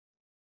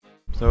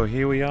So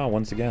here we are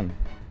once again.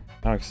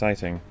 How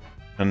exciting.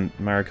 And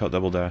Mario Kart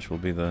Double Dash will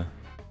be the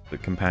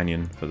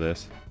companion for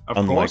this.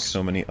 Unlike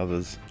so many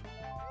others.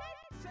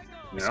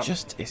 Yep.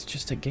 It's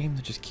just a game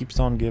that just keeps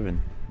on giving.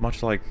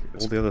 Much like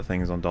all the other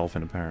things on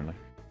Dolphin, apparently.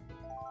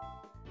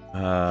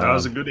 That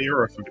was a good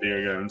era for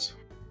video games.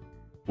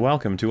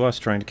 Welcome to us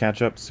trying to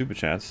catch up Super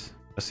Chats,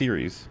 a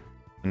series.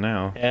 And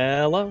now,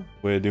 hello.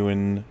 We're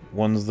doing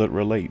ones that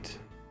relate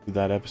to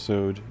that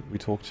episode we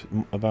talked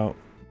about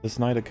the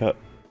Snyder Cut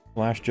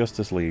 /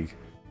 Justice League.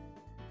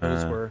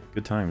 Those were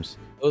good times.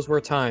 Those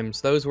were times.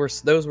 Those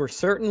were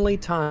certainly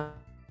times.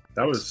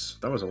 That was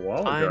a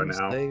while ago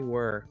now. They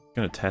were.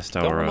 Gonna test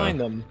Don't remind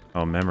them.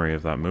 our memory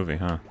of that movie,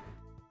 huh?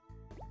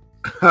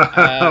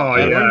 Oh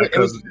yeah, it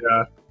was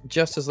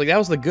Justice League. That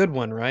was the good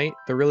one, right?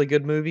 The really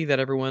good movie that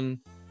everyone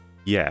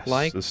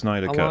liked. The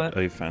Snyder Cut,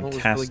 a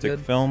fantastic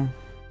film.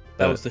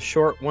 That was the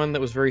short one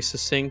that was very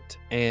succinct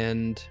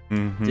and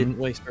didn't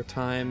waste our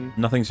time.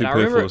 Nothing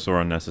superfluous or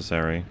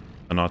unnecessary.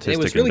 An artistic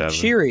endeavor. It was really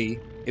cheery.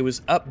 It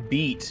was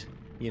upbeat.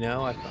 You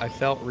know, I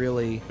felt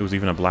really. It was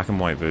even a black and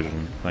white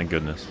version. Thank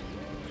goodness.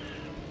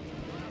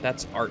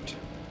 That's art.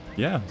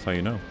 Yeah, that's how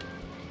you know.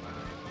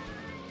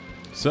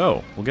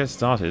 So, we'll get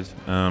started.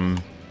 I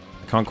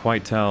can't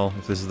quite tell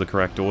if this is the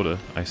correct order.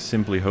 I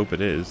simply hope it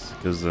is,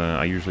 because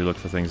I usually look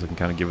for things that can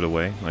kind of give it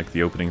away. Like,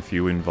 the opening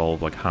few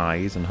involve, like,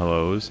 highs and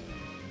hellos,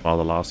 while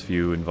the last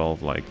few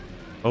involve, like,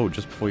 oh,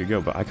 just before you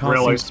go, but I can't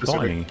really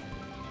spot any.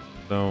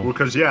 So...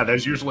 Because, yeah,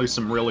 there's usually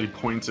some really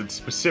pointed,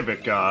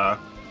 specific,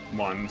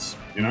 ones,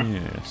 you know?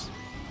 Yes.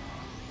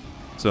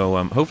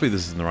 So, hopefully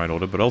this is in the right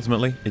order, but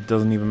ultimately, it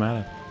doesn't even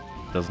matter.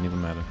 It doesn't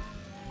even matter.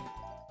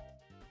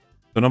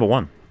 So, number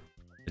 1.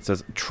 It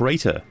says,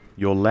 Traitor,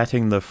 you're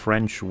letting the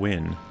French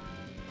win.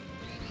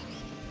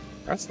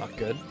 That's not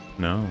good.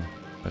 No.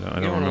 I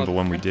don't remember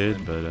when we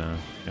did, but,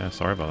 yeah,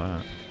 sorry about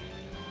that.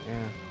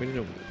 Yeah, we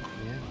didn't...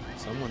 Yeah,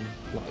 someone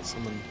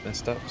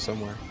messed up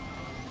somewhere.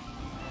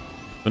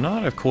 But now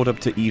that I've caught up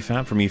to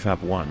EFAP from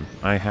EFAP 1,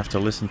 I have to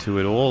listen to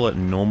it all at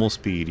normal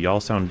speed. Y'all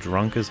sound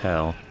drunk as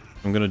hell.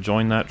 I'm gonna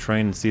join that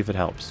train and see if it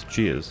helps.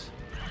 Cheers.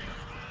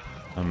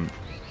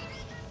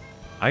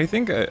 I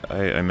think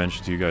I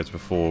mentioned to you guys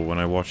before, when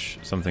I watch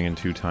something in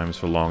 2 times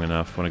for long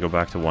enough, when I go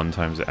back to 1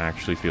 times, it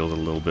actually feels a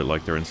little bit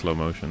like they're in slow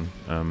motion.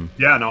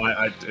 Yeah, no,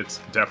 it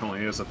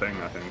definitely is a thing,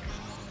 I think.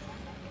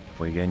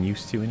 We're getting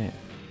used to it.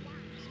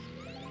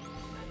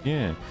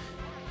 Yeah.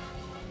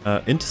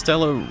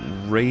 Interstellar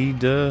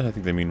Raider, I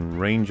think they mean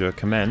Ranger,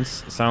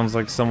 commence. Sounds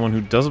like someone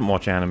who doesn't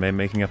watch anime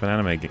making up an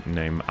anime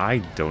name. I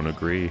don't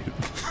agree.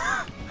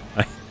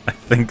 I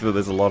think that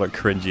there's a lot of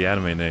cringy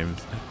anime names.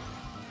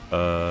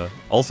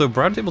 Also,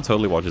 Brown Table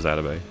totally watches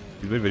anime.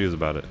 He's made videos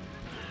about it.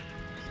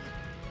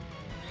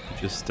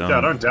 Just, yeah,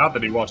 I don't doubt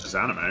that he watches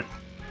anime.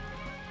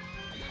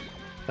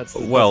 That's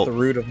the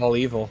root of all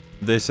evil.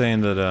 They're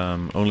saying that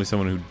only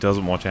someone who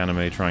doesn't watch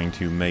anime trying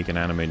to make an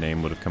anime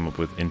name would have come up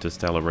with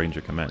Interstellar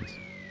Ranger Commence.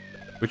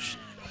 Which,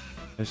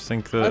 I just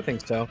think that... I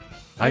think so.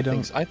 I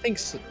don't... I think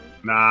so.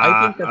 Nah,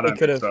 I think that I don't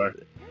think so.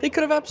 They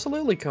could have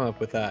absolutely come up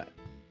with that.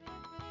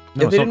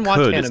 No, if they it's didn't not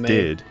watch could, anime, it's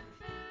did.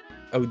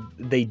 Oh,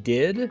 they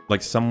did?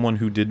 Like, someone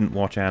who didn't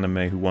watch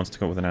anime who wants to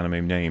come up with an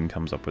anime name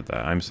comes up with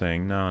that. I'm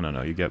saying, no,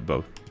 you get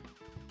both.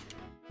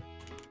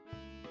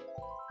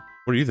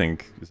 What do you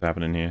think is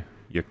happening here,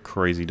 you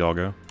crazy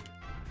doggo?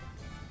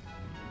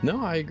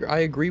 No, I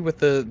agree with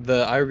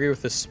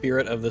the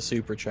spirit of the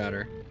super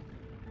chatter.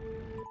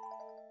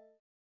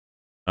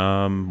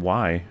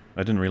 Why?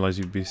 I didn't realize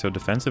you'd be so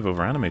defensive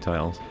over anime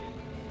titles.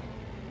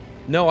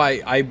 No,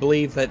 I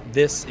believe that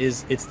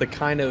it's the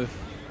kind of...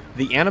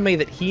 The anime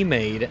that he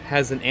made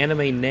has an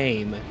anime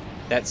name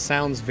that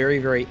sounds very,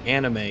 very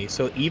anime.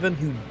 So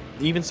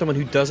even someone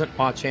who doesn't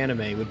watch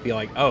anime would be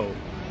like, oh,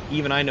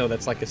 even I know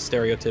that's like a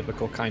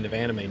stereotypical kind of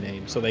anime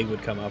name, so they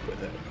would come up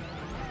with it.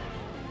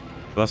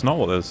 But that's not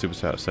what the Super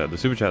Chat said. The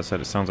Super Chat said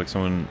it sounds like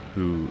someone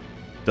who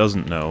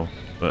doesn't know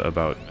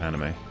about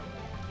anime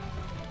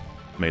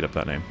made up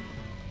that name.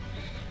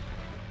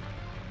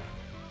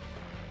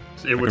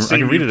 It would I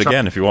can read it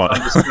again if you want.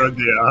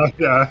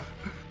 Yeah.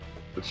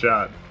 The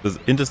chat. Does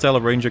Interstellar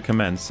Ranger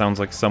Commence sounds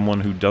like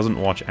someone who doesn't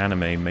watch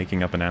anime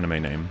making up an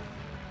anime name.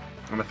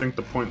 And I think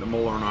the point that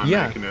Muller and I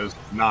are making is,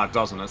 nah, it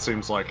doesn't.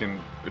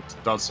 It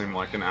does seem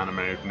like an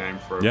anime name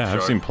for a show.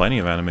 I've seen plenty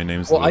of anime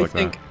names that like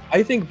that.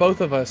 I think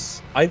both of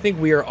us,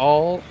 we are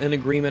all in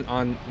agreement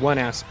on one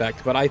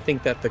aspect, but I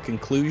think that the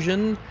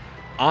conclusion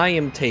I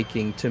am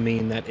taking to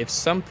mean that if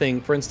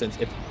something, for instance,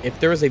 if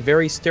there is a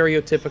very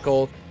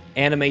stereotypical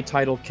anime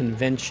title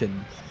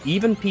convention,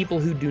 even people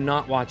who do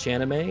not watch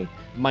anime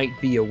might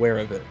be aware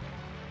of it.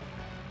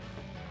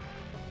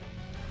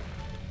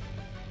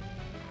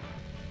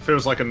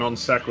 Feels like a non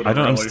sequitur. I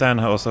don't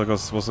understand what's that got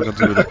to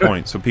do with the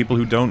point. So people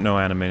who don't know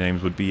anime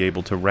names would be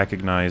able to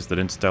recognize that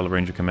Interstellar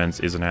Ranger Commence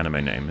is an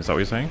anime name. Is that what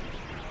you're saying?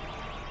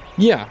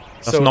 Yeah.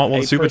 That's not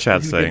what the Super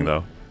Chat's saying,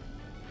 though.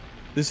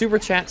 The Super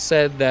Chat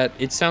said that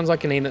it sounds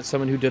like a name that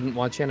someone who didn't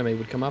watch anime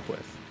would come up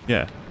with.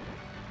 Yeah.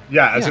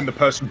 Yeah, as in the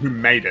person who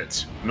made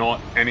it, not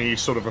any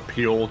sort of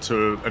appeal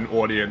to an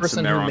audience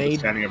and their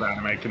understanding of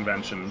anime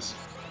conventions.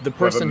 The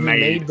person who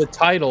made the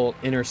title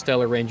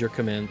Interstellar Ranger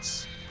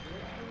Commence.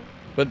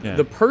 But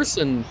the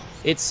person,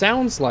 it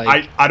sounds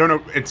like I don't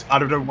know. I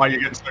don't know why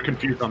you're getting so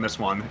confused on this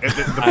one.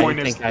 The point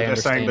is they're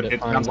saying that it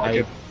sounds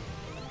like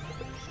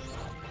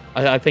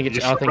I think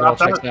it all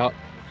checks out.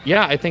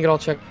 Yeah, I think it all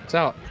checks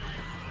out.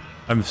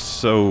 I'm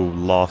so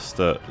lost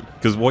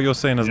because what you're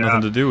saying has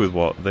nothing to do with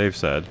what they've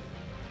said.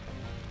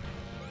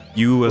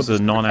 You as a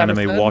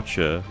non-anime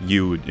watcher,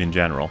 you in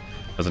general,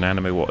 as an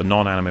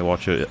non-anime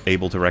watcher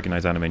able to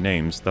recognize anime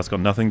names, that's got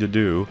nothing to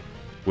do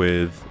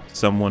with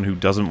someone who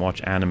doesn't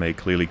watch anime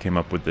clearly came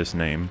up with this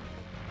name.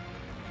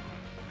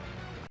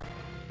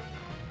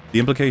 The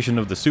implication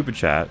of the super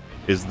chat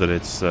is that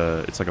it's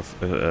like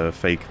a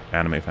fake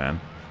anime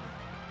fan.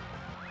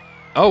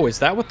 Oh, is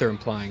that what they're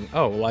implying?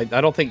 Oh, well,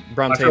 I don't think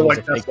Brown Table is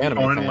a fake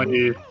anime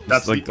fan.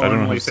 That's like, I don't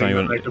know how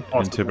to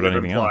interpret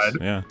anything else.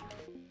 Yeah.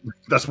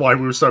 That's why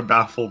we were so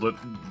baffled at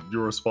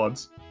your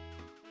response.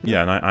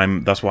 Yeah,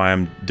 and that's why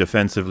I'm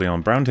defensively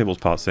on Brown Table's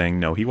part saying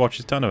no, he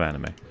watches a ton of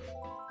anime.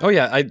 Oh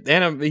yeah,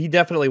 he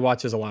definitely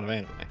watches a lot of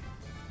anime.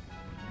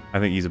 I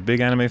think he's a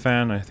big anime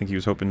fan. I think he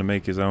was hoping to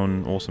make his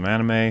own awesome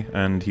anime,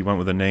 and he went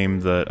with a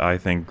name that I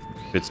think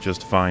fits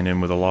just fine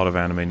in with a lot of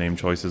anime name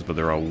choices, but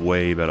there are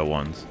way better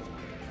ones.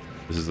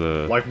 This is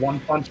like One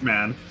Punch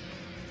Man.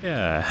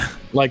 Yeah.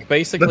 Like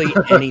basically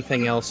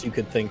anything else you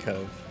could think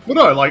of. Well,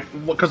 no, like,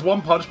 because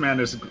One Punch Man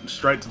is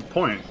straight to the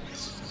point.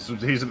 So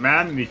he's a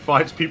man and he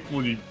fights people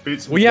and he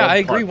beats them. Well, yeah, I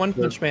agree. One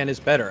Punch Man is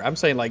better. I'm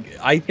saying, like,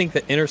 I think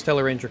that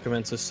Interstellar Ranger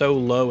Commence is so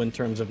low in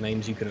terms of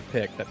names you could have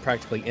picked that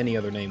practically any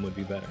other name would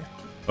be better.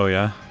 Oh,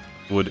 yeah?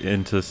 Would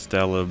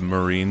Interstellar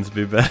Marines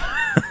be better?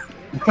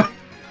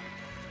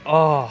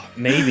 Oh,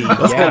 maybe.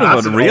 That's kind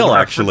of unreal,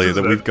 actually,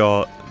 that we've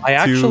got. I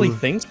actually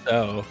think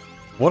so.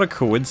 What a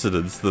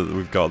coincidence that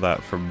we've got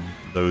that from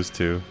those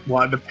two.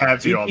 What, the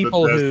pantheon?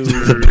 People who...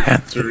 The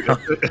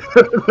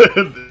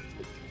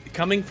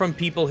coming from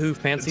people who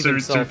fancy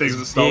themselves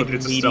as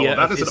big media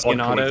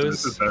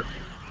aficionados.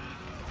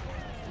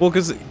 Well,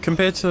 because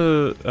compared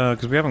to...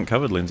 Because we haven't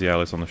covered Lindsay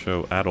Ellis on the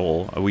show at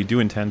all. We do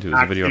intend to.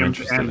 It's a video I'm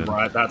interested in.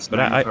 Right, that's but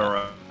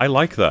I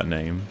like that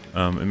name.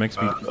 It makes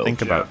me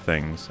think about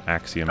things.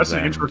 Axiom That's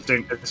Zen.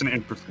 It's an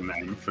interesting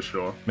name, for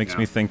sure. Makes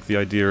me think the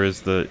idea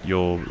is that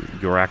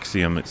your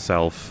axiom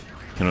itself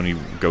can only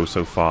go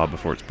so far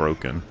before it's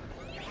broken.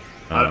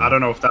 I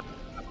don't know if that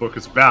book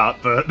is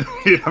about, but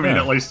I mean,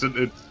 at least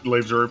it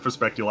leaves room for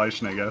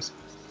speculation, I guess.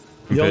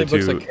 The only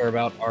books I care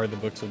about are the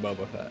books of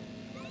Boba Fett.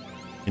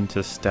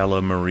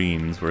 Interstellar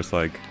Marines, where it's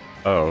like,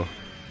 oh.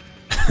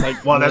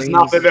 Like well, there's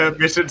nothing to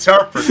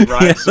misinterpret,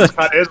 right? So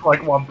that is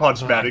like One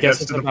Punch Man. It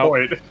gets to the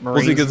point.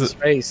 Marines in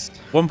space.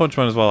 One Punch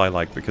Man as well I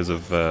like because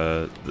of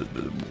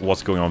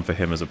what's going on for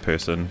him as a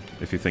person.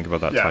 If you think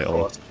about that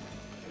title,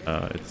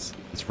 it's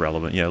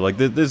relevant. Yeah, like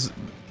there's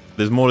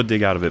more to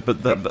dig out of it,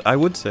 but I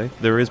would say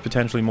there is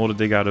potentially more to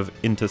dig out of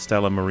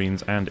Interstellar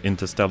Marines and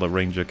Interstellar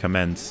Ranger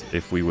Commence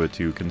if we were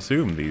to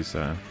consume these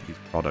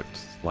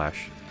products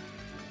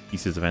 /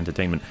 pieces of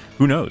entertainment.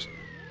 Who knows?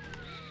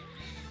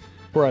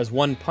 Whereas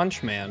One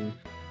Punch Man,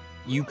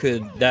 you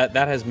could that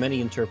has many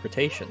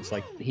interpretations.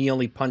 Like he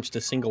only punched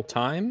a single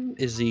time.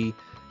 Is he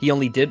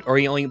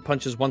only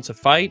punches once a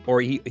fight,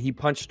 or he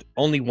punched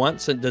only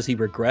once and does he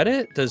regret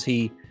it? Does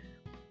he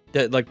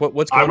like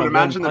what's going on? I would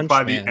imagine that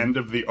by the end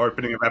of the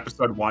opening of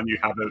episode 1, you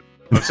have it.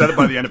 I've said it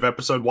by the end of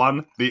episode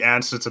 1, the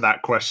answer to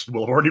that question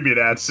will already be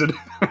answered.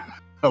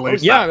 At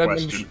least that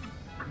question.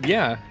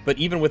 Yeah, but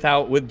even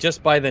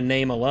just by the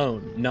name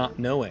alone, not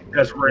knowing,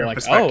 you're like,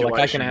 oh,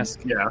 like I can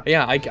ask,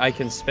 I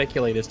can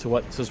speculate as to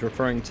what this is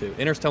referring to.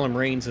 Interstellar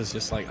Marines is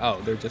just like, oh,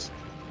 they're just,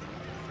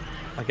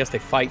 I guess they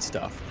fight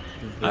stuff.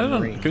 I don't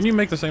know. Can you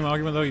make the same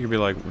argument though? You could be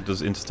like,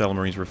 does Interstellar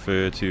Marines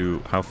refer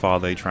to how far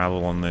they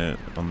travel on their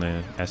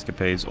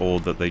escapades, or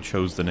that they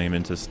chose the name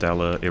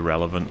Interstellar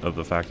irrelevant of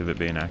the fact of it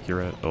being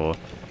accurate, or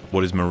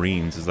what is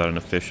Marines? Is that an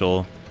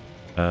official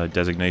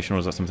designation, or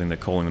is that something they're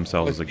calling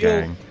themselves as a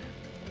gang?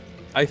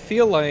 I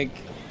feel like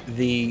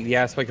the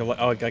aspect of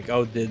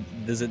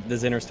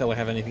does Interstellar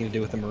have anything to do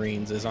with the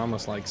Marines is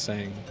almost like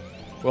saying,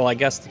 well, I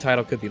guess the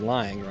title could be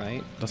lying,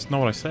 right? That's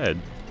not what I said.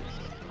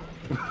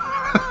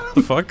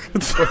 The fuck?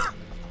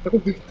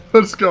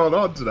 What's going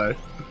on today?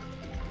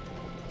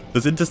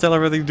 Does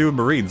Interstellar have anything to do with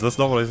Marines? That's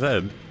not what I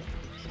said.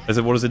 I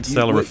said, what does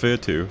Interstellar refer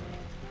to?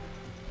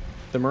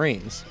 The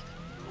Marines.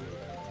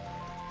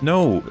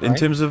 No, in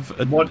terms of...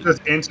 what does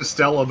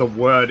Interstellar, the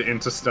word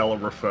Interstellar,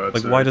 refer to?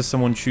 Like, why does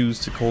someone choose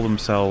to call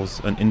themselves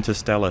an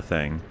interstellar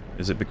thing?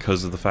 Is it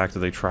because of the fact that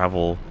they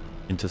travel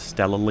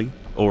interstellarly?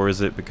 Or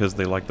is it because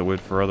they like the word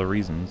for other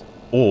reasons?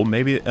 Or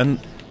maybe... And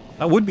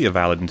that would be a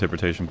valid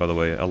interpretation, by the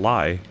way. A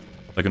lie.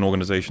 Like an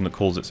organization that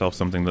calls itself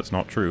something that's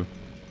not true.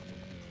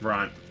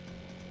 Right.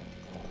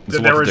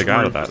 There's a lot to dig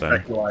out of that, then.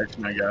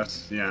 Speculation, I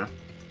guess, yeah.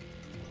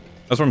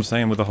 That's what I'm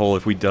saying with the whole,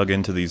 if we dug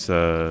into these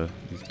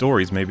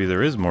stories, maybe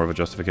there is more of a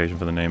justification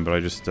for the name, but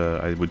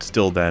I would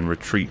still then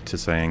retreat to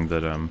saying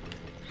that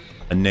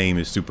a name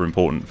is super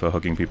important for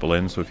hooking people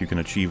in, so if you can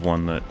achieve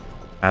one that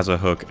has a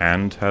hook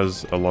and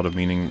has a lot of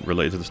meaning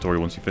related to the story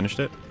once you finished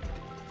it.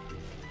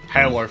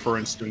 Halo, for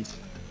instance.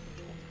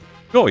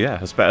 Oh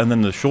yeah, and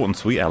then the short and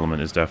sweet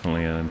element is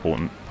definitely an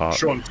important part.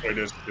 Short and sweet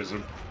is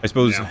I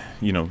suppose,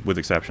 you know, with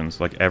exceptions,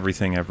 like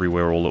everything,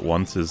 everywhere, all at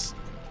once is...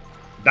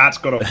 That's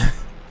got a...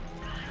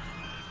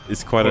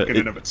 it's quite in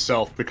and of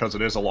itself, because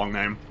it is a long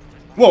name.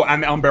 Well,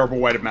 and the unbearable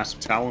weight of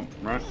massive talent,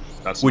 right?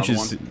 That's which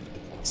is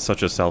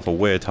such a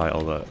self-aware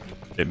title that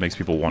it makes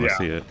people want to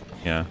see it.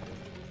 Yeah.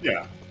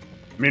 Yeah.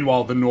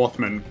 Meanwhile, the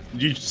Northmen.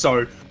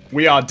 So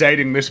we are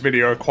dating this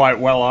video quite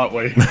well, aren't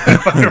we?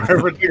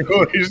 Everything,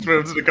 all these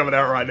films that are coming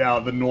out right now,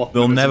 the Northmen.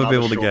 They'll never be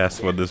able to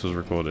guess when this was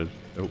recorded.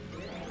 Nope.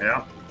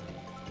 Yeah.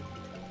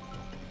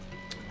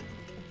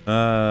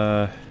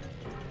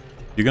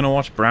 You gonna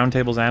watch Brown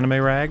Table's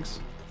anime rags?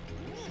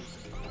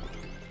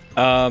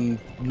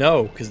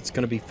 No, because it's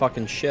gonna be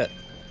fucking shit.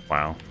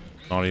 Wow.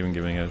 Not even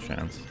giving it a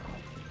chance.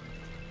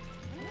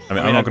 I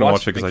mean, I'm not gonna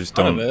watch it because I just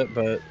don't.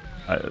 But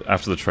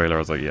after the trailer, I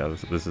was like, yeah,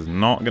 this is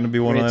not gonna be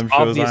one of them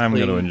shows I'm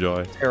gonna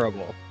enjoy.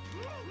 Terrible.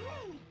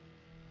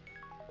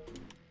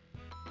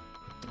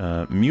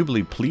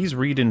 Mubly, please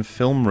read in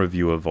film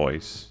reviewer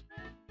voice.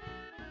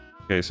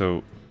 Okay,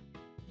 so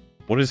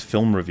what is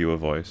film reviewer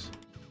voice?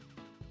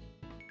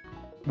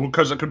 Well,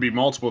 because it could be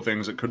multiple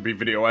things. It could be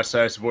video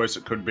essays voice.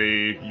 It could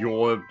be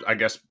your, I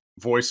guess,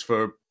 voice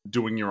for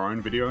doing your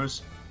own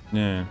videos.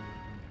 Yeah.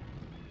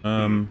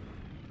 I'm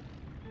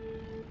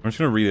just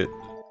gonna read it.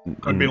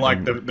 Could be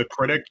like the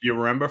critic. You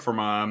remember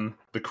from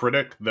the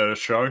critic, the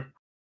show.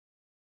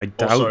 I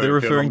doubt they're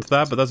referring to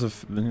that, but that's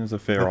a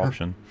fair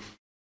option.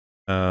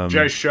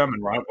 Jay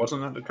Sherman, right?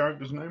 Wasn't that the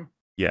character's name?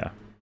 Yeah.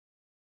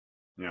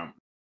 Yeah.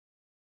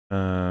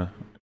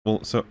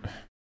 Well, so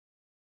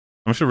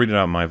I'm just gonna read it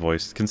out in my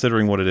voice.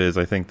 Considering what it is,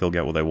 I think they'll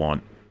get what they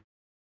want.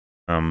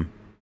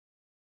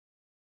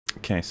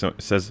 Okay, so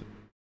it says,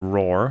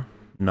 Roar,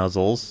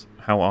 Nuzzles,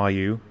 how are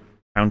you?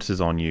 Pounces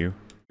on you.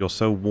 You're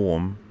so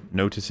warm.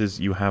 Notices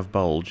you have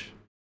bulge.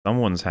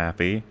 Someone's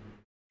happy.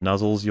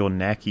 Nuzzles your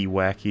necky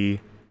wacky.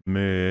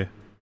 Meh.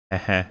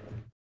 Heh.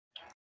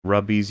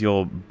 Rubbies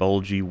your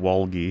bulgy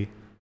walgy.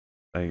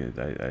 I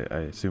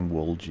assume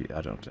wolgy.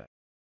 I don't know.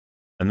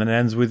 And then it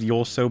ends with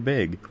you're so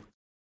big.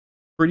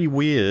 Pretty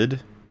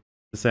weird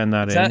to send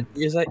that in.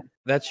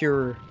 That's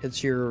the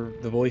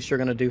voice you're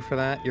gonna do for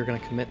that? You're gonna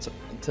commit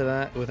to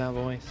that with that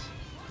voice?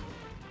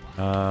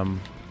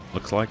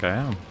 Looks like I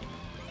am.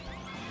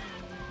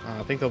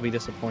 I think they'll be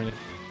disappointed.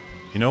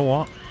 You know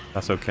what?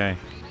 That's okay.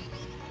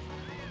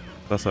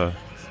 That's a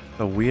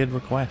weird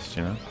request,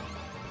 you know?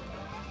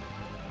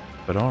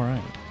 But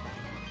alright.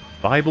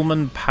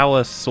 Bibleman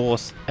Power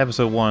Source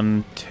Episode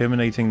 1,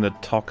 Terminating the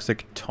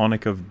Toxic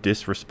Tonic of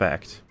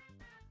Disrespect.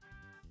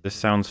 This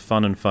sounds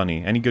fun and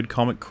funny. Any good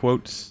comic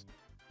quotes?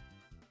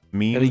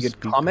 Memes? Any good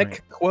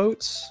comic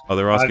quotes? Oh,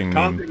 they're asking me.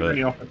 I can't think of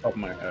any off the top of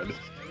my head.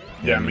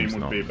 Yeah,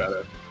 meme would be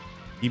better.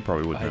 He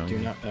probably would know. I do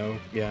not know.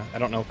 Yeah, I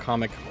don't know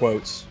comic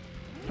quotes.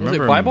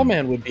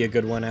 Bibleman would be a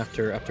good one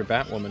after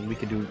Batwoman. We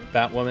could do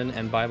Batwoman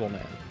and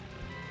Bibleman.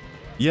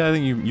 Yeah, I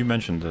think you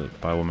mentioned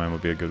that Bibleman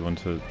would be a good one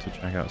to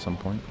check out at some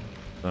point.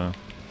 So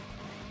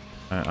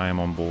I am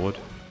on board.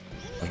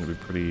 That would be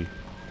pretty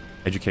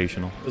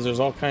educational. Because there's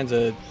all kinds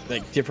of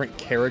like different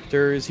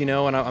characters, you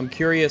know, and I'm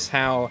curious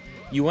how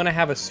you want to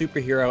have a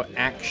superhero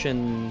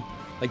action,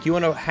 like you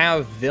want to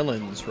have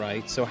villains,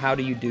 right? So how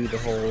do you do the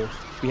whole?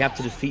 We have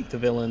to defeat the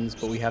villains,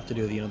 but we have to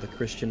do the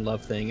Christian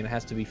love thing, and it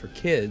has to be for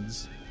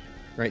kids,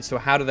 right? So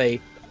how do they?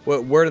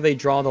 Where do they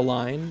draw the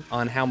line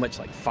on how much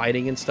like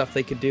fighting and stuff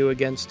they could do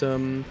against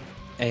them,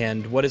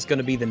 and what is going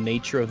to be the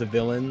nature of the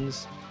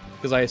villains?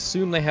 Because I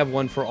assume they have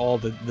one for all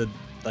the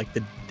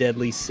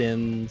deadly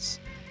sins,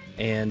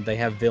 and they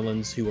have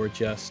villains who are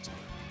just...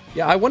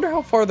 Yeah, I wonder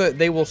how far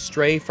they will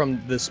stray from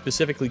the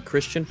specifically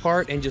Christian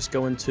part and just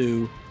go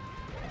into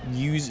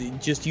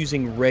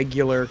using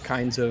regular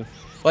kinds of...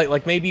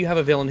 Like maybe you have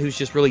a villain who's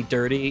just really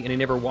dirty and he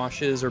never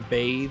washes or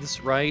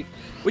bathes, right?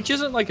 Which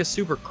isn't like a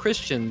super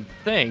Christian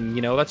thing,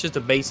 you know? That's just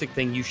a basic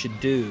thing you should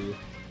do.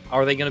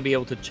 Are they going to be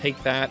able to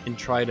take that and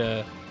try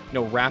to...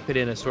 wrap it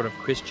in a sort of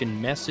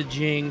Christian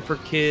messaging for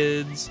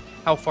kids?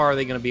 How far are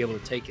they going to be able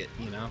to take it,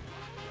 you know?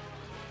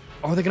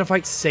 Are they going to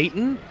fight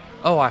Satan?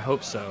 Oh, I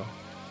hope so.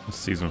 It's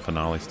season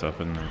finale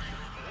stuff, isn't it?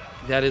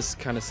 That is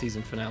kind of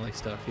season finale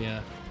stuff,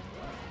 yeah.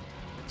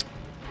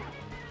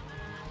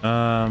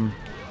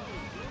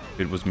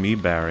 It was me,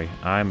 Barry.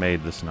 I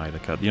made the Snyder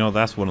Cut. You know,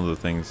 that's one of the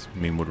things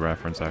Meme would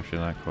reference, actually,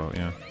 that quote,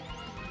 yeah.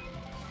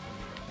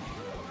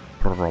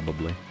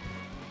 Probably.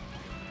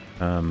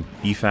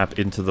 EFAP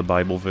into the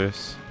Bible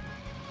verse.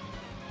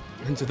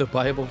 Into the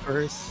Bible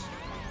verse?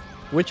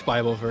 Which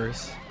Bible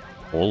verse?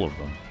 All of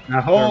them. There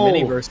are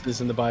many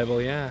verses in the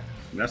Bible, yeah.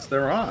 Yes,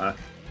 there are.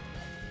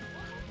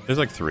 There's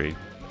like 300.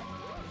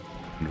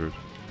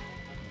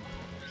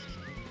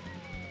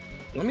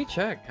 Let me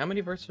check. How many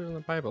verses are in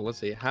the Bible? Let's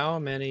see. How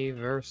many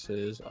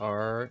verses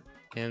are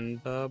in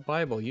the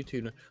Bible?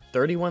 YouTube.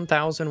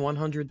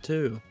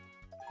 31,102.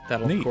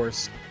 That'll, Neat. of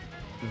course,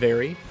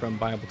 vary from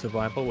Bible to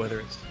Bible, whether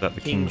it's that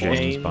the King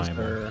James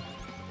Bible, or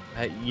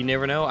you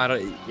never know. I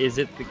don't. Is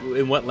it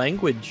in what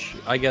language?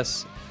 I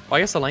guess. Well,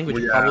 I guess the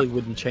language probably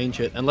wouldn't change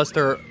it unless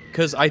they're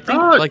because I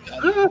think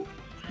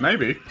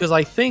maybe because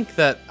I think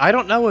that I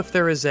don't know if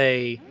there is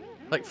a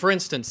like for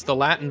instance the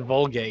Latin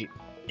Vulgate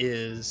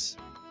is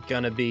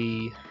gonna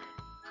be.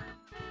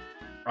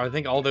 I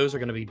think all those are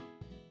gonna be.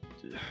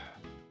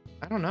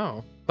 I don't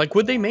know. Like,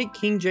 would they make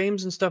King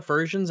James and stuff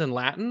versions in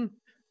Latin?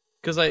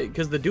 Because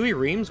the Dewey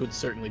Reams would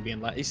certainly be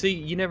in Latin. You see,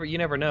 you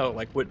never know.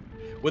 Like, would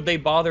they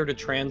bother to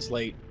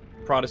translate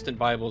Protestant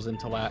Bibles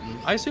into Latin?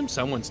 I assume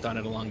someone's done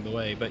it along the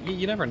way, but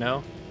you never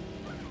know.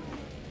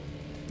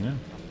 Yeah.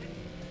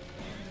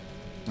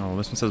 Oh,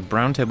 this one says,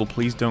 Brown Table,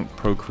 please don't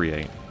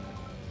procreate.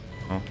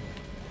 Oh.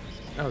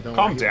 Oh, don't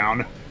Calm worry.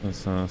 down.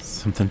 That's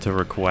something to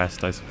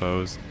request, I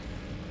suppose.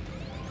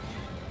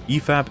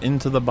 EFAP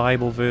into the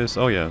Bible verse.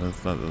 Oh yeah,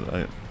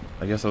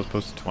 I guess I was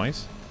posted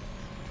twice.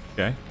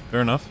 Okay, fair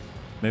enough.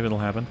 Maybe it'll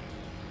happen.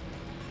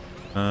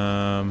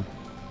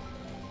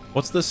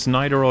 What's the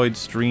Snyderoid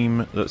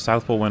stream that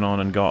Southpaw went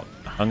on and got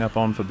hung up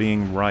on for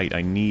being right?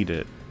 I need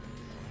it.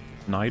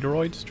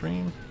 Snyderoid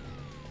stream?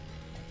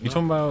 You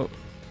talking about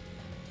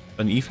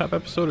an EFAP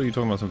episode, or are you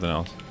talking about something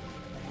else?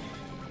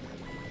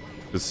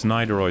 The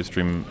Snyderoid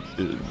stream,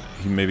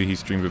 maybe he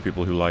streamed with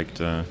people who liked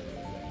Snyder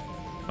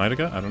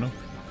Cut? I don't know.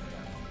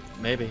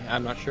 Maybe.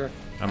 I'm not sure.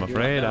 I'm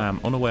afraid I'm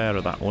unaware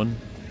of that one.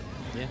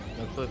 Yeah,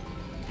 no clue.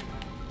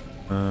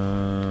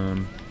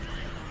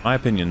 My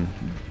opinion,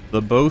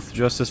 the both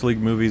Justice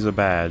League movies are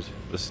bad.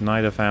 The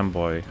Snyder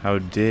fanboy, how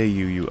dare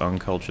you, you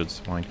uncultured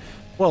swine.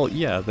 Well,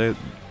 yeah, they're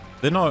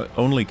not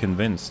only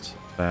convinced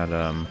that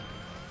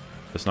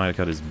the Snyder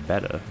Cut is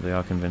better, they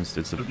are convinced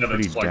it's a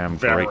pretty damn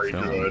great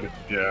film. Good.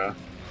 Yeah.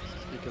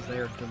 Because they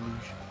are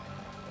delusional.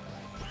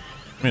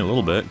 I mean, a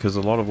little bit, because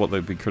a lot of what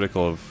they'd be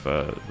critical of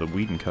the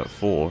Whedon Cut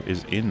for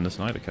is in the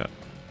Snyder Cut.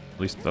 At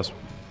least that's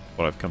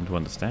what I've come to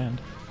understand.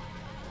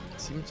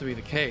 Seems to be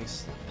the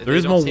case. There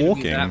is more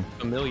walking. That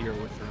familiar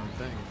with their own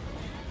thing.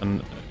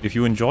 And if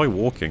you enjoy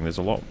walking, there's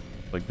a lot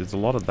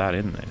of that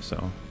in there.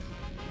 So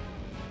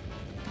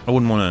I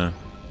wouldn't want to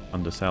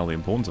undersell the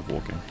importance of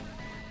walking.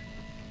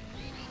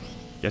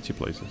 Get you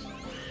places.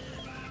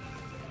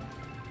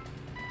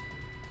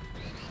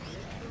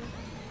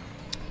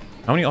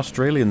 How many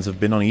Australians have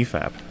been on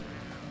EFAP?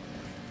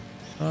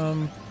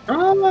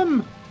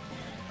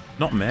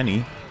 Not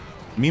many.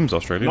 Memes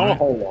Australia. Not right? a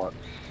whole lot.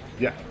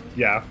 Yeah.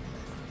 Yeah.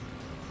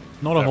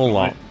 Not a whole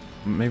lot.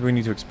 Maybe we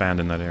need to expand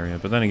in that area.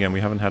 But then again,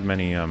 we haven't had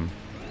many,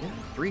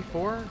 3,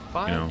 4,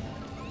 5? you know,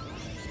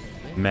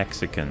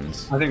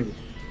 Mexicans. I think.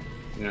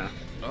 Yeah.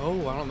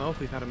 Oh, I don't know if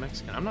we've had a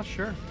Mexican. I'm not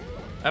sure.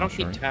 I don't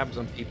keep tabs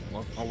on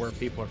people, on where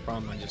people are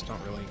from. I just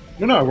don't really.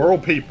 No, we're all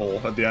people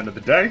at the end of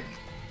the day.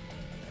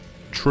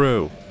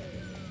 True.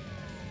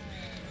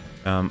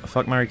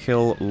 Fuck, marry,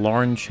 kill,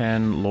 Lauren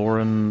Chen,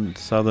 Lauren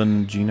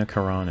Southern, Gina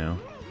Carano.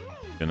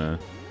 Gonna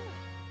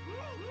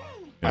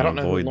I don't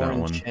know who avoid that Lauren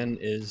one. Chen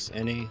is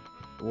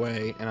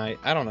anyway, and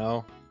I don't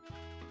know.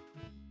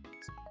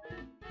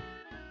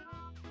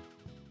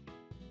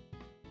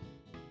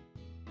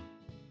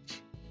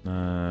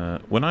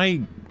 When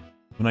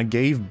I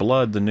gave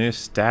blood, the nurse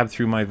stabbed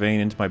through my vein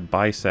into my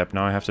bicep.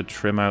 Now I have to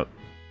trim out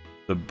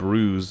the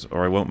bruise,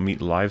 or I won't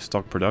meet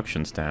livestock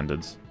production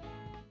standards.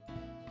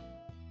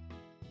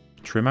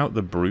 Trim out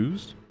the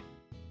bruise?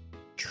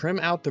 Trim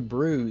out the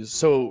bruise.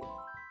 So,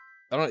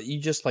 I don't. You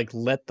just like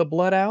let the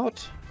blood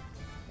out?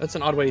 That's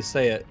an odd way to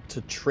say it.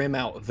 To trim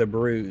out the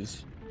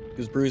bruise,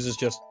 because bruise is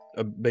just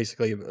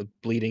basically a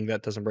bleeding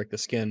that doesn't break the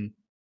skin.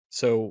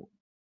 So,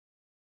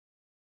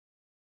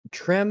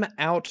 trim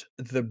out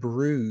the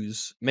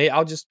bruise.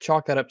 I'll just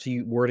chalk that up to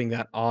you wording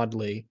that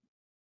oddly,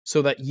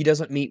 so that he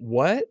doesn't meet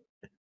what?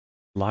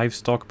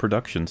 Livestock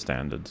production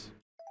standards.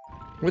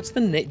 What's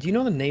the name? Do you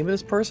know the name of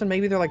this person?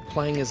 Maybe they're like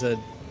playing as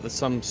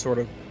some sort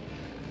of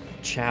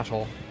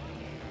chattel.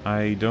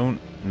 I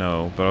don't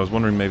know, but I was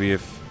wondering maybe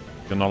if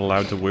you're not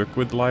allowed to work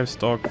with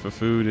livestock for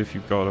food if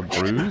you've got a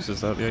bruise.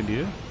 Is that the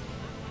idea?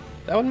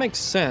 That would make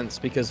sense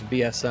because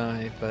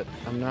BSI, but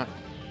I'm not.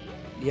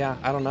 Yeah,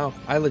 I don't know.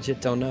 I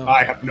legit don't know.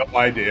 I have no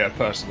idea,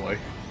 personally.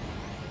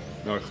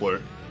 No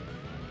clue.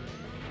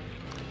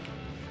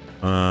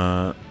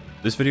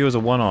 This video is a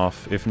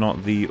one-off, if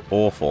not the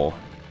awful.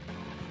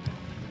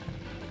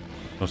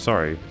 Oh,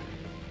 sorry.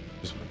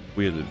 Just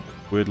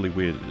weirdly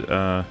weird.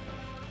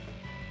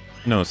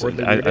 No, so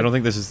I don't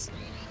think this is...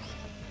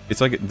 It's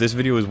like, this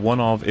video is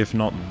one of, if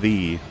not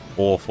the,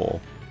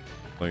 awful.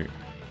 Like...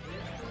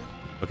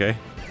 Okay?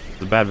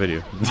 It's a bad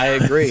video. I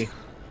agree.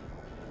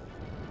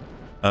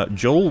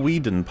 Joel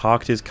Whedon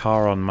parked his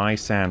car on my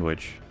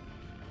sandwich.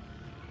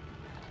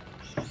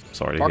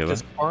 Sorry to hear that. Parked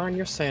his car on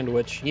your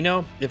sandwich. You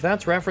know, if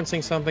that's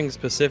referencing something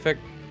specific,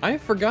 I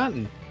have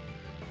forgotten.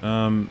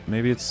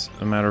 Maybe it's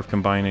a matter of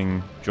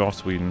combining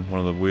Joss Whedon, one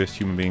of the worst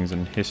human beings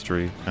in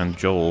history, and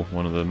Joel,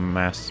 one of the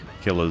mass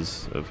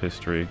killers of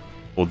history,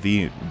 or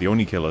the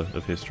only killer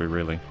of history,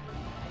 really,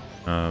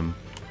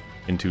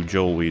 into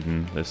Joel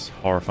Whedon, this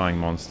horrifying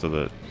monster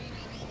that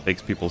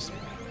takes people's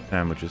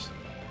sandwiches.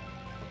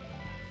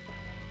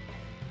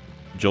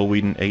 Joel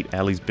Whedon ate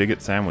Ellie's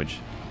Bigot sandwich.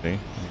 See?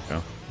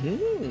 There you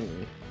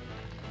go.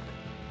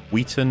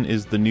 Wheaton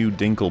is the new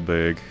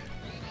Dinkelberg.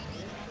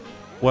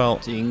 Well,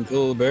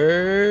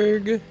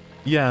 Dinkelberg?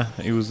 Yeah,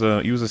 he was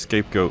a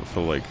scapegoat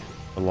for like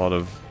a lot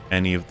of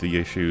any of the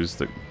issues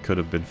that could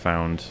have been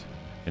found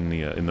in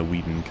the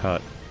Whedon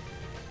cut.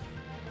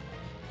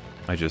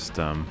 I just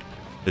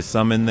there's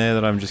some in there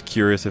that I'm just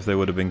curious if they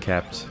would have been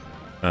kept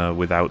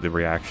without the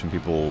reaction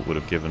people would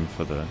have given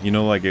for the, you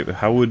know, like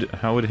how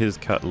would his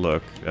cut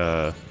look,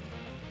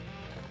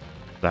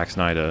 Zack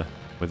Snyder,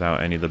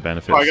 without any of the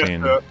benefits? Well, I guess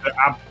the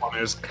app one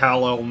is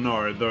Kal-El,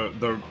 no,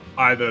 the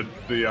either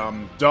the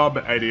dub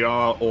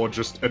ADR or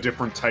just a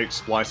different take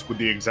spliced with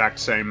the exact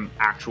same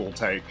actual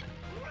take.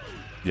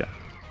 Yeah.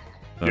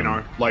 You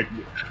know, like,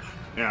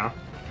 yeah.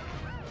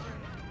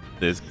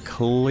 There's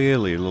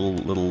clearly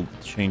little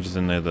changes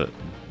in there that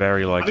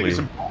very likely. I think it's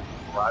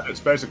impossible, right? It's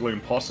basically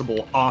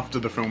impossible after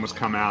the film has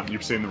come out and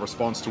you've seen the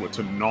response to it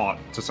to not,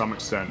 to some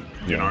extent,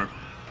 you know,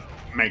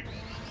 make.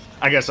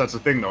 I guess that's the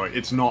thing, though.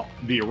 It's not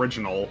the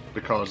original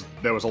because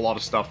there was a lot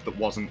of stuff that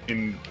wasn't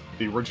in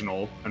the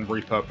original and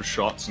repurposed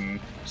shots and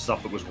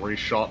stuff that was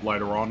reshot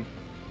later on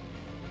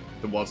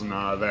that wasn't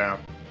there.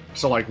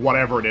 So, like,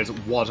 whatever it is,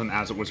 it wasn't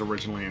as it was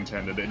originally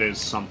intended. It is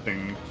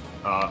something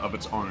of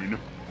its own.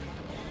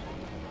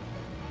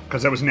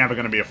 Because there was never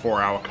going to be a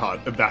 4-hour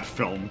cut of that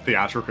film,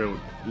 theatrical.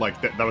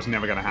 Like, that was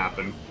never going to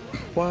happen.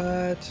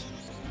 What?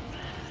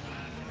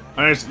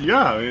 And as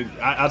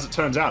it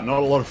turns out, not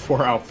a lot of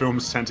 4-hour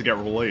films tend to get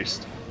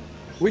released.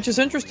 Which is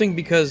interesting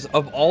because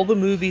of all the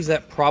movies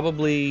that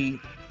probably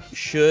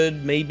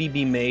should maybe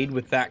be made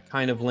with that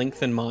kind of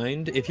length in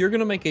mind, if you're going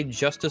to make a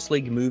Justice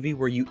League movie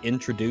where you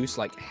introduce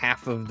like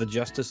half of the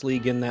Justice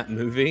League in that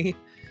movie,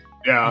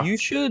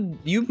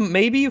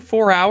 maybe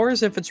 4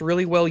 hours, if it's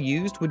really well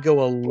used, would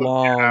go a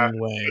long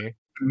way.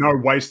 No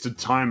wasted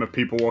time of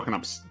people walking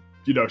up,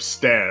 you know,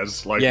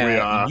 stairs. Like,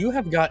 you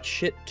have got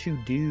shit to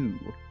do.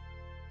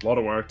 A lot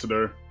of work to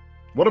do.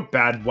 What a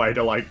bad way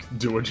to, like,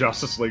 do a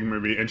Justice League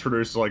movie.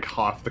 Introduce, like,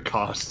 half the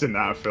cast in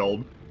that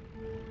film.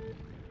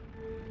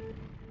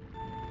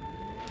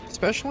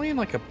 Especially in,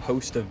 like, a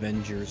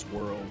post-Avengers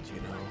world, you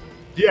know?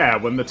 Yeah,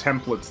 when the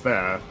template's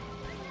there.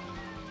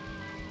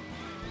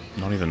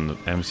 Not even the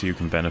MCU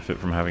can benefit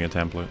from having a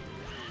template.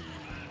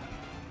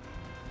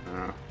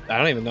 I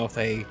don't even know if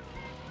they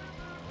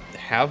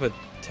have a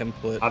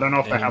template. I don't know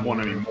if they have one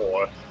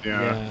anymore.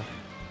 Yeah.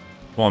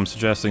 Well, I'm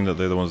suggesting that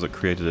they're the ones that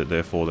created it,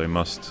 therefore they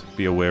must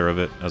be aware of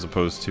it, as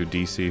opposed to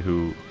DC,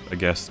 who, I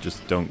guess,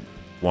 just don't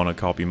want to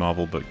copy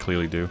Marvel, but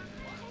clearly do.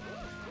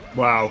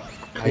 Wow.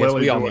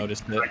 Clearly we all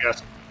noticed it. I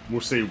guess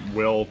we'll see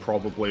Will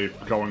probably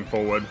going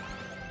forward.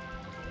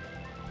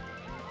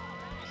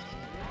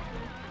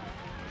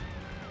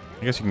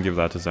 I guess you can give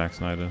that to Zack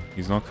Snyder.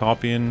 He's not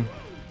copying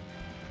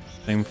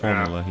same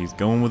formula. He's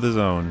going with his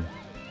own.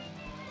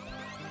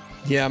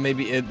 Yeah,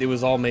 maybe it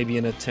was all maybe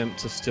an attempt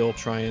to still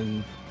try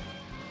and...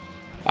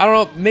 I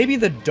don't know, maybe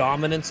the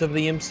dominance of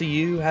the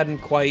MCU hadn't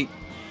quite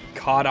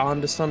caught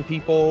on to some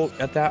people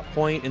at that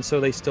point, and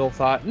so they still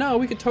thought, no,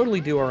 we could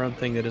totally do our own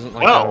thing that isn't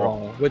like that at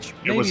all. Which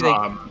maybe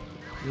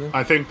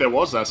I think there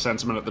was that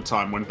sentiment at the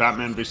time when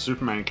Batman v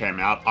Superman came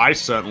out. I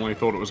certainly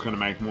thought it was going to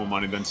make more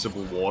money than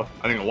Civil War.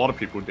 I think a lot of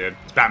people did.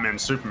 It's Batman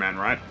and Superman,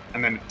 right?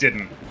 And then it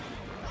didn't.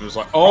 It was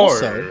like, oh,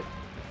 also,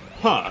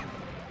 huh.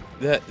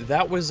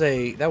 That was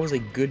a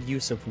good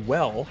use of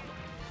well,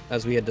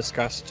 as we had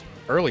discussed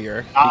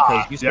earlier,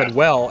 because you said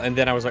well, and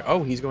then I was like,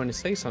 oh, he's going to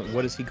say something.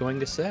 What is he going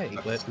to say?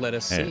 Let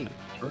us see.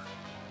 If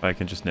I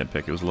can just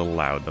nitpick, it was a little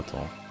loud. That's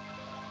all.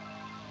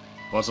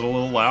 Was it a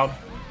little loud?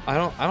 I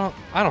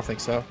don't think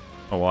so.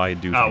 Oh, I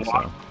do think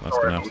so. That's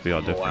gonna have to be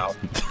our difference.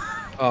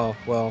 Oh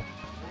well,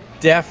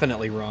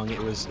 definitely wrong. It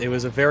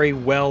was a very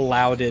well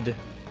lauded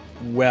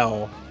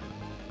well.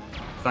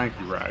 Thank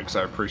you, Rags.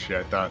 I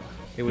appreciate that.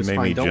 It was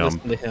fine. Don't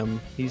listen to him.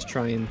 He's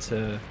trying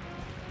to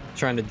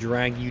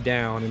drag you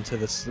down into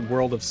this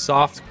world of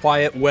soft,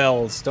 quiet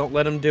wells. Don't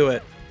let him do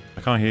it.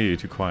 I can't hear you.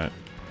 Too quiet.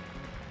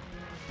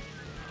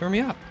 Turn me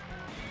up.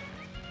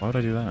 Why would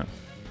I do that?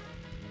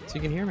 So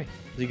you can hear me.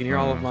 So you can hear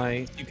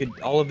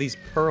all of these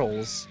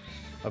pearls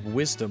of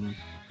wisdom.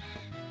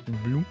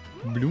 Bloop,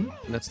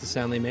 bloop. And that's the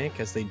sound they make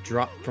as they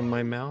drop from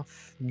my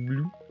mouth.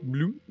 Bloop,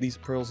 bloop. These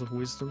pearls of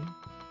wisdom.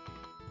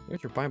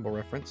 There's your Bible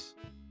reference.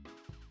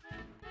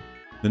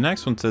 The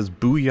next one says,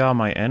 "Booyah,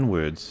 my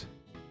N-words."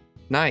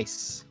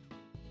 Nice.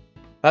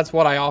 That's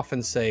what I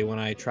often say when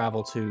I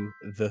travel to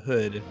the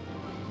hood.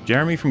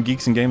 Jeremy from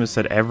Geeks and Gamers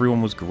said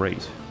everyone was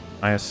great.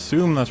 I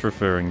assume that's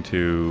referring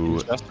to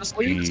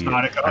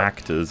the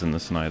actors in the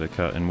Snyder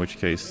Cut, in which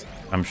case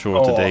I'm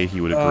sure today he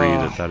would agree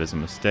that that is a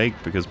mistake,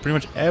 because pretty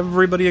much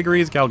everybody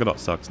agrees Gal Gadot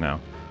sucks now.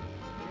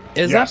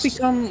 Is that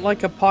become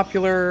like a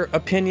popular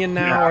opinion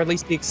now, or at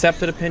least the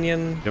accepted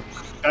opinion? Yep.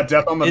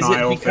 Death on the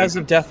Nile. Is it because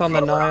of Death on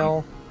the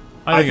Nile?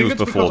 I think it was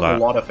before that. A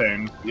lot of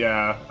things.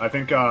 Yeah, I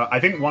think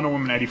Wonder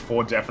Woman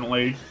 84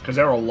 definitely, because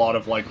there are a lot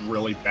of like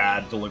really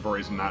bad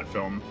deliveries in that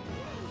film.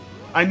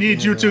 I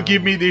need you to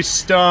give me this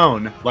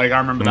stone. Like, I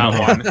remember that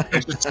one.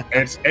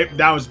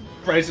 That was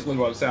basically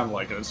what it sounded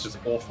like, and it's just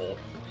awful.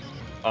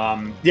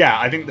 Yeah,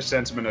 I think the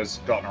sentiment has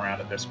gotten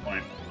around at this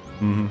point.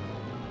 Mm-hmm.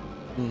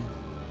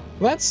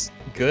 Well, that's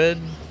good.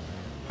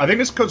 I think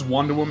it's because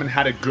Wonder Woman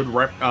had a good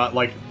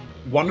like,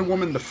 Wonder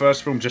Woman, the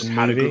first film, just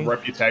had a good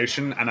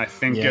reputation, and I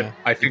think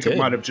it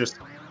might have just...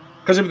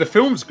 Because if the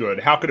film's good,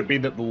 how could it be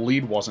that the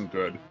lead wasn't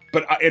good?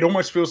 But it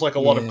almost feels like a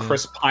lot of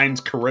Chris Pine's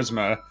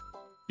charisma,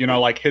 you know,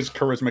 like his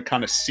charisma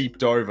kind of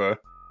seeped over.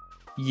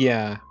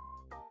 Yeah.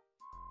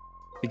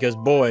 Because,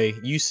 boy,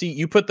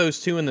 you put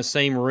those two in the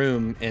same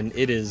room, and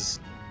it is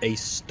a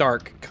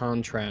stark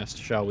contrast,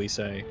 shall we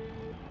say.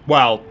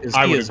 Well,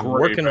 I would he is agree,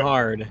 working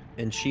hard,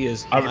 and she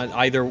is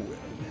either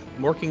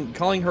working...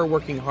 Calling her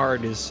working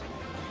hard is...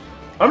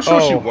 I'm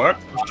sure she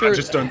worked. Sure, I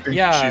just don't think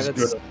she's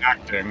good at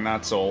acting,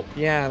 that's all.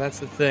 Yeah, that's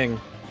the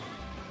thing.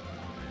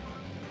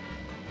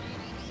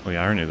 Well, the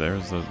irony there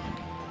is that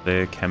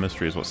their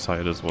chemistry is what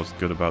cited as what's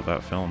good about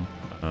that film.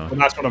 Well,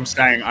 that's what I'm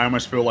saying. I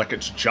almost feel like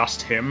it's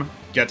just him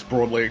gets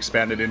broadly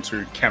expanded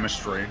into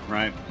chemistry,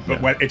 right? But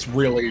when it's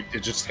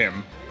just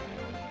him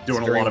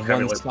doing a lot of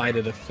heavy lifting.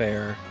 One-sided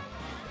affair.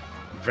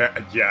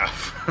 Yeah.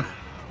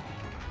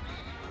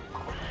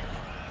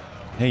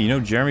 Hey, you know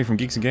Jeremy from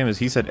Geeks and Gamers,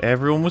 he said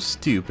everyone was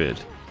stupid.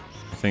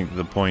 I think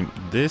the point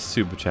this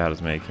Super Chat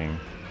is making,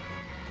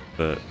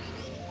 but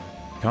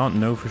you can't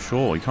know for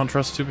sure. You can't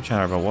trust Super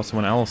Chat about what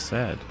someone else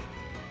said.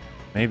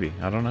 Maybe,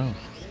 I don't know.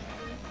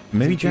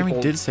 Maybe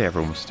Jeremy did say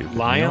everyone was stupid.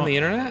 Lie on the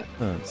internet?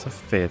 It's a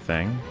fair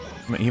thing.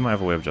 He might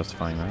have a way of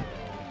justifying that.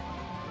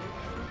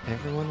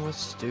 Everyone was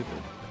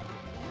stupid.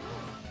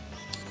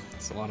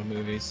 It's a lot of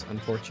movies,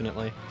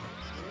 unfortunately.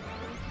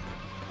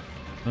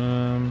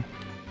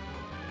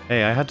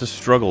 Hey, I had to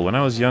struggle. When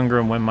I was younger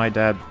and when my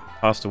dad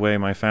passed away,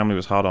 my family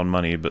was hard on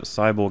money, but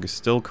Cyborg is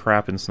still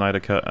crap in Snyder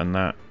Cut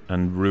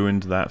and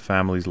ruined that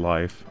family's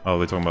life. Oh,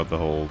 they're talking about the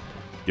whole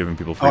giving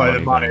people free money. Oh,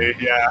 the money,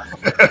 yeah.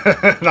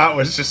 That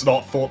was just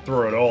not thought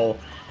through at all.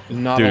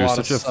 Not Dude, a lot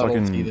such of a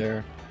subtlety fucking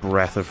there.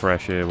 breath of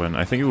fresh air when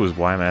I think it was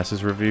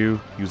YMS's review.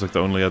 He was like the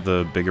only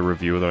other bigger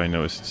reviewer that I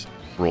noticed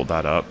brought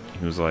that up.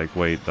 He was like,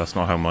 wait, that's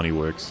not how money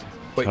works.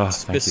 Wait, Oh,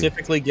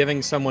 specifically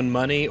giving someone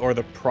money or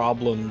the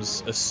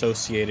problems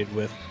associated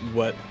with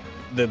what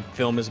the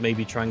film is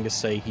maybe trying to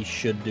say he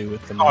should do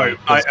with the money?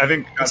 I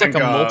think... It's like a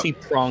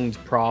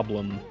multi-pronged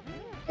problem.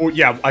 Well,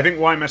 yeah, I think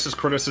YMS's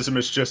criticism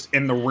is just,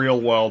 in the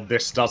real world,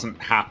 this doesn't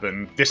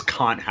happen. This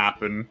can't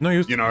happen. No,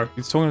 you know?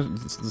 It's talking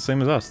it's the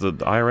same as us, the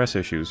IRS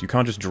issues. You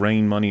can't just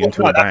drain money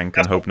into a bank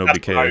and hope nobody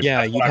cares.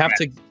 Yeah, you have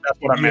to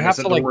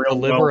like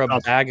deliver a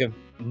bag of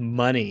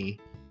money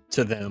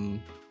to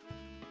them.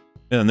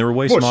 Yeah, and there are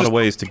way smarter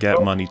ways to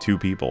get money to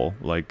people,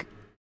 like,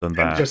 than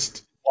that.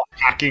 Just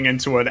hacking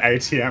into an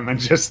ATM and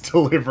just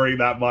delivering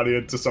that money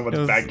into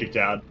someone's bank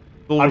account.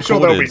 I'm sure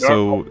there'll be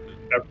so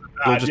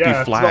they'll just be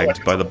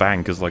flagged by the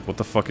bank as like, what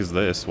the fuck is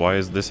this? Why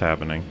is this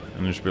happening?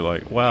 And they'll just be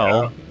like,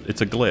 well,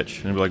 it's a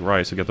glitch. And be like,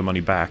 right, so get the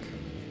money back.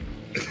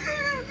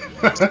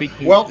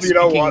 Well, you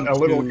know what? A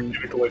little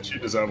computer glitch, you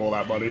deserve all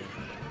that money.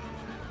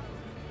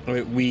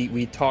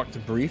 We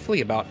talked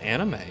briefly about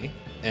anime.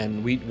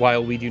 And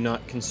while we do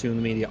not consume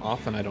the media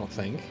often, I don't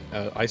think.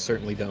 I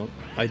certainly don't.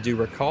 I do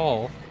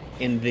recall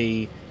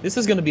this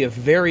is going to be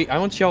I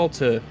want y'all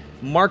to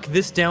mark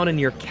this down in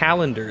your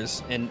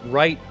calendars and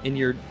write in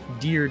your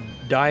dear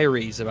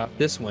diaries about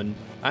this one.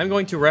 I'm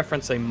going to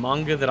reference a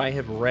manga that I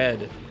have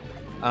read.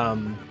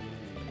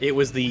 It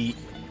was the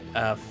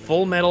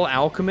Full Metal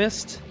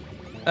Alchemist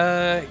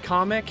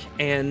comic,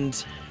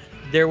 and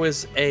there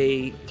was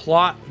a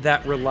plot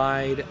that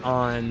relied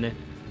on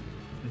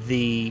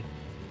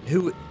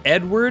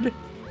Edward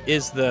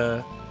is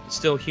the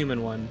still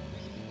human one.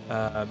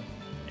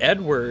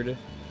 Edward,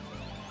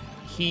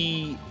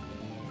 he,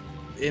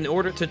 in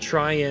order to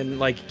try and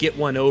like get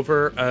one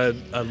over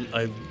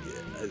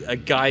a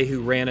guy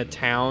who ran a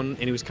town,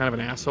 and he was kind of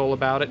an asshole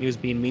about it, and he was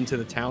being mean to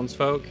the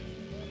townsfolk.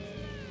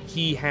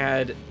 He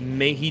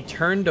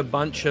turned a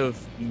bunch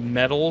of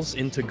metals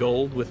into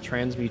gold with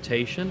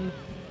transmutation,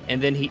 and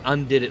then he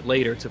undid it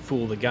later to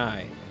fool the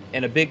guy.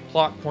 And a big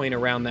plot point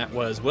around that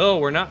was, well,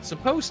 we're not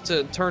supposed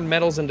to turn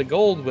metals into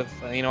gold with,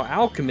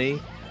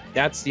 alchemy.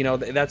 That's,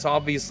 that's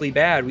obviously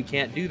bad. We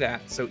can't do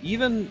that. So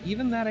even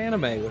that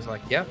anime was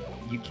like, yep,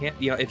 you can't,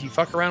 if you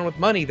fuck around with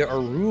money, there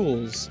are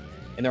rules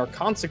and there are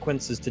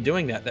consequences to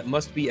doing that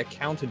must be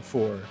accounted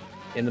for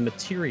in the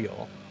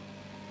material.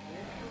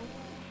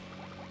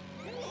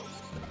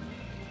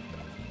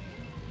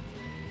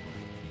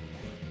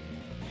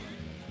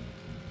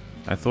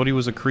 I thought he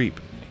was a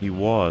creep. He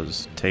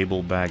was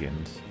Table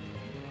Baggins.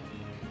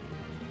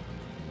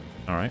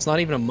 Alright. It's not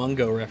even a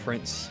Mungo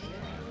reference.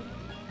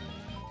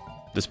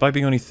 Despite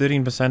being only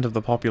 13% of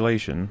the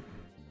population,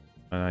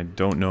 and I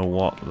don't know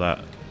what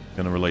that's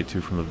going to relate to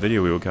from the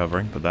video we were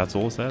covering, but that's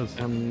all it says.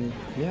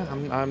 Yeah,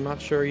 I'm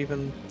not sure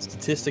even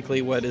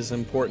statistically what is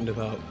important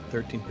about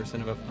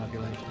 13% of a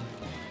population.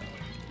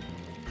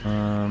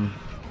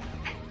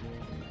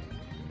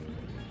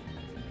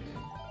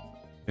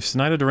 If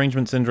Snyder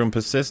derangement syndrome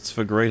persists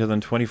for greater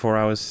than 24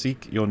 hours,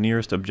 seek your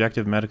nearest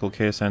objective medical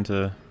care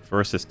center for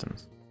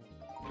assistance.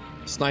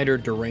 Snyder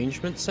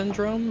derangement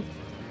syndrome?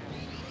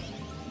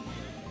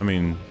 I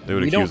mean, they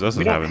would accuse us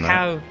of having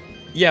that.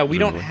 Yeah, we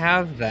don't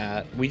have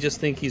that. We just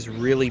think he's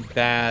really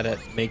bad at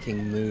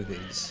making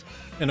movies.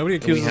 Yeah, nobody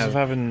accuses us of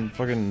having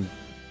fucking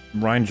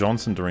Ryan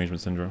Johnson derangement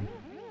syndrome.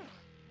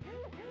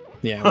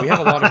 Yeah, we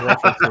have a lot of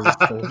references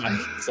to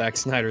like Zack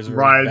Snyder's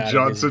Ryan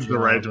Johnson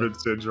derangement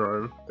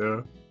syndrome.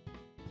 Yeah.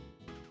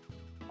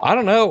 I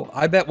don't know.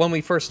 I bet when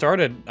we first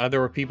started, there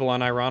were people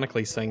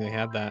unironically saying they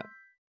had that.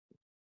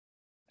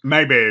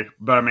 Maybe,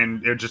 but I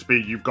mean, it'd just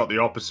be you've got the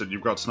opposite.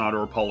 You've got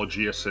Snyder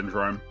apologia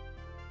syndrome.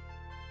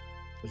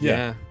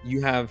 Yeah,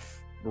 you have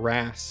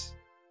RAS.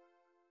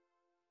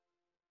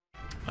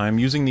 I'm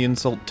using the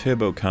insult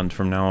turbo cunt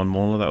from now on,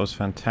 Mauler. That was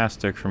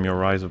fantastic from your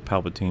Rise of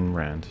Palpatine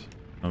rant.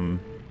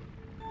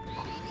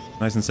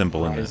 Nice and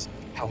simple, isn't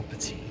it?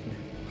 Palpatine.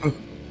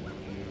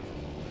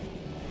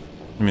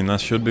 I mean,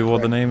 that should be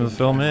what the name of the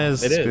film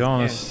is, to be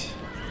honest.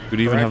 Yeah. Could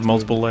even have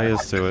multiple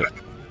layers to it.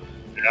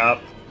 Yep.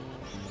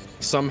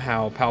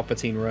 Somehow,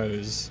 Palpatine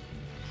rose.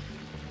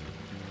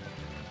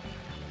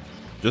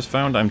 Just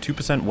found I'm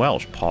 2%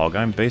 Welsh, Pog.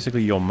 I'm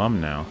basically your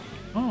mum now.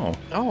 Oh.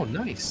 Oh,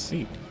 nice.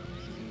 Sweet.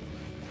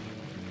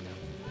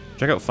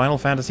 Check out Final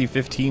Fantasy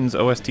XV's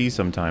OST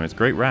sometime. It's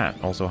great rat.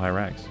 Also high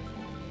rags.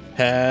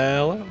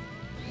 Hello.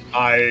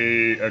 I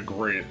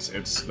agree.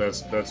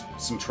 There's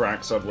some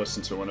tracks I've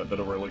listened to in it that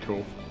are really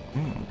cool.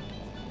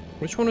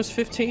 Which one was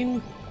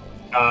 15?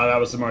 That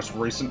was the most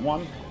recent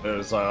one. It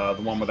was the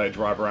one where they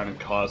drive around in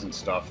cars and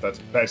stuff. That's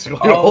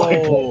basically all I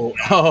got.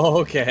 Oh,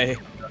 okay.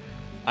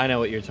 I know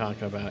what you're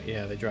talking about.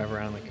 Yeah, they drive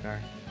around in the car.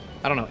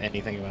 I don't know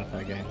anything about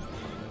that game.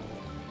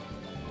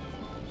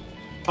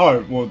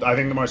 Oh, well, I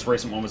think the most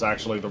recent one was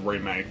actually the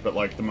remake, but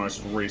like the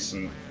most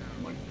recent,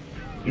 like,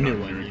 new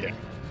one, yeah.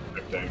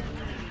 15.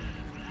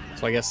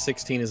 So I guess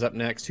 16 is up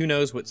next. Who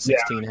knows what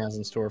 16 has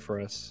in store for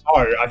us?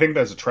 Oh, I think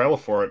there's a trailer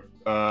for it,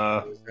 but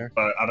I don't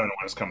know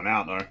when it's coming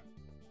out,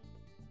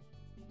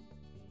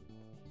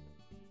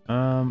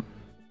 though.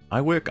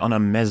 I work on a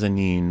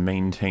mezzanine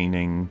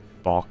maintaining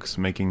box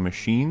making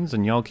machines,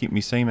 and y'all keep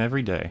me sane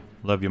every day.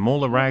 Love your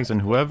Mauler Rags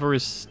and whoever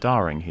is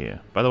starring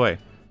here. By the way,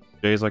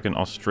 Jay is like an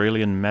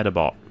Australian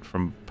Medabot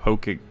from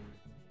Poker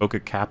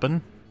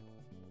Cap'n?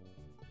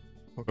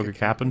 Poker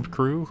Cap'n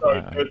crew?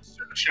 So,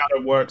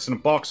 Shadow works in a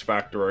box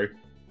factory.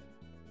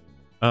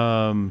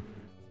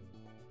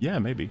 Yeah,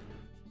 maybe.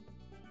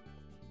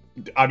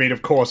 I mean,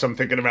 of course, I'm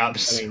thinking about the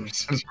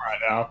Simpsons right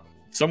now.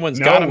 Someone's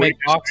got to make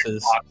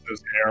boxes.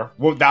 Here.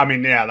 Well, I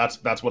mean, yeah,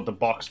 that's what the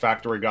box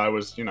factory guy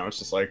was. You know, it's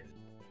just like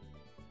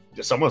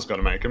someone's got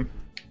to make them.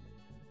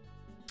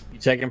 You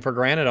take them for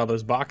granted. All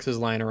those boxes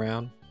lying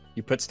around.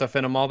 You put stuff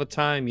in them all the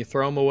time. You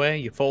throw them away.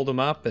 You fold them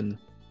up, and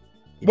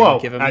you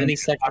don't give them any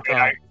second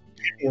thought.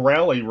 People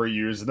rarely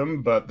reuse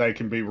them, but they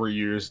can be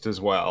reused as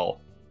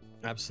well.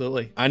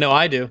 Absolutely, I know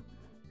I do.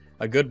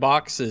 A good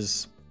box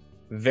is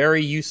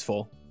very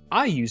useful.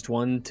 I used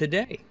one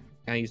today.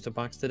 I used a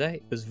box today.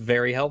 It was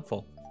very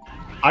helpful.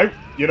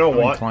 You know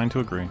what? I'm inclined to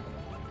agree.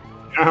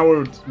 You know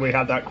how we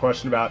had that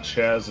question about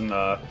chairs and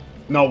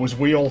no, it was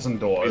wheels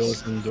and doors.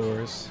 Wheels and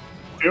doors.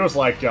 It was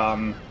like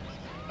oh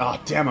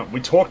damn it,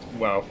 we talked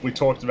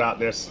about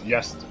this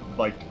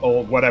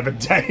or whatever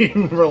day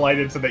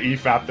related to the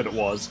EFAP that it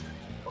was.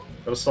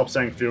 Gotta stop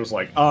saying feels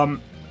like.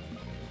 I'm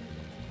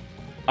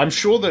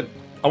sure that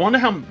I wonder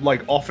how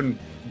like often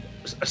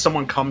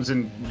someone comes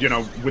in, you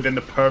know, within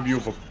the purview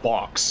of a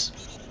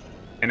box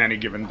in any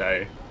given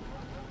day.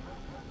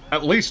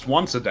 At least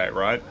once a day,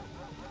 right?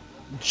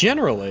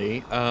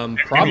 Generally,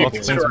 probably.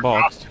 It's a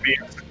box. To be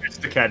a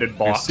sophisticated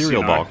box. A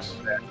cereal box.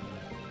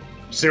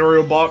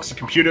 Cereal box.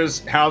 Computers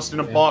housed in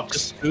a box.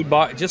 Just food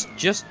box.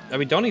 Just. I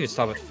mean, don't even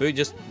stop at food.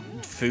 Just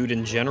food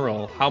in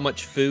general. How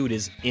much food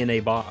is in a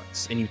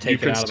box, and you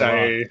take it out of the box?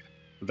 You could say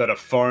that a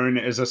phone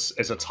is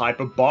a type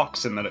of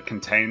box, and that it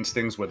contains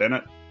things within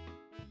it.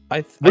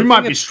 We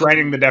might be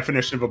straining the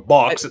definition of a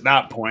box at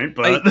that point,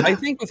 but I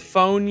think with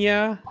phone,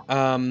 yeah.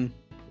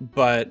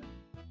 But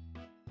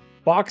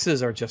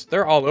boxes are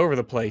they're all over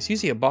the place. You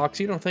see a box,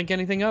 you don't think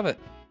anything of it.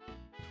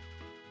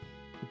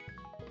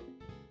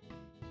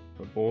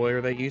 But boy,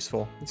 are they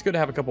useful. It's good to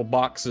have a couple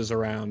boxes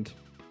around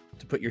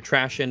to put your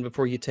trash in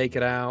before you take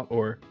it out,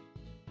 or...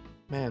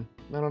 Man,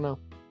 I don't know.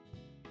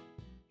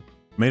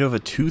 Made over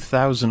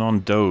 2,000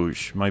 on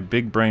Doge. My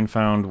big brain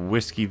found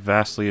whiskey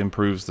vastly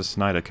improves the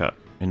Snyder Cut.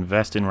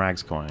 Invest in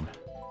Ragscoin.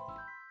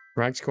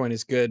 Ragscoin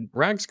is good.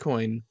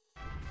 Ragscoin,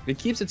 it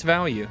keeps its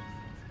value.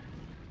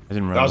 I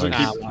didn't realize. Doesn't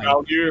keep its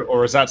value,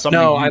 or is that something?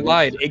 No, I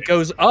lied. It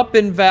goes up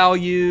in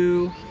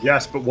value.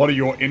 Yes, but what are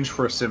your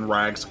interests in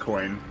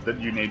Ragscoin that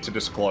you need to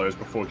disclose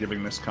before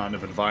giving this kind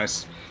of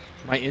advice?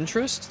 My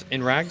interest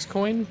in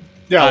Ragscoin?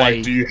 Yeah,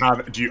 like, do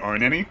you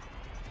own any?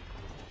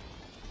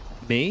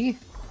 Me?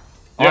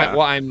 Yeah.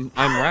 Well, I'm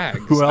Rags.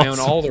 Who else? I own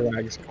all the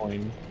Rags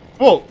coin.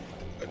 Well,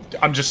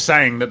 I'm just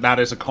saying that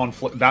is a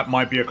conflict. That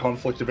might be a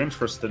conflict of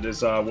interest that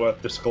is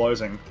worth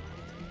disclosing.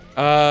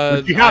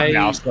 You have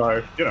now,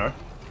 so you know.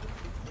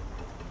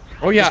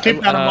 Oh yeah, Just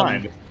keep that in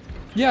mind.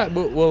 Yeah,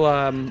 well,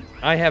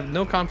 I have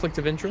no conflict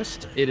of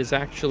interest. It is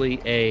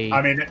actually a.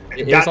 I mean,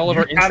 it is all of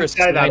our interests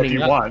you can say that if lining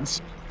you up.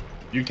 want.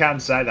 You can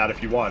say that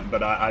if you want,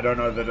 but I don't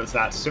know that it's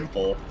that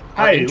simple.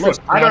 Our Hey, look,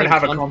 interests I are not don't in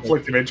have a conflict.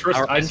 conflict of interest.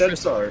 Our I said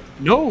so.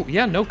 No,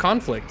 yeah, no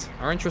conflict.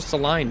 Our interests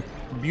align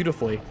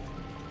beautifully.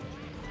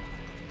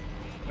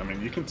 I mean,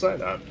 you can say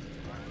that.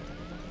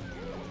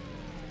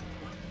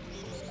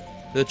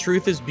 The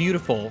truth is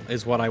beautiful,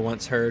 is what I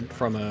once heard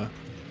from a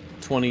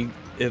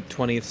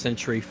 20th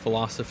century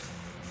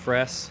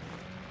philosopheress.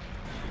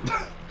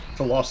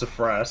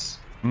 Philosopheress.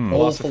 All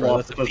Philosopher.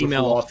 That's a philosophers are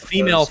philosophers.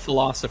 female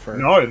philosopher.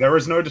 No, there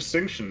is no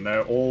distinction.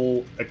 They're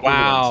all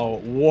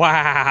equivalent.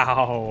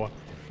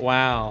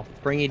 Wow.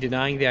 Bringing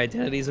denying the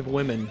identities of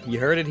women. You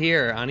heard it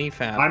here on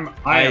EFAP.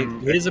 I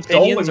am his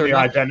extolling opinions are the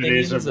not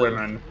identities of opinions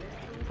women.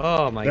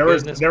 Oh my There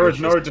goodness. is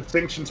no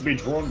distinction to be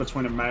drawn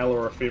between a male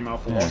or a female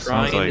philosopher.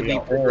 sounds Trying to like- be We are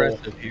all-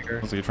 progressive here.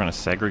 Sounds like you're trying to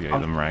segregate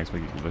them, Rags.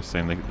 They're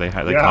saying they Yeah,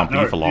 can't be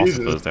no, philosophers.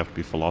 Jesus. They have to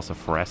be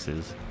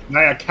philosopheresses.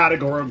 They are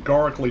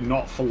categorically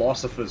not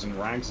philosophers in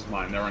Rags'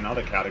 mind. They're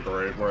another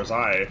category, whereas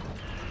I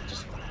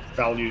just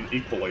value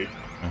equally.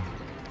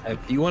 If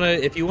you wanna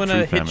True hitch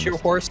your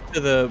feminist. horse to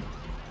the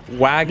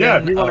wagon, Yeah,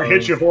 if you want to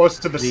hitch your horse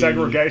to the the-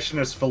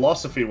 segregationist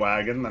philosophy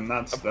wagon, then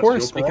that's of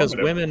course, your because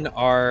prerogative. women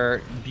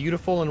are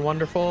beautiful and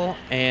wonderful,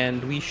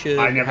 and we should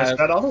I never have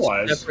said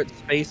otherwise. separate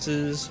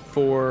spaces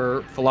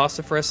for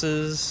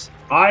philosopheresses.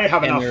 I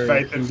have and enough their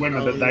faith in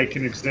women that they own-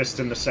 can exist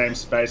in the same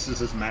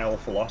spaces as male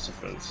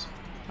philosophers.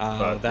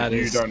 But That you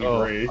is don't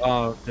agree.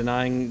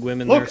 denying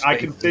women. Look, their I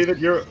can see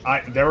spaces.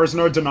 that there is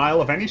no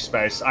denial of any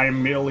space. I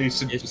am merely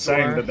Yes, you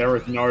saying are. that there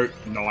is no.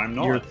 No, I'm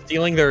not. You're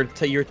stealing their.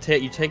 You're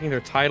taking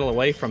their title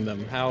away from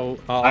them. How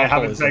awful I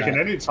haven't is taken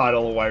that? any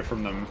title away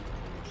from them.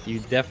 You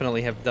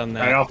definitely have done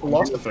that. They are a few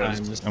philosophers.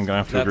 times. I'm gonna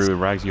have to That's- agree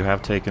with Rags. You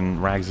have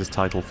taken Rags'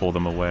 title for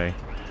them away,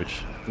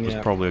 which was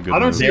Yeah. probably a good I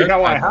don't move. see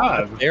how I That's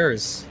have.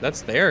 theirs.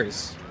 That's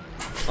theirs.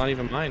 It's not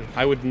even mine.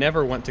 I would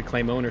never want to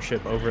claim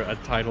ownership over a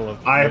title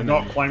of. I have women.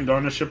 not claimed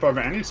ownership over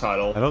any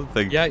title. I don't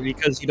think. Yeah,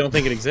 because you don't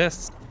think it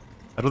exists.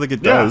 I don't think it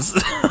Yeah. does.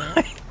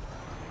 I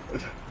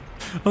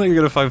don't think you're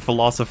gonna find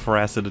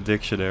philosopheress in a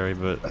dictionary,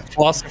 but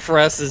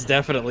Philosopheress is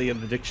definitely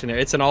in the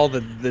dictionary. It's in all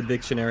the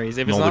dictionaries.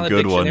 If it's all not the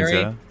in good the ones,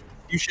 dictionary, yeah.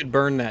 you should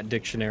burn that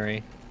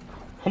dictionary.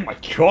 Oh my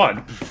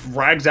god,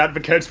 Rags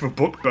advocates for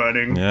book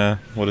burning. Yeah.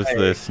 What is Hey.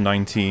 this?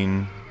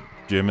 19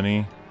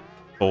 Germany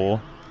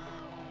 4.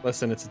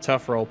 Listen, it's a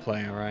tough role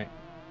play, all right.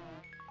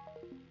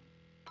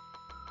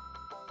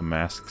 The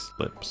mask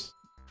slips.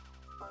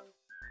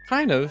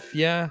 Kind of,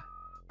 yeah.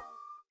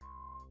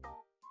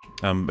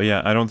 But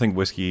yeah, I don't think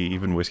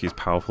even whiskey is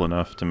powerful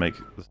enough to make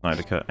the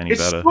Snyder Cut any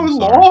It's better. so I'm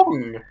sorry.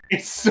 long.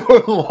 It's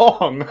so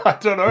long. I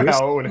don't know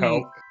how it would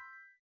help.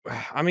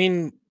 I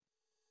mean,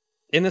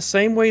 in the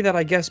same way that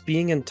I guess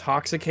being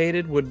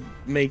intoxicated would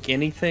make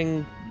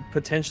anything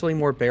potentially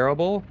more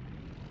bearable.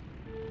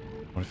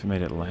 What if it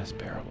made it less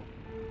bearable?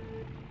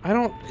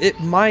 It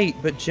might,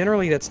 but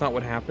generally that's not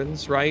what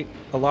happens, right?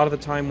 A lot of the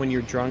time when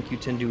you're drunk, you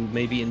tend to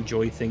maybe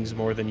enjoy things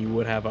more than you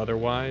would have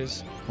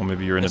otherwise. Or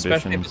maybe your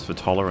Especially inhibitions for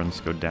tolerance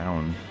go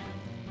down.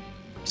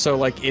 So,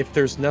 like, if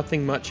there's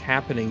nothing much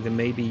happening, then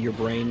maybe your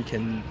brain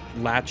can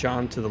latch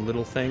on to the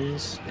little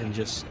things and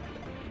just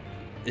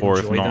Or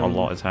if enjoy not them. a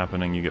lot is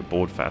happening, you get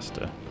bored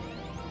faster.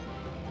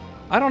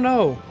 I don't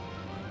know.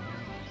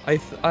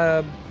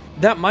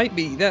 That might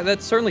be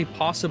that's certainly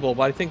possible,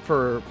 but I think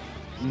for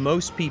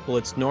most people,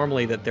 it's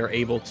normally that they're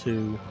able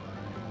to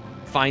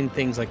find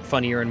things like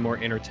funnier and more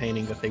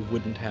entertaining that they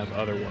wouldn't have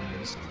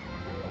otherwise.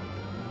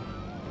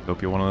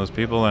 Hope you're one of those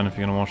people, and if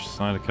you're gonna watch the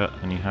Snyder Cut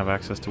and you have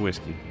access to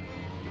whiskey.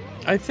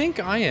 I think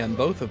I am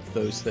both of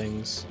those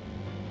things.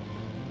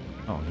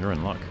 Oh, you're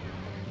in luck.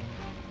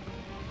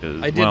 'Cause-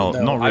 I didn't, well,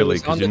 though. not I really,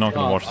 was because on you're the not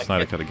gonna job. watch the I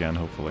Snyder can't- Cut again,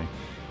 hopefully.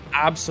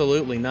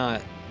 Absolutely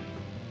not.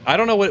 I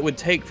don't know what it would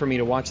take for me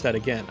to watch that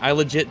again. I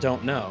legit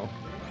don't know.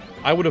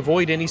 I would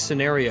avoid any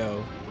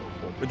scenario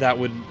that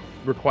would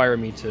require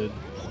me to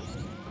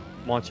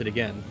watch it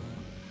again.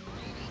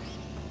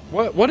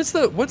 What's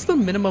the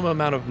minimum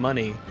amount of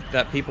money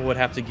that people would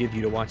have to give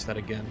you to watch that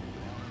again?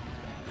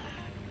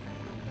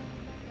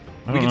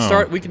 I We don't can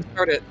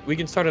know. we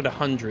can start at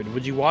 100.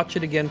 Would you watch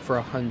it again for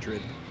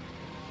 100?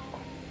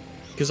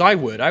 Because I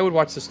would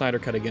watch the Snyder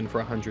Cut again for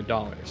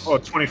 $100. Oh,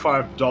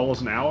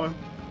 $25 an hour?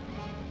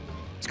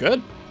 It's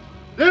good.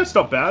 Yeah, it's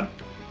not bad.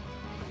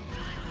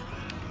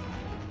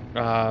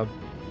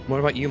 What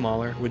about you,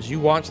 Mahler? Would you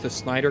watch the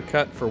Snyder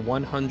Cut for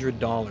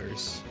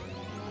 $100?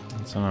 I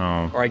don't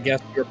know. Or I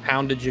guess your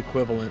poundage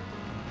equivalent.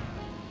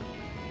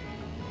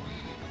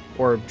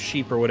 Or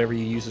sheep or whatever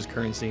you use as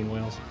currency in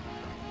Wales.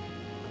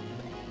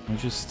 I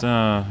just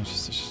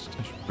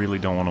really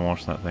don't want to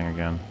watch that thing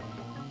again.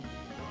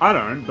 I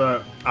don't,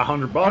 but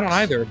 $100. I don't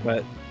either,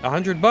 but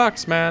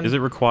 $100, man. Is it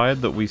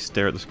required that we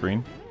stare at the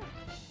screen?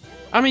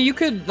 I mean, you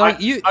could like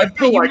I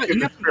feel like in you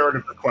the have spirit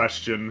of the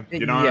question,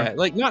 you know, yeah,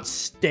 like not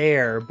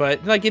stare,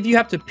 but like if you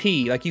have to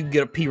pee, like you can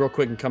get a pee real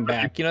quick and come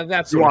back. You know,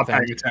 that's you sort are of thing.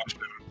 paying attention.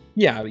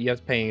 Yeah, you have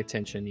to paying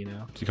attention. You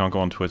know. So you can't go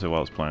on Twitter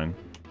while it's playing.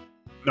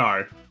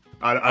 No,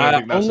 I don't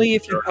think that's only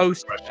if you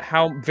post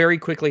very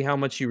quickly how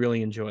much you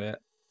really enjoy it.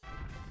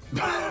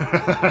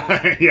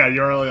 Yeah,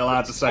 you're only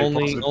allowed to say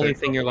only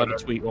thing you're allowed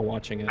to tweet while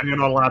watching it. And you're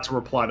not allowed to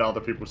reply to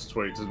other people's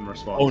tweets in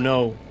response. Oh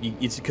no,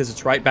 it's because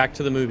it's right back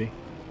to the movie.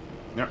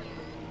 Yep.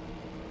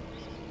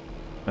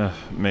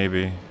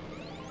 Maybe.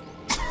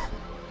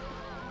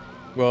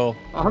 Well,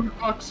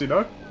 $100, you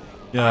know?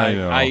 Yeah, I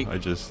know. I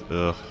just,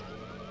 ugh.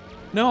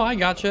 No, I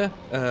gotcha.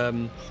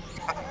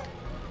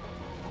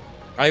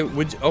 I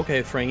would.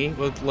 Okay, Frankie.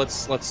 Let's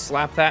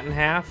slap that in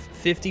half.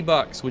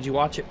 $50. Would you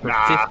watch it for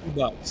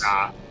 $50?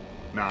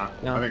 Nah.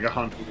 I think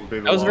 100 would be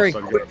the That was a very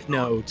lowest I'd quick go.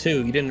 no,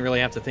 too. You didn't really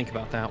have to think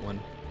about that one.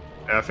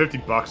 Yeah,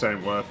 $50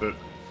 ain't worth it.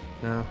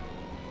 No.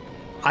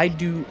 I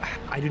do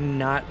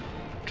not.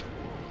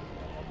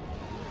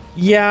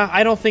 Yeah,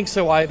 I don't think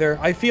so either.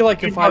 I feel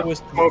like if I was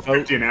to vote,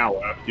 $12.50 an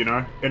hour, you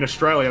know? In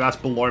Australia, that's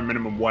below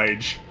minimum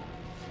wage.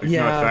 Like,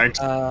 yeah, no thanks.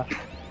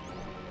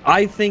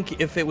 I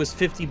think if it was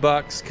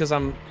 $50, because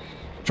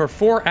for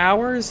 4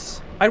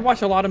 hours, I'd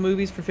watch a lot of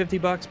movies for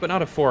 $50, but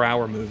not a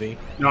 4-hour movie.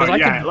 No, I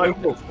yeah, could like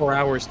devote 4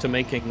 hours to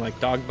making like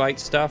dog bite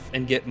stuff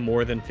and get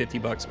more than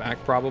 $50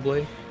 back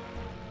probably.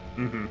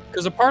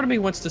 Because a part of me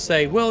wants to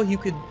say, well, you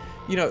could,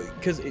 you know,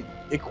 because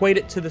equate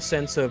it to the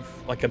sense of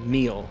like a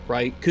meal,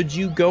 right? Could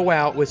you go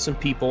out with some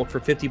people for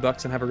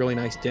 $50 and have a really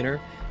nice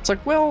dinner? It's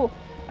like, well,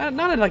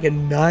 not like a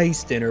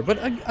nice dinner, but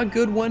a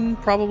good one,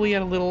 probably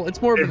at a little.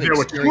 It's more of an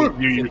experience. If there were two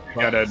of you,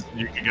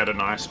 you could get a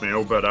nice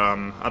meal, but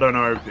I don't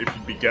know if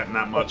you'd be getting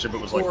that much if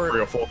it was like 3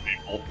 or 4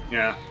 people.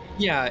 Yeah.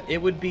 Yeah,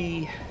 it would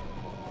be.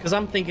 Because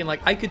I'm thinking like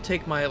I could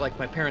take my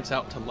parents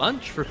out to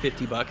lunch for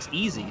 $50,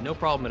 easy, no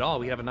problem at all.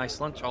 We have a nice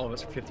lunch, all of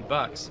us, for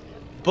 $50.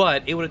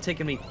 But it would have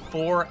taken me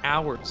 4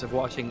 hours of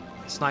watching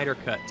Snyder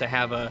Cut to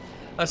have a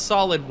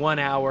solid 1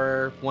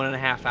 hour,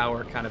 1.5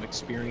 hour kind of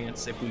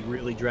experience if we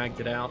really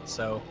dragged it out.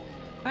 So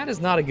that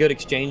is not a good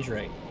exchange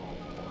rate.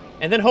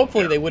 And then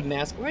hopefully they wouldn't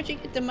ask, "Where'd you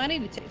get the money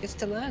to take us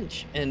to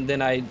lunch?" And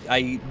then I'd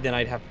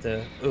have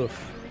to,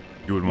 oof.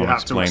 You would want to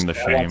explain the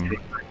shame.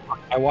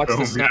 I watched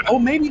the Oh,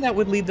 maybe that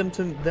would lead them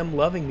to them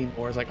loving me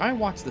more. It's like, I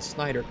watched the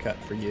Snyder Cut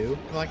for you.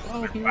 They're like,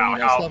 oh, he really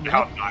does love me.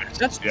 How nice.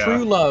 That's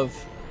true love.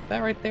 That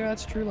right there,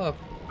 that's true love.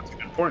 That's a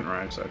good point,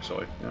 Rags,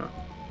 actually.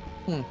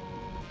 Yeah.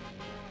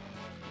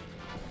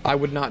 I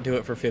would not do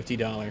it for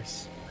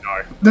 $50.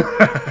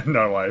 No.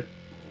 No way.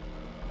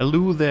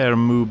 Hello there,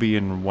 Mooby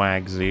and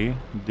Wagsy.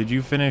 Did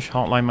you finish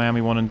Hotline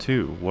Miami 1 and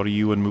 2? What are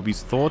you and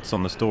Mooby's thoughts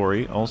on the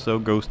story? Also,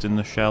 Ghost in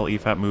the Shell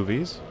EFAP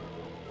movies?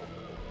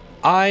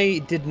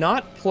 I did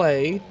not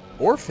play,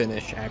 or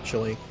finish,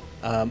 actually,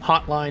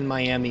 Hotline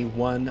Miami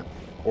 1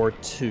 or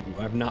 2.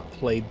 I've not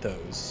played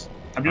those.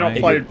 Have you not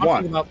played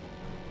 1?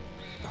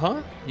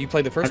 Huh? You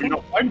played the first one? Have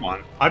you not played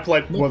 1? I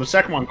played... Well, the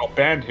second one got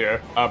banned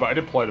here, but I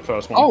did play the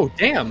first one. Oh,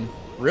 damn.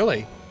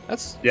 Really?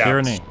 That's... Yeah.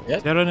 Tyranny.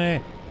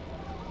 Tyranny.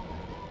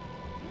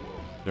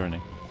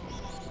 Tyranny.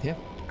 Yeah.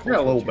 Yeah,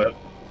 a little bit.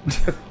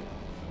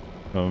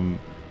 Yeah,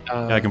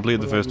 I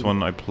completed the first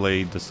one. I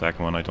played the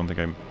second one. I don't think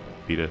I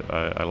beat it.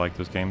 I like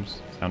those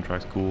games.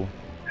 Soundtrack's cool.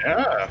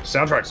 Yeah,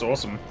 soundtrack's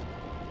awesome.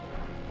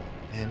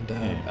 And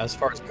as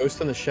far as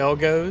Ghost in the Shell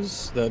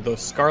goes, the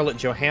Scarlett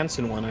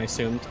Johansson one, I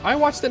assumed. I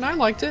watched it and I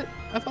liked it.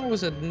 I thought it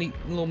was a neat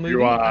little movie.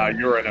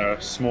 You're in a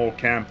small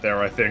camp there,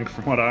 I think,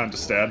 from what I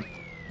understand.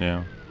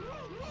 Yeah.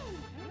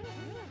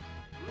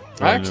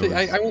 I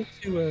went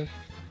to...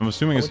 I'm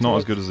assuming it's not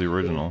as good as the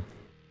original,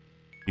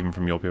 even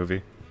from your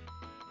POV.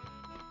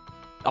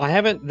 I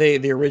haven't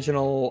the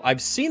original.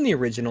 I've seen the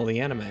original, the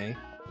anime,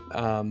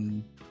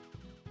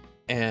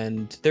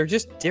 and they're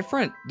just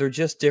different. They're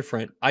just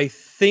different. I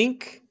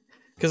think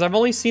because I've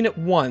only seen it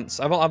once.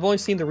 I've only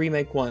seen the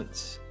remake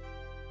once.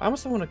 I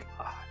almost don't want to.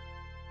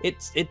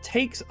 It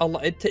takes a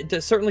lot.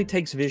 It certainly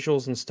takes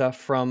visuals and stuff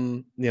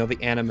from the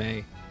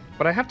anime,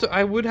 but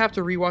I would have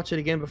to rewatch it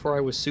again before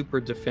I was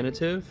super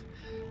definitive.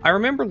 I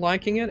remember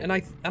liking it, and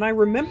I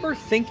remember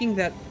thinking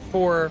that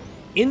for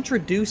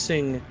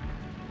introducing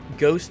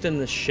Ghost in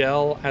the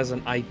Shell as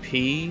an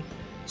IP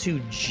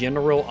to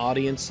general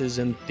audiences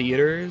in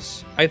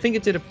theaters, I think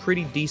it did a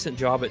pretty decent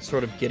job at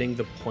sort of getting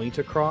the point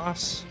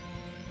across.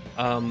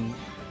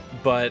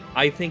 But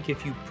I think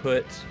if you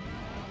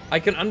I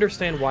can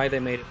understand why they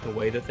made it the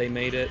way that they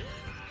made it.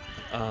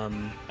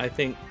 I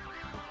think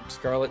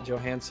Scarlett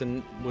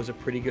Johansson was a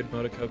pretty good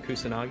Motoko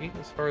Kusanagi,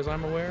 as far as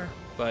I'm aware,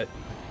 but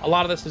a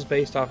lot of this is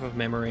based off of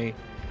memory,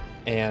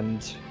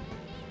 and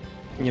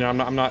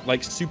I'm not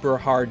like super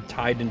hard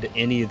tied into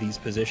any of these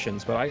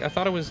positions, but I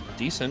thought it was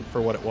decent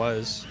for what it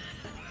was.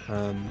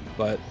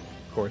 But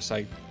of course,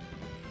 I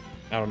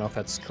don't know if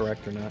that's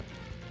correct or not.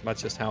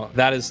 That's just how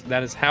that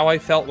is how I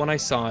felt when I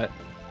saw it.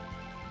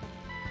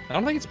 I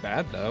don't think it's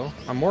bad though.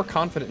 I'm more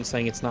confident in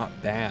saying it's not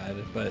bad,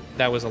 but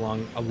that was a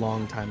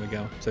long time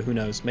ago. So who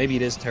knows? Maybe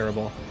it is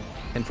terrible,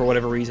 and for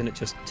whatever reason, it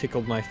just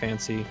tickled my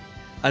fancy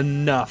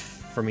enough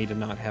for me to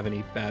not have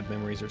any bad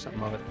memories or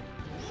something of it.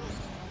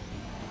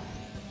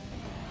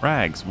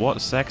 Rags, what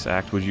sex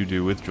act would you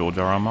do with George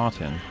R.R.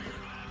 Martin?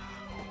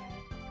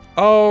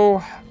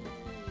 Oh,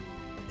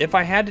 if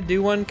I had to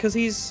do one, because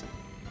he's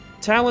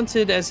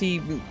talented as he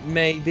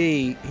may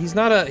be, he's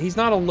not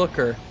a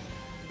looker,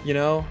 you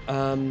know.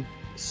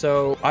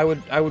 So I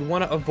would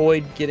want to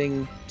avoid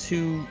getting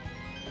too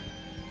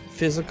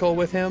physical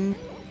with him.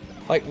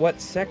 Like,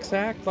 what sex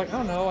act? Like, I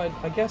don't know.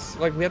 I guess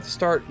like we have to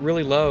start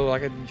really low.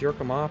 Like, I'd jerk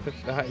him off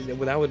if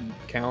that would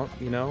count.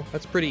 You know,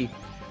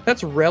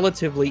 that's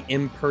relatively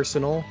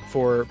impersonal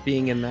for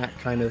being in that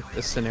kind of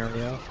a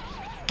scenario.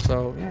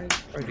 So yeah,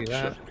 I'd do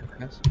that. I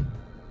guess.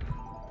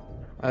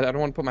 I don't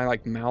want to put my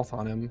like mouth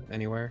on him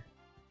anywhere.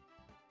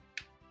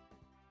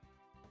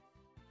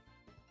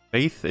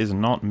 Faith is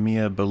not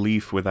mere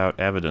belief without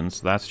evidence.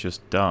 That's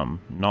just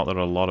dumb. Not that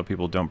a lot of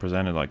people don't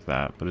present it like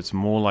that, but it's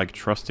more like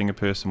trusting a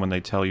person when they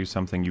tell you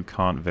something you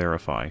can't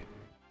verify.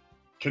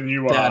 Can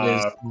you? That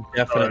is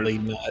definitely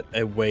not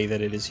a way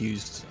that it is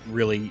used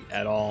really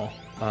at all.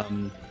 I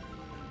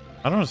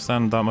don't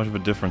understand that much of a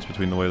difference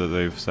between the way that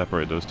they've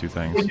separated those two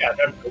things. Yeah,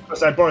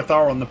 because they both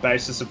are on the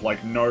basis of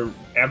like no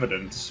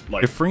evidence.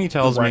 Like, if Fringy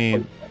tells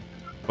me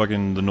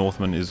fucking The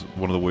Northman is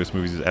one of the worst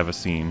movies he's ever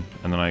seen,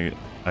 and then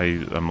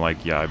I'm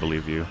like, yeah, I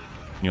believe you.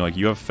 And you're like,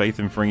 you have faith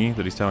in Fringy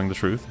that he's telling the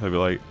truth? I'd be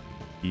like,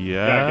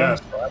 yeah. I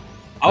guess, right?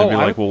 I'd be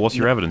like, well, what's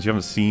your evidence? You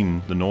haven't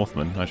seen The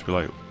Northman. I should be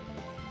like,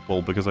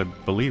 well, because I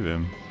believe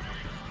him.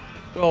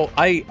 Well,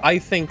 I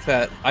think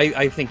that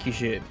I think you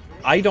should.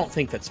 I don't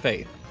think that's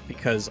faith,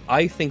 because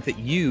I think that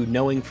you,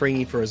 knowing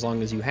Fringy for as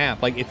long as you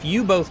have, like if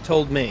you both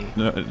told me,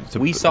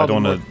 we saw. I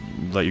don't want to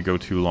let you go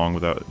too long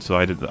without. So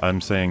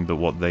I'm saying that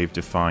what they've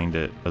defined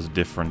it as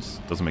difference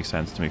doesn't make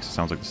sense to me. 'Cause it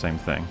sounds like the same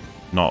thing.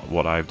 Not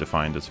what I've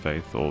defined as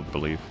faith or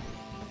belief.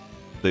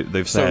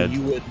 They've said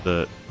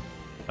that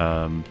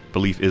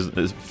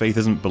faith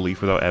isn't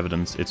belief without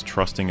evidence. It's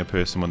trusting a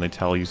person when they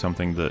tell you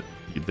something that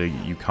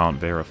you can't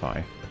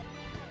verify.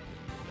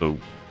 So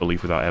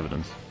belief without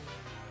evidence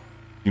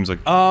seems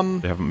like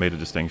they haven't made a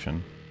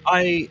distinction.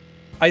 I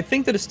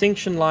think the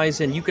distinction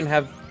lies in you can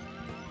have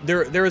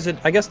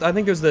I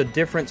think there's the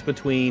difference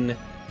between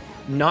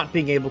not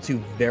being able to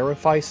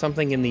verify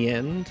something in the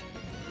end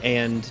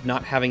and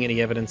not having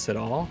any evidence at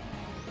all.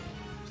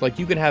 Like,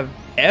 you can have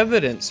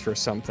evidence for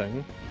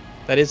something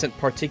that isn't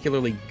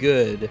particularly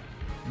good,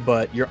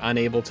 but you're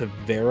unable to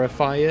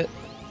verify it.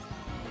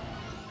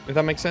 If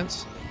that makes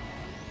sense?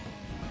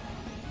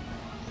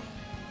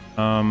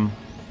 So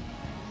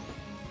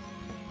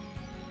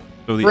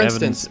the for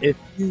evidence...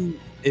 instance,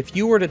 if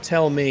you were to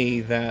tell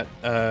me that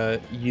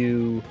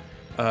you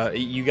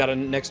got a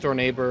next door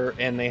neighbor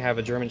and they have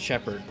a German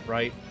Shepherd,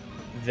 right?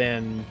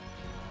 Then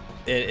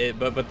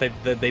but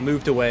they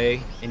moved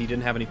away and you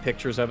didn't have any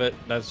pictures of it.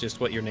 That's just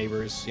what your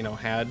neighbors,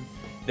 had.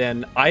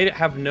 Then I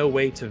have no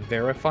way to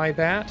verify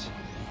that,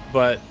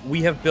 but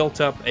we have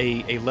built up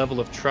a level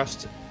of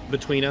trust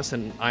between us,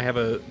 and I have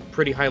a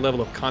pretty high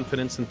level of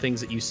confidence in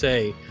things that you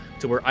say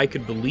to where I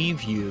could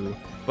believe you,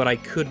 but I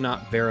could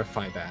not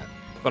verify that.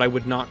 But I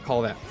would not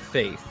call that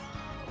faith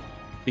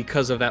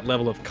because of that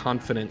level of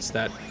confidence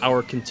that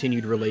our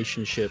continued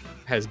relationship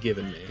has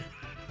given me.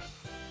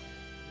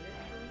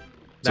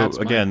 So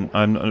again,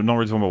 I'm not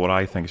really talking about what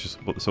I think. It's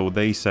just so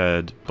they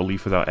said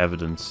belief without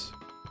evidence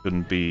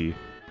couldn't be,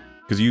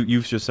 because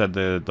you've just said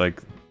that,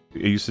 like, are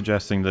you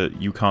suggesting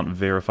that you can't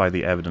verify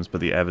the evidence,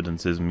 but the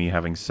evidence is me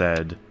having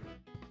said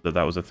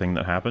that was a thing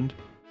that happened,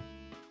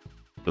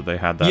 that they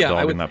had that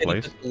dog in that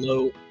place?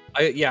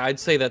 I'd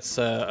say that's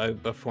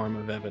a form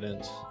of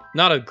evidence,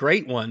 not a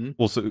great one.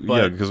 Well, so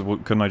yeah, because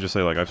couldn't I just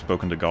say, like, I've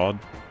spoken to God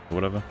or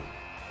whatever?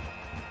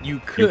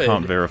 You could. You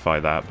can't verify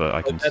that, but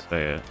I can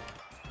say it.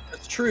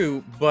 That's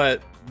true,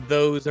 but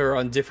those are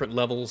on different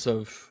levels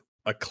of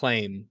a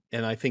claim,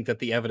 and I think that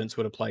the evidence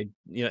would apply,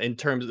 in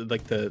terms of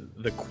like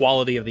the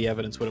quality of the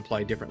evidence would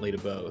apply differently to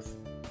both.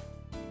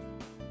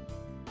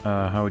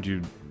 How would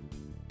you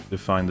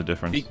define the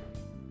difference?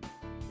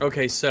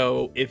 Okay,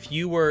 so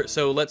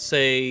let's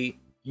say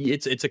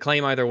it's a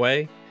claim either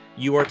way.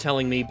 You are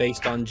telling me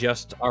based on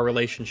just our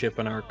relationship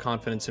and our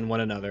confidence in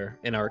one another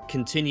and our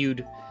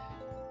continued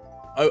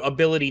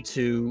ability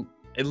to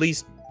at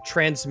least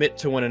transmit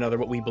to one another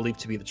what we believe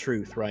to be the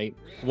truth, right?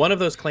 One of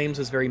those claims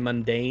is very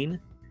mundane,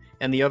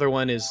 and the other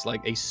one is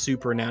like a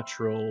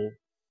supernatural,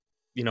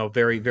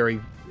 very,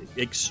 very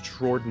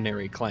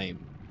extraordinary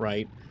claim,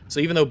 right? So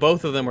even though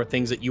both of them are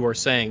things that you are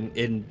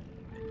saying,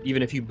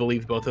 even if you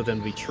believe both of them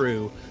to be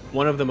true,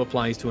 one of them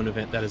applies to an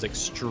event that is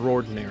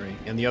extraordinary,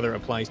 and the other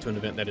applies to an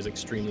event that is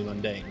extremely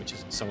mundane, which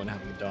is someone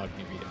having a dog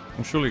near you.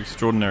 Well, surely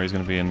extraordinary is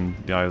going to be in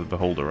the eye of the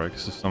beholder, right?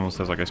 Because if someone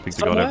says, like, I speak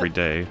to God every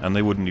day, and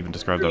they wouldn't even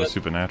describe that as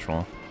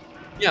supernatural.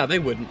 Yeah, they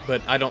wouldn't,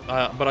 but I don't.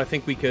 But I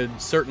think we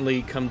could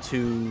certainly come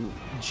to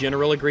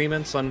general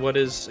agreements on what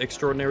is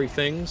extraordinary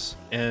things,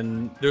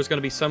 and there's going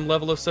to be some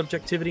level of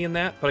subjectivity in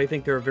that. But I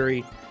think there are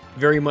very,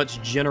 very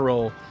much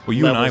general. Well,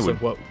 you and I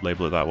would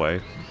label it that way,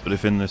 but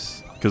if in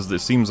this, because it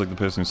seems like the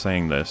person who's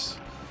saying this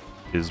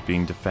is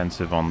being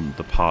defensive on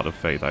the part of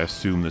faith, I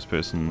assume this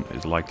person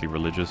is likely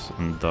religious,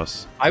 and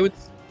thus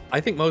I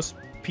think most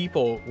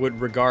people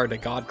would regard a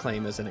God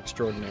claim as an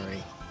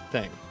extraordinary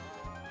thing.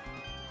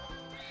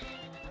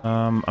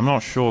 I'm not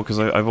sure because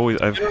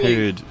I've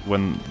heard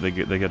when they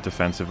get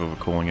defensive over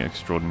calling it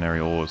extraordinary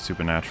or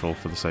supernatural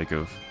for the sake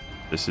of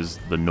this is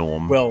the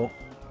norm. Well,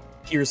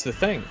 here's the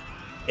thing.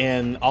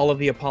 In all of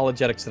the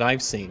apologetics that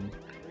I've seen,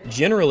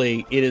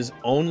 generally it is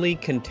only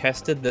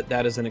contested that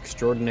that is an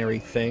extraordinary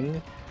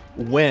thing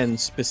when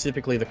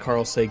specifically the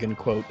Carl Sagan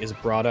quote is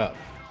brought up.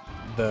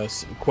 The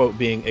quote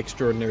being,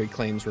 extraordinary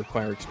claims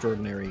require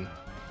extraordinary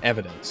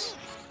evidence.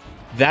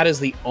 That is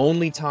the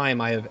only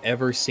time I have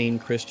ever seen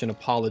Christian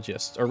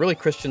apologists, or really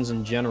Christians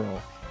in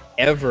general,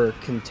 ever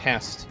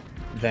contest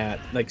that,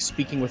 like,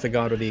 speaking with a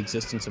God or the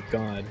existence of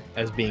God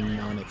as being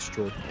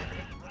non-extraordinary.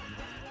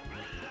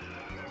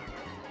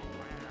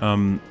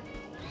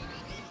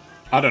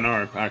 I don't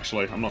know,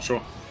 actually. I'm not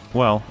sure.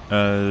 Well,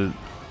 at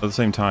the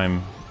same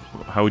time,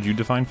 how would you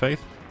define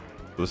faith?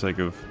 For the sake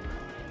of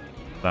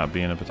that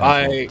being a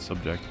potential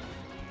subject.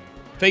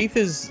 Faith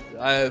is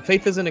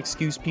an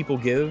excuse people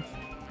give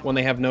when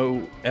they have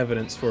no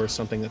evidence for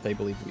something that they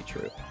believe to be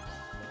true.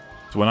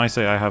 So when I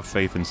say I have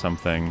faith in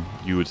something,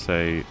 you would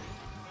say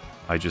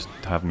I just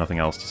have nothing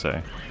else to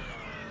say.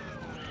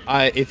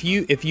 If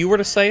you were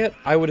to say it,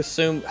 I would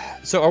assume.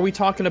 So are we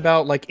talking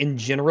about like in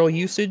general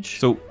usage?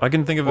 So I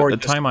can think of a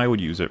time I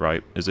would use it,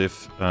 right? As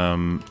if I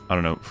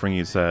don't know,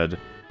 Fringy said,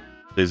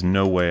 "There's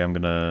no way I'm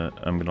gonna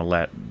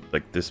let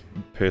like this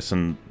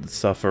person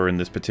suffer in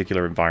this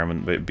particular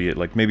environment, be it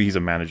like maybe he's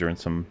a manager in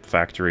some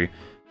factory."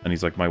 And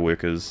he's like, my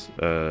workers,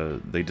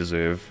 they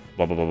deserve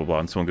blah, blah, blah, blah, blah.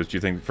 And someone goes, do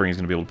you think Fringy's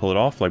going to be able to pull it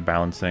off? Like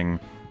balancing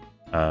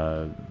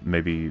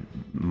maybe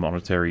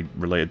monetary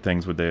related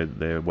things with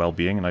their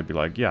well-being? And I'd be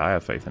like, yeah, I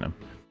have faith in him.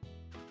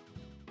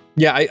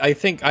 Yeah, I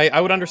think I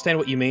would understand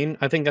what you mean.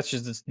 I think that's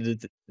just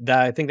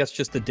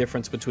the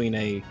difference between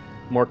a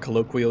more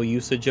colloquial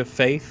usage of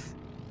faith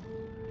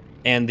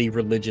and the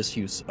religious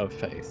use of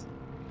faith.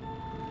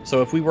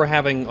 So if we were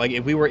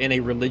in a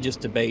religious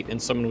debate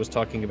and someone was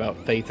talking about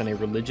faith in a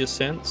religious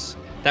sense,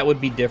 that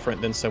would be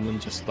different than someone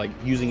just like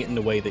using it in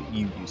the way that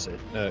you use it.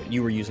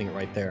 You were using it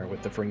right there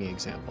with the Fringy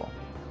example.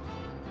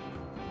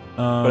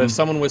 But if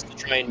someone was to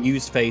try and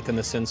use faith in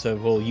the sense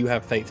of, well, you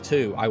have faith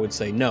too, I would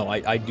say, no,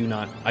 I do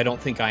not. I don't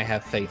think I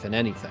have faith in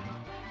anything,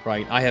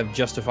 right? I have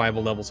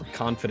justifiable levels of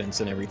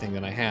confidence in everything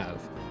that I have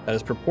that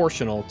is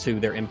proportional to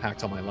their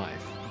impact on my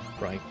life,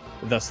 right?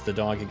 Thus the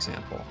dog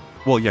example.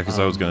 Well, yeah, because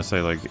I was going to say,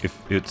 like,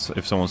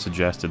 if someone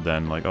suggested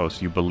then, like, oh,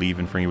 so you believe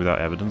in Fringy without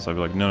evidence, I'd be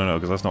like, no,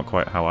 because that's not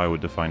quite how I would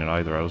define it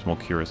either. I was more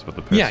curious about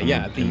the person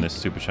in this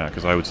super chat,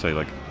 because I would say,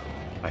 like,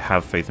 I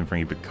have faith in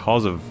Fringy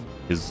because of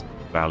his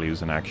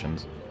values and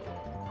actions.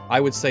 I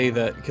would say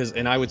that,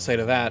 and I would say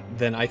to that,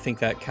 then I think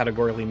that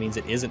categorically means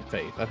it isn't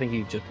faith. I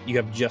think you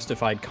have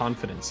justified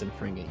confidence in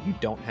Fringy. You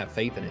don't have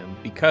faith in him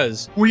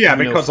because... Well, yeah,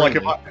 because, like,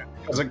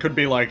 because it could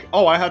be like,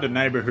 oh, I had a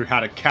neighbor who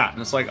had a cat,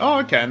 and it's like, oh,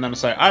 okay, and then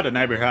it's like, I had a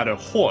neighbor who had a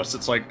horse,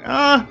 it's like,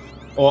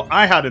 or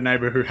I had a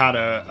neighbor who had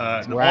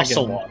an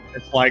ocelot.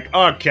 It's like,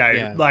 okay,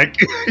 yeah. Like,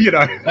 you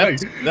know,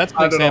 that's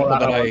the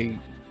example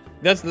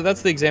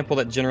that's the example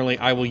that generally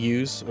I will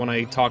use when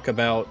I talk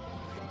about,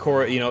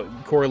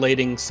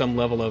 correlating some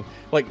level of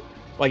like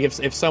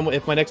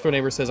if my next door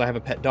neighbor says I have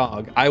a pet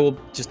dog, I will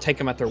just take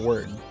them at their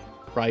word,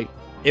 right?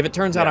 If it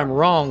turns out I'm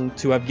wrong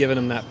to have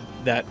given them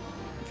that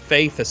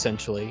faith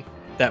essentially,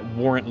 that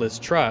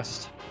warrantless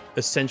trust,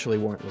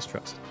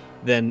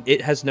 then it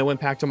has no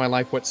impact on my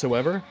life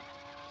whatsoever.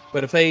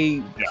 But if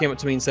they came up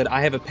to me and said,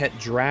 I have a pet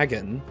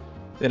dragon,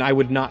 then I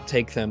would not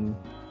take them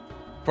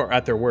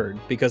at their word,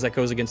 because that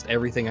goes against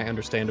everything I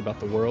understand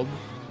about the world.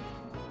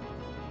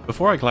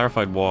 Before I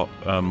clarified what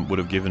would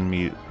have given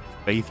me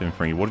faith in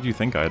Fringy, what did you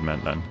think I had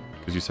meant then?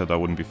 Because you said that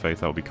wouldn't be faith,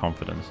 that would be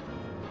confidence.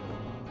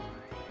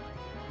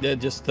 Yeah,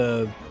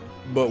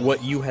 but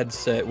what you had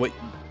said,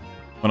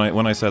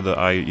 When I said that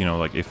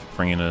like if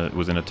Fringy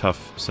was in a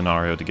tough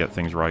scenario to get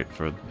things right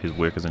for his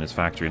workers in his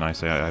factory, and I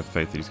say I have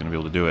faith that he's going to be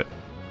able to do it,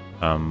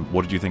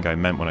 what did you think I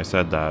meant when I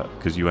said that?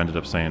 Because you ended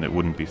up saying it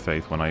wouldn't be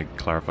faith when I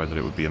clarified that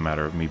it would be a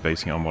matter of me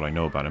basing it on what I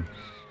know about him.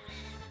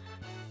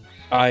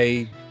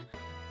 I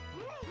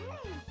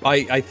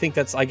think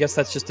I guess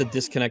that's just a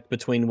disconnect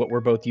between what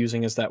we're both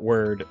using as that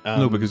word.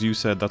 No, because you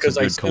said that's a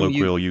good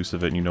colloquial use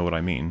of it, and you know what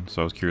I mean.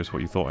 So I was curious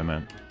what you thought I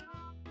meant.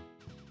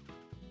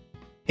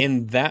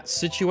 In that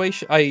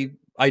situation,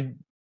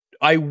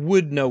 I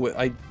would know what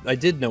I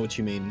did know what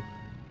you mean.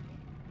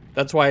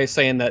 That's why I'm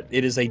saying that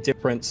it is a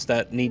difference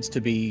that needs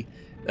to be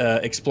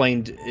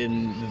explained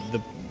in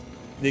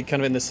the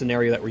kind of in the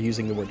scenario that we're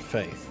using the word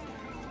faith.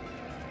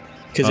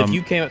 Because if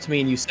you came up to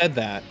me and you said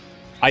that,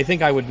 I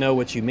think I would know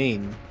what you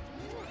mean.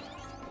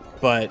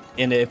 But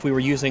if we were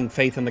using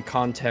faith in the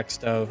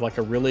context of like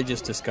a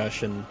religious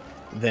discussion,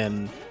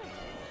 then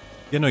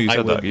you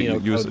said that.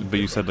 But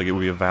you said like it would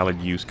be a valid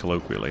use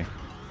colloquially,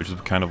 which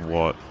is kind of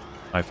what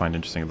I find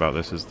interesting about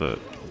this, is that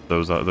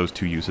those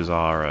two uses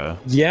are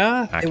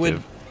active. It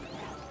would.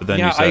 But then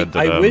you said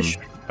that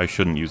I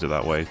shouldn't use it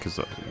that way because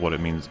what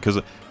it means. Because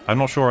I'm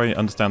not sure I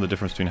understand the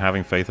difference between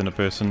having faith in a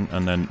person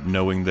and then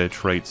knowing their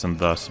traits and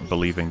thus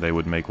believing they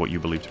would make what you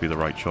believe to be the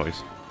right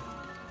choice.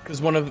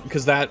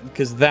 Because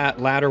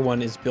that latter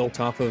one is built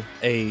off of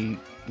a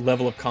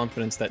level of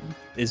confidence that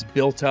is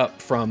built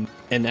up from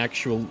an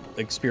actual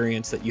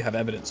experience that you have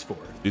evidence for.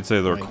 You'd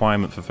say the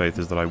requirement for faith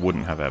is that I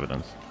wouldn't have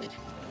evidence.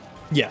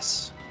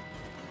 Yes.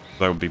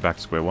 That would be back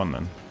to square one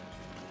then.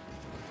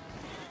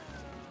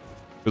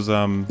 Because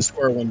the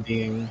square one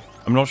being,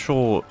 I'm not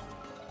sure.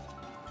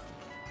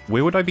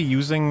 Where would I be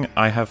using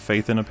 "I have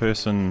faith in a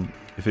person"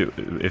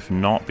 if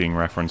not being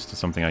referenced to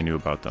something I knew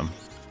about them?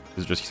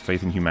 Is it just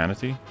faith in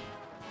humanity?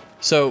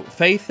 So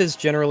faith is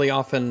generally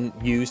often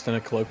used in a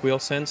colloquial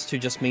sense to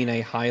just mean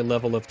a high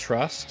level of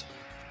trust.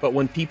 But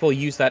when people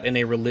use that in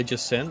a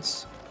religious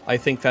sense, I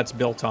think that's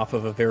built off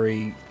of a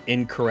very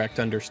incorrect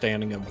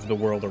understanding of the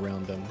world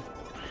around them.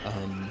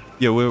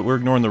 Yeah, we're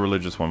ignoring the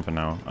religious one for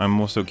now.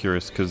 I'm also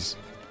curious because...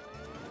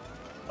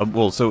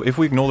 well, so if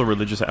we ignore the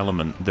religious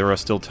element, there are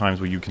still times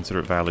where you consider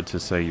it valid to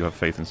say you have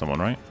faith in someone,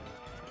 right?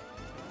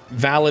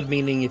 Valid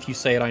meaning if you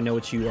say it, I know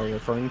what you are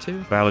referring to?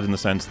 Valid in the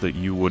sense that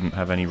you wouldn't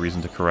have any reason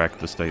to correct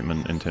the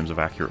statement in terms of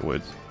accurate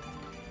words.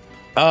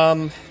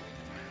 Or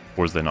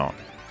is there not?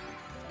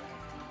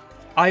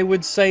 I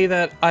would say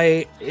that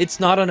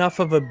it's not enough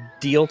of a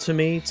deal to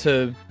me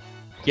to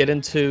get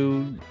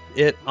into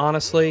it,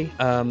 honestly.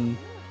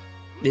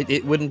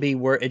 It wouldn't be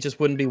it just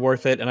wouldn't be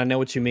worth it, and I know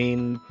what you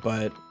mean,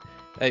 but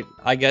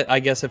I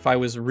guess if I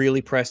was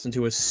really pressed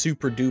into a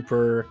super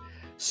duper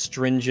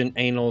stringent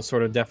anal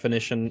sort of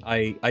definition,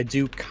 I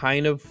do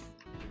kind of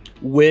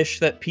wish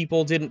that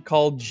people didn't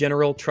call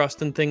general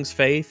trust in things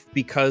faith,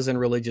 because in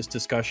religious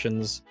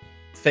discussions,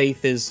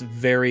 faith is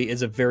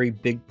a very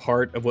big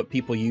part of what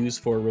people use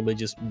for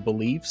religious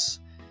beliefs.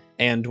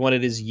 And when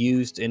it is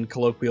used in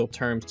colloquial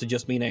terms to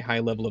just mean a high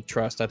level of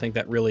trust, I think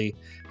that really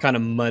kind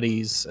of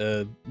muddies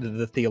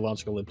the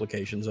theological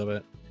implications of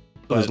it.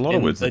 But there's a lot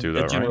of words that do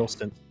that, right?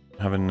 Sense.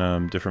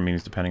 Having different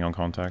meanings depending on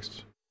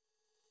context.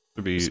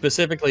 Could be...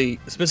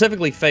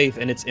 Specifically faith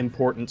and its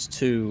importance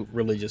to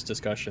religious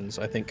discussions,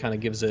 I think kind of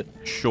gives it...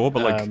 Sure,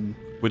 but like,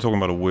 we're talking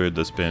about a word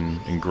that's been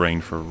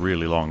ingrained for a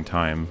really long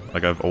time.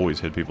 Like, I've always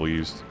heard people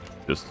use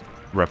just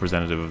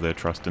representative of their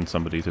trust in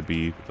somebody to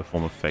be a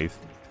form of faith.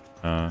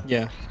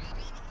 Yeah.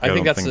 I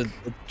think that's a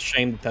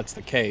shame that that's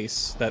the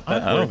case, that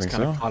word's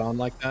kind of caught on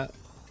like that.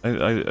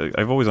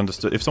 I've always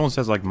understood, if someone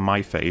says, like,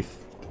 my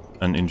faith,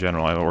 and in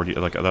general, I already,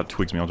 like, that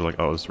twigs me onto, like,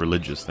 oh, it's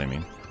religious, they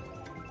mean.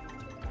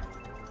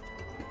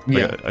 Like,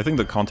 Yeah. I think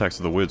the context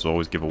of the words will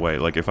always give away.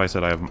 Like, if I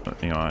said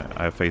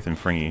I have faith in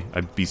Fringy,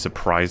 I'd be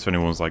surprised if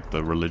anyone was like,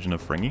 the religion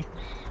of Fringy.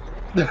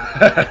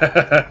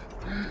 Yeah.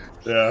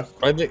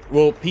 I think,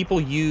 well,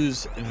 people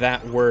use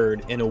that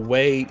word in a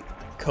way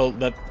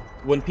that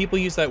when people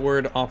use that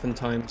word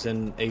oftentimes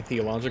in a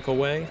theological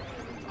way,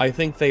 I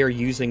think they are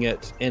using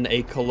it in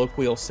a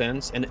colloquial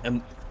sense,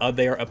 and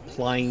they are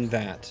applying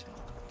that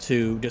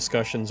to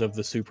discussions of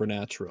the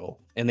supernatural,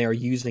 and they are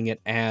using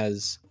it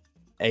as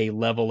a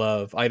level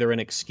of either an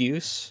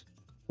excuse,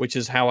 which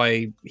is how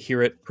I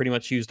hear it pretty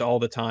much used all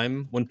the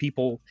time.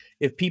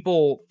 If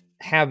people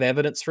have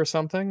evidence for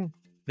something,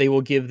 they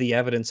will give the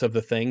evidence of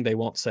the thing. They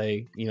won't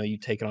say, you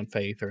take it on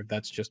faith, or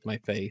that's just my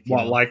faith.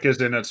 What, like,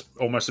 as in it's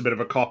almost a bit of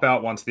a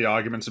cop-out once the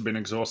arguments have been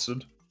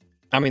exhausted?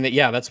 I mean,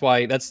 yeah, that's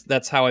why,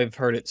 that's how I've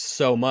heard it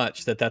so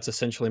much, that's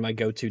essentially my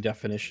go-to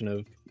definition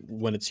of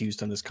when it's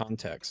used in this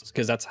context,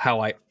 because that's how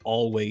I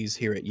always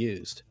hear it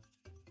used.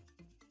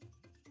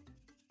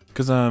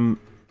 Because,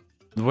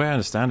 the way I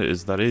understand it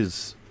is that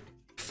is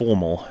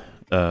formal,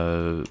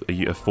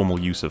 a formal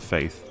use of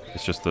faith.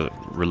 It's just that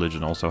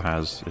religion also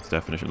has its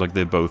definition. Like,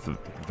 they're both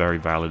very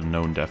valid,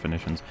 known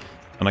definitions.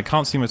 And I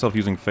can't see myself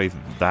using faith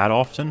that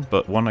often,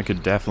 but one I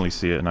could definitely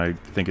see it, and I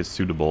think it's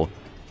suitable,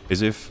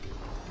 is if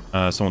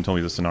someone told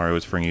me the scenario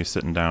is Fringy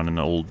sitting down and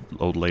an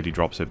old lady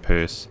drops her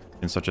purse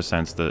in such a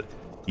sense that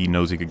he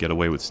knows he could get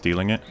away with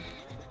stealing it.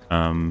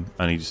 And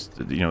he just,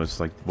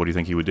 it's like, what do you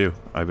think he would do?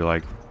 I'd be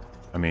like,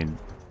 I mean,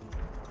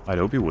 I'd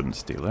hope he wouldn't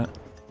steal it.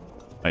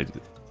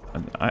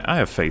 I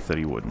have faith that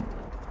he wouldn't.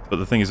 But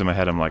the thing is, in my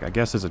head, I'm like, I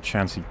guess there's a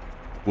chance he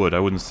would. I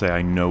wouldn't say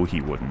I know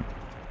he wouldn't.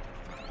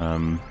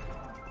 And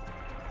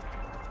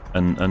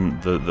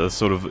the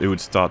sort of, it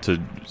would start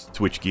to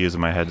switch gears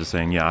in my head to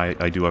saying, yeah,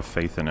 I do have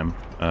faith in him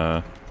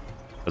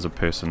as a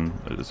person,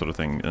 sort of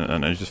thing.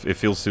 And it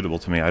feels suitable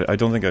to me. I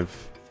don't think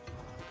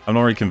I'm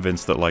not really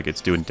convinced that, like,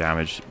 it's doing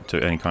damage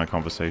to any kind of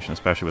conversation,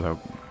 especially with how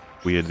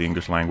weird the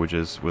English language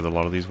is with a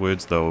lot of these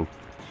words, though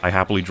I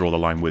happily draw the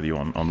line with you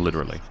on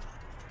literally.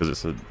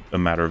 Because it's a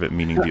matter of it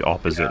meaning the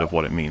opposite of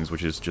what it means,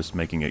 which is just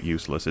making it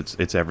useless.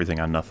 It's everything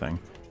and nothing.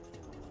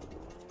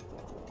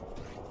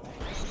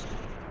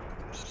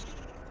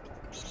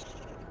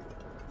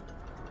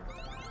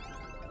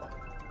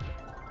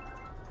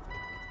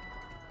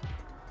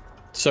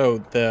 So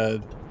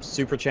the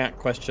super chat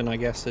question, I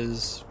guess,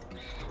 is...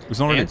 It's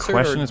not really a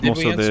question, it's more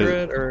so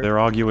they're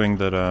arguing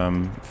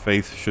that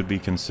faith should be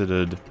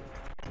considered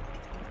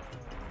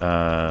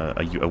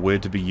a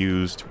word to be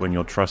used when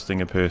you're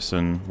trusting a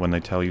person when they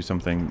tell you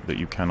something that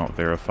you cannot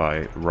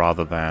verify,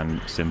 rather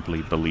than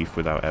simply belief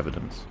without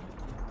evidence.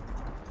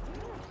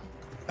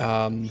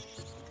 They're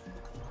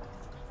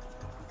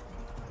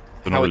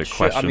not really a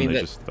question,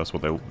 that's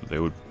what they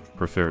would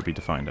prefer it be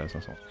defined as,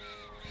 that's all.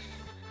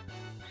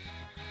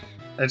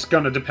 It's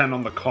going to depend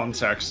on the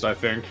context, I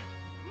think.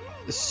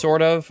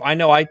 Sort of. I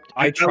know I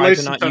try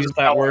to not use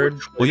that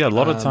word. Well, yeah, a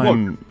lot of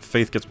time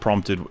faith gets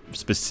prompted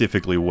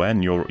specifically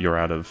when you're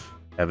out of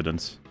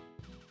evidence.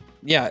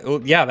 Yeah,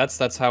 well, yeah,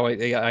 that's how I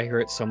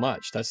hear it so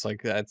much. That's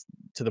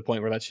to the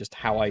point where that's just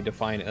how I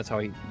define it.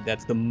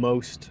 That's the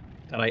most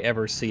that I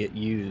ever see it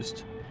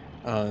used.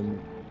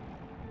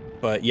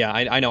 But yeah,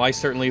 I know I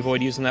certainly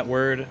avoid using that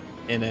word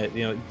in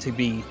a, to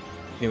be,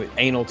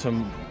 anal to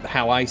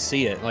how I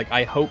see it. Like,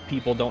 I hope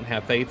people don't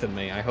have faith in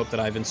me. I hope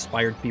that I've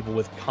inspired people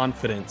with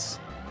confidence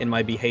in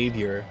my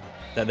behavior,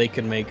 that they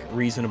can make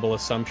reasonable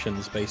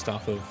assumptions based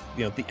off of,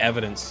 the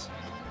evidence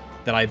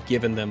that I've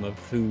given them of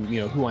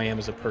who I am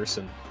as a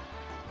person.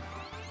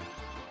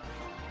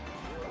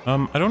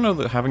 I don't know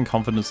that having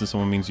confidence in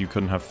someone means you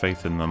couldn't have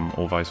faith in them,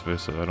 or vice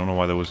versa. I don't know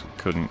why those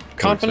couldn't coexist.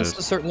 Confidence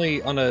is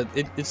certainly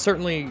it's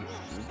certainly,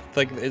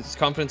 like,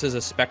 confidence is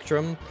a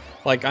spectrum.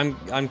 Like,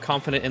 I'm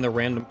confident in the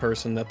random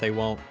person that they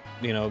won't,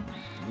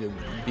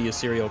 be a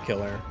serial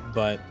killer.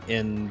 But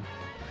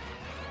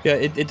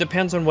it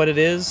depends on what it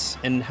is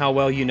and how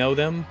well you know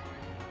them.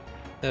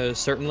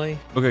 Certainly.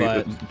 Okay,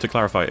 but to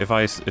clarify, if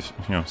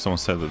someone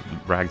said that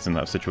Rag's in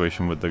that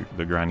situation with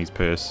the granny's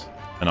purse,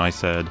 and I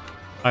said,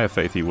 I have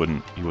faith he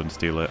wouldn't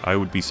steal it, I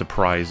would be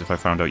surprised if I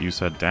found out you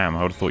said, damn,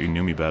 I would have thought you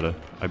knew me better.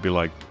 I'd be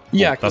like, well,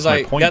 yeah, that's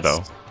my point,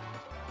 though.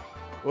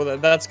 Well,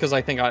 that's because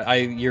I think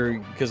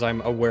because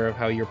I'm aware of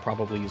how you're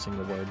probably using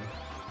the word.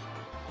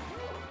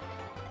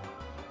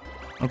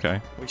 Okay.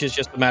 Which is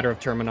just a matter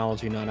of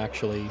terminology, not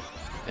actually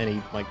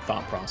any, like,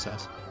 thought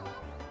process.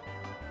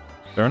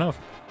 Fair enough.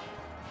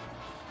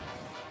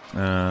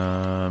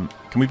 Can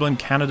we blame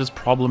Canada's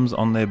problems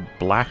on their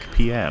black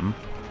PM?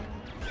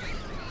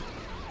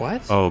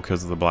 What? Oh,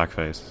 because of the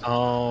blackface.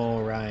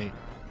 Oh, right.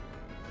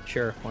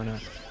 Sure, why not?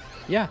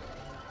 Yeah.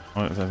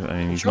 Well, I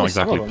mean, he's not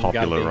exactly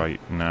popular right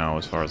now,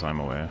 as far as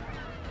I'm aware.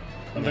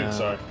 I think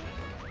so.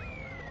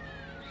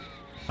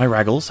 Hi,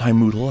 Raggles. Hi,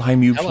 Moodle. Hi,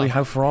 Mubsley.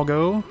 Hi,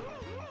 Froggo.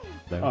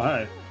 There. Oh,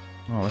 hi.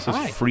 Oh, this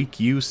is Freak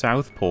You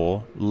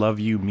Southpaw. Love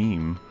you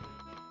meme.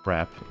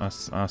 Rap.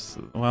 Us.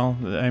 Well,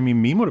 I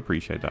mean, meme would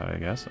appreciate that, I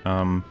guess.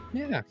 Yeah,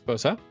 I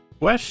suppose so.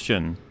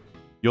 Question.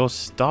 You're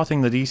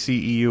starting the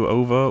DCEU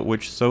over.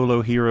 Which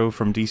solo hero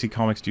from DC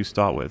Comics do you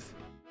start with?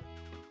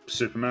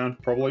 Superman,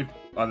 probably.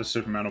 Either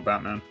Superman or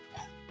Batman.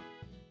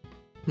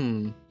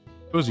 I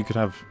suppose you could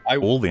have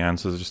all the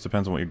answers. It just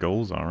depends on what your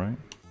goals are, right?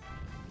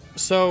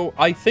 So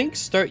I think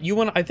you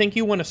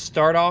want to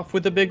start off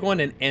with a big one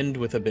and end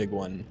with a big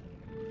one.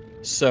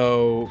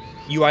 So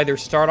you either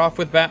start off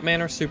with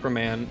Batman or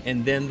Superman,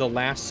 and then the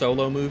last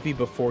solo movie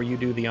before you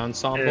do the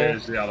ensemble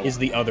is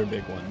the other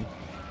big one.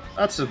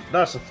 That's a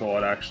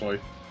thought, actually.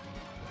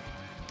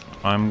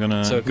 I'm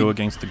gonna go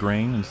against the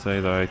grain and say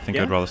that I think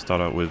I'd rather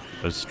start out with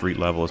as street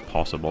level as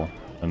possible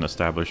and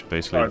establish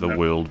basically the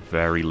world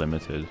very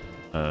limited.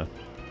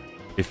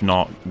 If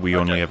not, we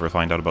only ever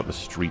find out about the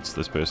streets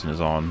this person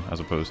is on, as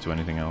opposed to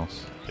anything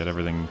else. Get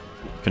everything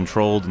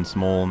controlled and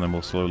small, and then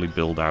we'll slowly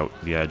build out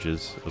the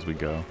edges as we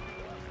go.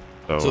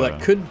 So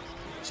that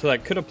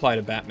could apply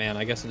to Batman.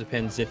 I guess it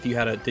depends if you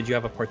did you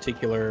have a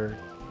particular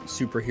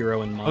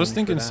superhero in mind? I was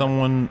thinking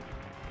someone,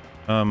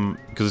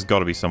 because it's got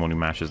to be someone who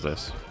matches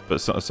this, but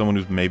someone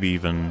who's maybe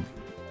even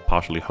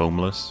partially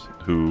homeless,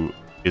 who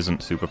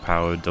isn't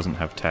superpowered, doesn't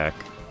have tech,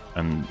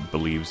 and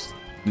believes,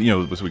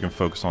 so we can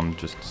focus on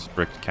just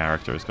strict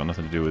character. It's got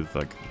nothing to do with,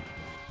 like,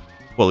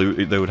 well,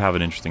 they would have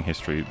an interesting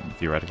history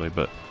theoretically,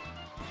 but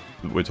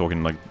we're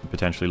talking like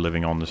potentially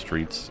living on the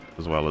streets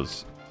as well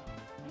as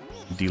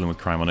dealing with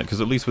crime on it.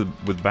 Because at least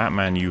with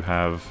Batman, you're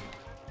gonna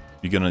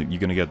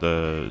get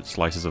the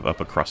slices of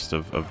upper crust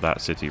of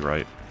that city,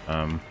 right?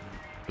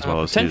 As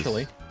well as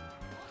potentially.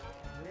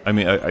 I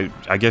mean,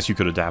 I guess you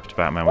could adapt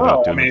Batman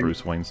without doing the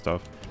Bruce Wayne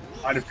stuff.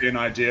 Might it be an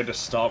idea to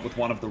start with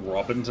one of the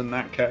Robins in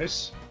that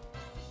case?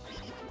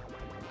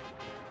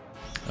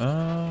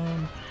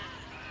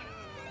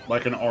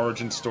 Like an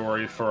origin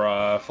story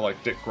for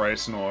like Dick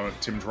Grayson or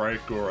Tim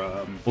Drake or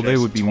well, Jason they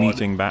would be Todd.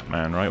 Meeting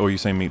Batman, right? Or you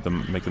say make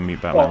them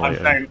meet Batman later?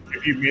 I'm saying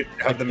if you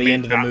have them the meet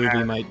end of the Batman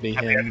movie might be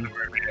him,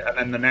 and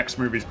then the next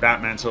movie's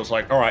Batman. So it's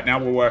like, all right,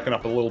 now we're working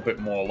up a little bit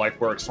more, like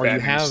we're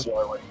expanding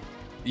slowly.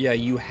 Yeah,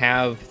 you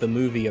have the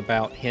movie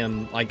about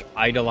him like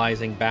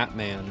idolizing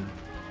Batman,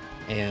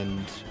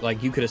 and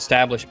like you could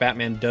establish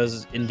Batman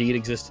does indeed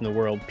exist in the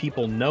world.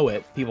 People know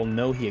it. People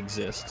know he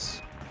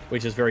exists,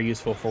 which is very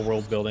useful for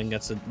world building.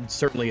 That's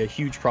certainly a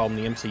huge problem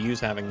the MCU's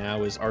having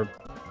now. Is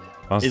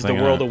the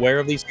world aware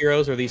of these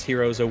heroes? Are these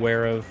heroes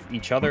aware of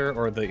each other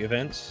or the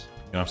events?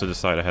 You have to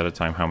decide ahead of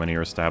time how many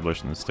are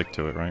established and then stick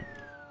to it, right?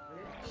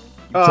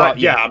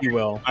 Yeah, you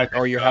will.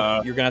 Or you're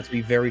gonna have to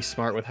be very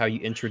smart with how you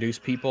introduce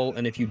people,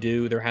 and if you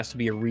do, there has to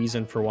be a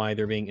reason for why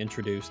they're being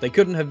introduced. They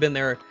couldn't have been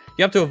there.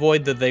 You have to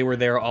avoid that they were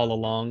there all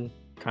along,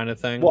 kind of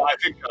thing. Well, I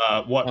think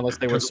unless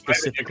they were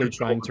specifically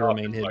trying to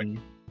remain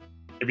hidden.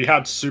 If you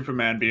had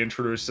Superman be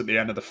introduced at the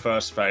end of the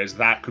first phase,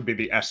 that could be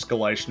the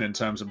escalation in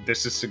terms of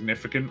this is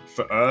significant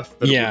for Earth.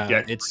 That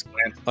yeah, it's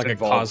like a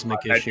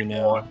cosmic issue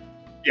now.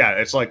 yeah,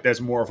 it's like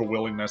there's more of a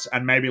willingness,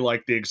 and maybe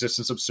like the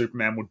existence of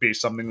Superman would be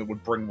something that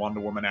would bring Wonder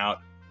Woman out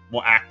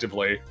more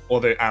actively,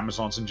 or the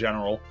Amazons in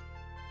general,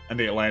 and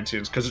the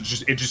Atlanteans,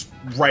 because it just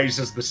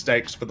raises the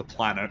stakes for the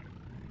planet.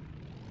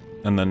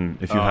 And then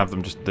if you have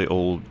them, they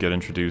all get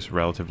introduced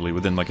relatively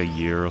within like a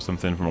year or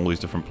something from all these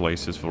different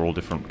places for all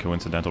different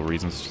coincidental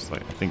reasons. It's just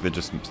like, I think that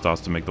just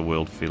starts to make the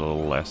world feel a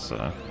little less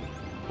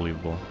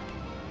believable.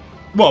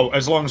 Well,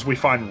 as long as we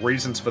find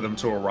reasons for them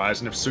to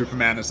arise, and if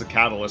Superman is the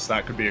catalyst,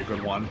 that could be a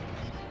good one.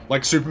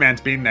 Like,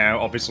 Superman's been there,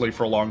 obviously,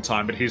 for a long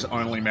time, but he's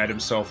only made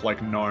himself,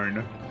 like,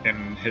 known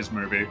in his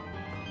movie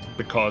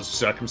because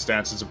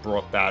circumstances have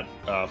brought that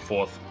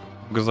forth.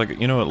 Because, like,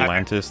 you know,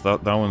 Atlantis,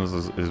 that one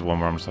is one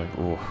where I'm just like,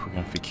 oh, we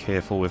have to be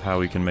careful with how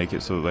we can make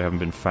it so that they haven't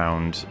been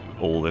found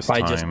all this time.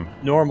 By just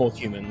normal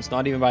humans,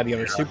 not even by the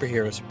other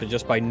superheroes, but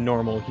just by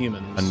normal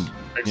humans. And,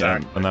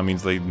 exactly. Yeah, and that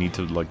means they need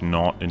to, like,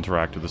 not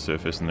interact with the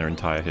surface in their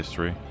entire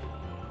history.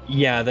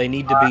 Yeah, they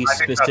need to be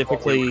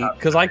specifically...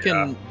 Because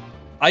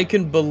I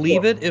can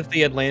believe it if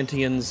the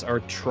Atlanteans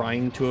are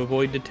trying to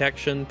avoid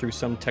detection through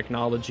some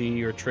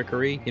technology or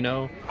trickery, you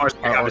know? I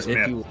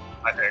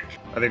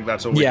think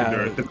that's all we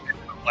can do.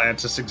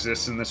 Atlantis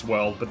exists in this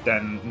world, but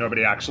then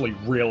nobody actually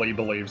really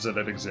believes that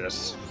it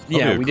exists.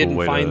 Yeah, we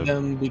didn't find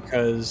them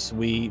because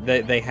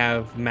they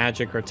have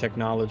magic or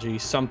technology,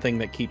 something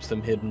that keeps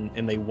them hidden,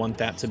 and they want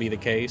that to be the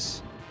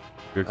case.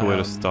 A good way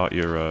to start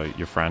your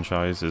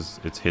franchise is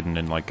it's hidden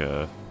in like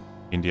a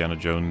Indiana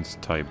Jones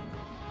type,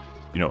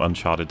 you know,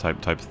 Uncharted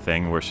type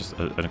thing, where it's just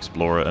an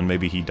explorer, and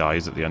maybe he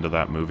dies at the end of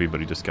that movie, but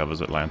he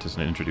discovers Atlantis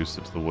and introduces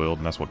it to the world,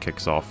 and that's what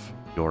kicks off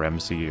your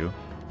MCU.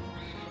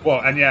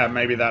 Well, and yeah,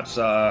 maybe that's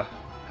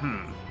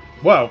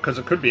well, because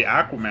it could be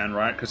Aquaman,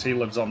 right? Because he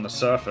lives on the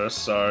surface,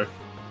 so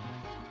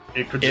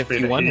it could just if be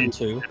you want him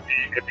to.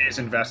 If he's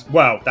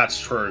well, that's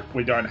true.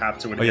 We don't have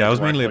to. Oh yeah, I was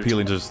mainly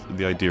appealing to just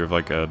the idea of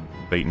like a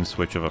bait and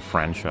switch of a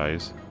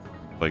franchise.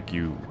 Like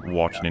you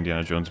watch an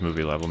Indiana Jones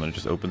movie level, and then it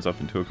just opens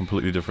up into a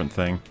completely different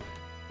thing.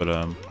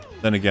 But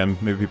then again,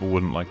 maybe people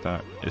wouldn't like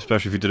that,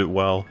 especially if you did it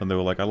well, and they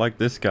were like, "I like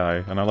this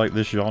guy, and I like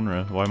this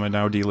genre. Why am I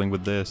now dealing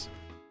with this?"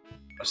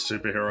 A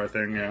superhero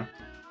thing, yeah.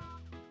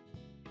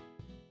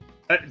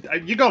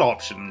 You got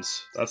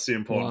options. That's the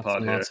important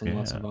part here.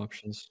 Lots of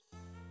options.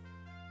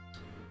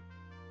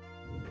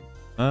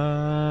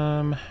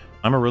 I'm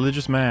a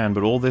religious man,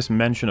 but all this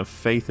mention of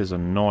faith is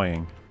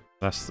annoying.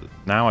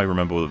 Now I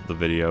remember the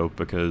video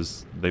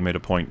because they made a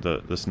point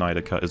that the Snyder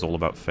Cut is all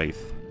about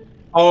faith.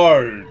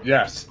 Oh,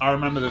 yes. I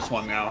remember this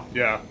one now.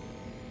 Yeah.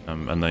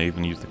 And they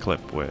even used the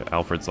clip where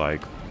Alfred's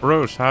like,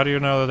 "Bruce, how do you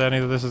know that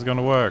any of this is going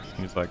to work?"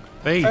 And he's like,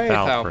 faith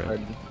Alfred.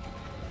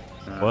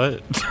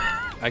 What?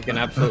 I can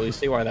absolutely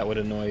see why that would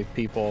annoy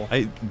people.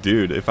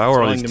 Dude, if I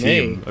were on his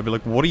team, I'd be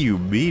like, what do you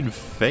mean,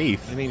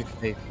 faith? I mean,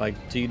 faith.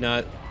 Like, do you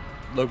not...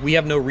 Look, we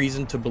have no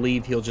reason to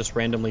believe he'll just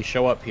randomly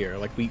show up here.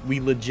 Like, we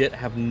legit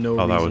have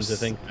no reason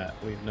to think that.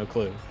 We have no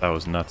clue. That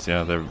was nuts,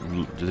 yeah. They're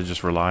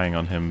just relying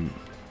on him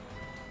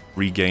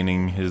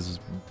regaining his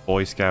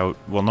Boy Scout...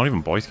 Well, not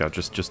even Boy Scout,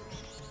 just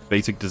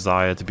basic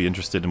desire to be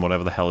interested in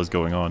whatever the hell is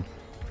going on.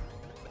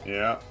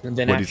 Yeah. And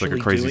then he's like a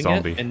crazy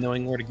zombie. And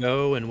knowing where to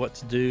go and what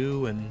to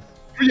do and...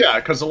 Yeah,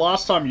 because the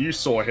last time you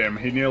saw him,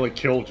 he nearly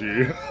killed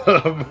you.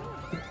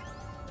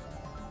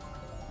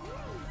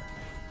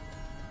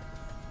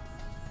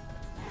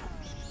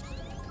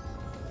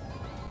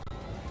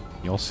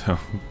 He also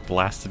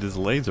blasted his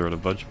laser at a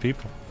bunch of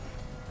people.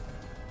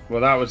 Well,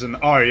 that was an...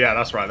 Oh, yeah,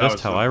 that's right.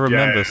 That's how I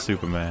remember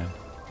Superman.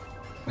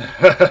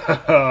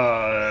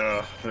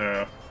 Yeah.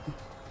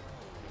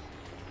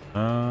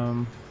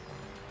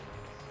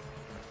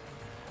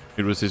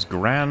 It was his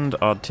grand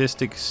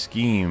artistic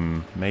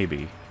scheme,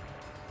 maybe.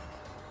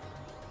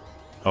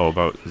 Oh,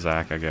 about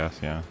Zach, I guess,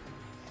 yeah.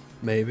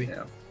 Maybe.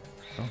 Yeah.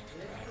 Oh.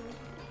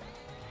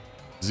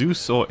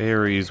 Zeus or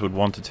Ares would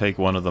want to take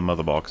one of the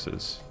mother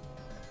boxes.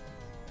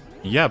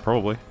 Yeah,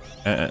 probably.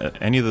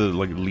 Any of the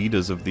like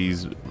leaders of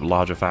these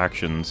larger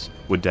factions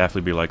would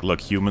definitely be like, look,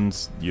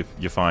 humans, you're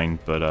fine,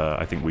 but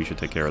I think we should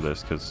take care of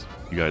this, because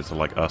you guys are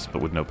like us,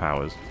 but with no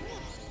powers.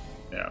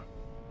 Yeah.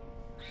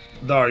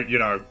 Though, you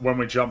know, when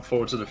we jump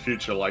forward to the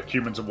future, like,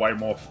 humans are way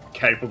more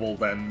capable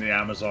than the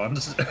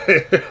Amazons.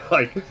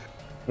 Like...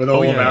 With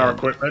all of our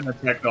equipment and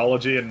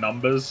technology and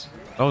numbers.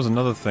 That was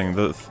another thing.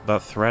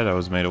 That thread I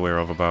was made aware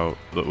of about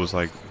that was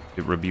like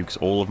it rebukes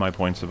all of my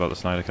points about the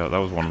Snyder Cut. That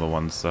was one of the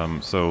ones.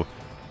 So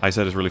I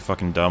said it's really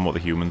fucking dumb what the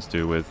humans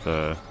do with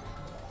the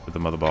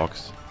mother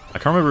box. I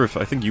can't remember if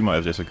I think you might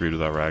have disagreed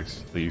with that,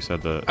 Rags. That you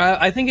said that.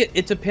 I think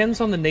it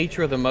depends on the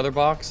nature of the mother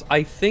box.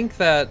 I think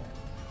that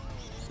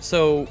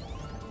so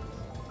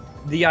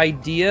the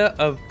idea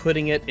of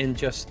putting it in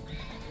just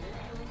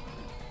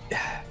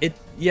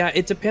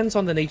it depends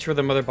on the nature of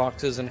the mother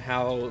boxes and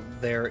how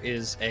there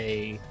is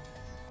a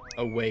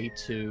way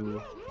to,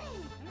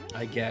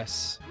 I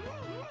guess,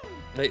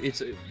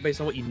 it's based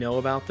on what you know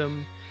about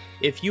them.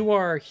 If you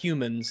are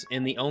humans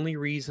and the only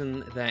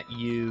reason that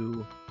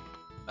you,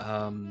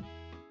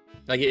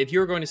 like if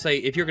you're going to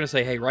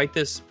say, hey, write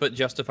this but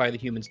justify the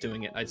humans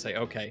doing it, I'd say,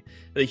 okay,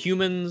 the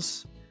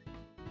humans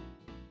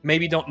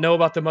maybe don't know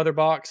about the mother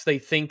box. They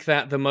think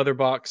that the mother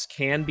box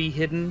can be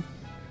hidden,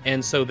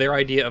 and so their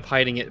idea of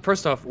hiding it.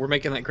 First off, we're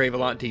making that grave a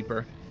lot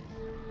deeper.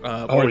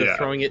 Where they're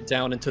throwing it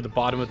down into the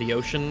bottom of the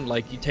ocean.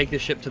 Like, you take the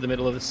ship to the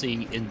middle of the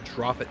sea and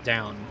drop it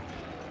down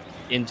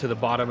into the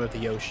bottom of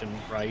the ocean,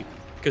 right?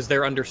 Because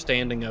their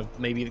understanding of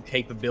maybe the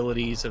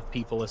capabilities of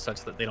people is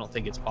such that they don't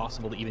think it's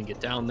possible to even get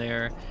down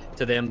there.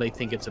 To them, they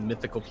think it's a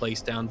mythical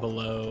place down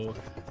below,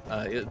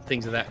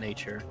 things of that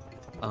nature.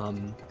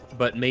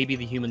 But maybe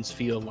the humans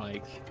feel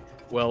like,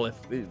 well, if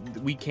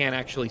we can't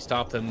actually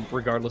stop them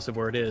regardless of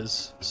where it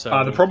is.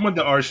 So the problem with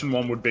the ocean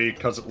one would be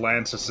because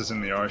Atlantis is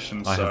in the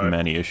ocean. I have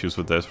many issues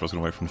with this. I was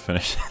going to wait for him to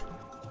finish.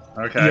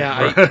 Okay.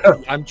 Yeah,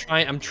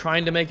 I'm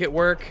trying to make it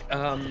work.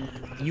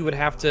 You would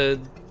have to,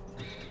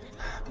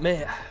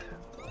 man.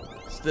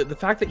 The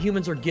fact that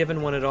humans are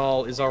given one at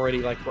all is already,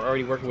 like, we're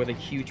already working with a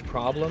huge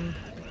problem.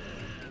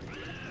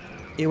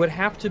 It would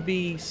have to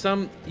be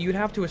you'd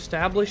have to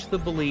establish the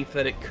belief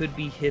that it could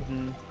be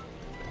hidden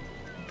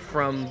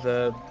from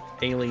the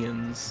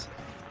aliens.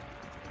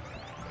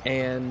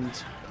 And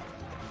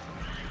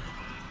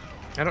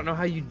I don't know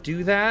how you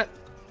do that,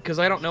 because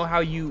I don't know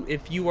how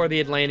if you are the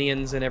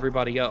Atlanteans and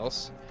everybody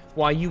else,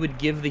 why you would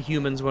give the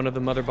humans one of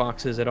the mother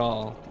boxes at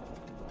all.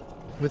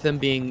 With them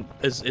being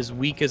as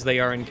weak as they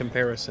are in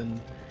comparison.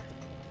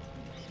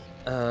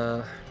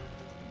 I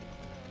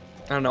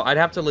don't know. I'd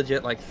have to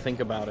legit, like,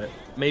 think about it.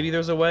 Maybe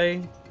there's a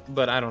way,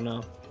 but I don't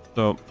know.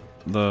 So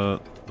the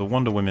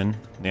Wonder Women,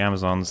 the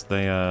Amazons,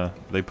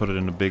 they put it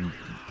in a big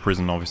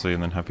prison, obviously,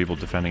 and then have people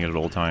defending it at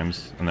all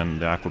times. And then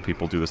the Aqua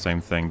people do the same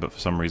thing, but for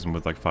some reason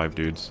with like 5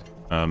 dudes.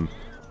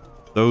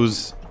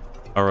 Those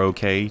are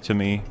okay to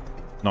me.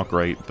 Not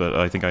great, but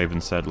I think I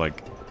even said,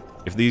 like,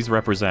 if these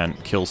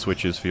represent kill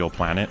switches for your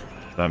planet,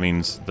 that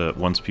means that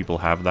once people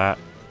have that,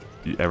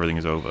 everything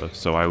is over.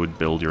 So I would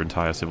build your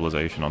entire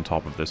civilization on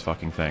top of this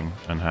fucking thing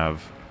and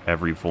have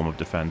every form of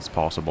defense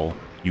possible.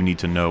 You need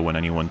to know when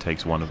anyone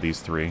takes one of these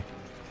 3,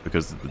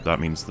 because that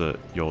means that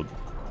you're,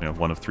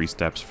 one of 3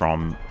 steps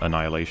from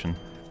annihilation,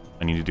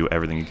 and you need to do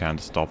everything you can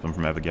to stop them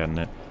from ever getting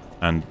it.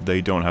 And they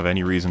don't have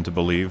any reason to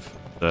believe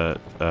that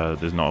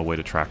there's not a way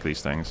to track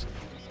these things,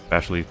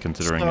 especially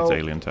considering it's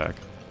alien tech.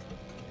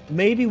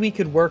 Maybe we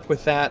could work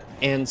with that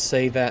and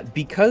say that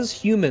because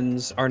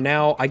humans are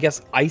now, I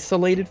guess,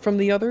 isolated from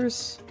the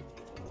others,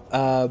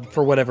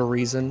 for whatever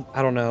reason,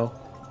 I don't know.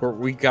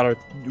 We gotta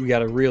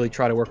really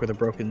try to work with a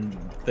broken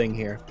thing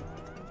here.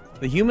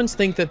 The humans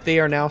think that they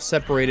are now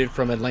separated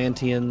from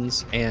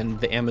Atlanteans and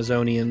the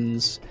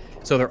Amazonians,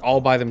 so they're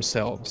all by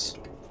themselves.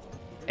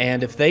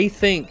 And if they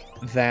think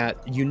that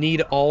you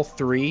need all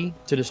 3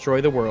 to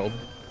destroy the world,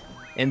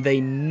 and they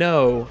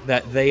know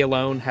that they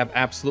alone have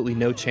absolutely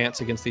no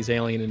chance against these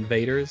alien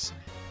invaders,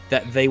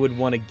 that they would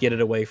want to get it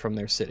away from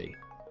their city.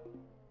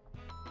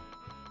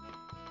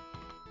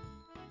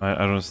 I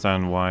don't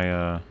understand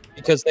why.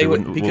 Because they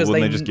would. Because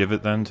wouldn't they just give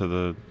it then to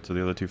the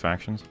other 2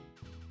 factions?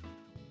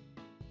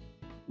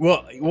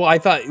 Well, I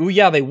thought, well,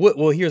 yeah, they would.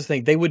 Well, here's the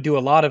thing: they would do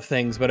a lot of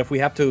things, but if we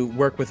have to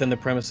work within the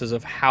premises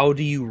of how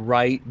do you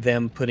write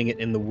them putting it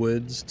in the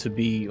woods to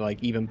be,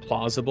 like, even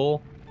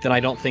plausible, then I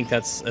don't think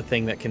that's a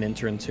thing that can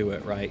enter into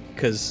it, right?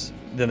 Because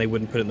then they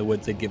wouldn't put it in the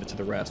woods; they'd give it to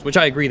the rest. Which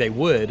I agree they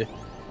would,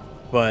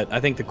 but I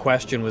think the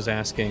question was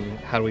asking,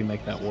 how do we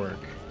make that work,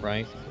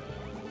 right?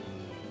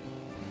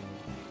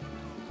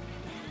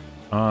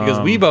 Because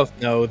we both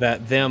know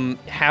that them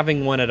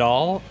having one at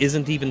all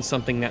isn't even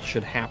something that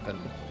should happen.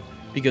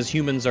 Because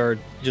humans are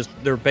just,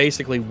 they're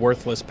basically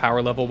worthless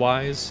power level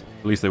wise.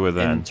 At least they were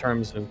then. In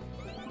terms of,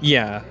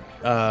 yeah.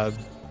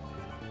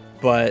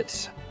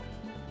 But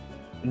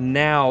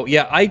now,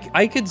 yeah,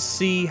 I could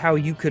see how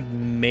you could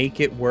make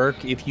it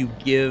work if you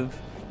give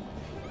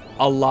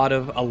a lot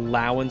of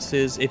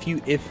allowances. If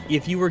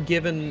you were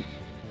given,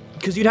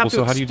 because you'd have to explain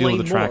more. Also, how do you deal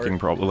with the tracking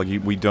problem? Like,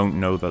 we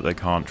don't know that they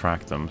can't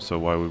track them, so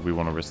why would we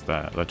want to risk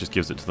that? That just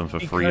gives it to them for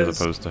free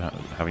as opposed to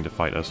having to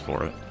fight us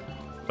for it.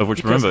 Of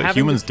which, remember,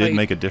 humans did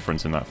make a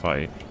difference in that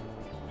fight.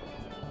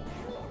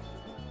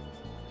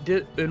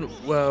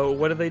 Well,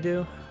 what did they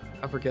do?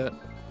 I forget.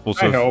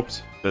 Also, I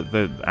helped.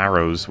 The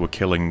arrows were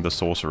killing the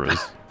sorcerers,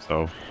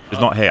 so it's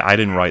not, hey, I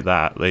didn't write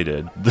that, they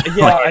did.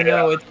 Yeah, I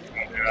know, it's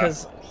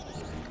because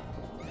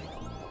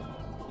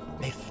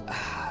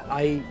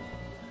I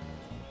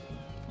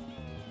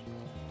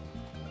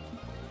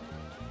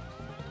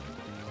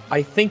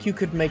think you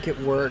could make it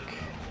work,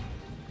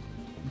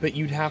 but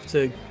you'd have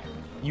to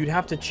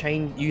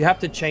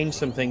change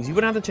some things. You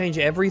wouldn't have to change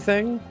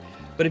everything,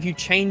 but if you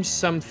change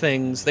some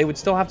things, they would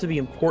still have to be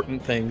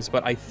important things,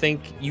 but I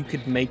think you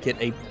could make it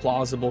a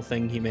plausible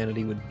thing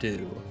humanity would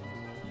do.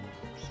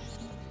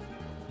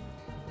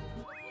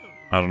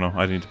 I don't know.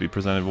 I need to be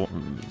presented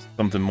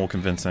something more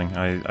convincing.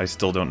 I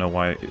still don't know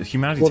why.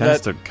 Humanity tends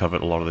to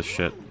covet a lot of this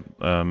shit,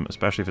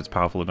 especially if it's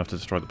powerful enough to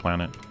destroy the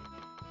planet.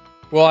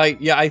 Well,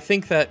 I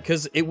think that,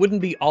 because it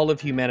wouldn't be all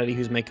of humanity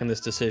who's making this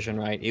decision,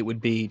 right? It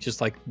would be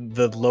just like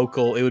the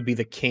local, it would be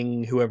the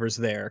king, whoever's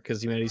there,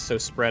 because humanity's so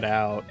spread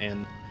out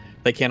and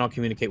they can't all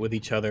communicate with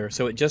each other.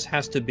 So it just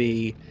has to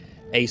be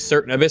a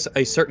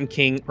certain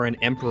king or an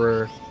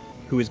emperor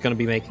who is going to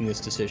be making this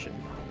decision.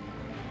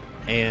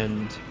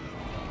 And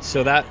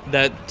so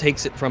that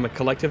takes it from a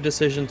collective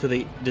decision to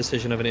the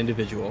decision of an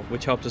individual,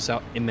 which helped us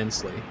out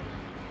immensely.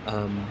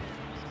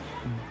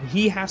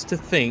 He has to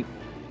think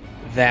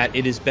that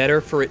it is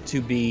better for it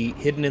to be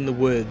hidden in the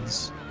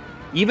woods.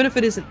 Even if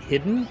it isn't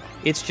hidden,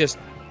 it's just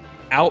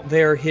out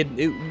there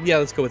hidden. Yeah,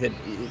 let's go with it.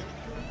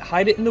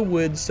 Hide it in the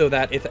woods so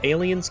that if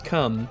aliens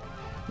come,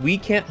 we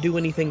can't do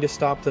anything to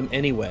stop them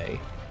anyway.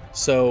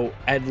 So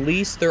at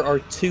least there are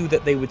 2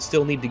 that they would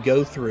still need to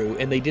go through,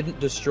 and they didn't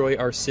destroy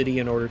our city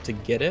in order to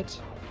get it.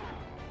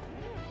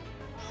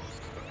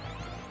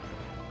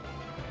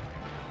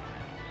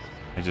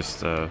 I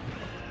just, I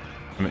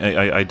mean,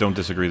 I don't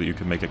disagree that you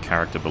could make a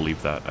character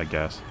believe that, I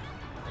guess.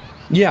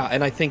 Yeah,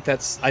 and I think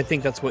that's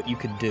what you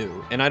could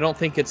do. And I don't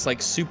think it's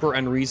like super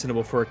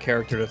unreasonable for a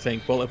character to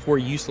think, well, if we're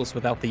useless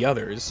without the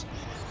others,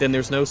 then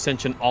there's no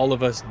sense in all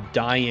of us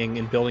dying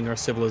and building our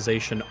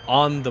civilization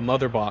on the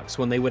mother box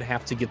when they would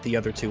have to get the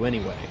other 2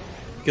 anyway.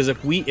 Because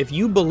if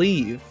you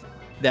believe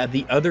that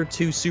the other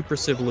 2 super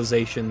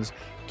civilizations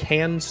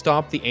can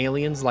stop the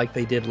aliens like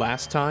they did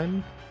last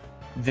time,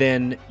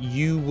 then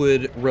you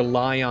would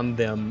rely on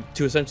them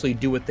to essentially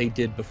do what they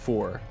did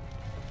before.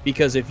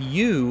 Because if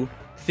you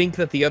think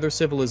that the other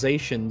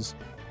civilizations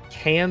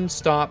can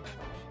stop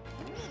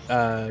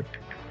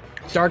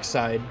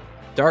Darkseid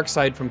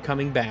from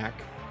coming back,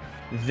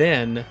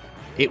 then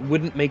it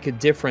wouldn't make a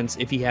difference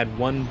if he had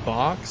 1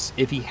 box,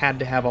 if he had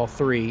to have all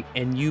 3,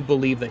 and you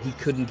believe that he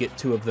couldn't get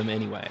 2 of them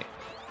anyway.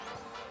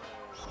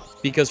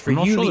 Because for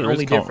you, the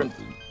only difference...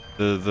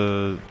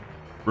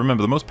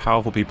 Remember, the most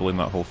powerful people in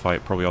that whole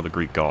fight probably are the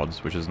Greek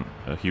gods, which isn't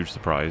a huge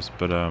surprise,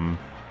 but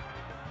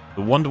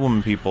the Wonder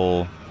Woman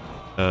people,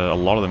 a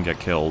lot of them get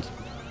killed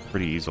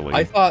pretty easily.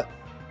 I thought...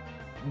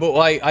 But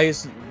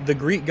the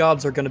Greek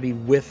gods are going to be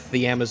with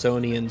the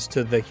Amazonians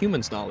to the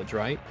humans' knowledge,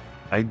 right?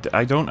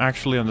 I don't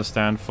actually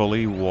understand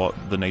fully what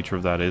the nature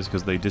of that is,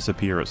 because they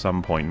disappear at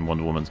some point in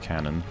Wonder Woman's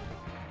canon,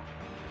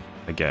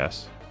 I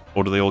guess.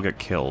 Or do they all get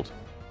killed?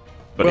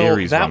 But well,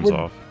 Ares runs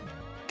off.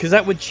 Because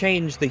that would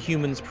change the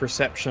humans'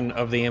 perception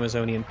of the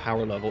Amazonian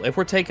power level. If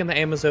we're taking the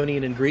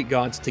Amazonian and Greek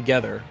gods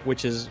together,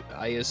 which is,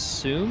 I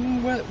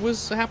assume, what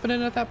was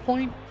happening at that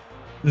point,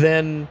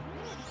 then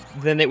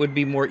it would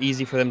be more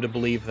easy for them to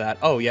believe that,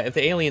 oh yeah, if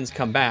the aliens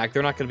come back,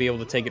 they're not going to be able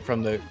to take it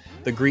from the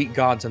Greek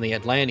gods and the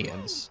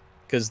Atlanteans,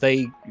 because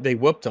they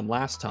whooped them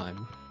last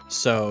time.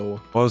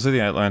 So... Well, so the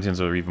Atlanteans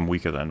are even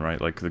weaker then,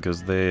 right? Like,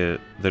 because they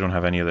don't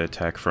have any of their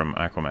tech from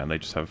Aquaman, they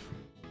just have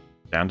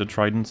standard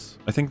tridents.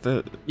 I think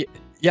that...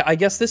 Yeah, I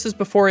guess this is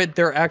before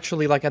they're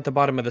actually, like, at the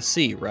bottom of the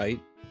sea, right?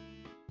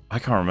 I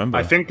can't remember.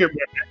 I think it would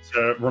meant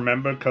to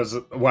remember, because,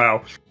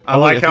 wow. I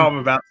like how I'm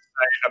about to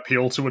say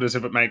appeal to it as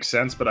if it makes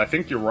sense, but I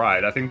think you're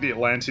right. I think the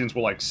Atlanteans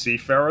were, like,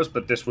 seafarers,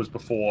 but this was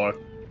before...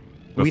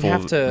 We'd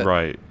have to...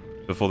 Right,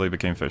 before they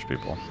became fish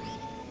people.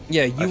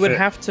 Yeah, you would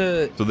have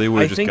to... So they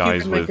were just guys with... I think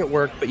you can make it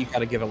work, but you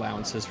gotta give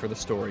allowances for the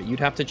story. You'd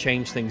have to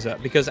change things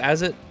up, because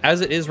as it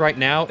is right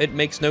now, it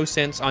makes no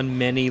sense on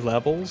many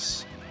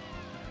levels.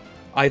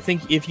 I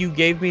think if you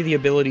gave me the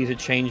ability to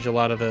change a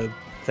lot of the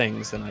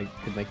things, then I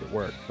could make it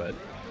work, but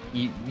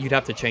you'd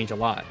have to change a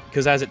lot.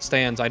 Because as it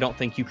stands, I don't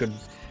think you could...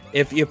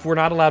 If we're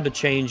not allowed to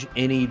change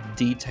any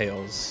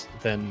details,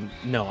 then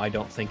no, I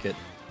don't think it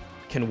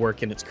can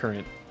work in its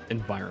current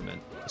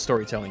environment,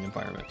 storytelling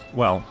environment.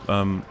 Well,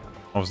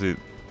 obviously,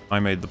 I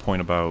made the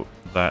point about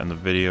that in the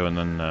video, and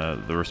then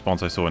the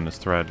response I saw in this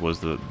thread was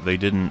that they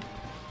didn't,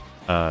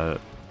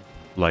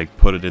 like,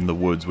 put it in the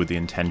woods with the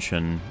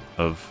intention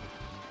of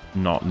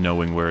not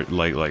knowing where it,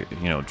 like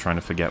you know, trying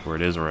to forget where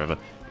it is or whatever.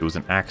 It was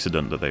an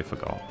accident that they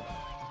forgot.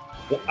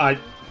 Well,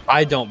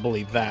 I don't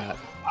believe that.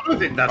 I don't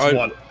think that's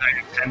what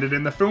they intended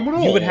in the film at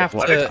all. You would have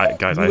to...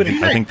 Guys, I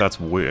think that's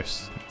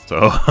worse. So,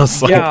 I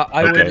was like, yeah,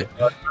 I would...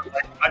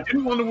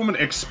 Didn't Wonder Woman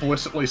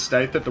explicitly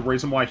state that the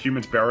reason why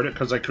humans buried it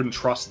because they couldn't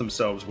trust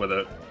themselves with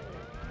it?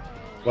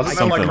 Wasn't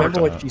that like... I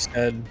remember what she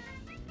said.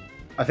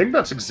 I think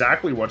that's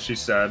exactly what she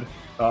said.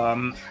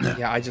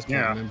 Yeah, I just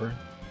can't remember.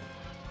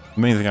 The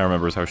main thing I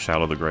remember is how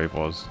shallow the grave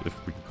was, if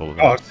we can call it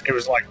that. Oh, it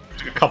was like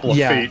a couple of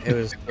feet. It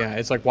was,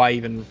 it's like, why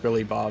even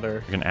really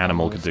bother? Like an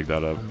animal could dig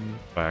that up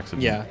by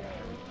accident. Yeah.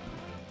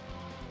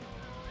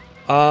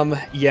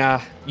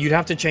 Yeah, you'd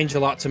have to change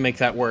a lot to make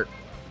that work.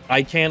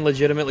 I can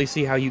legitimately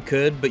see how you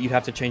could, but you'd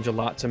have to change a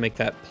lot to make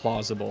that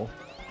plausible.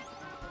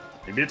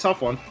 It'd be a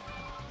tough one.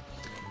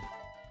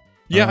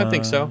 Yeah, I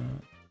think so.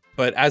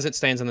 But as it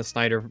stands in the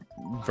Snyder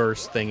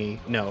verse thingy,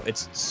 no,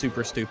 it's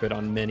super stupid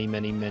on many,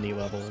 many, many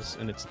levels,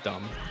 and it's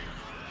dumb.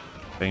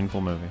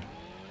 Painful movie.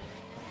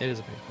 It is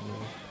a painful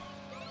movie.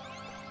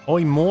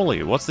 Oi,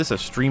 Morley, what's this, a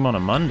stream on a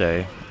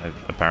Monday?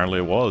 Apparently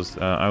it was.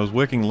 I was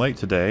working late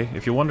today.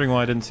 If you're wondering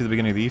why I didn't see the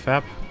beginning of the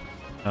EFAP,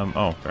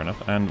 oh, fair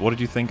enough. And what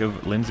did you think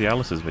of Lindsay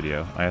Alice's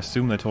video? I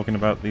assume they're talking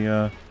about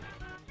the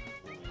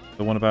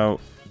one about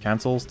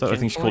cancel stuff. I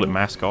think she called it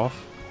Mask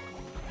Off.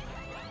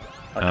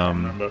 I can't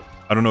remember.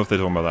 I don't know if they're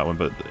talking about that one,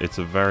 but it's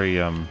a very,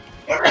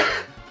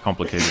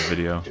 complicated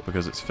video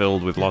because it's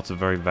filled with lots of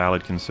very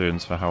valid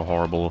concerns for how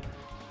horrible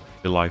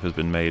her life has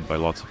been made by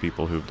lots of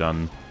people who've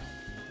done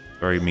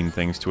very mean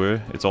things to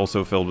her. It's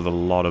also filled with a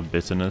lot of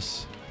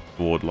bitterness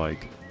toward,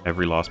 like,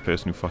 every last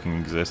person who fucking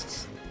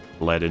exists,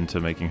 led into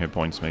making her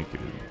points be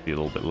a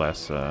little bit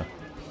less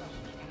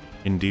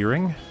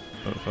endearing,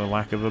 for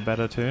lack of a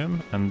better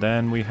term. And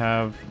then we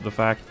have the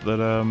fact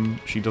that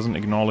she doesn't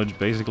acknowledge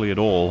basically at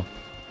all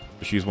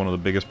that she's one of the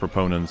biggest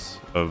proponents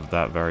of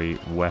that very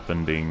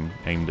weapon being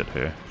aimed at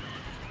her.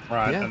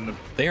 Right. Yeah, And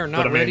they are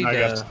not ready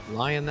to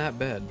lie in that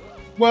bed.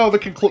 well,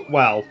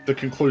 the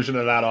conclusion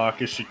of that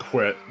arc is she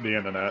quit the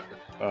internet.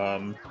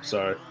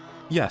 So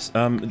Yes,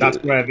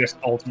 that's where this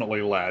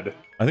ultimately led.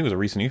 I think it was a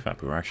recent EFAP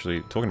who were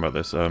actually talking about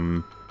this.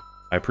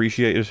 I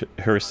appreciated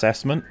her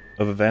assessment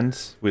of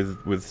events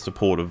with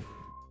support of,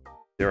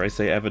 dare I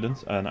say,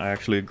 evidence, and I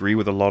actually agree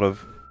with a lot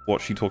of what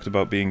she talked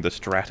about being the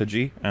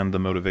strategy and the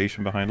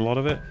motivation behind a lot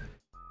of it.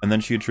 And then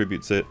she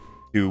attributes it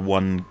to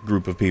one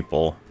group of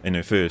people in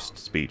her first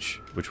speech,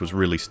 which was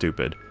really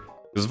stupid.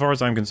 Because as far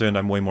as I'm concerned,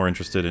 I'm way more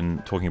interested in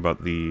talking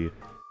about the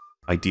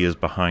ideas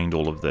behind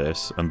all of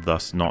this, and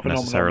thus not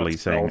necessarily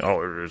saying,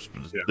 oh,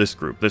 this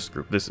group, this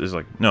is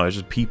like, no, it's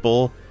just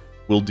people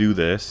will do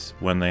this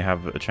when they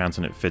have a chance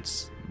and it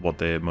fits what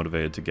they're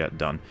motivated to get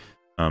done.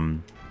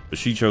 But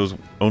she chose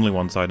only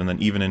one side, and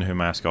then even in her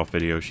mask off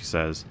video, she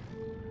says,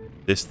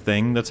 this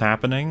thing that's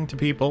happening to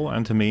people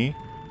and to me,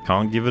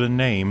 can't give it a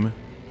name,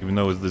 even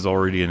though there's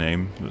already a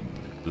name.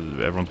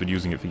 Everyone's been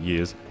using it for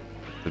years.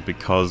 But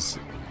because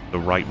the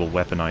right will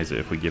weaponize it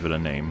if we give it a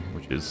name,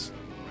 which is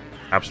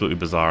absolutely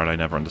bizarre, and I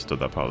never understood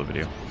that part of the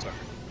video.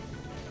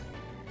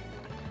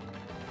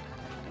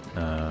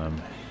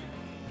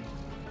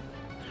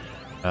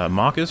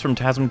 Marcus from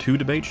TASM 2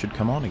 debate should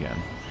come on again.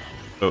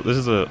 So this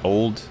is a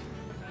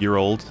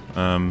year-old.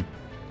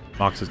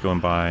 Marcus is going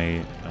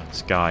by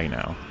Sky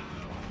now.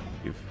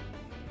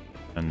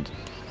 And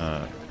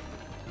I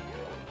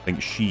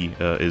think she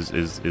is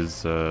still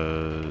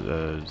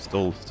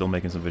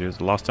making some videos.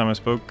 The last time I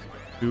spoke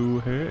to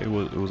her, it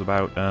was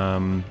about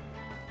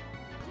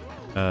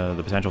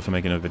the potential for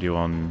making a video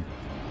on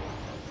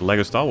the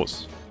Lego Star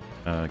Wars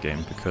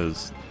game,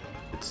 because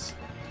it's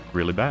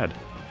really bad.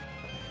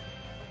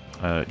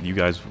 You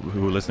guys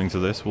who are listening to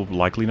this will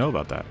likely know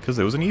about that, because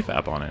there was an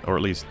EFAP on it, or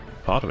at least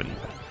part of an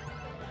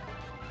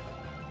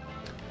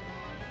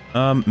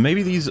EFAP.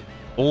 Maybe these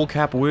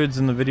all-cap words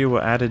in the video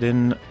were added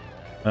in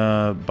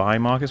by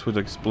Marcus would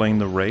explain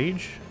the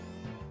rage.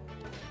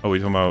 Oh, we're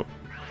talking about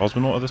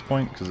Cosmonaut at this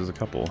point? Because there's a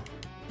couple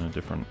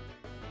different...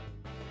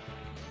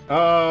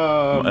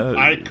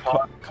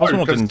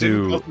 Cosmonaut didn't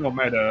do... Cosmonaut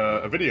made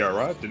a video,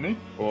 right? Didn't he?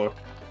 Or...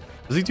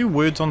 Does he do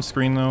words on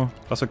screen, though?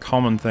 That's a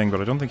common thing,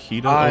 but I don't think he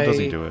does. Or does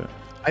he do it?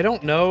 I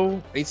don't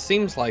know. It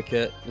seems like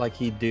it, like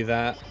he'd do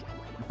that,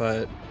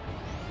 but...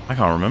 I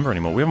can't remember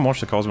anymore. We haven't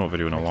watched the Cosmonaut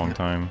video in a long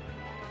time.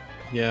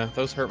 Yeah,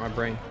 those hurt my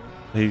brain.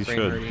 He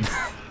should.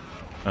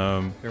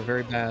 They're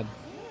very bad.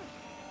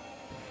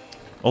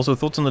 Also,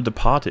 thoughts on The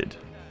Departed?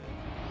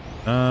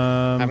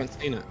 Haven't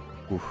seen it.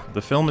 Oof.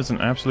 The film is an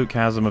absolute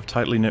chasm of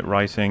tightly knit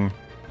writing.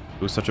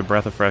 It was such a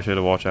breath of fresh air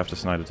to watch after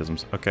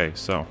Snydertisms. Okay,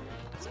 so...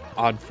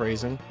 Odd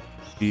phrasing.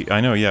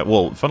 I know, yeah.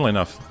 Well, funnily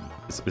enough,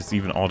 it's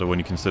even odder when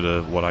you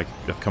consider what I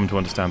have come to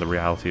understand the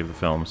reality of the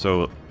film.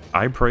 So,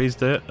 I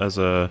praised it as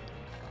a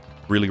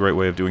really great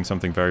way of doing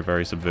something very,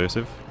 very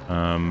subversive.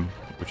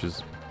 Which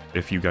is,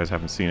 if you guys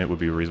haven't seen it, would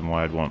be a reason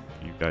why I'd want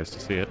you guys to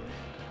see it.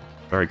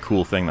 Very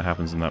cool thing that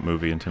happens in that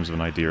movie in terms of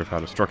an idea of how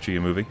to structure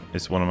your movie.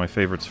 It's one of my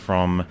favorites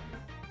from...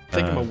 I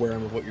think I'm aware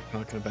of what you're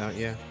talking about,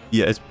 yeah.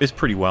 Yeah, it's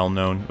pretty well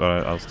known,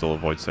 but I'll still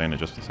avoid saying it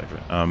just for the sake of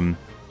it.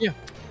 Yeah.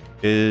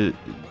 The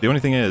only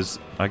thing is,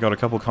 I got a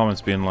couple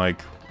comments being like,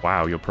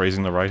 wow, you're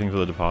praising the writing for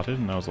The Departed?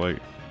 And I was like,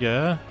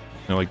 yeah. You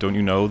know, like, don't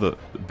you know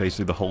that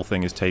basically the whole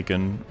thing is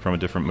taken from a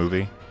different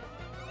movie?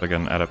 Like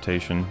an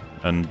adaptation,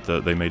 and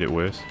that they made it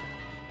worse?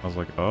 I was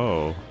like,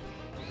 oh.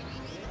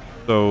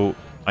 So,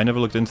 I never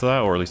looked into that,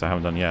 or at least I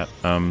haven't done yet.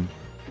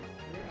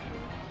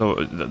 So,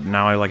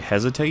 now I, like,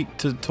 hesitate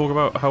to talk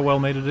about how well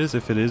made it is,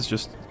 if it is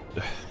just...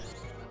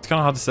 It's kind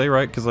of hard to say,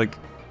 right? Because, like,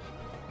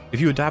 if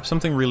you adapt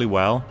something really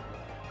well,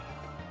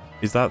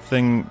 is that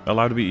thing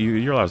allowed to be...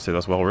 You're allowed to say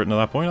that's well written at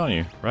that point, aren't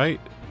you? Right?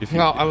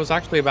 Well, I was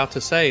actually about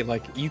to say,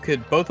 like, you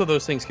could... Both of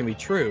those things can be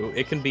true.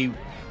 It can be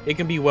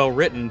well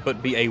written,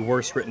 but be a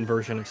worse written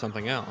version of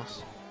something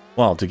else.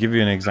 Well, to give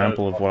you an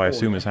example of what I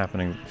assume is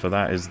happening for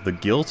that is The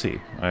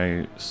Guilty.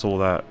 I saw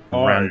that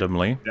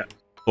randomly. Yeah.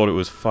 Thought it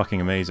was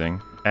fucking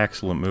amazing.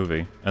 Excellent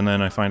movie. And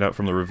then I find out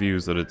from the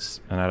reviews that it's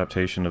an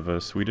adaptation of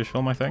a Swedish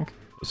film, I think.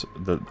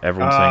 That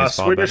everyone's saying is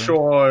far Swedish better.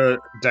 or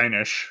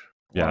Danish.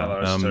 Yeah.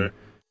 One of those two.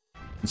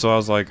 So I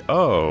was like,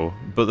 oh.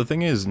 But the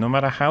thing is, no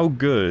matter how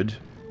good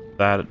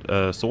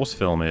that source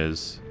film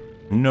is,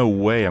 no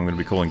way I'm going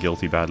to be calling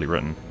Guilty badly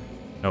written.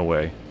 No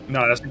way.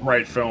 No, that's a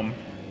great film.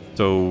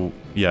 So,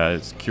 yeah,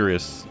 it's a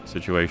curious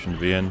situation to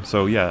be in.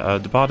 So, yeah,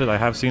 Departed, I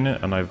have seen it,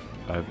 and I've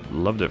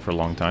loved it for a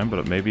long time,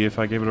 but maybe if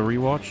I gave it a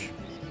rewatch,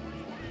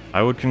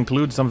 I would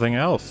conclude something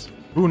else.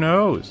 Who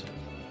knows?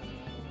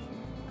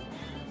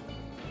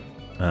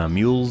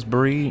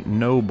 Mulesbury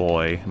No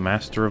Boy,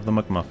 Master of the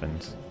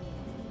McMuffins.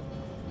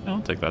 Yeah,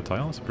 I'll take that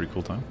title. That's a pretty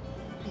cool time.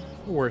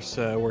 Worse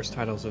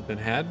titles have been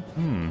had.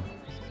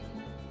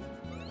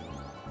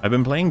 I've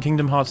been playing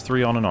Kingdom Hearts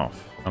 3 on and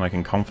off, and I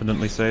can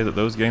confidently say that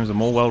those games are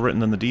more well written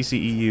than the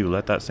DCEU.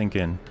 Let that sink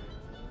in.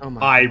 Oh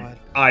my god.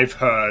 I've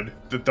heard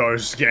that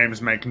those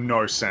games make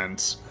no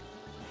sense.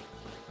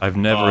 I've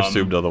never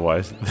assumed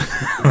otherwise.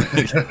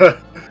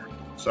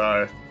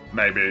 So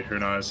maybe, who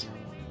knows?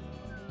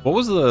 What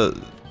was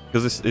the?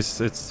 Because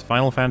it's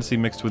Final Fantasy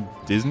mixed with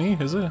Disney,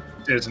 is it?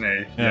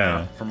 Disney,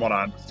 yeah. From what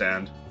I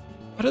understand.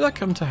 How did that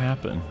come to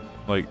happen?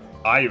 Like,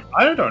 I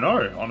don't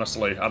know,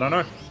 honestly. I don't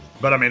know.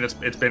 But I mean, it's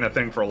been a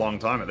thing for a long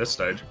time at this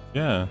stage.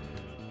 Yeah.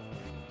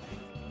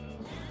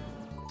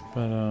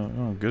 But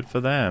oh, good for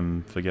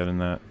them for getting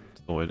that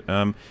sorted.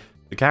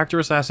 The character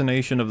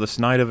assassination of the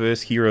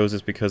Snyderverse heroes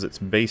is because it's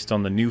based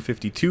on the New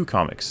 52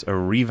 comics, a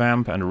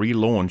revamp and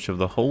relaunch of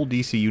the whole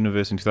DC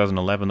universe in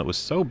 2011 that was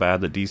so bad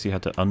that DC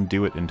had to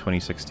undo it in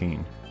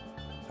 2016.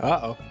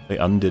 Uh-oh. They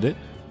undid it?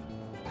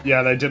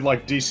 Yeah, they did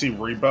like DC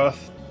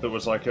Rebirth. There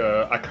was like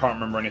a, I can't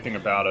remember anything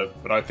about it,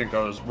 but I think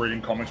I was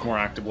reading comics more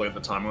actively at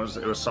the time.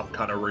 It was some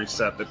kind of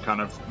reset that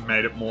kind of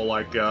made it more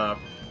like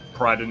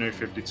prior to New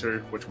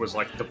 52, which was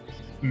like the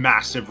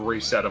massive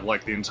reset of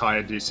like the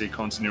entire DC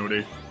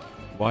continuity.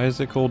 Why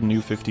is it called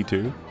New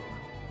 52?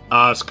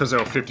 It's because there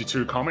were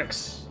 52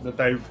 comics that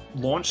they've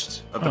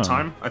launched at the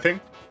time, I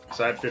think.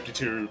 So they had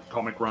 52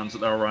 comic runs that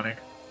they were running.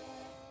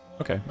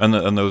 Okay,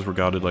 and those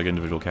regarded like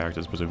individual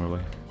characters,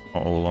 presumably,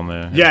 all on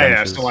their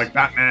yeah. So like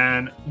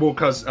Batman, well,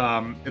 because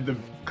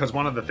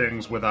one of the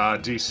things with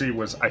DC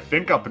was, I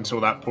think up until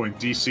that point,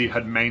 DC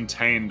had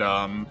maintained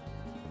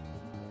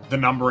the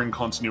numbering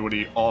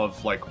continuity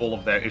of like all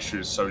of their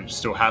issues. So you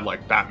still had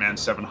like Batman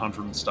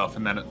 700 and stuff,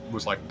 and then it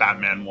was like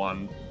Batman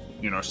 1.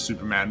 You know,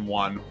 Superman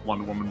 1,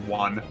 Wonder Woman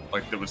 1,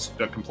 like there was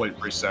a complete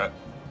reset.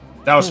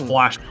 That was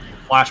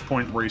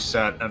Flashpoint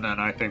reset, and then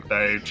I think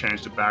they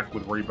changed it back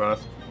with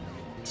Rebirth.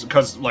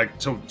 Because, like,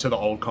 to the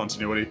old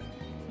continuity.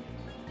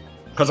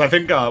 Because I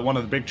think one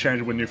of the big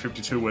changes with New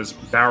 52 was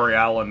Barry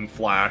Allen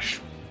Flash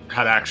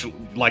had actually,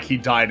 like, he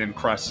died in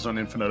Crisis on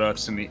Infinite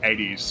Earths in the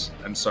 80s,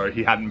 and so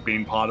he hadn't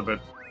been part of it,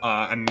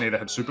 and neither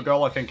had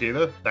Supergirl, I think,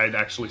 either. They'd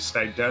actually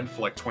stayed dead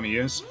for like 20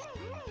 years.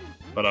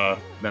 But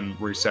then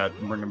reset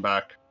and bring them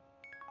back.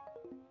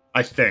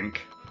 I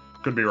think.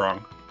 Could be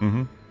wrong.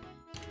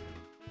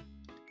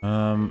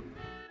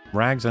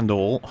 Rags and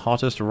all,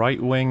 hottest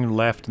right-wing,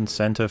 left, and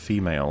center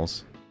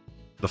females.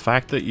 The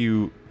fact that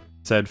you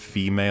said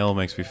female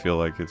makes me feel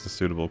like it's a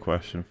suitable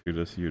question for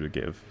you to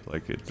give.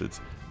 Like,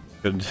 it's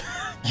good.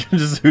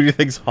 Just who do you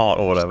think's hot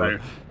or whatever.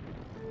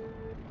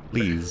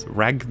 Please,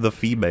 rank the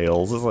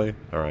females. It's like,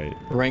 alright.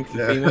 Rank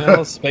the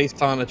females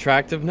based on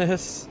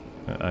attractiveness?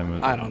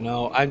 I don't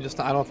know. I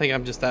don't think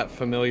I'm just that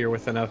familiar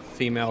with enough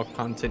female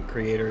content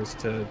creators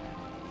to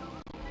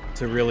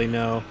really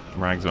know.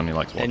 Rags only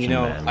likes watching and you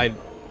know, men.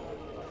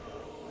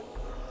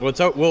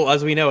 Well,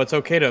 as we know, it's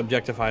okay to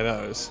objectify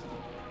those.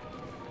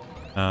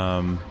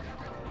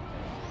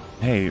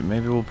 Hey,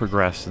 maybe we'll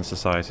progress in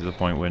society to the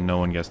point where no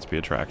one gets to be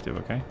attractive,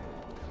 okay?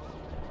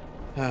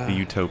 The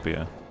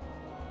utopia.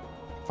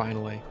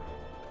 Finally.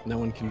 No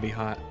one can be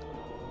hot.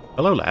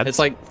 Hello, lads. It's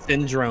like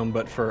Syndrome,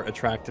 but for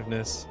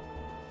attractiveness.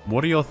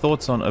 What are your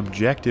thoughts on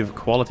objective,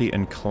 quality,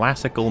 and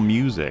classical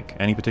music?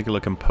 Any particular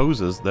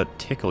composers that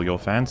tickle your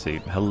fancy?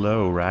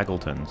 Hello,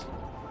 Raggletons.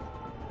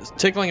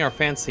 Tickling our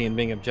fancy and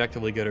being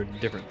objectively good are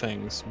different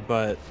things,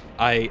 but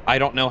I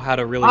don't know how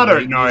to really. I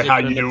don't know how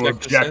you do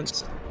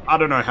object. I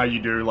don't know how you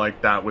do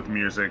like that with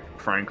music,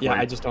 frankly. Yeah,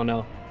 I just don't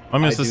know. I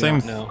mean, it's the same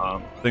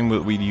thing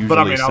that we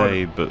usually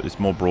say, but it's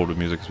more broad with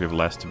music because we have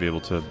less to be able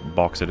to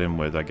box it in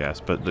with, I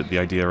guess. But the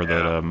idea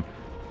that,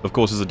 of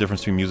course, there's a difference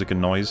between music and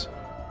noise.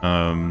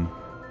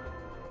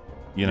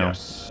 You know,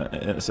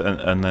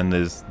 and then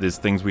there's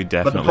things we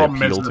definitely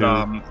appeal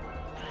to.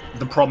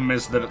 The problem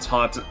is that it's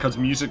hard to, because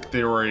music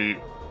theory,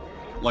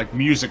 like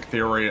music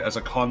theory as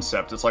a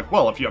concept, it's like,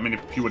 well, if you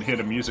would hit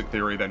a music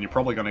theory, then you're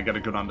probably going to get a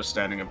good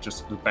understanding of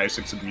just the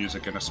basics of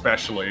music, and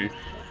especially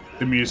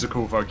the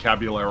musical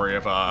vocabulary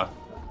of a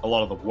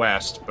lot of the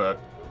West. But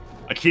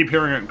I keep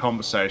hearing it in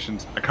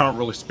conversations. I can't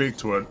really speak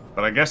to it,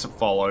 but I guess it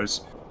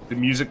follows. The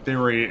music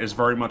theory is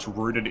very much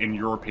rooted in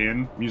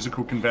European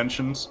musical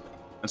conventions.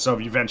 And so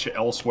if you venture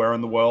elsewhere in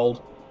the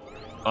world,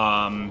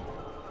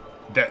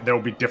 there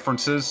will be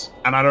differences.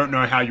 And I don't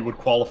know how you would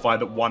qualify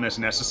that one is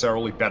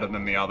necessarily better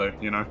than the other,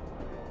 you know?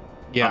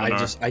 Yeah,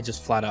 I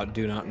just flat out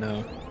do not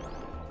know.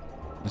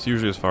 It's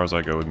usually as far as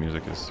I go with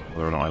music is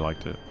whether or not I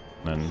liked it.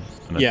 And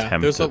an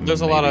attempt there's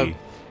a lot of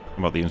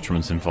about the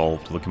instruments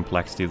involved, the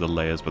complexity of the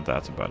layers, but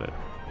that's about it.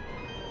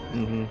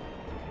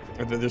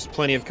 There's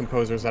plenty of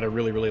composers that I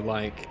really, really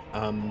like.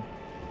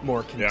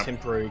 More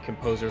contemporary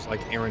composers like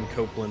Aaron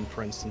Copland,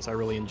 for instance, I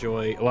really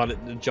enjoy. A lot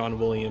of John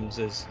Williams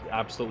is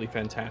absolutely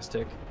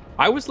fantastic.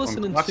 I was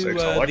listening to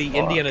the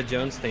Indiana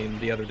Jones theme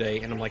the other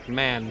day, and I'm like,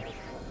 man,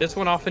 this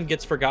one often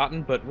gets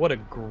forgotten, but what a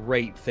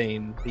great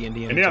theme the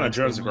Indiana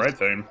Jones is a great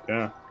theme,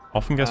 yeah.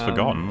 Often gets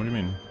forgotten? What do you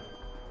mean?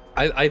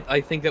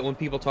 I think that when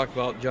people talk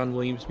about John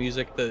Williams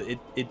music,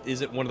 it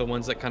isn't one of the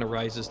ones that kind of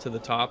rises to the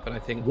top, and I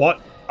think...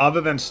 What,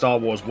 other than Star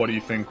Wars, what do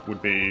you think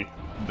would be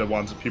the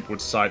ones that people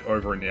would cite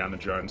over Indiana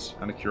Jones?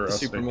 Out of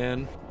curiosity.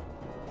 Superman.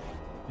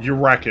 You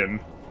reckon?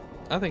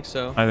 I think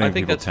so. I think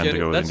people that's tend to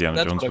go with that's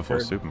Indiana Jones what I've before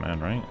heard. Superman,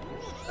 right?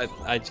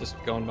 I just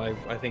going by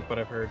I think what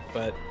I've heard,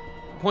 but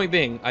point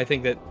being, I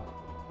think that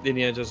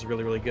Indiana Jones is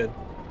really, really good,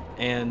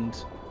 and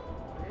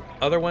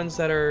other ones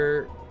that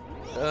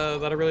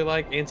I really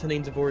like,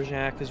 Antonin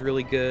Dvorak is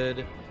really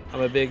good.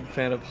 I'm a big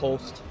fan of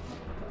Holst.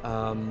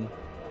 I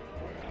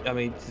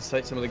mean, to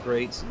cite some of the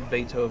greats,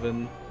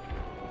 Beethoven.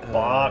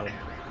 Bach.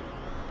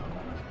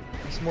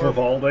 It's more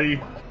Vivaldi.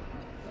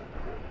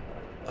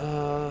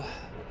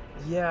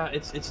 Yeah,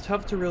 it's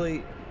tough to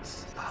really.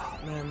 Oh,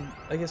 man,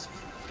 I guess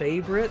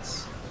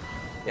favorites.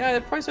 Yeah,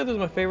 I'd probably say those are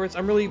my favorites.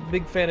 I'm really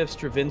big fan of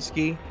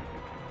Stravinsky.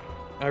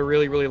 I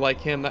really, really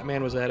like him. That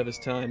man was ahead of his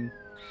time.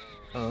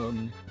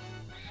 And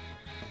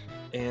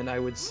I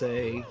would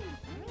say,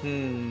 I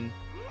think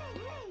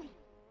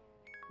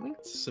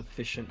it's a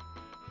sufficient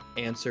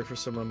answer for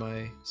some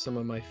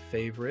of my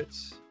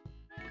favorites.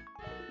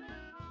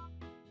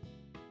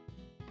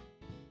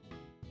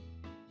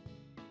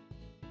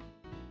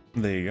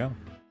 There you go.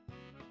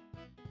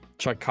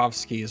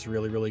 Tchaikovsky is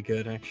really, really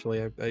good,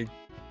 actually. I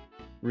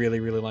really,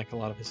 really like a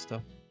lot of his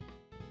stuff.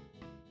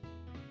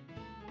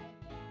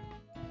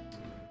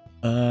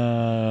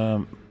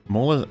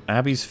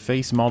 Abby's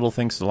face model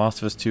thinks The Last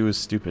of Us 2 is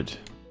stupid.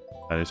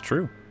 That is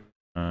true.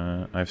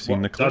 I've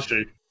seen the clip. Does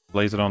she?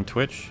 Plays it on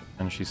Twitch,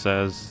 and she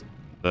says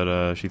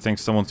that she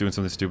thinks someone's doing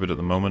something stupid at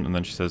the moment, and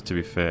then she says, to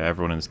be fair,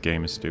 everyone in this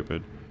game is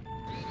stupid.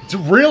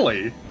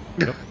 Really?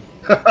 Yep.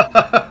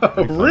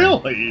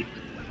 Really?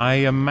 I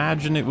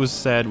imagine it was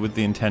said with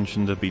the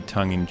intention to be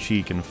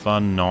tongue-in-cheek and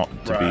fun, not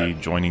to be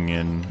joining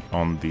in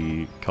on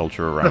the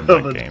culture around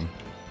that game.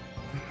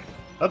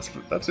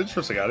 That's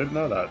interesting. I didn't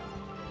know that.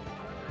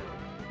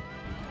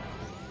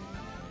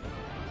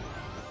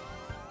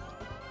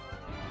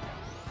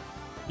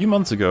 A few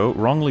months ago,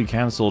 wrongly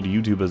cancelled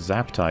YouTuber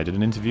Zaptai did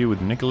an interview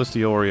with Nicholas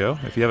Diorio.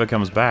 If he ever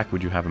comes back,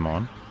 would you have him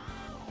on?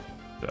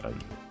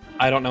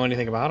 I don't know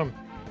anything about him.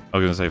 I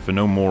was going to say, for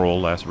no more or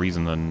less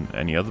reason than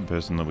any other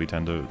person that we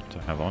tend to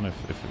have on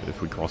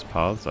if we cross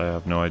paths. I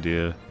have no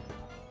idea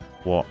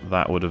what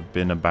that would have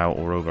been about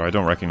or over. I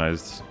don't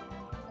recognize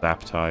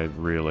Zaptai,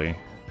 really.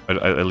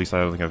 At least I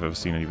don't think I've ever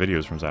seen any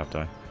videos from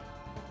Zaptai.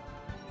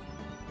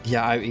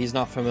 Yeah, he's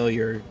not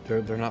familiar.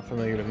 They're not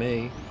familiar to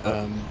me.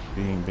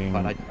 Being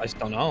but I just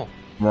don't know.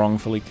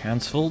 Wrongfully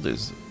cancelled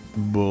is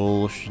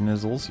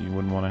bullshnizzles. You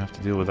wouldn't want to have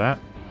to deal with that.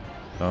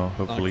 So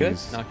hopefully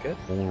he's not good.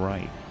 all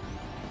right.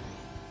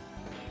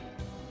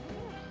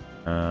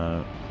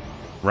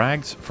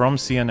 Rags from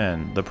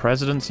CNN. The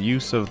president's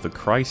use of the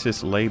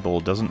crisis label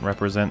doesn't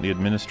represent the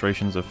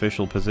administration's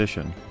official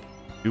position.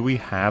 Do we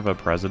have a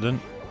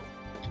president?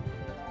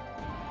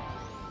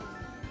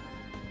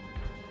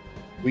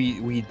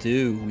 We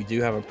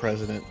do have a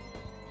president,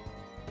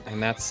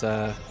 and that's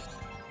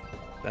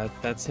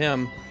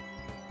him.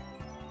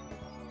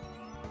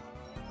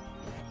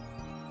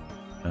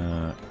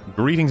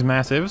 Greetings,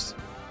 Massives.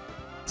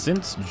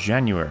 Since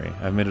January,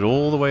 I've made it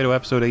all the way to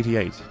episode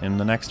 88. In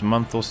the next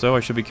month or so, I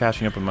should be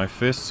catching up with my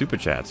first Super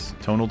Chats.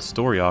 Tonald's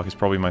story arc is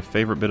probably my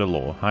favorite bit of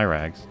lore. Hi,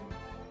 Rags.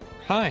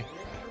 Hi.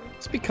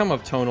 What's become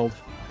of Tonald?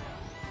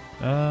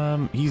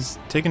 He's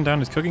taken down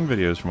his cooking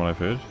videos from what I've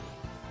heard.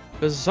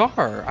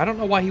 Bizarre. I don't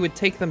know why he would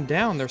take them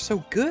down. They're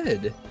so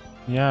good.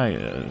 Yeah,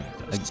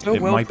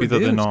 it might be that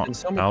they're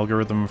not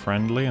algorithm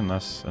friendly, and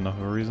that's enough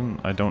of a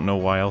reason. I don't know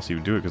why else he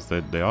would do it, because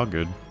they are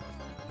good.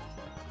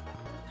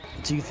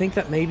 Do you think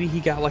that maybe he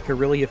got like a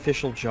really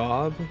official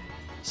job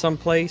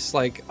someplace,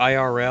 like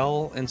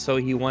IRL, and so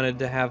he wanted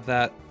to have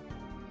that?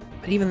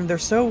 But even they're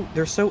so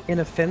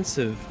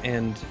inoffensive,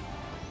 and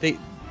they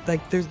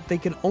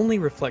can only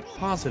reflect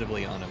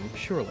positively on him.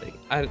 Surely,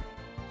 I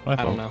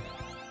don't know.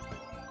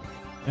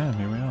 Yeah,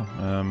 here we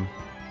are.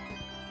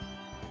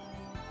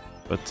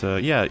 But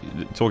yeah,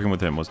 talking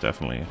with him was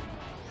definitely a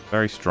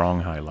very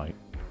strong highlight.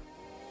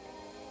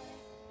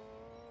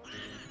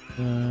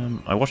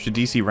 I watched a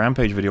DC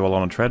Rampage video while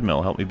on a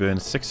treadmill. Helped me burn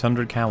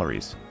 600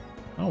 calories.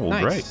 Oh, well,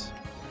 nice. Great.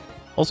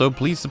 Also,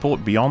 please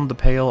support Beyond the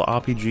Pale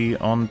RPG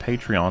on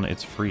Patreon.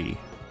 It's free.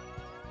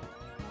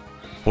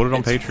 Support it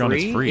on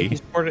Patreon.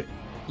 It's free.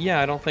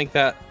 Yeah, I don't think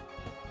that...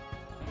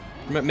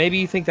 Maybe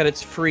you think that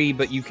it's free,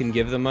 but you can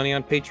give them money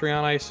on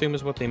Patreon, I assume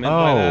is what they meant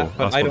by that.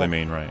 But that's what they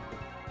mean, right.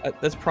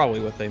 That's probably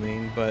what they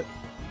mean, but...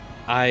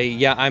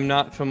 I'm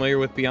not familiar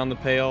with Beyond the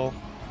Pale,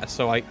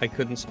 so I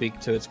couldn't speak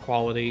to its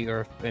quality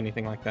or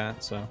anything like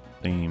that, so...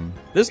 Theme.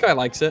 This guy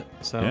likes it,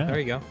 so yeah. There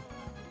you go.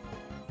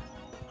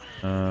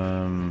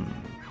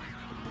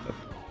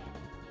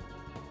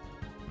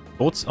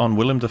 Thoughts on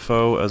Willem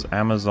Dafoe as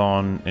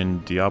Amazon in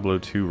Diablo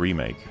 2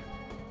 Remake?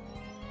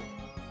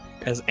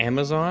 As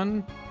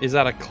Amazon? Is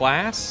that a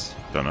class?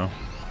 Don't know.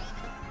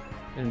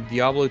 In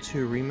Diablo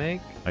 2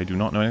 Remake? I do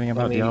not know anything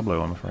about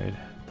Diablo, I'm afraid.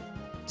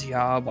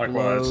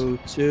 Diablo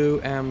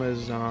 2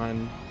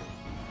 Amazon.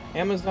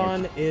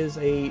 Amazon is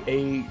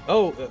the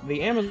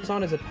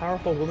Amazon is a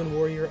powerful woman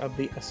warrior of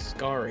the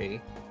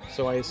Ascari.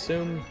 So I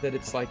assume that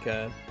it's like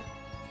a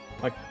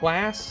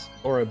class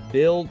or a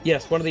build.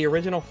 Yes, one of the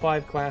original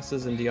 5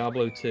 classes in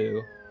Diablo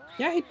 2.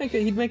 Yeah,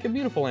 he'd make a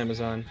beautiful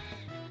Amazon.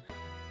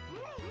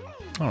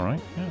 All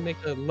right. Yeah. He'd make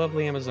a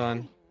lovely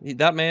Amazon.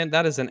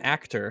 That is an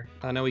actor.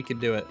 I know he could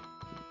do it.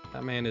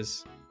 That man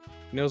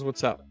knows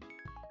what's up.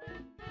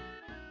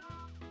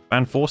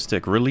 Fan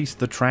 4-Stick released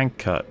the Trank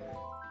Cut.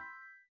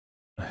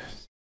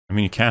 I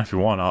mean, you can if you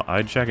want.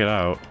 I'd check it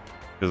out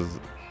because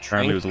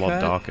apparently it was a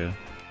lot darker.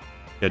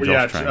 Yeah,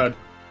 Josh Trank.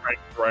 Trank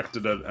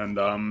directed it, and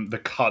the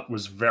cut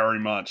was very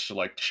much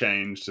like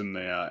changed in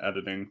the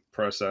editing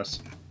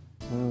process.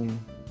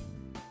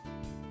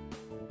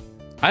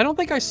 I don't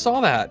think I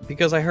saw that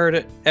because I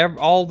heard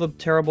all the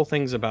terrible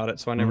things about it,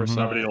 so I never saw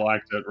it. Nobody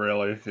liked it,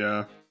 really.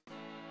 Yeah.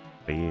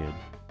 Weird.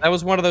 That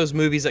was one of those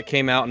movies that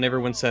came out and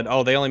everyone said,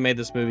 "Oh, they only made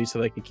this movie so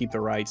they could keep the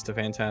rights to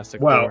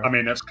Fantastic Four." Well, I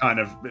mean, it's kind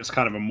of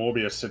a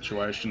Morbius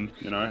situation,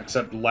 you know,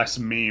 except less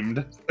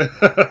memed.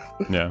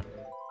 Yeah.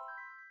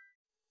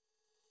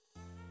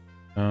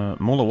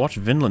 Muller, watch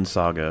Vinland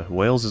Saga.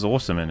 Wales is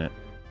awesome in it.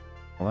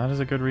 Well, that is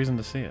a good reason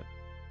to see it.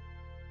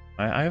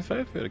 I've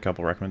heard a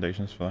couple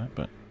recommendations for that,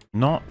 but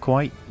not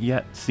quite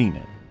yet seen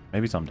it.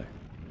 Maybe someday.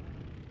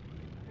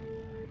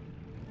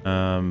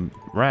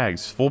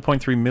 Rags,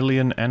 4.3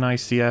 million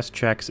NICS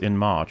checks in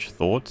March.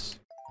 Thoughts?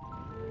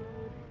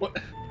 What?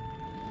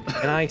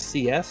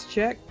 NICS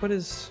check? What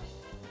is...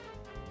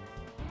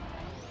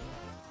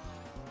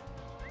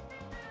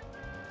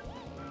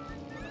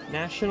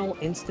 National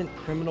Instant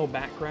Criminal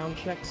Background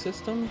Check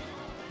System?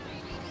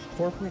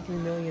 4.3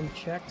 million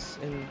checks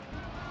and...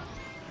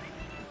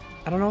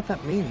 I don't know what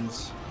that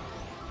means.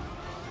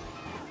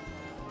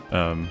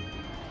 Alright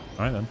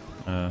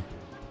then.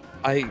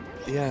 I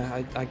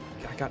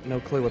got no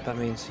clue what that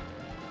means.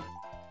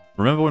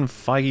 Remember when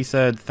Feige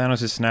said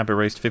Thanos' snap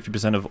erased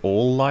 50% of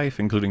all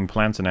life, including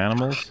plants and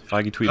animals?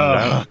 Feige tweeted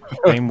out,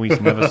 claim we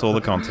never saw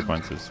the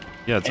consequences.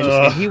 Yeah, it's just...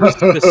 And he was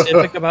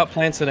specific about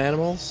plants and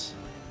animals?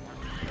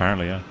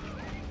 Apparently, yeah.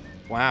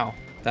 Wow,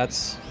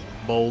 that's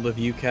bold of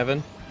you,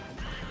 Kevin.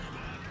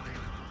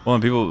 Well,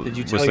 and people Did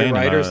you were tell saying your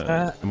writers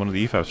that? in one of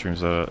the EFAP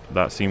streams,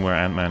 that scene where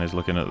Ant-Man is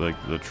looking at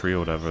the tree or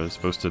whatever is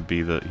supposed to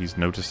be that he's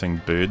noticing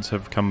birds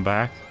have come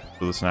back,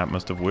 so the snap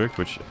must have worked,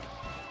 which...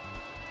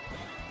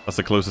 That's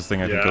the closest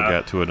thing I think you'll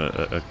get to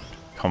a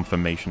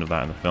confirmation of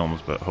that in the films,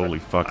 but holy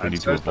fuck, they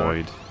need to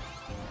avoid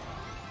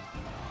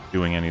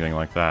doing anything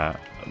like that.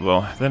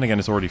 Well, then again,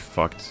 it's already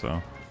fucked,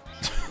 so...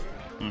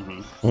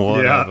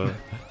 Whatever. Yeah,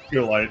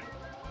 you're like...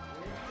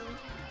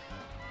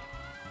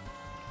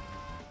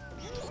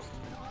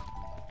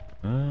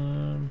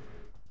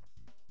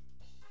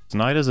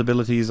 Snyder's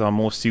abilities are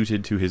more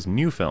suited to his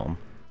new film.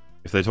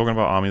 If they're talking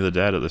about Army of the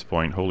Dead at this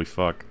point, holy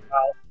fuck.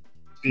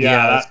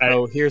 Yeah,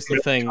 so here's the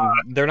thing.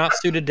 They're not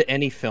suited to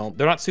any film.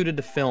 They're not suited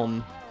to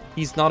film.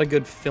 He's not a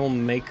good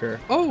filmmaker.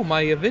 Oh,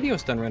 my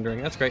video's done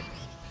rendering. That's great.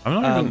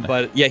 I'm not even...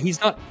 But yeah, he's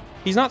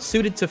not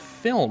suited to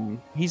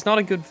film. He's not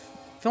a good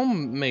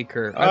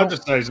filmmaker. I'll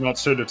just say he's not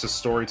suited to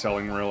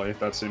storytelling, really.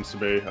 That seems to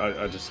be...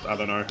 I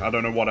don't know. I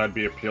don't know what I'd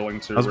be appealing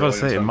to, I was about really,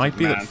 to say, it might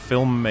be that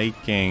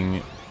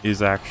filmmaking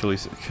is actually...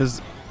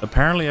 Because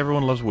apparently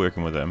everyone loves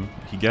working with him.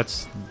 He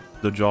gets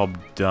the job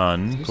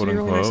done, he's quote a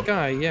really unquote. nice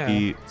guy, yeah.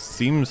 He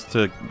seems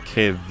to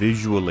care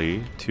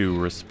visually to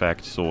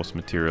respect source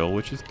material,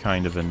 which is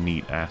kind of a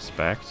neat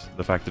aspect.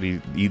 The fact that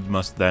he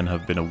must then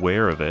have been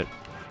aware of it,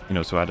 you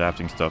know, so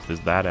adapting stuff, there's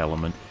that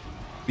element.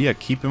 But yeah,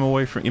 keep him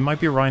away from... It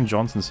might be a Ryan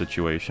Johnson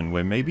situation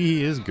where maybe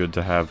he is good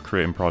to have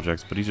creating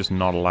projects, but he's just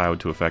not allowed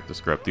to affect the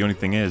script. The only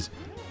thing is,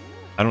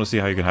 I don't see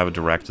how you can have a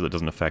director that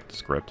doesn't affect the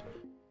script.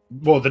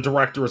 Well, the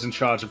director is in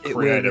charge of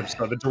creative,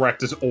 so the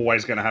director's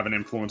always going to have an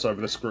influence over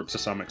the script to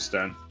some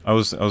extent. I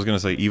was going to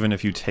say, even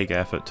if you take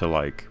effort to,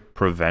 like,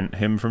 prevent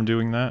him from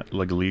doing that,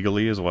 like,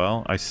 legally as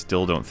well, I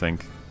still don't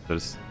think that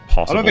it's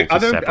possible to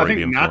separate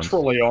the influence.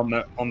 Naturally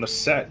on the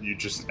set, you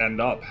just end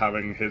up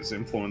having his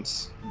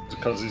influence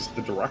because he's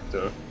the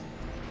director.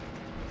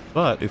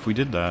 But if we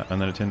did that,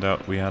 and then it turned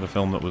out we had a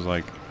film that was,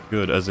 like,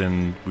 good, as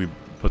in we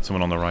put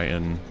someone on the right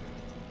and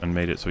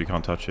made it so you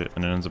can't touch it,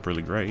 and it ends up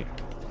really great,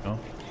 you know?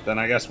 Then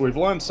I guess we've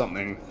learned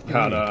something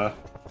about,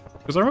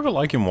 Because I remember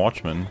liking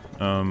Watchmen,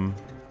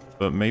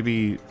 but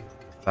maybe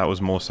that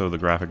was more so the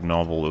graphic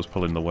novel that was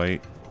pulling the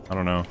weight. I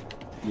don't know.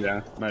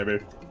 Yeah, maybe.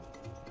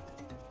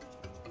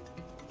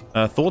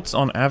 Thoughts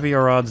on Avi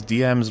Arad's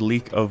DM's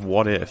leak of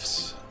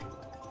what-ifs?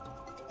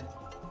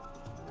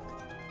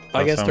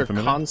 I guess they're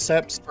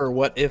concepts for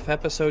what-if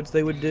episodes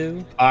they would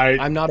do.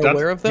 I'm not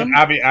aware of them.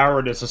 Avi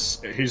Arad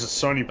is he's a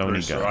Sony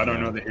producer. I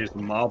don't know that he's a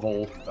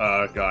Marvel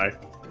guy.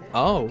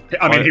 Oh.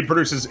 I mean, he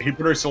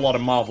produces a lot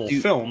of Marvel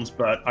films,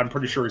 but I'm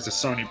pretty sure he's a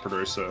Sony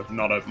producer,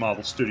 not a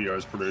Marvel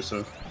Studios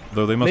producer.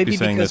 Though they must be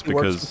saying this he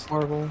works because with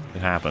Marvel.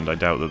 it happened. I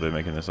doubt that they're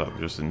making this up,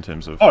 just in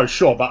terms of... Oh,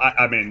 sure, but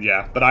I mean,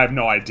 yeah, but I have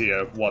no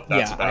idea what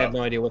that's about. I have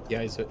no idea what the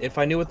ideas are. If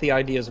I knew what the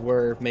ideas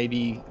were,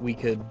 maybe we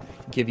could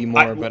give you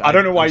more, but I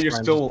don't know why I'm you're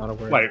just still... not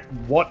aware. Like,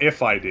 what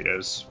if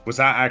ideas? Was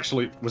that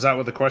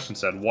what the question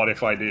said? What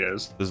if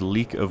ideas? There's a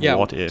leak of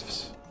what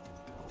ifs.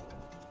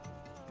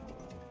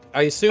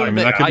 I assume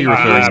that could be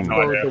ideas referring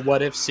for the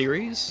What If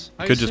series?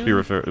 Could just be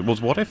referring...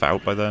 Was What If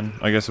out by then?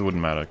 I guess it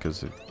wouldn't matter,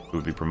 because it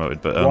would be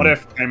promoted, but... What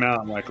If came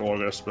out in, like,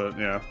 August, but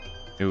yeah.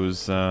 It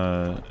was,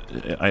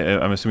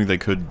 I'm assuming they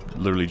could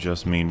literally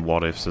just mean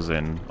what ifs as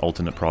in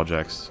alternate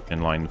projects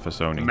in line for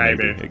Sony.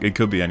 Maybe. It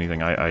could be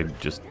anything. I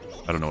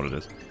don't know what it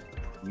is.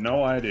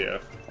 No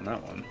idea on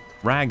that one.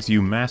 Rags,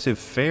 you massive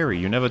fairy.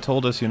 You never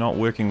told us you're not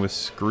working with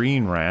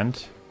Screen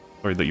Rant.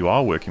 Sorry, that you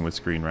are working with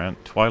Screen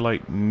Rant.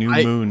 Twilight New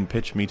Moon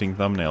pitch meeting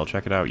thumbnail.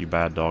 Check it out, you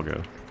bad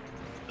doggo.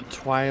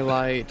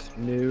 Twilight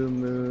New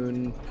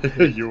Moon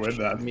you win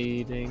that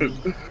meeting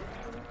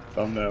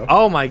thumbnail.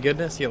 Oh my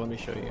goodness! Yeah, let me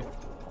show you.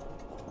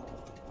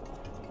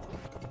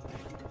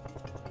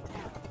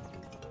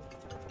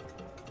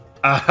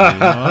 I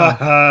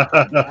had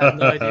no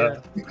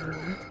idea.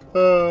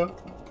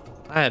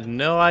 I had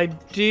no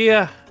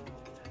idea.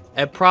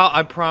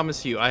 I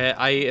promise you,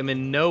 I am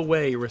in no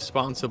way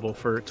responsible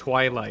for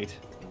Twilight.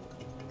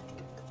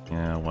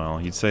 Yeah, well,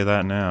 you'd say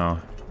that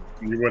now.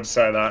 You would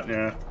say that,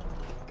 yeah.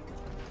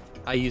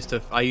 I used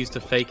a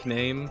fake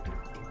name.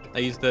 I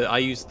used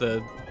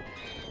the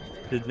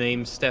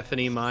name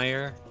Stephanie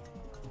Meyer.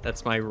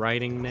 That's my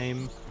writing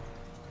name.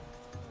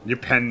 Your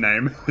pen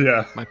name,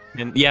 yeah. My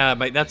pen, yeah,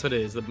 that's what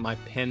it is. My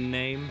pen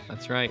name.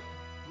 That's right.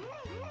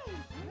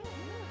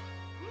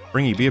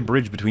 Bringy, be a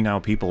bridge between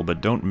our people,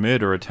 but don't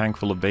murder a tank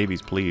full of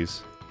babies,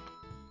 please.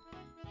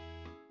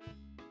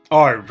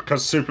 Oh,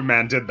 because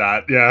Superman did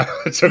that, yeah.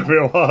 It took me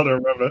a while to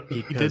remember.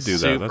 He did do that,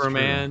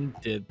 Superman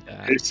did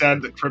that. He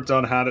said that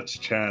Krypton had its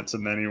chance,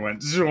 and then he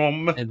went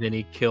zoom. And then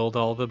he killed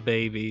all the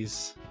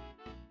babies.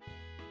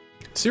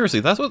 Seriously,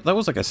 that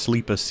was like a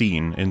sleeper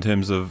scene in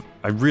terms of...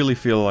 I really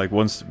feel like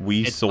once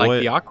we saw like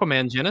it... the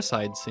Aquaman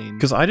genocide scene.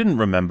 Because I didn't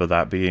remember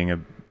that being a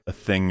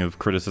thing of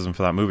criticism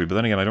for that movie, but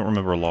then again, I don't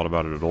remember a lot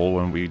about it at all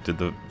when we did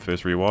the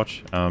first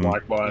rewatch.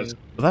 Likewise.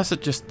 But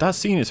that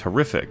scene is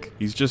horrific.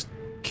 He's just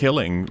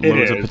killing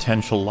loads of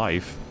potential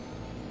life.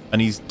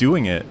 And he's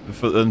doing it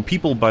for... And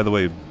people, by the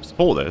way,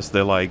 support this.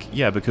 They're like,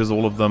 yeah, because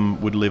all of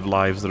them would live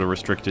lives that are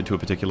restricted to a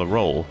particular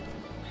role.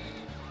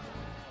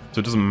 So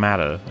it doesn't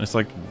matter. And it's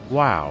like,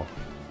 wow.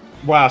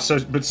 Wow,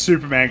 but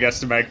Superman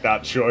gets to make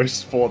that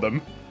choice for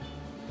them.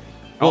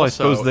 Well, also,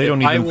 I suppose they don't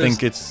even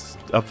think it's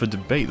up for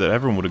debate that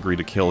everyone would agree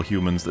to kill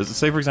humans.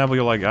 Say, for example,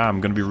 you're like,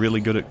 I'm going to be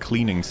really good at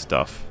cleaning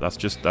stuff.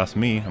 That's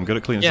me. I'm good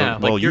at cleaning stuff.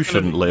 Well, you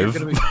shouldn't live.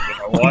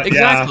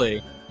 Exactly.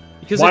 Yeah.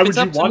 Because why if it's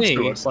would up you want to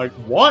me, It's like,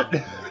 what?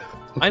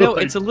 I know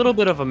it's a little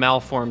bit of a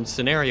malformed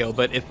scenario,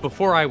 but if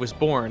before I was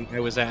born, I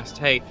was asked,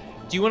 hey,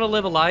 do you want to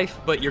live a life,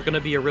 but you're going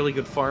to be a really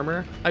good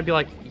farmer? I'd be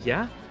like,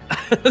 yeah.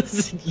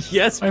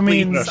 Yes, I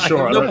mean, please.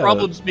 Sure, I have no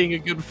problems being a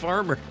good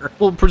farmer.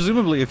 Well,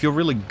 presumably, if you're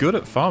really good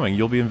at farming,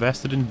 you'll be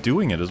invested in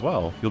doing it as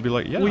well. You'll be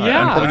like, yeah, well,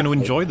 I'm probably going to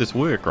enjoy this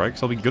work, right?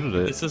 Because I'll be good at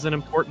it. This is an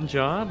important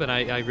job, and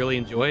I really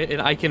enjoy it.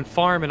 And I can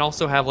farm and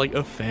also have, like,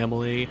 a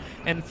family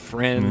and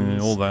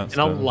friends all that and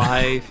stuff. a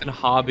life and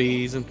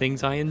hobbies and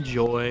things I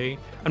enjoy.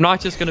 I'm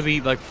not just going to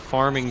be, like,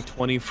 farming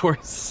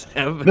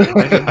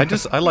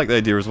 24/7. I like the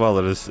idea as well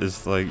that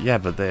it's like, yeah,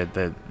 but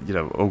they're you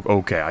know,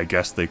 okay, I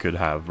guess they could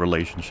have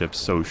relationships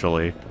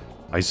socially,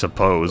 I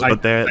suppose,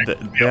 but they're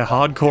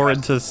hardcore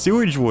into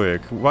sewage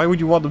work. Why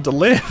would you want them to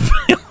live?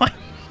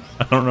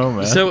 I don't know,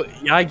 man. So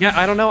I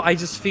don't know. I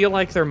just feel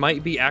like there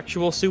might be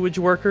actual sewage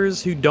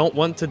workers who don't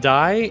want to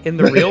die in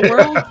the real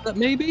world.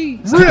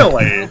 Maybe.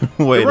 Really?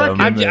 Wait a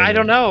minute. I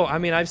don't know. I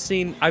mean, I've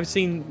seen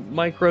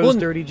Micro's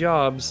dirty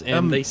jobs,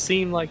 and they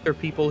seem like they're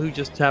people who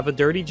just have a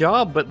dirty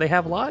job, but they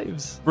have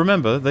lives.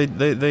 Remember,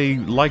 they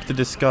like to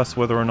discuss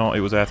whether or not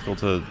it was ethical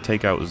to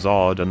take out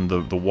Zod and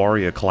the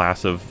warrior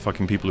class of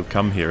fucking people who've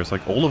come here. It's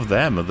like all of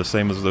them are the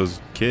same as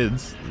those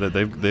kids. That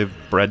they've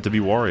bred to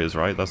be warriors,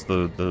 right? That's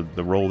the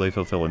role they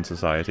fulfill in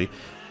society.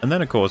 And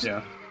then, of course,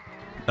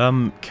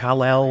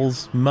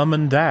 Kal-El's mum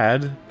and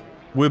dad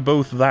were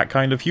both that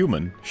kind of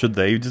human. Should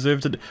they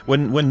deserve to...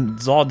 When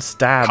Zod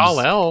stabs...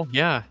 Kal-El,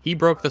 yeah. He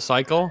broke the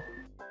cycle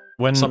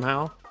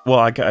somehow. Well,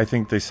 I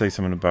think they say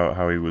something about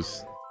how he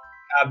was...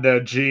 Had their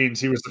genes.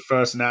 He was the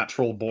first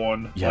natural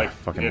born. Yeah,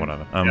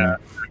 whatever.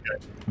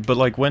 But,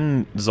 like,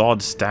 when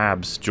Zod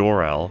stabs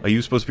Jor-El, are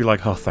you supposed to be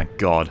like, oh, thank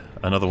God,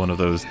 another one of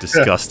those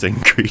disgusting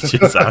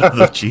creatures out of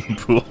the gene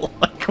pool?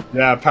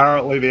 Yeah,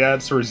 apparently the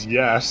answer is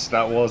yes.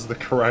 That was the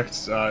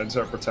correct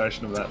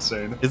interpretation of that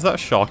scene. Is that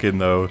shocking,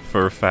 though,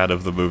 for a fan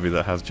of the movie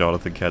that has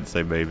Jonathan Kent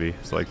say maybe?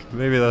 It's like,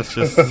 maybe that's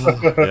just...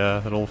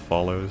 yeah, it all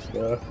follows.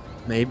 Yeah.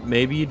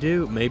 Maybe you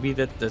do. Maybe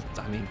I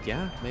mean,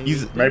 yeah.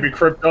 Maybe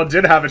Krypton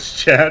did have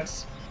its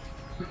chance.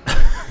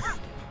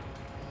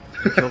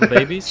 Kill the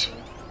babies?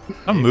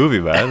 A movie,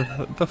 man.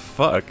 What the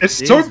fuck? It's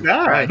Jesus so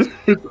bad. Christ.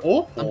 It's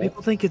awful. Some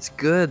people think it's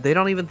good. They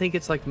don't even think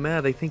it's like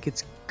meh. They think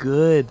it's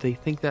good. They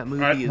think that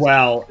movie is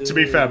well, good. to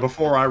be fair,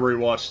 before I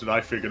rewatched it,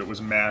 I figured it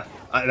was meh.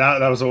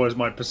 That was always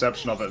my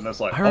perception of it, and it's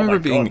like, I remember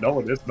being God, no,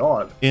 it is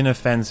not.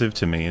 inoffensive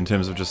to me in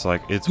terms of just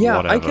like it's Yeah,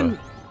 whatever.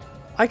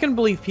 I can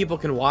believe people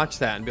can watch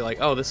that and be like,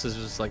 oh, this is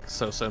just like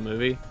so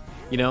movie,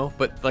 you know.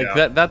 But like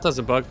Yeah. that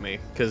doesn't bug me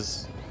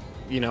because,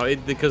 you know,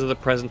 because of the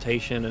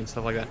presentation and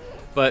stuff like that.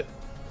 But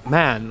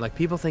man, like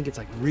people think it's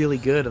like really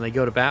good and they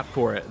go to bat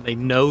for it. They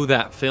know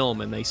that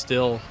film and they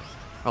still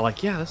are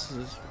like, yeah, this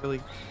is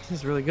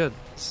really good.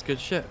 This is good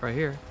shit right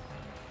here.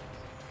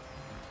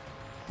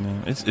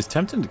 Yeah, it's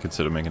tempting to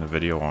consider making a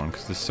video on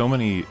because there's so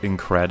many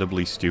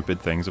incredibly stupid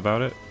things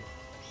about it.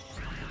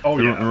 Oh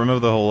yeah. Remember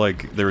the whole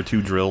like there are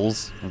two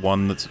drills,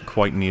 one that's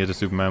quite near to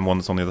Superman, one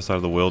that's on the other side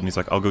of the world, and he's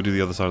like, I'll go do the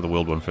other side of the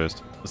world one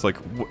first. It's like,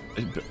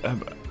 and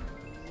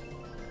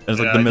it's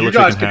like the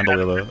military can handle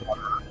the other.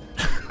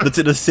 That's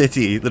in a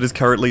city that is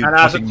currently And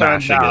as fucking it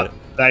turns mashing out,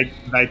 it.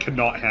 they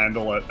cannot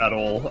handle it at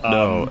all.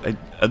 No,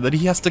 and then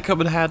he has to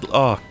come and handle.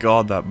 Oh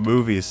god, that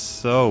movie is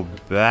so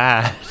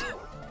bad.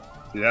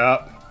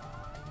 Yeah.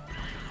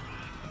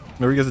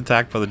 Remember he gets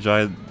attacked by the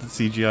giant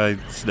CGI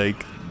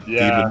snake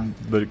Yeah.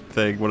 demon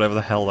thing, whatever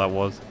the hell that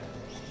was.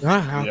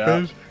 That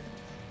happened.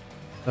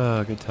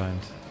 Oh, good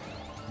times.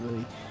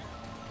 Really?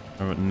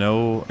 Remember,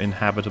 no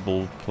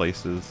inhabitable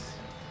places.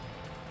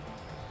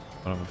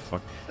 Whatever the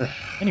fuck.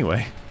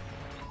 Anyway.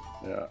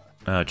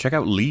 Yeah. Check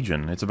out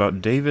Legion. It's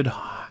about David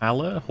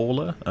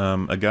Haller,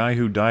 a guy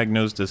who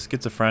diagnosed as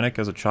schizophrenic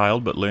as a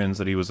child but learns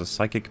that he was a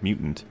psychic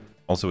mutant.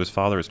 Also, his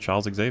father is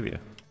Charles Xavier.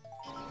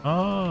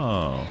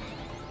 Oh.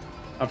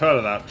 I've heard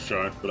of that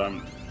show, but I'm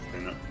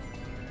seen it.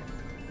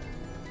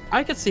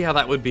 I could see how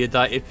that would be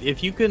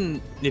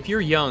if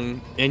you're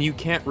young and you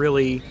can't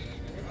really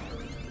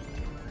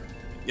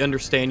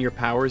understand your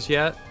powers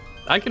yet.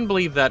 I can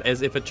believe that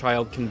as if a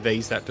child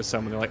conveys that to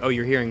someone. They're like, oh,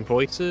 you're hearing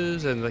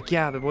voices, and like,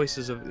 yeah, the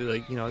voices of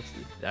like, you know, it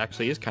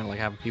actually is kind of like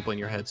having people in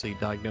your head, so you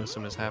diagnose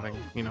them as having,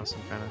 you know,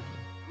 some kind of.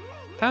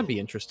 That'd be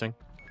interesting.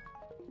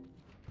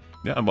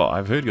 Yeah, well,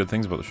 I've heard good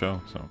things about the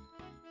show, so.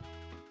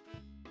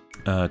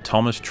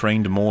 Thomas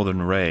trained more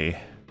than Ray.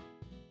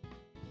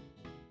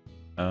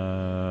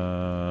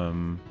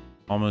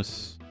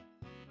 Thomas.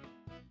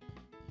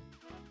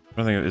 I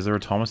don't think. Is there a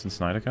Thomas in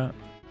Snyder Cut?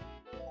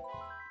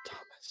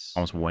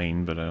 Thomas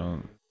Wayne, but I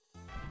don't.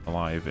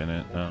 Alive in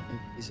it.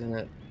 He's in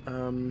it.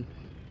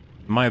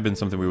 Might have been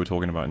something we were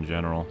talking about in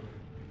general.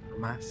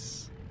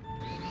 Thomas.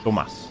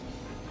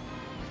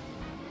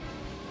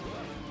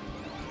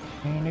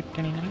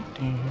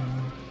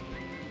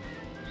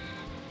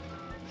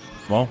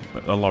 Well,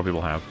 a lot of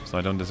people have, so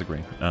I don't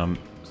disagree.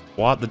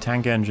 Swat the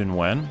tank engine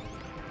when?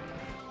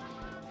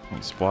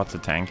 He swats a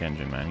tank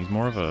engine, man. He's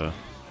more of a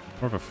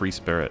free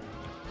spirit.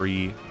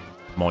 Free,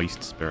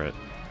 moist spirit.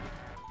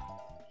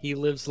 He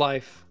lives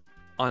life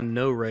on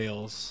no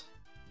rails.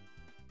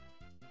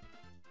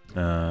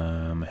 If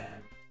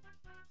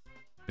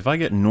I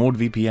get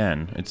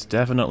NordVPN, it's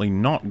definitely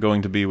not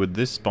going to be with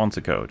this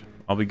sponsor code.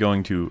 I'll be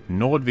going to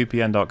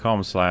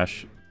nordvpn.com/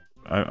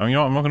 I'm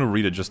not going to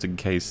read it just in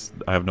case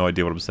I have no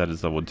idea what upset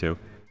is I would to.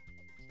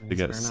 To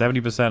get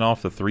 70%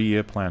 off the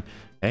 3-year plan.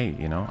 Hey,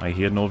 you know, I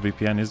hear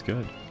NordVPN is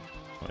good.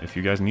 If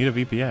you guys need a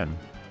VPN,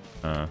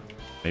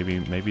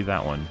 maybe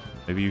that one.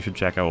 Maybe you should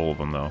check out all of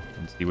them though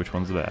and see which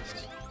one's the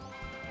best.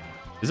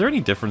 Is there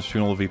any difference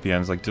between all the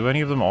VPNs? Like, do any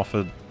of them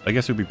offer? I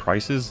guess it would be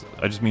prices.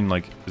 I just mean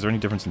like, is there any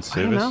difference in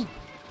service?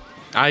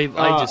 I don't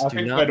know. I just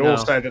do not think they'd know. all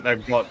say that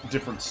they've got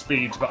different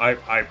speeds, but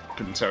I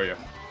couldn't tell you.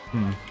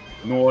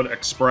 Nord,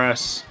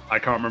 Express, I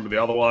can't remember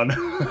the other one,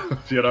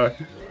 you know.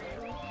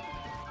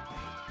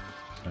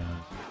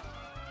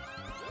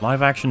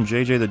 Live action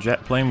JJ the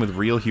Jet plane with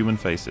real human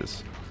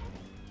faces.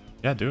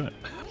 Yeah, do it.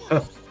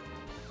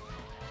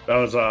 That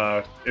was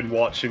in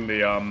watching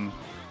the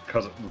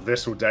because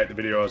this will date the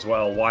video as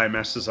well.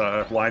 YMS's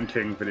Lion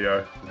King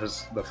video.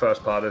 The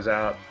first part is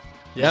out.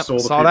 Yep, Saw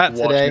saw that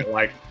today. It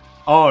like,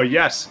 oh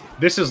yes,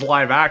 this is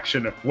live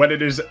action when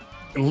it is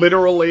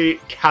literally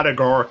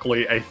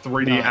categorically a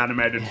 3D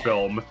animated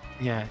film.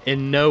 Yeah,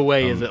 in no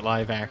way is it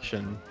live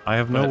action. I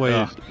have no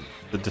way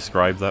to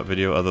describe that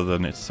video other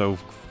than it's so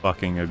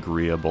fucking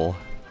agreeable.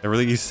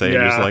 Everything he's saying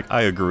is like,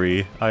 I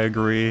agree,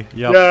 yep,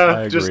 yeah,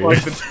 I agree. just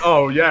like,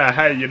 oh yeah,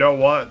 hey, you know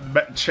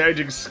what?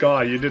 Changing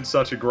Sky, you did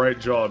such a great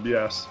job,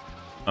 yes.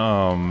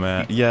 Oh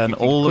man, yeah, and You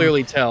all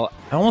clearly tell.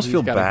 I almost he's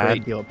feel got bad a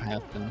great deal of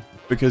passion.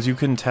 because you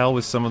can tell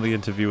with some of the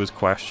interviewers'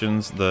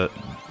 questions that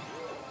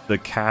the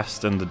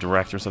cast and the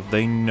director stuff,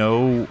 they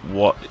know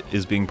what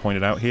is being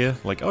pointed out here.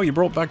 Like, oh, you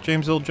brought back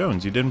James Earl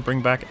Jones, you didn't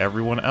bring back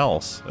everyone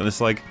else, and it's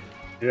like,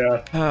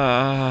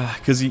 yeah,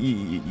 because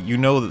you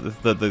know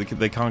that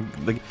they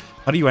can't. Like,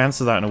 how do you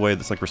answer that in a way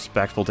that's like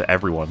respectful to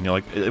everyone? You're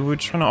like, we're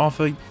trying to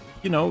offer,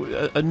 you know,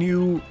 a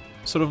new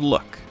sort of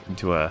look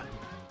into a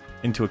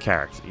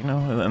character, you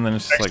know, and then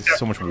it's just like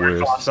so much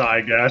worse.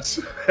 I guess,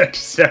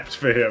 except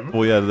for him.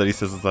 Well, yeah, then he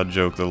says it's that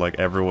joke that like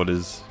everyone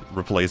is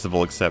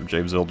replaceable except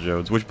James Earl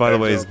Jones, which by the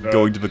way is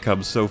going to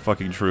become so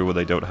fucking true when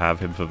they don't have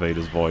him for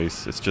Vader's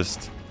voice. It's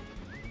just...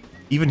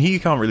 Even he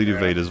can't really do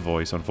Vader's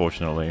voice,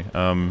 unfortunately.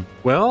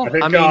 Well,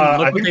 I mean, look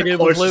what think they the did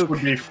with closest Luke.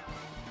 would be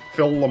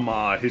Phil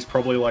Lamar. He's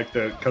probably like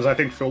the... Because I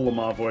think Phil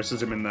Lamar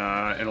voices him in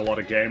a lot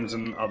of games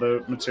and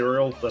other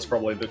material. That's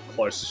probably the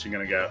closest you're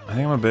gonna get. I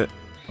think I'm a bit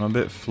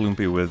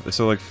flumpy with...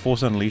 So, like,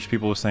 Force Unleashed,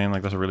 people were saying,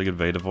 like, that's a really good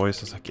Vader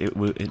voice. It's like,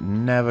 it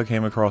never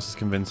came across as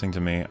convincing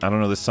to me. I don't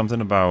know, there's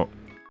something about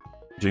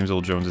James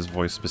Earl Jones'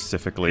 voice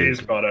specifically.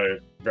 He's got a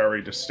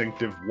very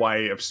distinctive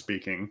way of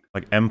speaking.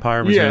 Like,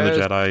 Empire, Return of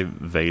the Jedi,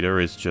 Vader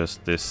is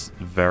just this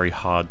very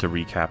hard to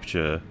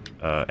recapture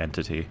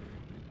entity.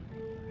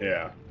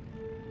 Yeah.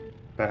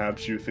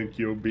 Perhaps you think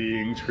you're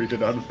being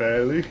treated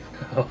unfairly?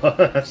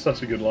 That's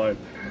such a good line.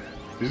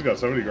 He's got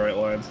so many great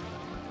lines.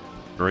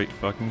 Great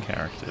fucking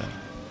character.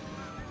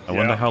 I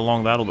wonder how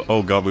long that'll be.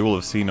 Oh god, we will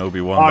have seen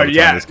Obi-Wan Oh by the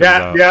time this comes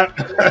out. yeah,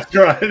 that's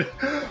right.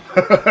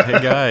 Hey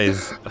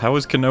guys, how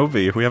is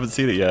Kenobi? We haven't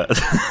seen it yet.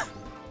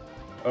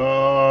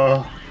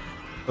 Oh.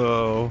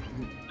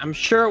 I'm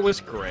sure it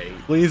was great.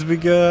 Please be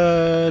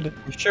good.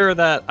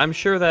 I'm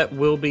sure that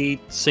we'll be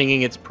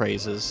singing its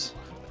praises.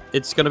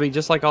 It's gonna be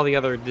just like all the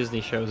other Disney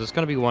shows. It's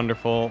gonna be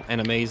wonderful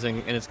and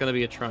amazing, and it's gonna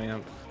be a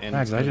triumph. And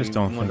Max, I just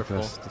don't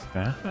wonderful. think this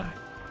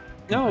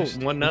No,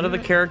 none of the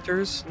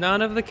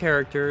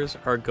characters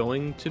are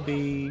going to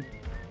be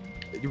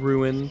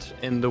ruined,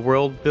 and the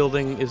world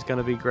building is going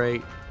to be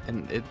great,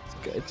 and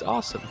it's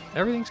awesome.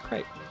 Everything's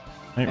great.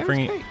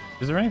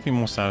 Is there anything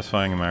more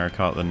satisfying in Mario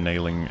Kart than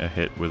nailing a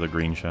hit with a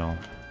green shell?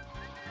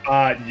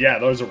 Yeah,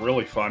 those are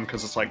really fun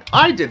because it's like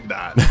I did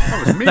that.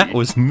 That was me. That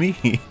was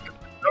me.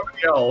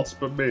 Nobody else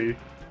but me.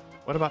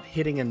 What about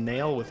hitting a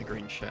nail with a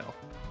green shell?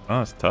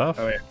 Oh, it's tough.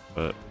 Oh, yeah.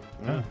 But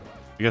I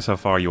guess how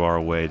far you are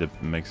away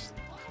determines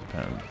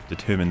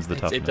the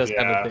toughness. It does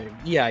have a big.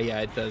 Yeah,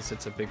 it does.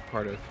 It's a big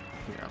part of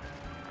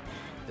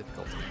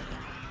difficulty.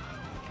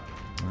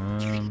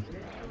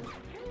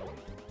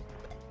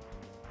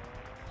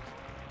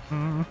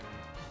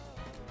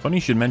 Funny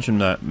you should mention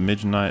that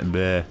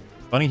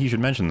Funny he should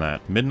mention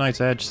that. Midnight's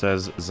Edge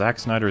says Zack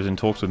Snyder is in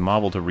talks with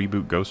Marvel to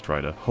reboot Ghost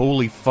Rider.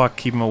 Holy fuck,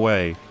 keep him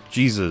away.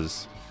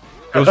 Jesus.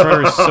 Ghost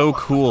Rider is so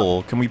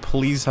cool. Can we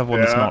please have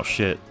one that's not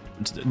shit?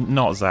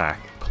 Not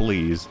Zack,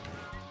 please.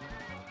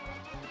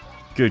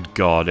 Good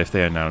God, if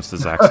they announced that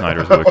Zack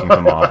Snyder is working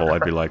for Marvel,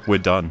 I'd be like, we're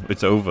done.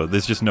 It's over.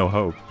 There's just no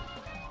hope.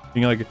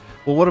 Being like,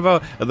 well, what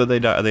about... And then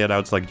they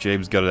announced, like,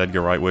 James Gunn and Edgar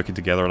Wright working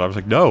together, and I was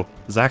like, no!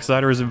 Zack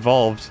Snyder is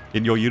involved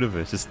in your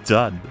universe. It's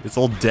done. It's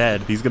all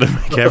dead. He's gonna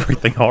make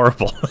everything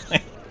horrible.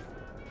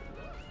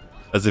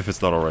 As if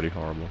it's not already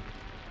horrible.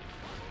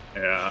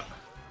 Yeah.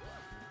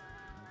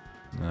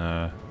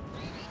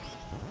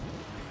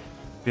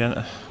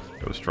 Yeah,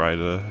 Ghost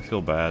Rider. I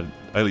feel bad.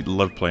 I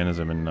love playing as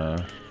him in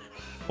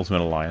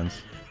Ultimate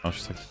Alliance. I was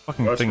just like,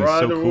 fucking Ghost thing is so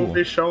Rider cool. will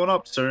be showing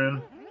up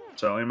soon.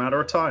 It's only a matter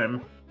of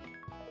time.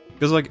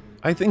 Because, like,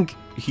 I think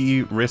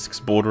he risks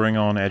bordering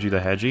on edgy to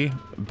hedgy,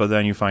 but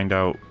then you find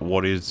out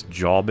what his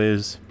job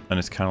is, and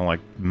it's kind of like,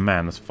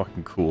 man, that's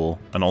fucking cool.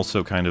 And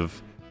also kind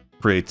of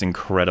creates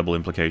incredible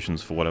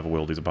implications for whatever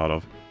world he's a part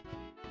of.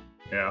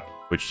 Yeah.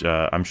 Which,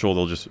 I'm sure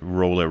they'll just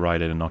roll it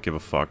right in and not give a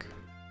fuck.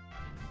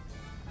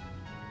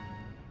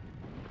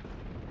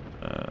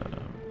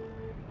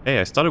 Hey,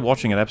 I started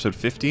watching at episode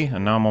 50,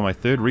 and now I'm on my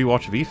third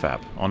rewatch of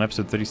EFAP, on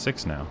episode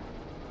 36 now.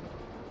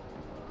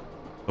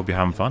 Hope you're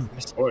having fun.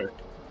 Boy.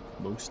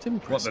 Most What an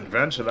impressive.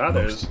 adventure that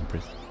is.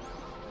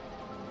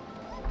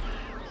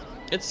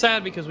 It's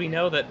sad because we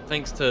know that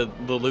thanks to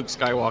the Luke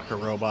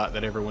Skywalker robot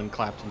that everyone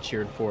clapped and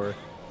cheered for,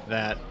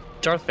 that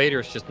Darth Vader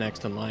is just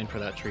next in line for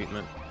that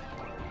treatment.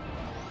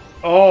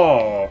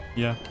 Oh.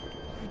 Yeah.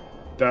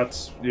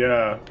 That's,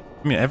 yeah.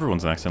 I mean,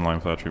 everyone's next in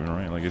line for that treatment,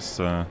 right? Like, it's,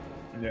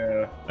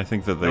 Yeah. I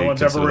think that No they one's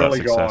consider ever really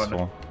that successful.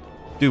 gone.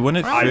 Dude, when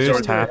it I first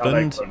don't know how they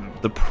happened,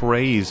 couldn't. the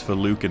praise for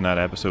Luke in that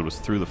episode was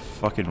through the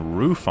fucking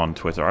roof on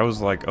Twitter. I was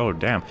like, oh,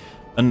 damn.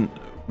 And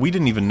we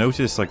didn't even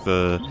notice, like,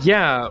 the...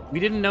 Yeah, we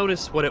didn't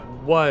notice what it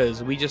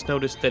was. We just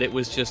noticed that it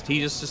was just, he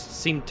just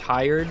seemed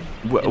tired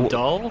and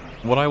dull.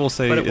 What I will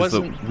say But it is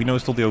that wasn't- we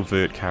noticed all the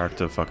overt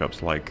character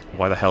fuck-ups, like,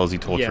 why the hell is he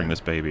torturing Yeah.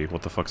 this baby?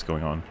 What the fuck's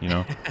going on, you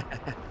know?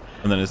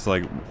 And then it's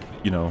like,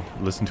 you know,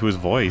 listen to his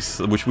voice,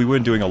 which we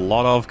weren't doing a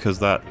lot of because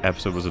that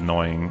episode was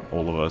annoying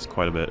all of us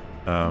quite a bit.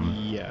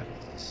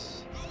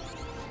 Yes.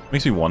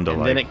 Makes me wonder,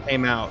 And like... then it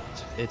came out.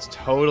 It's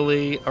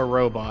totally a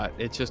robot.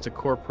 It's just a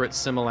corporate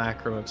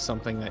simulacrum of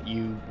something that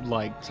you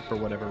liked for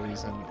whatever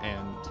reason,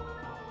 and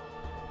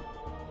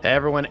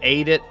everyone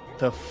ate it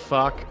the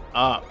fuck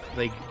up.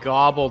 They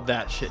gobbled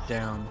that shit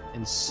down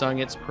and sung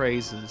its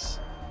praises,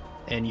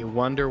 and you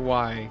wonder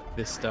why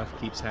this stuff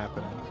keeps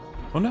happening.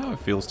 Well, now it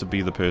feels to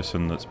be the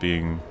person that's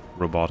being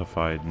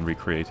robotified and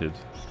recreated.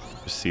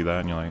 Just see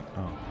that and you're like,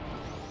 oh.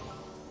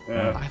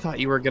 Yeah. I thought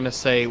you were gonna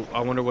say,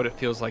 I wonder what it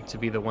feels like to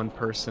be the one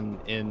person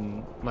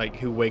in, like,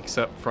 who wakes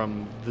up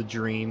from the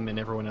dream and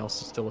everyone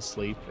else is still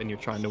asleep, and you're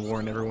trying to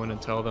warn everyone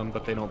and tell them,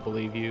 but they don't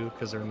believe you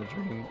because they're in the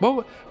dream.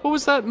 What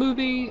was that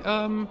movie?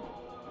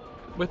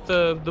 with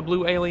the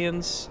blue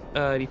aliens.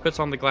 He puts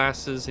on the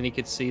glasses and he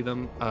could see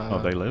them.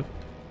 Oh, they live?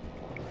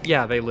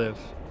 Yeah, they live.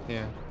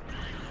 Yeah.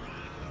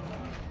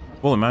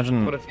 Well,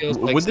 imagine... What it feels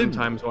like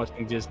sometimes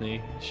watching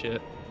Disney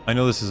shit. I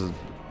know this is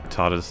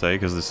harder to say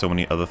because there's so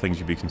many other things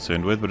you'd be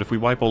concerned with, but if we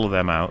wipe all of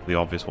them out, the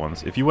obvious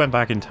ones, if you went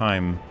back in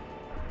time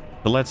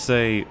to, let's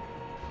say,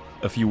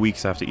 a few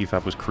weeks after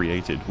EFAP was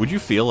created, would you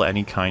feel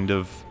any kind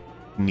of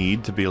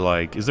need to be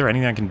like, is there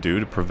anything I can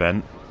do to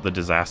prevent the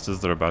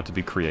disasters that are about to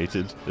be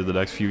created in the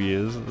next few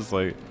years? It's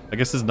like, I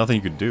guess there's nothing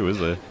you could do, is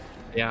there?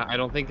 Yeah, I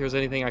don't think there's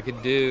anything I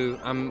could do.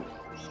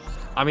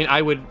 I mean,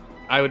 I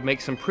would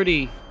make some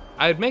pretty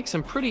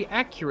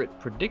accurate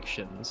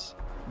predictions,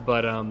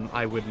 but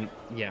I wouldn't.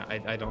 Yeah,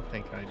 I don't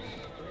think I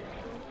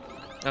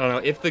don't know.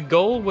 If the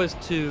goal was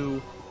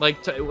to like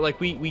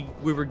we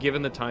were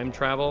given the time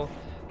travel,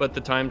 but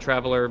the time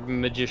traveler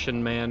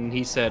magician man,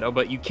 he said, oh,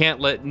 but you can't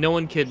let no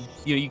one could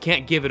you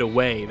can't give it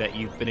away that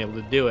you've been able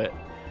to do it,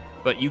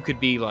 but you could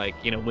be like,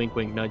 wink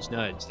wink nudge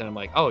nudge. Then I'm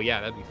like, oh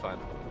yeah, that'd be fun.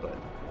 But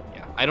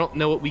yeah, I don't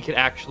know what we could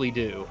actually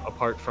do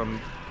apart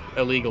from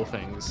illegal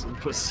things.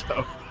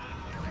 So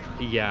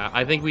yeah,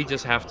 I think we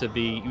just have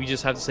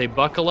to say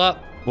buckle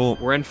up. Well,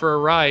 we're in for a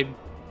ride.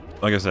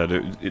 Like I said,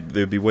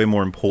 there'd be way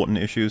more important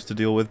issues to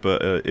deal with,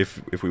 but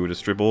if we were to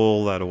strip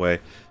all that away,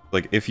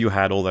 like if you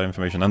had all that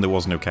information and there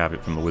was no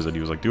caveat from the wizard, he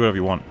was like, do whatever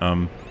you want.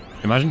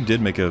 Imagine you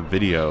did make a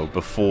video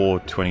before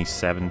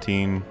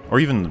 2017 or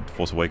even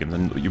Force Awakens,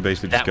 and you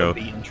basically just go,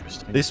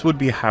 this would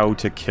be how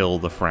to kill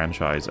the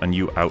franchise, and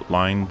you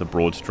outline the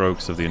broad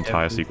strokes of the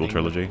entire sequel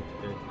trilogy.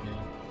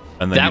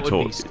 And then that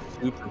would be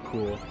super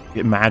cool.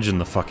 Imagine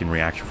the fucking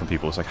reaction from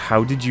people. It's like,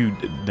 how did you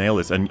nail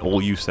this? And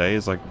all you say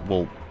is like,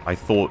 well, I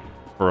thought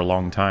for a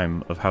long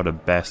time of how to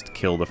best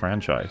kill the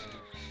franchise.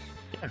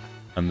 Yeah.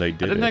 And they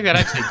did it. I didn't think they'd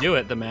actually do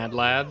it, the Mad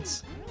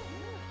Lads.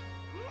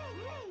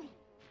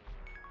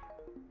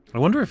 I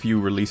wonder if you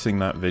releasing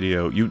that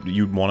video,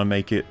 you'd want to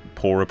make it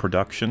poorer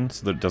production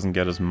so that it doesn't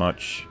get as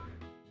much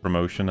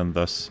promotion and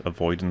thus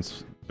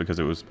avoidance because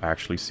it was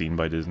actually seen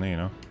by Disney,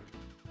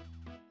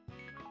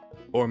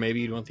 Or maybe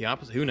you'd want the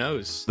opposite. Who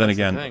knows? Then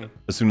again,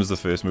 as soon as the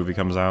first movie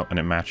comes out and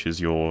it matches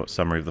your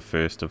summary of the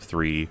first of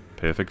 3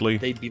 perfectly,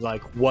 they'd be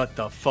like, what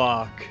the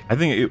fuck? I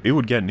think it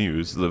would get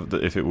news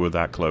if it were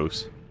that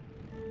close.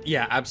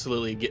 Yeah,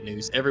 absolutely get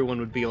news. Everyone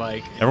would be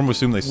like... Everyone would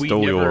assume they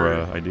stole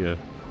your idea.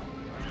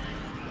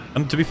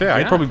 And to be fair,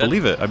 I'd probably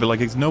believe it. I'd be like,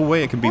 there's no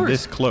way it can be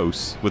this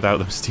close without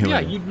them stealing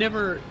it.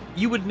 Yeah,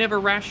 you would never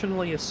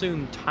rationally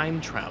assume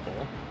time travel.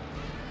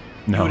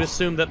 No. You would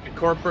assume that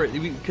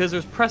because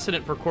there's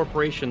precedent for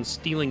corporations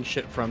stealing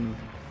shit from,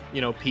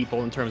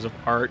 people in terms of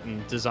art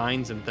and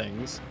designs and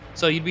things.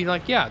 So you'd be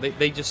like, yeah,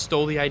 they just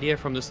stole the idea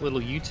from this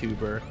little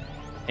YouTuber,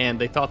 and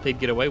they thought they'd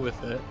get away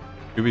with it.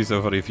 It'd be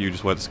so funny if you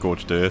just went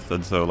scorched earth,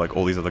 and so like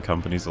all these other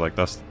companies are like,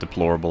 that's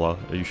deplorable,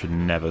 you should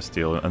never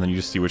steal it. And then you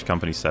just see which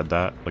company said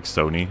that, like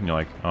Sony, and you're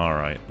like,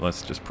 alright,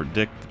 let's just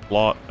predict the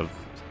plot of,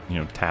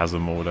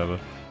 TASM or whatever.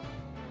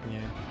 Yeah.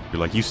 You're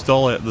like, you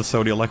stole it, the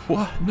Sony are like,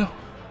 what? No.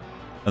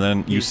 And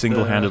then you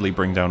single-handedly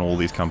bring down all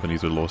these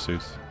companies with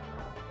lawsuits.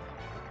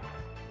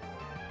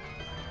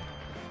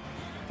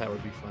 That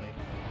would be funny.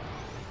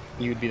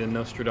 You would be the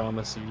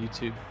Nostradamus of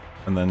YouTube.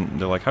 And then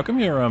they're like, how come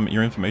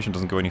your information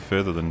doesn't go any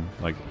further than,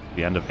 like,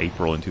 the end of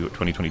April into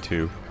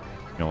 2022?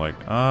 You're like,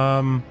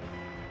 I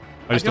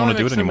just don't want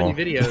to do it anymore. So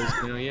many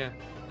videos, yeah.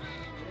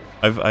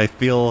 I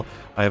feel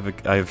I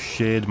have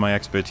shared my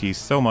expertise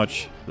so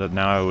much that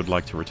now I would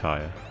like to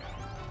retire.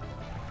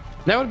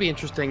 That would be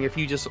interesting if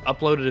you just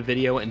uploaded a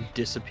video and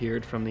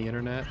disappeared from the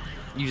internet.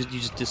 You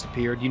just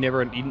disappeared.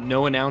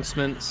 No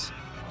announcements,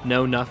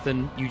 no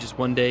nothing.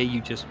 One day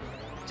you just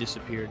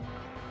disappeared.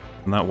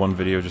 And that one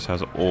video just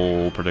has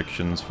all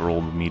predictions for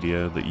all the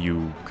media that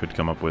you could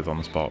come up with on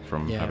the spot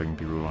from having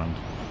be rewound.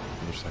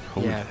 Just like,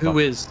 holy fuck. Who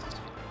is?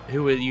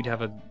 You'd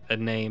have a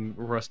name,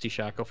 Rusty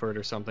Shackelford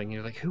or something.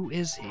 You're like, who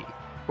is he?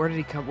 Where did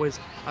he come?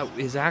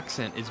 His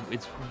accent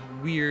it's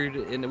weird,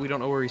 and we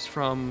don't know where he's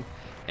from.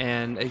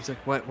 And he's like,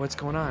 what's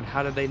going on?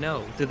 How did they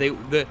know?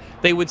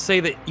 They would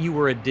say that you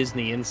were a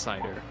Disney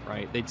insider,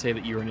 right? They'd say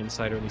that you were an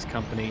insider in these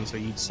companies, or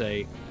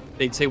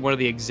they'd say one of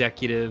the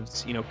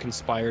executives,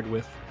 conspired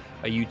with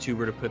a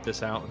YouTuber to put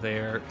this out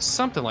there.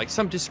 Something like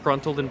some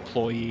disgruntled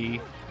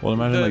employee. Well,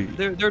 imagine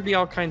there'd be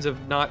all kinds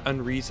of not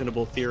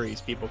unreasonable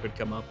theories people could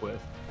come up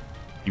with.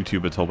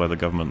 YouTuber told by the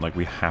government, like,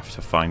 we have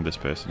to find this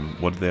person.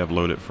 What did they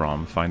upload it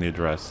from? Find the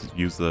address.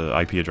 Use the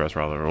IP address,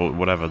 rather, or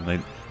whatever.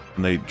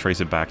 And they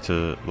trace it back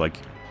to, like,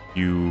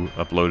 you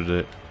uploaded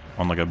it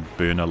on, like, a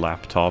burner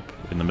laptop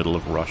in the middle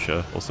of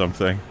Russia or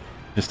something,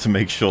 just to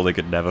make sure they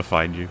could never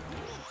find you.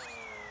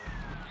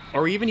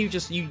 Or even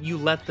you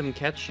let them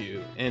catch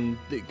you, and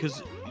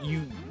because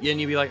you'd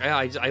be like,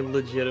 I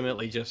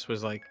legitimately just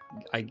was like,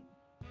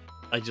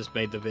 I just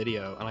made the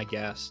video and I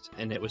guessed,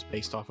 and it was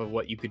based off of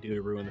what you could do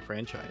to ruin the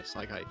franchise.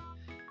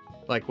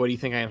 Like what do you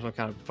think I am, some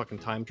kind of fucking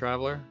time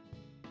traveler?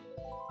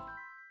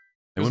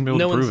 They wouldn't be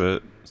able to prove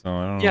it, so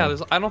I don't know. Yeah,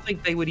 I don't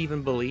think they would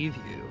even believe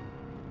you.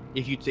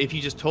 If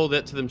you just told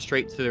that to them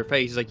straight to their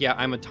face, he's like, yeah,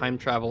 I'm a time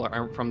traveler.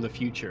 I'm from the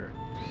future.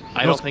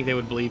 I don't think they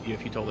would believe you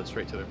if you told it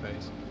straight to their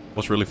face.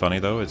 What's really funny,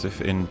 though, is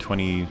if in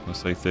let's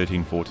say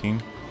 13, 14,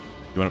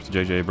 you went up to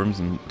J.J. Abrams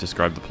and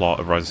described the plot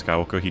of Rise of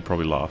Skywalker, he'd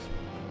probably laugh.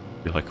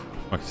 Be like,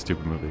 what a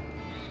stupid movie.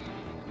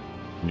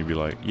 And you'd be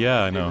like,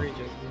 yeah, I know.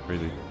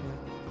 Crazy.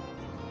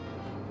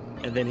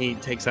 And then he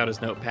takes out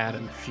his notepad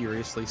and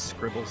furiously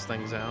scribbles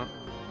things out.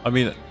 I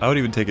mean, I would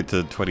even take it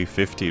to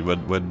 2015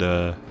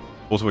 when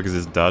Force Awakens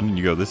is done and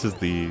you go, this is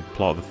the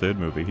plot of the third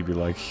movie. He'd be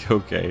like,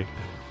 okay.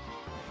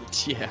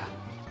 Yeah.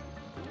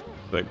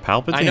 Like,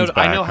 Palpatine's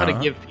back, I know how to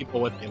give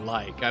people what they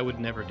like. I would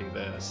never do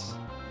this.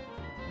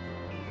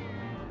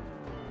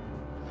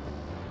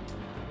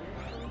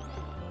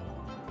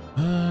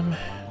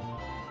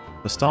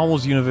 The Star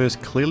Wars universe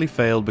clearly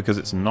failed because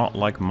it's not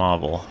like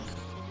Marvel.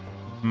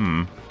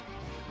 In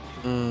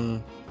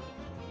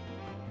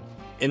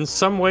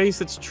some ways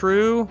it's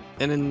true,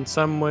 and in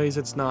some ways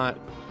it's not.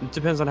 It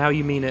depends on how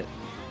you mean it.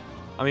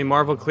 I mean,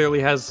 Marvel clearly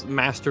has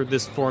mastered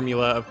this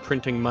formula of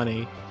printing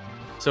money.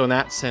 So in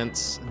that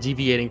sense,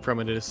 deviating from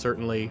it is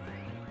certainly,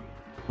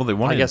 well, they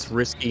wanted, I guess,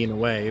 risky in a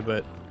way,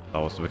 but...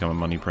 Star Wars to become a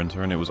money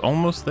printer, and it was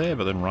almost there,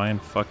 but then Ryan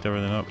fucked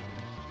everything up.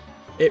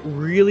 It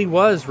really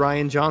was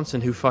Rian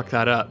Johnson who fucked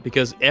that up,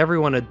 because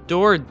everyone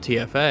adored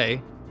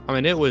TFA. I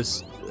mean,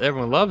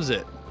 everyone loves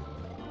it.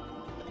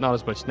 Not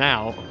as much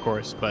now, of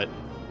course, but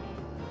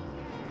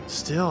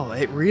still,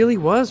 it really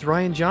was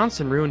Rian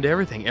Johnson ruined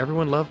everything.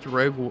 Everyone loved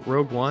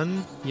Rogue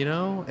One, you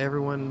know? If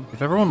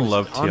everyone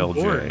loved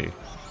TLJ,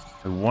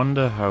 I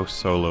wonder how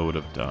Solo would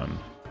have done.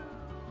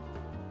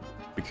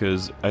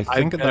 Because I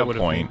think at that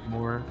point,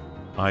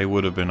 I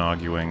would have been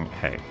arguing,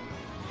 hey,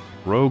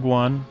 Rogue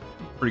One,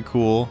 pretty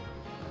cool.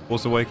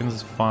 Force Awakens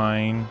is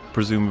fine.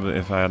 Presumably,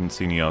 if I hadn't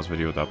seen ER's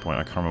video at that point,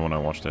 I can't remember when I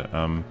watched it.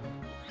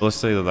 Let's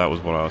say that was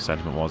what our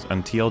sentiment was.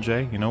 And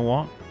TLJ, you know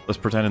what? Let's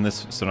pretend in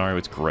this scenario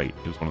it's great.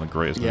 It was one of the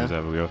greatest movies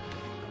ever. We go,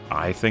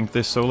 I think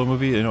this Solo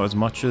movie, you know, as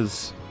much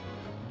as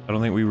I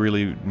don't think we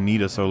really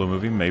need a Solo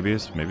movie, maybe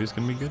it's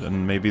gonna be good,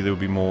 and maybe there would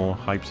be more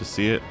hype to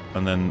see it,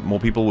 and then more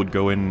people would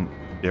go in,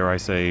 dare I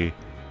say,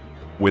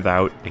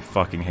 without a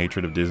fucking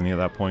hatred of Disney at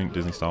that point,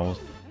 Disney Star Wars,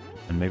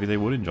 and maybe they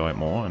would enjoy it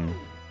more, and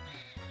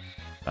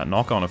that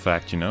knock-on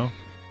effect, you know?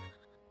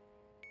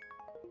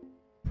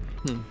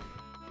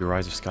 The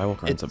Rise of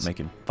Skywalker ends up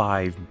making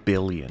 $5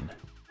 billion.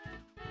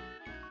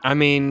 I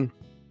mean,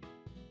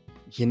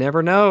 you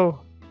never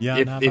know.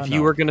 Yeah, if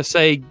you were gonna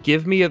say,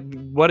 give me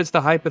what is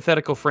the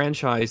hypothetical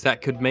franchise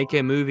that could make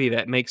a movie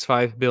that makes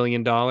 $5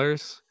 billion? I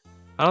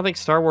don't think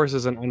Star Wars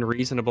is an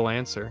unreasonable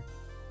answer.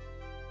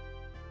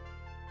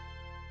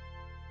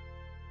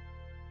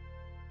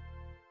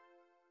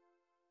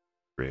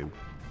 True.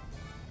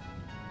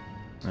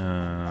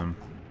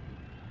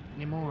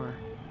 Anymore.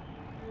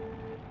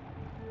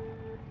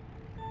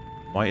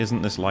 Why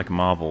isn't this like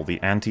Marvel? The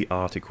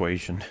anti-art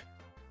equation.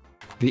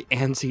 The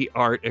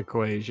anti-art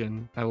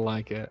equation. I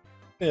like it.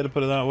 Yeah, to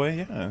put it that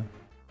way, yeah.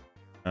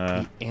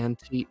 The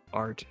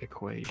anti-art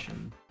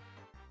equation.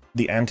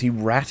 The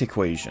anti-rat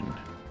equation.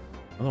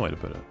 Another way to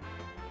put it.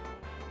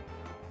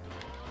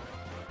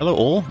 Hello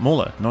all,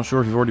 Mola. Not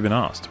sure if you've already been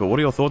asked, but what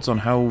are your thoughts on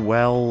how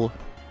well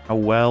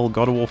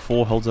God of War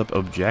 4 holds up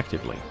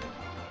objectively?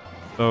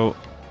 So,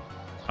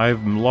 I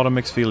have a lot of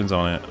mixed feelings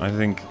on it. I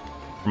think,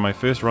 from my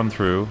first run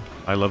through,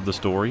 I love the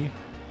story,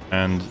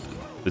 and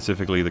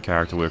specifically the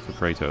character work for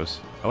Kratos.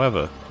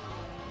 However,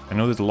 I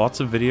know there's lots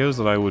of videos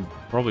that I would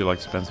probably like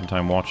to spend some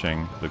time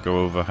watching that go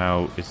over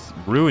how it's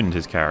ruined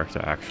his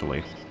character,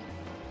 actually.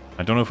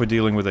 I don't know if we're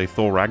dealing with a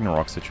Thor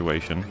Ragnarok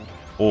situation,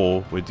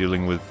 or we're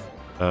dealing with,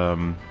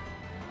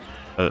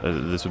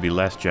 this would be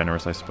less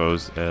generous, I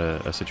suppose,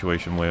 a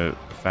situation where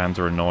fans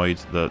are annoyed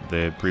that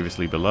their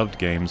previously beloved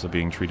games are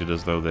being treated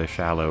as though they're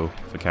shallow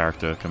for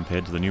character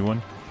compared to the new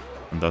one,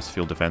 and thus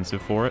feel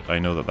defensive for it. I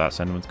know that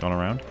sentiment's gone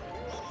around.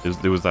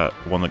 There was that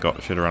one that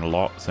got shit around a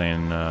lot,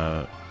 saying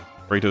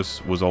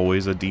Kratos was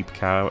always a deep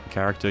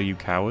character, you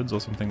cowards, or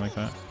something like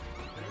that.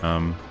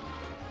 I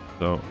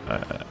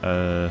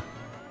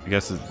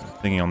guess the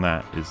thinking on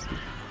that is,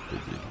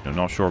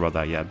 not sure about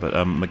that yet,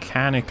 but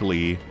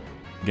mechanically,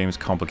 the game is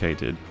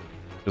complicated.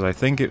 Because I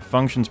think it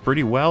functions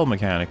pretty well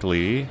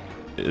mechanically,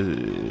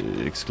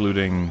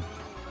 excluding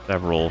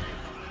several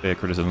fair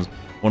criticisms.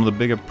 One of the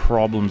bigger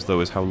problems, though,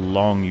 is how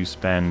long you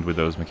spend with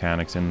those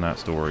mechanics in that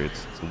story.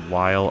 It's a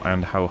while,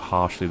 and how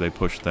harshly they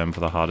push them for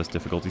the hardest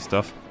difficulty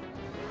stuff.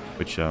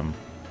 Which,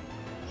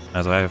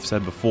 as I have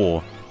said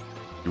before,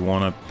 you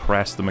want to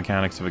press the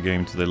mechanics of a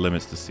game to their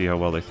limits to see how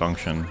well they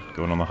function.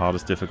 Going on the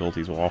hardest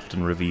difficulties will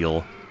often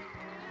reveal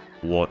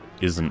what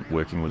isn't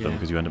working with them,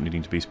 because you end up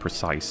needing to be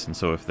precise. And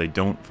so if they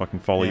don't fucking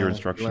follow your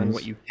instructions... Learn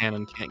what you can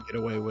and can't get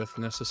away with,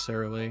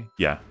 necessarily.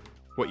 Yeah.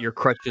 What your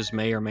crutches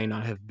may or may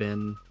not have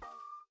been.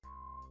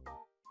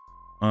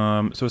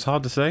 So it's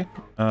hard to say,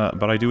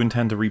 but I do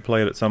intend to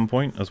replay it at some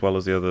point, as well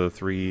as the other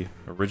 3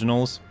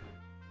 originals.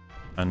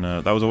 And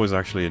that was always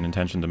actually an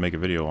intention to make a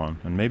video on,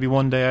 and maybe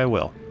one day I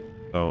will.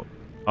 So,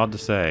 hard to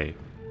say,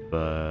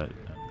 but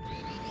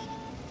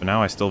But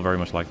now I still very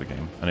much like the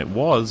game. And it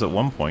was, at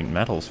one point,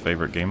 Metal's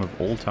favorite game of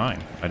all time.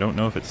 I don't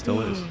know if it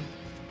still is.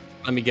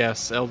 Let me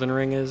guess, Elden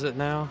Ring is it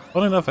now?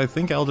 Funnily enough, I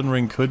think Elden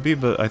Ring could be,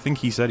 but I think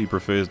he said he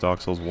prefers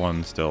Dark Souls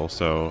 1 still,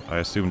 so I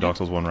assume Dark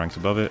Souls 1 ranks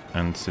above it,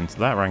 and since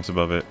that ranks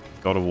above it,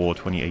 God of War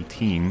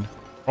 2018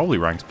 probably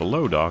ranks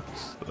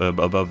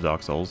above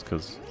Dark Souls,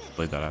 because I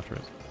played that after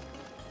it.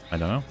 I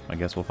don't know. I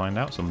guess we'll find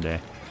out someday.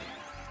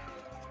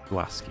 To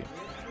ask you.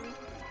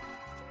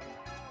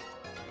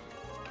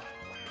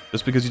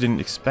 Just because you didn't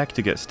expect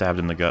to get stabbed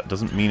in the gut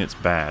doesn't mean it's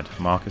bad.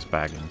 Marcus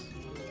Baggins.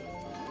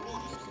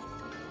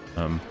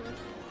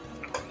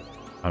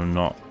 I'm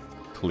not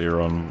clear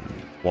on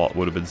what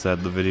would have been said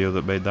in the video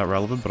that made that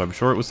relevant, but I'm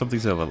sure it was something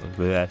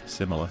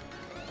similar.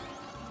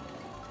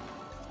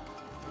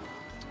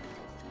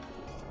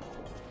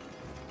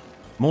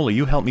 Molly,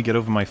 you helped me get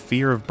over my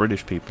fear of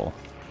British people.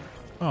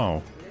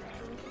 Oh.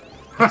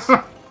 That's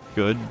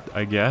good,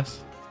 I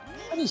guess.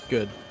 That is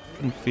good. I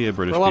can fear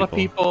British people. For a lot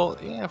people. of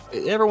people,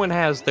 yeah, everyone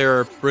has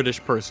their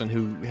British person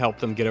who helped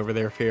them get over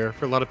their fear.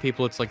 For a lot of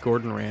people, it's like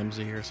Gordon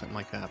Ramsay or something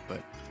like that,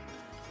 but...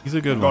 He's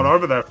a good one. Got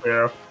over that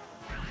fear.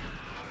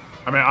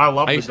 I mean, I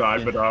love the guy,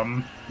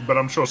 yeah. but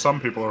I'm sure some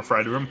people are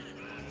afraid of him.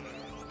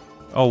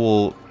 Oh,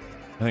 well,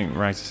 I think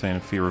Rags is saying a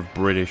fear of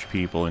British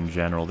people in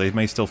general. They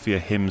may still fear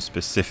him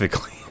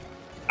specifically.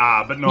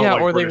 But not yeah,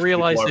 like or British they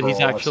realize people that he's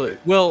overall, actually...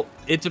 Well,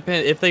 it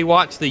depends. If they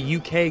watch the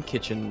UK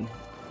Kitchen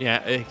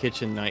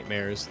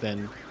Nightmares,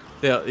 then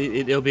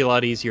it'll be a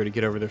lot easier to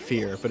get over their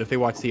fear. But if they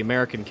watch the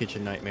American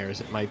Kitchen Nightmares,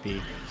 it might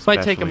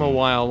take them a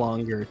while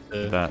longer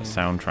to... That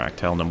soundtrack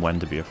telling them when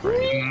to be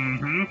afraid.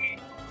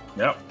 Mm-hmm.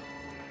 Yep.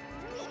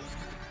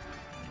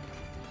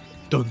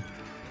 Done.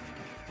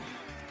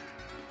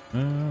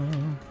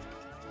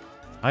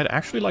 I'd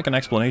actually like an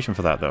explanation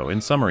for that, though.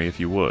 In summary, if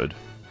you would.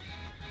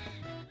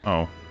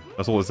 Oh,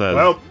 that's all it says.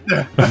 Well,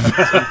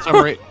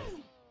 summary.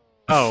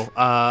 Oh,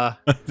 oh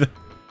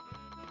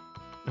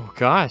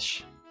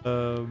gosh.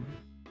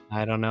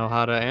 I don't know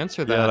how to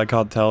answer that. Yeah, I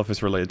can't tell if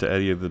it's related to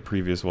any of the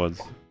previous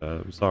ones.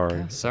 Sorry.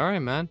 Yeah, sorry,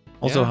 man.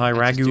 Also, yeah, hi,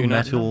 Ragu,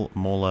 Metal,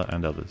 Mola,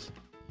 and others.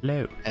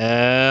 Hello.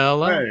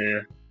 Hello. Hey.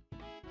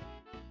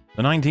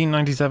 The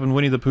 1997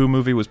 Winnie the Pooh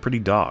movie was pretty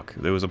dark.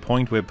 There was a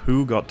point where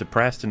Pooh got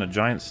depressed in a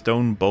giant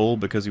stone bowl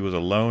because he was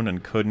alone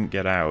and couldn't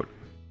get out.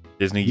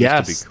 Disney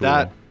used to be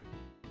cool.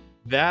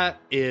 That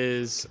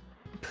is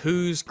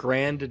Pooh's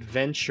Grand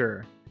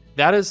Adventure.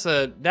 That is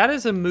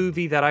a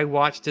movie that I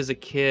watched as a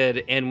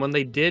kid, and when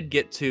they did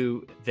get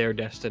to their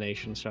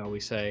destination, shall we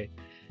say,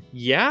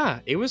 yeah,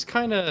 it was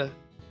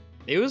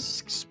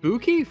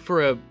spooky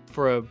for a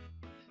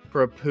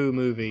Pooh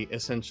movie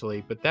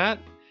essentially. But that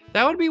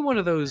would be one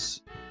of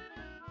those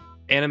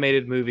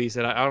animated movies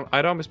that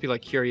I'd almost be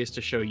like curious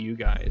to show you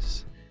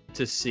guys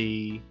to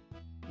see,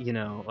 you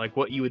know, like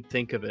what you would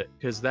think of it,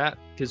 because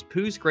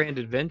Pooh's Grand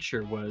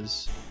Adventure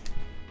was,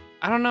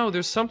 I don't know,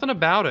 there's something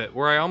about it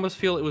where I almost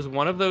feel it was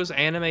one of those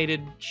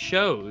animated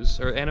shows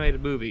or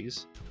animated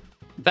movies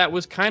that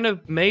was kind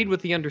of made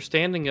with the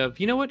understanding of,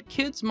 you know what,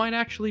 kids might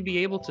actually be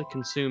able to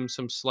consume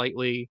some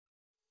slightly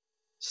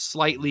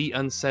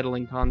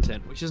unsettling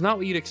content, which is not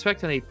what you'd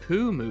expect in a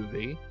Pooh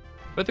movie.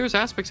 But there's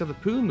aspects of the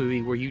Pooh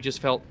movie where you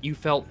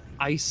felt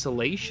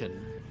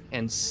isolation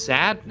and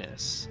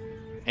sadness,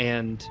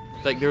 and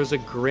like there was a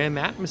grim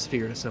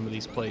atmosphere to some of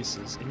these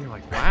places, and you're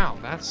like, wow,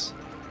 that's,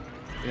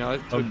 you know,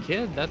 to a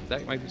kid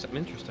that might be something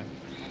interesting.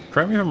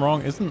 Correct me if I'm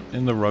wrong, isn't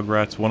in the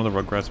Rugrats, one of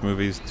the Rugrats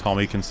movies,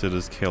 Tommy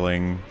considers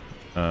killing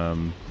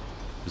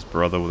his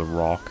brother with a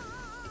rock?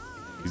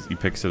 He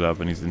picks it up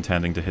and he's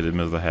intending to hit him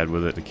in the head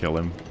with it to kill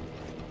him.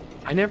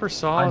 I never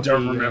saw. I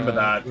don't remember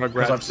that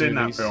because I've seen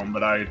that film,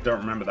 but I don't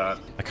remember that.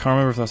 I can't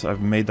remember if I've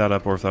made that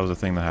up or if that was a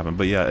thing that happened.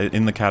 But yeah,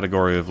 in the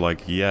category of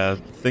like, yeah,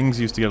 things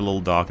used to get a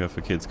little darker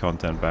for kids'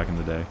 content back in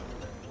the day.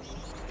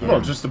 Well,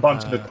 just a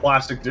bunch of the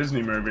classic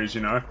Disney movies, you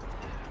know.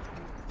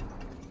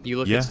 You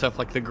look at stuff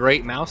like The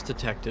Great Mouse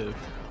Detective,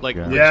 like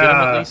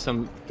legitimately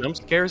some jump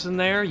scares in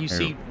there. You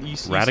see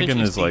Ratigan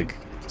is like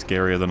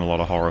scarier than a lot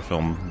of horror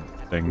film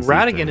things.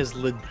 Ratigan is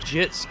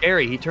legit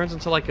scary. He turns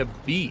into like a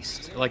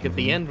beast. Like at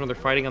the end when they're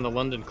fighting on the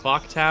London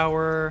Clock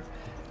Tower,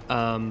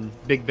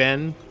 Big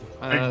Ben.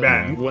 Big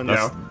Ben.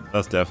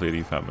 That's definitely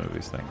an EFAP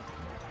movies thing.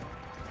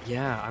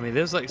 Yeah, I mean,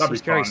 there's like some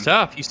scary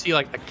stuff. You see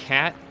like a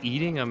cat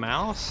eating a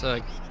mouse,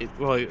 like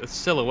a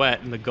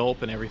silhouette and the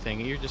gulp and everything,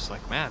 and you're just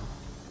like, man.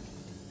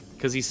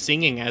 Because he's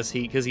singing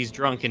because he's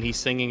drunk and he's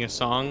singing a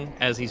song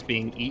as he's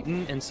being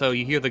eaten, and so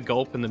you hear the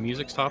gulp and the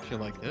music stops. You're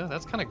like, yeah,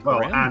 that's kind of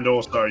grim. Well, and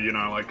also, you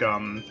know, like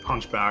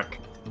Hunchback,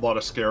 a lot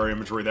of scary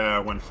imagery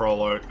there when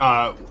Frollo.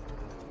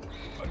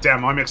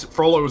 Damn, I mixed.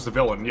 Frollo was the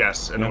villain,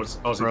 yes, and it was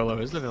Ozzy. Frollo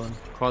is the villain.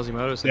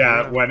 Quasimodo's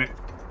the villain.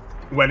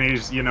 When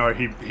he's, you know,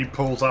 he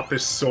pulls up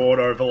his sword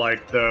over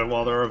like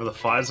while they're over the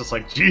fires. It's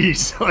like,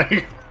 jeez,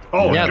 like.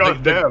 Oh, yeah,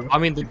 god damn. I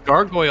mean, the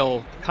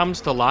gargoyle comes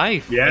to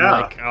life.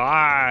 Yeah.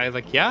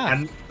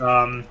 And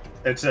And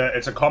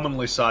it's a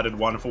commonly cited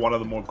one for one of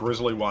the more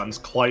grisly ones,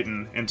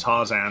 Clayton in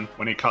Tarzan,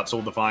 when he cuts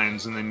all the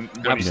vines and then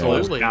when he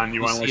slows down,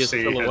 you only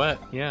see his silhouette.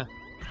 Yeah.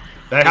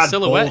 They had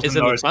silhouette balls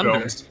in those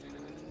films.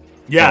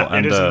 Yeah, Oh,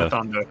 and, it is in the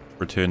thunder.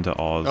 Return to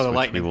Oz, Oh, the which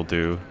lightning. we will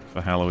do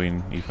for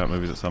Halloween EFAP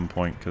movies at some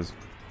point, because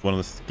one of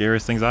the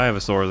scariest things I ever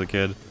saw as a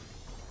kid.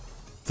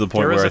 To the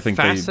point There is where I a think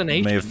they may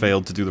fascination. have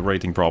failed to do the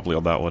rating properly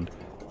on that one.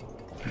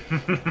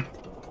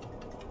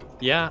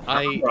 Yeah,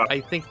 I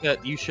think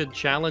that you should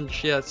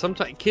challenge. Yeah,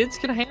 sometimes kids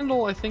can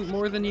handle, I think,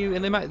 more than you,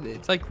 and they might.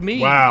 It's like me.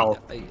 Wow.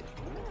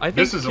 I think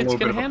This is a kids little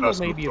can bit of a handle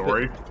personal maybe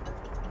story. a bit.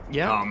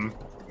 Yeah.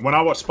 When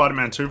I watched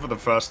Spider-Man 2 for the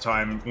first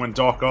time, when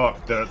Doc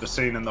Ock, the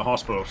scene in the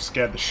hospital,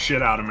 scared the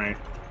shit out of me.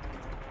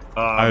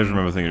 I just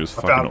remember thinking it was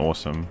fucking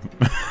awesome.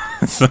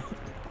 So,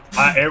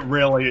 it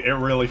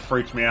really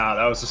freaked me out.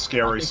 That was a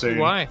scary scene.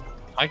 Why?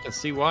 I can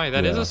see why.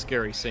 That is Yeah. a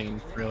scary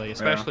scene, really,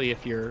 especially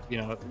if you're,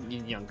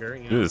 younger.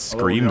 there's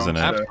screams in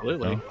it.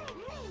 Absolutely.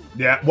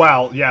 Yeah,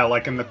 well, yeah,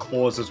 like in the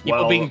claws as People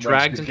well. being like,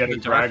 dragged she's into the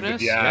getting dragged,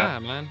 darkness. yeah. Yeah,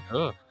 man.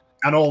 Ugh.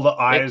 And all the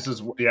eyes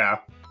as well. Yeah.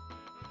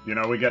 You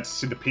know, we get to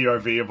see the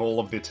POV of all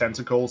of the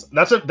tentacles.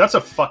 That's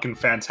a fucking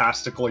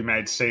fantastically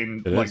made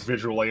scene, It like is.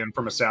 visually and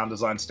from a sound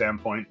design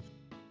standpoint.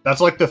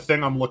 That's like the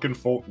thing I'm looking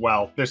for.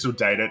 Well, this will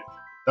date it.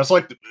 That's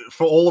like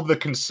for all of the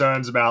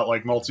concerns about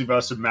like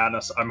Multiverse of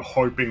Madness. I'm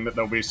hoping that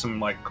there'll be some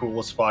like cool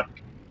as fuck,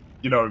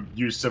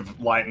 use of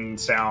light and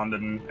sound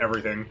and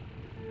everything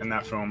in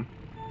that film.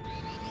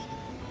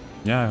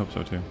 Yeah, I hope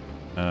so too.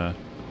 I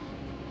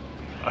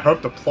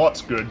hope the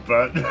plot's good,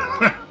 but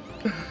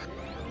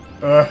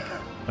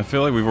I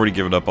feel like we've already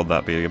given up on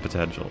that being a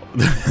potential.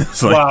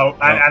 It's like, well,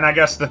 and I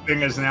guess the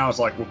thing is now is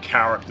like, well,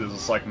 characters.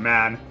 It's like,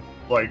 man,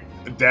 like,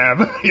 damn,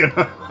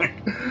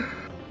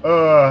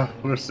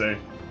 we'll see.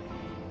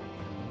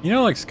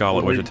 like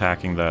Scarlet Witch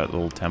attacking that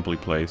little temple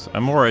place.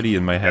 I'm already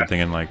in my head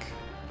thinking like,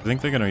 I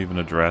think they're gonna even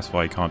address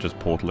why you can't just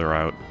portal her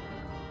out.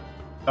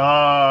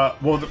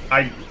 Well,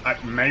 I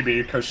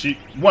maybe because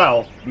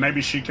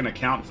maybe she can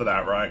account for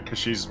that, right? Because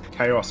she's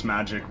chaos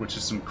magic, which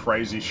is some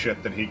crazy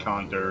shit that he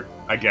can't do.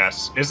 I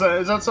guess is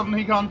that something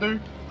he can't do?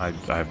 I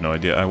have no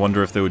idea. I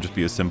wonder if they would just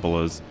be as simple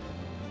as,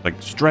 like,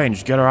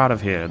 Strange, get her out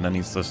of here, and then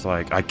he's just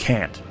like, I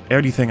can't.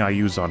 Anything I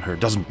use on her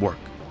doesn't work.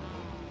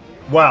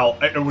 Well,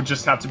 it would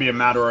just have to be a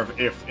matter of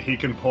if he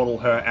can portal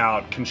her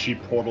out, can she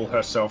portal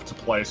herself to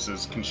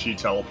places? Can she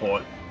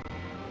teleport?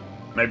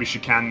 Maybe she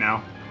can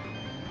now.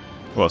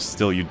 Well,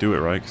 still, you do it,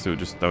 right? Because that would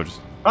just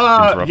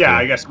interrupt yeah, her.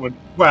 I guess it would.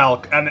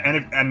 Well,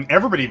 and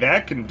everybody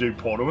there can do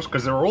portals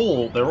because they're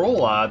all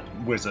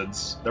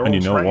wizards. They're And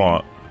all you know trained.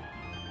 what?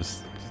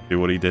 Just do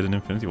what he did in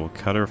Infinity War.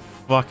 Cut her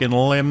fucking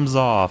limbs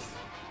off.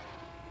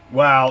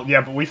 Well,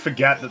 yeah, but we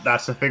forget that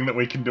that's a thing that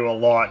we can do a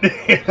lot.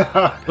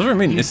 That's what I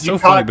mean. It's so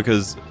funny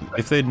because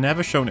if they'd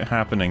never shown it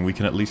happening, we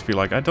can at least be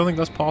like, I don't think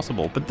that's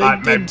possible. But they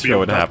did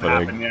show it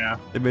happening. Yeah.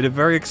 They made it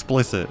very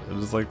explicit. It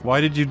was like, why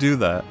did you do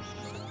that?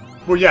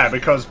 Well, yeah,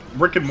 because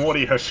Rick and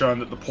Morty has shown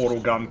that the portal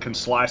gun can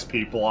slice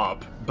people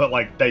up, but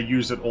like they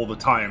use it all the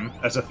time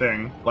as a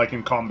thing. Like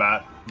in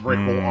combat, Rick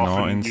will Not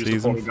often in use the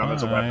season portal gun 5.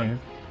 as a weapon.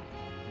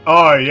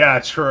 Oh yeah,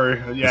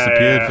 true. Yeah,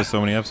 Disappeared yeah. for so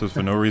many episodes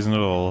for no reason at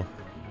all.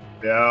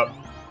 Yeah.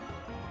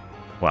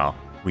 Well,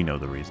 we know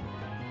the reason.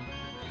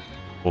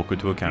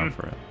 Awkward to account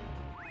for it.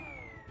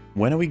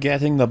 When are we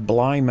getting the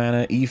Bly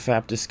Manor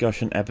EFAP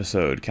discussion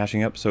episode?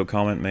 Catching up so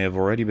comment may have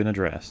already been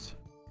addressed.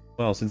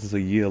 Well, since it's a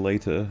year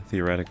later,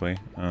 theoretically,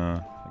 I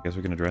guess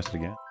we can address it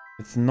again.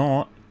 It's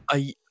not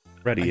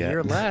ready yet. A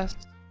year less.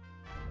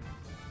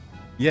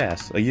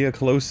 Yes, a year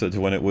closer to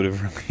when it would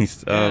have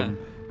released. Yeah,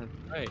 that's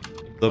right.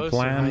 The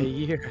plan by a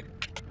year.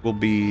 will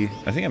be,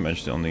 I think I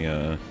mentioned it on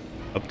the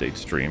update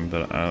stream,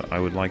 but I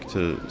would like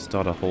to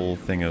start a whole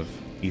thing of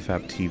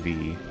EFAP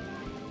TV.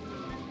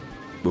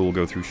 We'll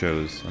go through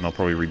shows, and I'll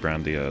probably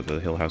rebrand the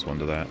Hill House one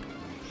to that.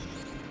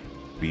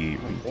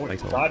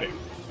 Exciting.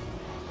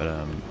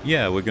 But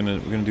yeah, we're gonna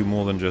do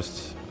more than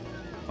just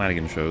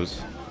Flanagan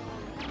shows.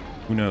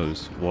 Who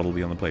knows what'll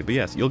be on the plate? But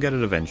yes, you'll get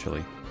it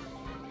eventually.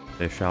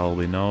 There shall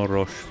be no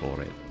rush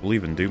for it. We'll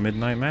even do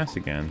Midnight Mass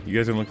again. You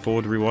guys gonna look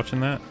forward to rewatching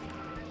that?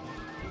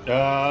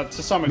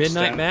 To some extent.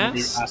 Midnight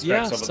Mass? aspects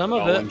Yeah, of it some that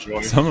of I'll it.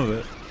 enjoy. Some of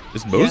it.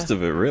 Just most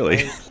of it,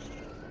 really.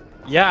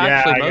 Yeah,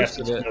 actually, I most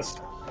guess of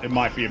it. it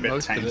might be a bit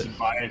Most of tainted it.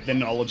 by the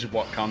knowledge of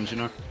what comes, you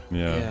know?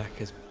 Yeah. Yeah,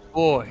 because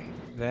boy,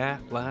 that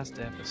last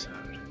episode.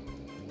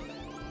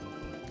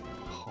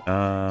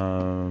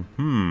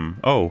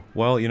 Oh,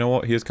 well, you know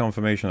what? Here's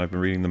confirmation. I've been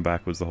reading them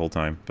backwards the whole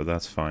time, but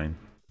that's fine.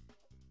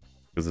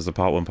 Because there's a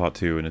part 1, part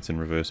 2, and it's in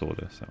reverse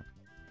order, so.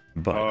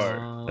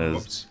 But, there's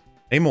Whoops.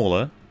 a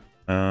Mauler.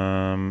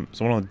 Someone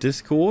on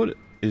Discord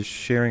is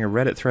sharing a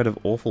Reddit thread of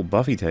awful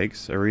Buffy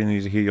takes. I really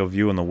need to hear your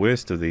view on the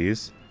worst of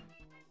these.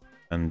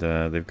 And,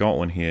 they've got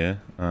one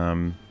here.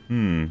 How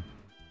can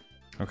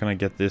I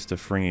get this to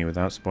Fringy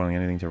without spoiling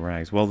anything to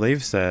Rags? Well,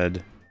 they've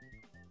said...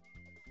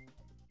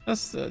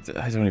 That's,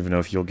 I don't even know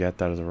if you'll get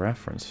that as a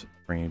reference,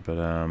 Fringy, but,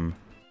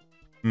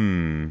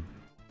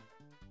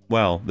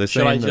 Well, they're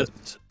Should I saying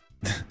just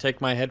take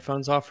my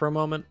headphones off for a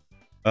moment?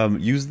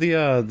 use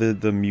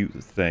the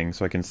mute thing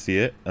so I can see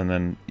it, and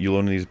then you'll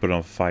only need to put it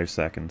on for 5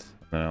 seconds.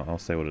 And I'll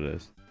say what it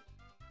is.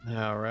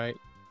 All right.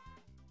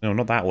 No,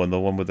 not that one. The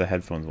one with the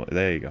headphones.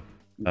 There you go.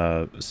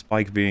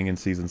 Spike being in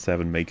season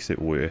 7 makes it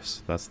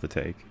worse. That's the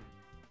take.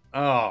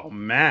 Oh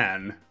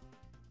man,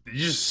 you're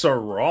just so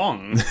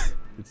wrong.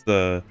 It's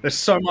the There's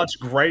so much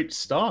great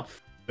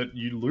stuff that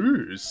you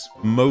lose.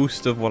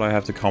 most of what I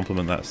have to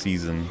compliment that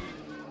season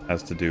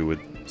has to do with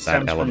that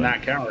Stems element. from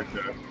that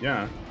character.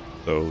 Yeah.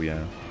 So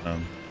yeah,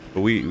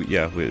 but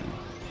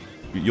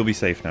you'll be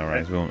safe now,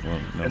 right? No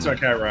It's more.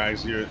 okay,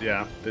 Rags.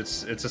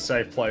 It's a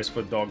safe place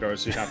for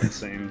doggos who haven't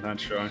seen that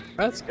show.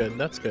 That's good.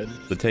 That's good.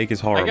 The take is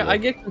horrible. I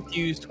get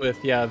confused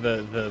with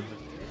the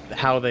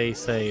how they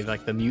say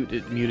like the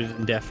muted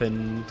and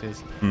deafened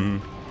is.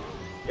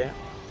 Yeah.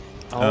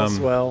 All's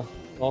well,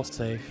 all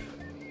safe.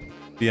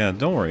 Yeah,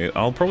 don't worry.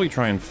 I'll probably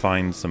try and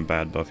find some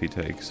bad Buffy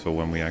takes for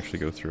when we actually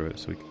go through it,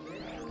 so we can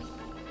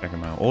check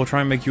them out. Or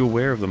try and make you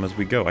aware of them as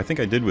we go. I think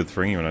I did with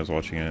Fringy when I was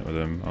watching it with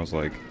him. I was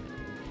like,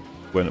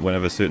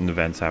 whenever certain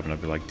events happen,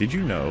 I'd be like, did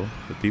you know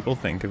that people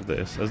think of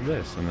this as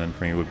this? And then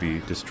Fringy would be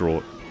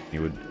distraught. He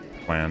would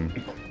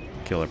plan,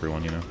 kill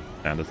everyone, you know,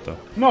 standard stuff.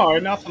 No,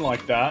 nothing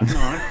like that.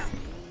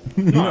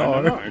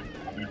 No.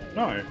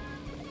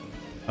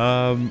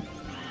 No.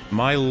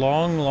 My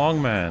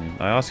long man,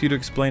 I ask you to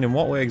explain in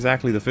what way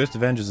exactly the first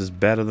Avengers is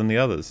better than the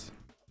others.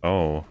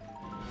 Oh.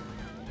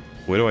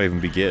 Where do I even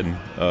begin?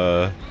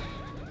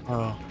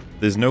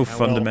 There's no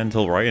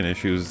fundamental writing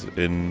issues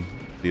in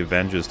the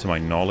Avengers to my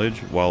knowledge,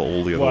 while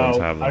all the other ones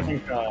have them. I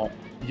think,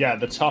 yeah,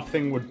 the tough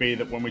thing would be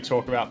that when we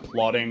talk about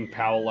plotting,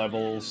 power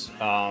levels,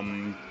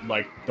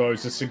 like,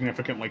 those are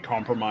significantly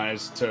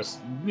compromised to,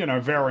 you know,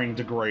 varying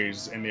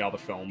degrees in the other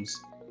films.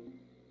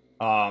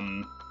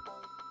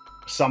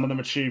 Some of them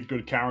achieve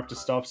good character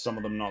stuff, some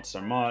of them not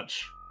so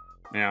much.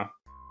 Yeah.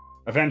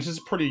 Avengers is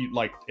pretty,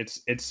 like,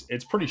 it's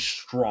pretty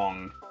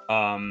strong,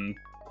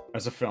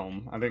 as a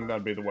film. I think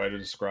that'd be the way to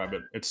describe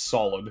it. It's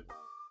solid.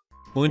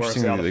 Well,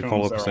 interestingly, they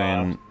follow up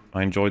saying,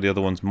 I enjoyed the other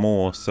ones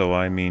more, so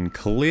I mean,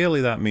 clearly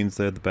that means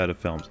they're the better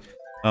films.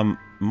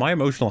 My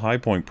emotional high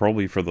point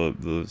probably for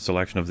the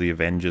selection of the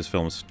Avengers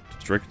films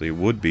strictly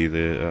would be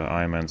the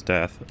Iron Man's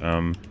death,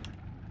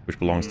 which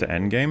belongs to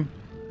Endgame.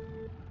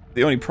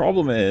 The only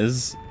problem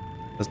is,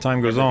 as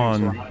time goes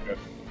on,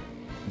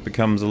 it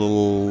becomes a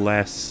little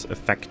less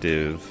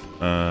effective,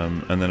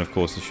 and then of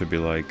course it should be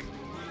like,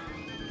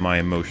 my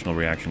emotional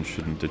reaction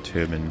shouldn't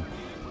determine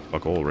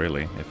fuck all,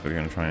 really, if we're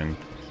going to try and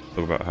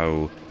talk about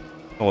how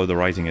solid the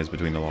writing is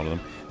between a lot of them.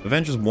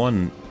 Avengers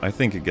 1, I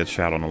think it gets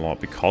shat on a lot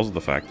because of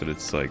the fact that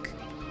it's like,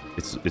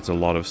 it's a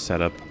lot of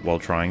setup while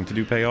trying to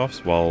do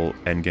payoffs, while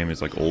Endgame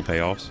is like all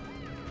payoffs.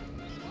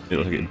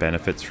 It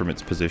benefits from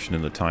its position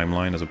in the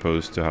timeline as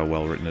opposed to how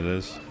well written it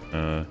is.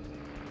 The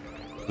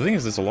thing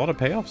is, there's a lot of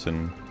payoffs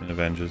in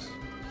Avengers.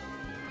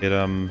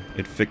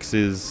 It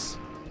fixes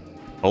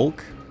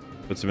Hulk,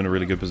 puts him in a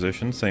really good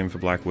position. Same for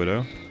Black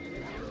Widow.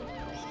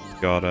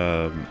 Got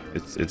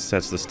it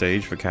sets the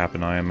stage for Cap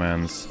and Iron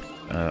Man's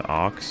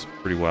arcs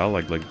pretty well,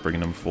 like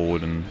bringing them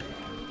forward and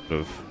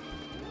sort of,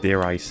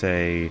 dare I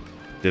say,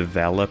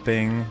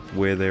 developing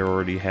where they're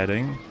already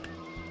heading,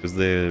 because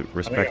their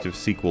respective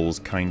sequels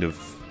kind of.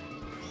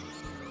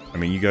 I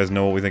mean, you guys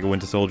know what we think of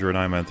Winter Soldier and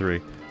Iron Man 3.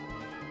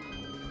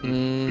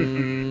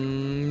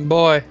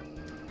 Boy.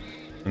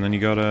 And then you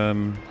got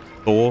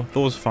Thor.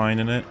 Thor's fine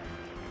in it.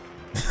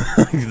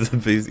 He's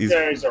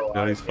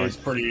alright. He's fine. He's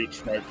pretty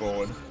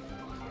straightforward.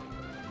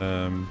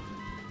 And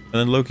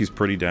then Loki's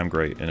pretty damn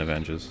great in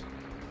Avengers.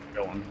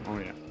 Villain. Oh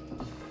yeah.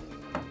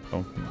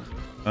 Oh.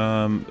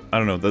 I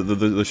don't know.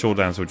 The short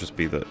answer would just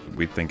be that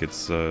we think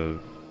it's the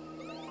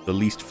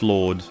least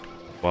flawed,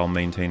 while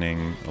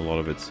maintaining a lot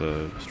of its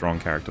strong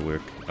character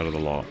work out of the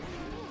lot.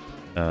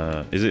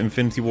 Is it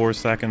Infinity War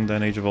second,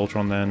 then Age of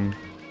Ultron, then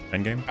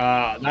Endgame?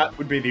 That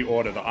would be the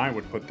order that I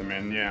would put them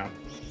in. Yeah.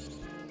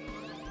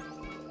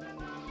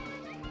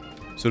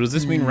 So does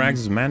this mean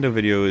Rags' Mando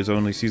video is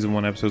only season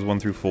 1 episodes 1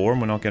 through 4, and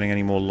we're not getting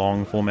any more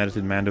long form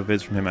edited Mando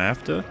vids from him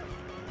after?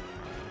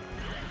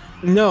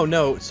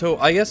 No. So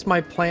I guess my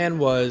plan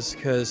was,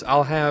 because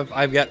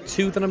I've got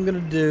 2 that I'm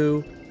gonna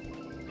do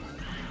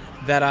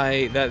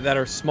that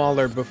are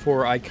smaller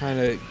before I kind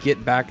of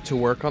get back to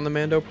work on the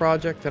Mando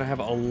project, and I have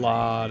a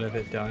lot of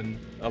it done.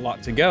 A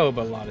lot to go,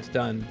 but a lot is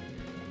done.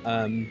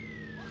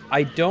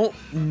 I don't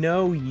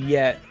know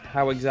yet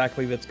how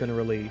exactly that's going to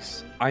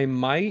release. I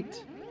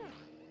might.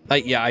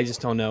 I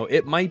just don't know.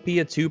 It might be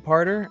a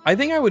 2-parter. I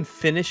think I would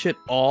finish it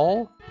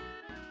all,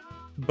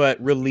 but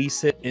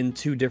release it in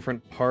 2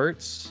 different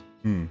parts.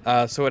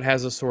 So it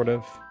has a sort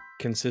of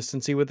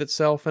consistency with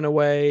itself in a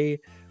way.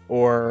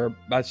 Or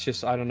that's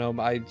just, I don't know,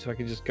 so I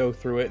can just go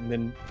through it and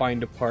then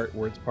find a part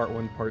where it's part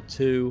 1, part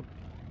 2.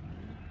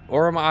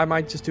 Or I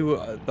might just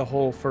do the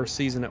whole first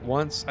season at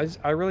once.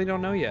 I really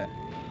don't know yet.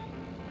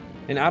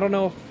 And I don't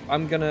know if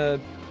I'm going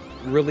to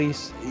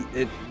release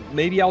it.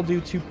 Maybe I'll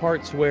do 2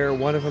 parts where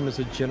one of them is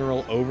a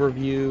general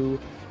overview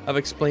of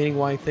explaining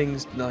why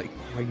things, like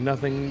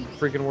nothing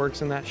freaking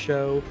works in that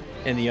show.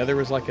 And the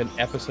other is like an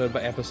episode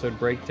by episode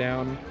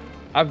breakdown.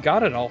 I've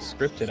got it all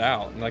scripted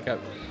out. Like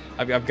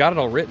I've got it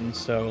all written,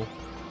 so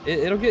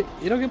it'll get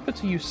put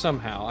to use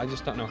somehow. I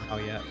just don't know how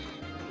yet.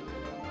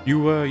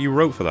 You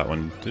wrote for that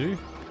one, did you?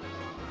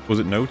 Was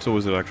it notes or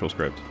was it actual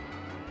script?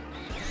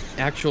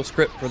 Actual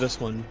script for this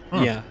one.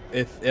 Huh. Yeah.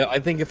 I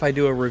think if I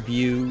do a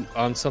review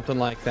on something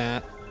like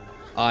that,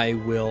 I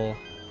will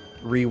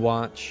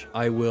rewatch.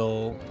 I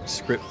will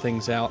script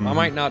things out. I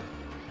might not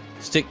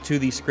stick to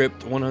the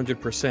script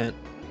 100%,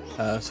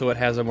 so it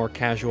has a more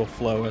casual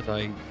flow as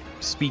I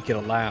speak it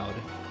aloud.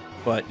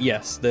 But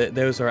yes,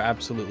 those are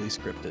absolutely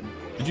scripted.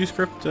 Did you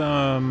script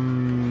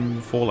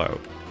Fallout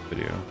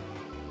video?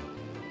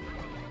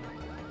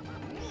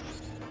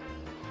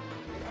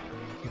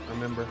 I can't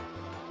remember.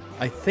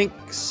 I think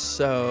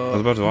so. I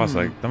was about to ask,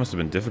 like, that must have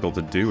been difficult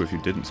to do if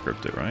you didn't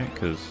script it, right?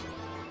 Because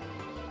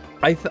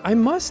I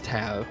must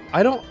have.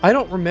 I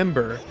don't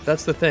remember.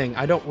 That's the thing.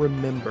 I don't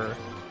remember.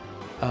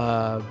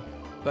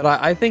 But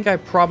I think I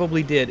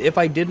probably did. If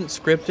I didn't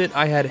script it,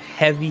 I had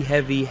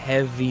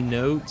heavy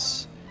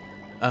notes.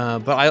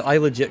 But I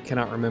legit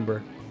cannot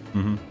remember.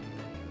 Mm-hmm.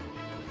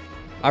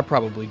 I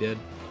probably did.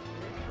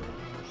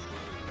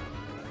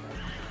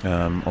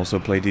 Also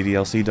play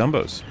DDLC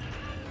Dumbos,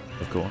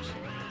 of course.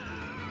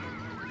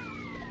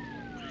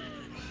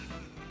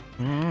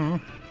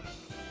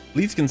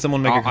 Please, can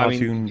someone make a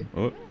cartoon?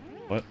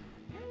 What?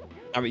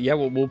 I mean, yeah,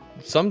 we'll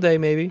someday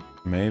maybe.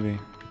 Maybe.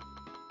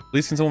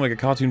 Please, can someone make a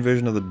cartoon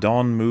version of the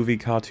Dawn movie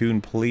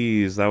cartoon,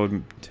 please? That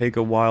would take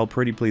a while,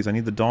 pretty please. I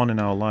need the Dawn in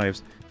our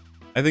lives.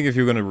 I think if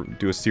you're going to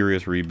do a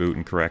serious reboot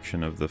and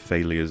correction of the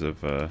failures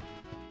of, you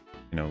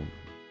know,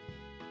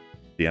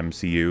 the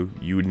MCU,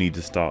 you would need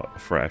to start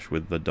fresh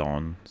with the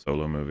Dawn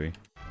solo movie.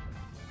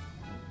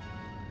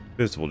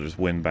 First of all, just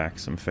win back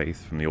some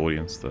faith from the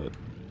audience that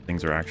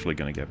things are actually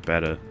going to get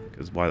better,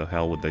 because why the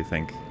hell would they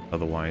think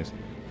otherwise?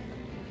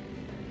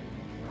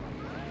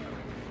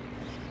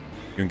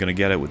 You're going to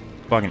get it with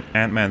fucking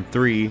Ant-Man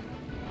 3.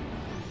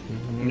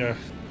 Yeah.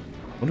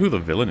 I wonder who the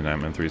villain in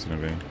Ant-Man 3 is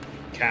going to be.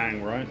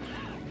 Kang, right?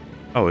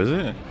 Oh, is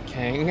it?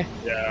 Kang?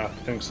 Yeah,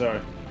 I think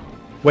so.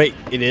 Wait,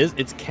 it is?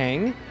 It's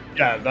Kang?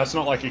 Yeah, that's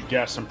not like a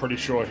guess. I'm pretty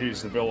sure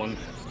he's the villain.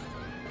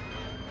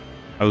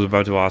 I was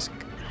about to ask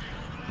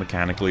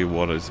mechanically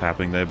what is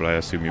happening there, but I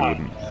assume you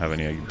wouldn't have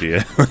any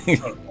idea.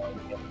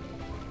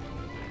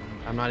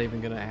 I'm not even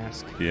gonna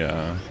ask.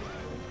 Yeah.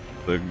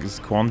 It's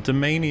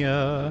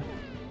Quantumania.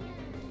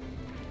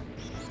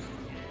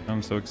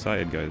 I'm so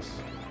excited, guys.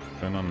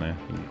 What's going on there?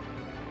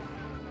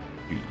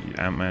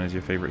 Ant-Man is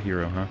your favorite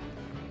hero, huh?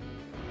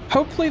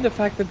 Hopefully the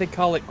fact that they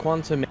call it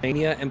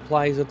Quantumania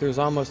implies that there's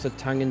almost a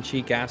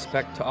tongue-in-cheek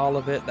aspect to all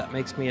of it that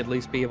makes me at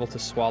least be able to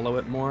swallow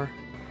it more.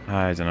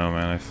 I don't know,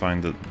 man. I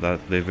find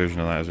that their version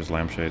of that is just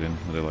lampshading.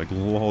 They're like,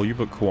 lol, you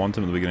put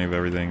quantum at the beginning of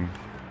everything,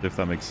 if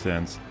that makes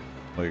sense.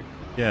 Like,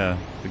 yeah,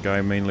 the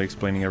guy mainly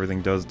explaining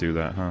everything does do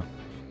that, huh?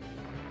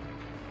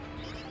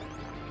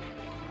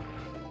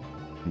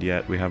 And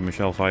yet we have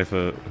Michelle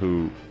Pfeiffer,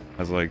 who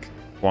has, like,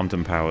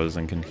 quantum powers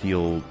and can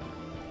heal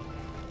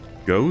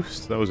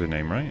ghosts? That was her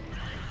name, right?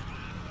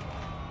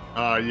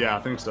 Yeah,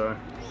 I think so.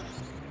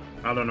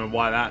 I don't know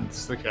why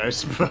that's the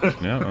case,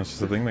 but... Yeah, that's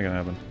just a thing that can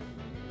happen.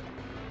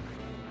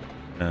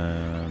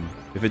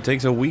 If it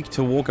takes a week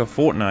to walk a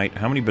fortnight,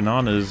 how many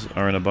bananas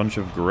are in a bunch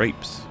of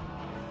grapes?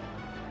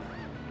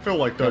 I feel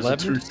like those are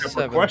 11 two to separate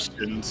 7.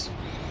 questions.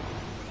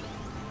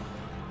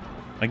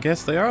 I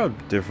guess they are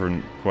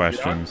different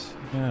questions.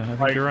 Yeah, I think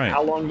Like, you're right.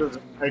 how long does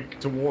it take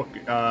to walk,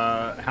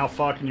 how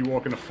far can you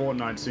walk in a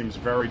fortnight seems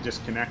very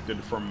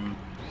disconnected from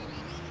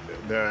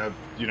the,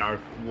 you know,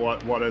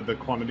 what are the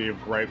quantity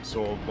of grapes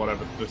or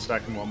whatever the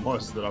second one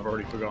was that I've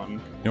already forgotten.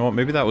 You know what,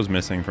 maybe that was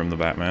missing from the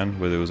Batman,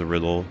 where there was a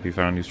riddle he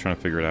found, he was trying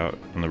to figure it out,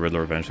 and the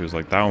Riddler eventually was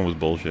like, that one was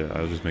bullshit,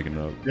 I was just making it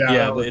up.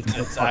 Yeah,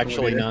 it's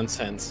actually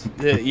nonsense.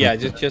 Yeah,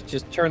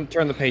 just turn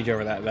the page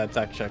over that. That's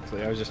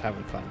actually, I was just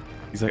having fun.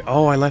 He's like,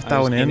 oh, I left that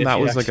one in, that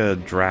was like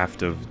actually... a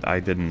draft of,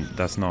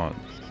 that's not,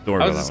 don't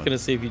worry I about was just that gonna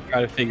see if you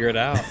try to figure it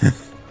out.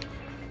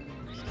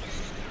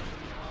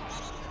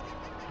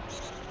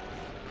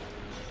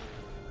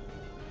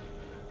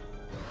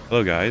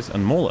 Hello guys,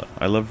 and Mola,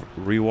 I love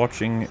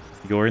rewatching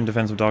your In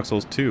Defense of Dark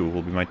Souls 2,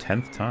 will be my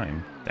 10th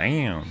time.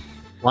 Damn.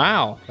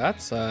 Wow,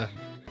 that's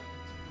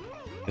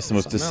It's the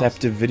most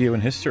deceptive video in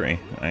history.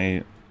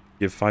 I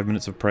give 5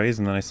 minutes of praise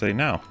and then I say,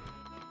 now,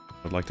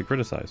 I'd like to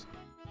criticize.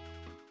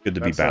 Good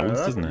to be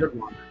balanced, isn't it?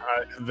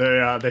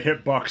 The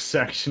hitbox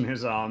section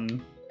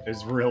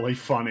is really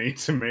funny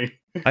to me.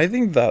 I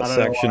think that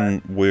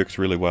section works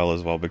really well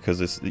as well,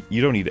 because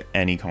you don't need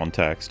any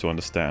context to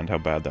understand how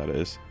bad that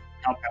is.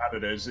 How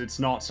bad it is. It's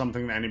not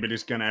something that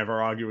anybody's gonna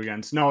ever argue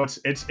against. No,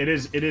 it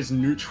is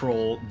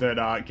neutral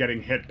that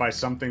getting hit by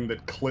something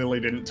that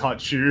clearly didn't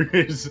touch you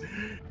is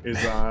you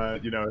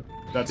know,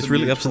 that's. It's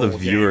really up to the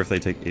viewer if they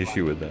take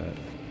issue with that.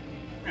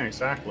 Yeah,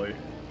 exactly.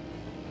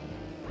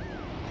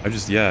 I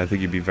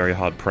think you'd be very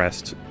hard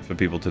pressed for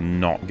people to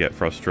not get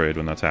frustrated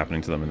when that's happening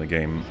to them in the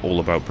game. All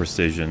about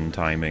precision,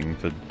 timing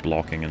for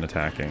blocking and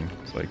attacking.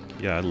 It's like,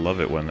 yeah, I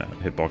love it when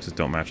hitboxes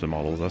don't match the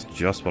models. That's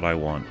just what I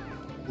want.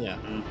 Yeah.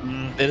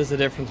 It is the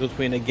difference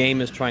between a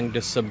game is trying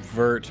to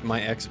subvert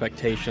my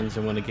expectations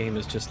and when a game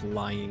is just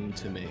lying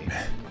to me.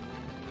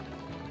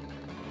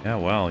 Yeah,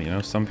 well, you know,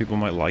 some people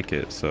might like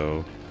it,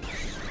 so...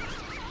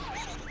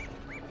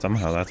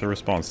 Somehow that's a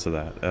response to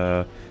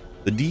that.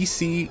 The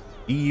DC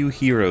EU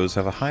heroes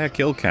have a higher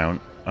kill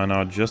count and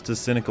are just as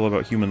cynical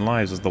about human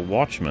lives as the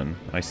Watchmen.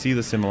 I see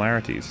the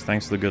similarities,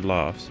 thanks to the good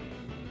laughs.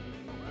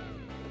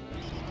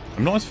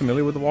 I'm not as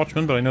familiar with the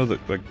Watchmen, but I know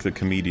that like the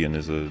comedian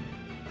is a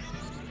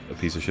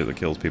piece of shit that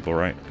kills people,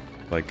 right?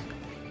 Like...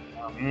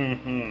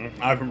 I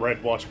haven't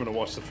read Watchmen or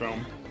watched the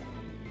film.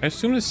 I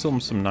assume there's some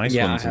nice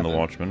ones in the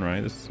Watchmen,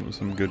 right? There's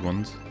some good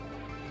ones.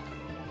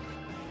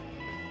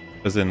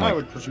 As in,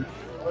 like,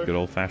 good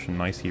old-fashioned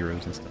nice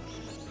heroes and stuff.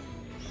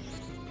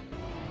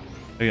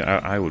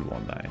 Yeah, I would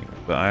want that anyway.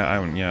 But I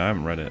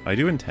haven't read it. I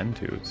do intend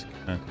to. It's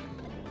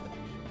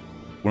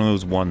one of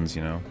those ones,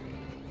 you know?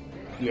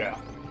 Yeah.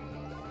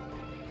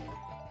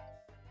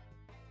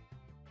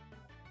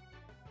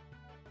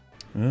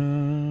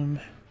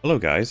 Hello,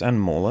 guys,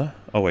 and Mola.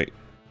 Oh, wait.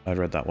 I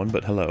read that one,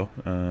 but hello.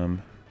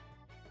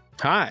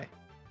 Hi.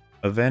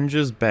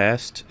 Avengers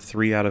Best,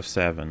 3 out of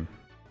 7.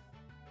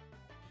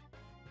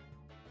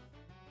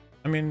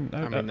 I mean,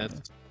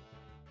 that's...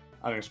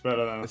 I think it's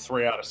better than a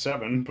 3 out of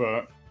 7,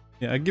 but...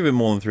 Yeah, I'd give it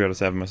more than 3 out of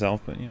 7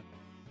 myself, but yeah.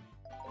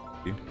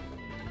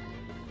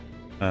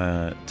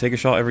 Take a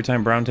shot every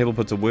time Brown Table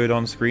puts a word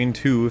on screen.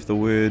 2, if the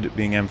word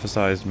being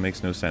emphasized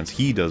makes no sense.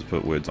 He does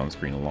put words on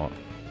screen a lot.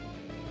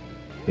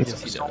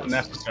 It's not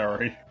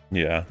necessary.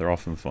 Yeah, they're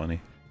often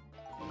funny.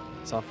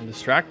 It's often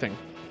distracting.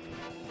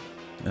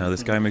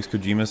 This guy makes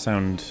Kojima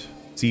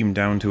seem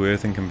down to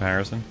earth in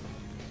comparison.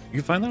 You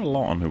can find that a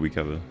lot on Who We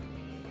Cover.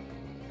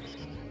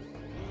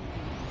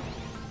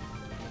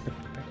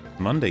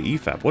 Monday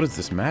EFAP. What is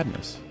this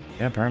madness?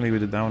 Yeah, apparently we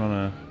did that one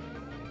on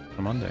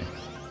a Monday.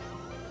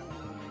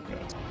 Yeah,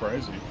 it's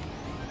crazy.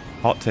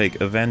 Hot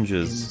take: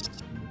 Avengers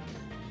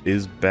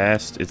is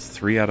best. It's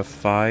 3 out of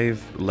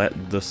 5.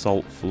 Let the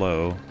salt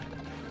flow.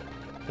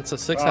 That's a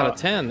 6 out of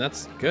 10.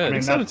 That's good. I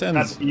mean, 6 out of 10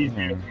 that's is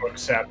easy to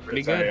accept.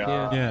 Pretty good,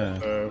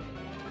 yeah.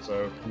 It's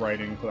a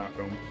rating for that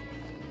film.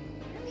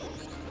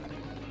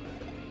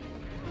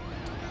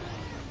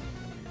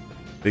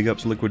 Big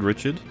ups, Liquid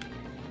Richard.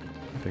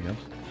 Big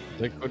ups.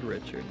 Liquid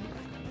Richard.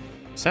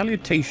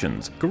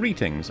 Salutations,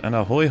 greetings, and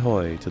ahoy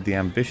hoy to the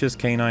ambitious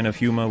canine of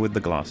humor with the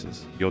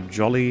glasses. Your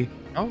jolly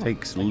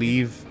takes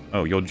leave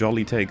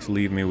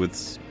me with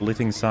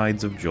splitting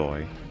sides of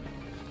joy.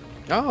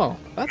 Oh,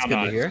 that's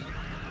good to hear.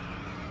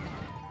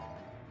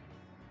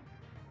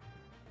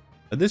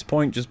 At this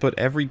point, just put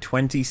every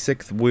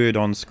 26th word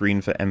on screen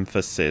for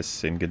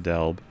emphasis in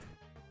Gadelb.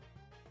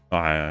 Oh,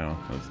 I don't know.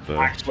 That's the...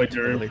 Actually,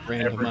 Really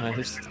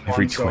randomized.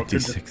 Every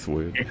 26th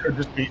word. It could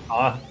just be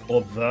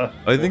or the.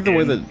 I think the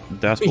way that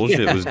Das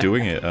Bullshit was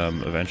doing it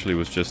eventually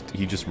was just,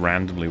 he just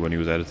randomly, when he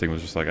was editing,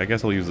 was just like, I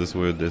guess I'll use this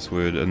word,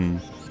 and...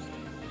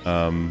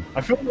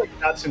 I feel like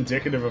that's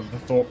indicative of the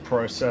thought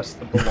process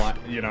that the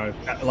you know,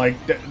 like,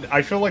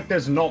 I feel like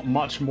there's not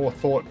much more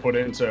thought put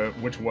into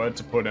which word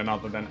to put in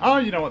other than, oh,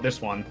 you know what,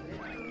 this one.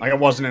 Like, it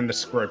wasn't in the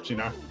script, you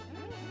know?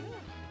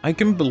 I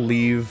can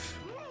believe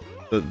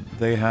that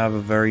they have a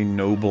very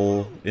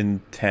noble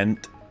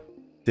intent,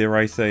 dare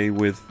I say,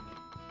 with...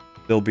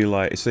 They'll be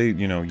like, say,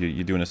 you know,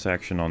 you're doing a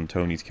section on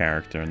Tony's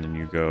character, and then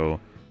you go,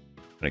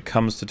 when it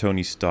comes to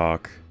Tony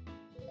Stark,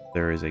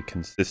 there is a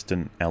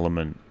consistent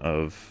element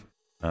of,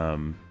 I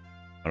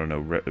don't know,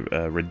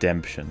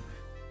 redemption.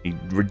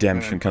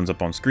 Redemption comes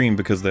up on screen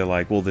because they're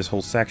like, well, this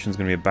whole section's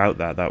going to be about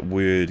that. That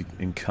word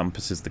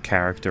encompasses the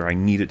character. I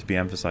need it to be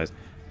emphasized.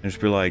 And just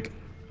be like,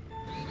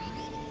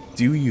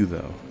 do you,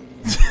 though?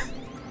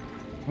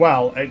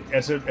 Well,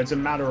 it's a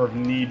matter of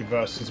need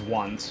versus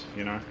want,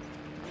 you know?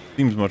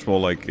 Seems much more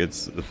like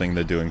it's the thing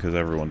they're doing because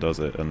everyone does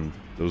it, and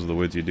those are the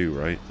words you do,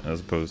 right? As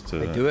opposed to...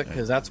 They do it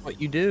because that's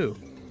what you do.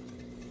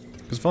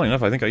 Because funny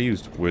enough, I think I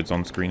used words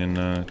on screen in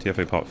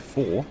TFA Part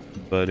 4,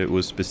 but it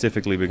was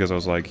specifically because I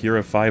was like, here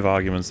are 5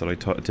 arguments that I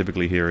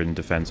typically hear in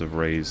defense of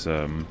Rey's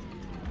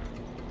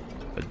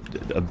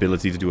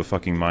ability to do a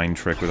fucking mind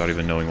trick without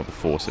even knowing what the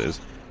Force is.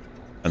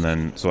 And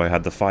then, so I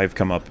had the 5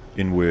 come up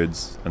in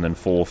words, and then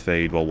 4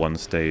 fade while 1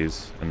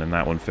 stays, and then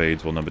that one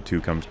fades while number 2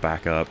 comes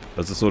back up.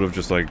 As a sort of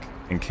just like,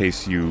 in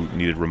case you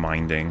needed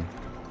reminding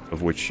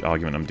of which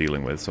argument I'm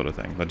dealing with, sort of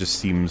thing. That just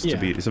seems to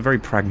be, it's a very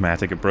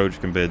pragmatic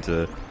approach compared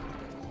to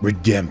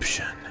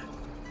redemption.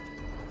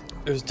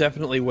 There's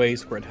definitely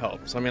ways where it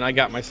helps. I mean, I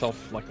got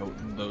myself like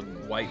the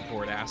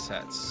whiteboard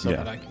assets so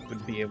that I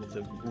would be able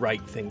to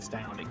write things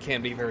down. It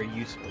can be very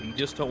useful. You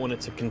just don't want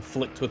it to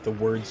conflict with the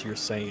words you're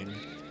saying.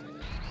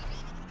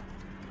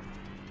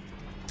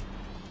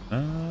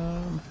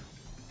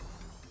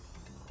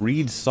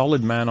 Read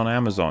Solid Man on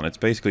Amazon. It's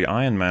basically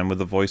Iron Man with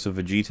the voice of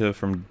Vegeta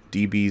from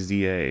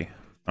DBZA.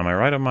 Am I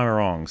right or am I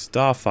wrong?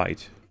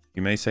 Starfight.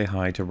 You may say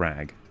hi to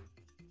Rag.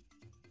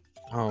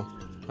 Oh,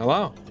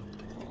 hello.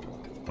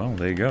 Well,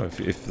 there you go.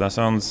 If that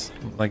sounds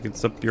like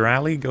it's up your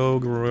alley, go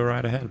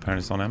right ahead.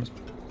 Apparently it's on Amazon.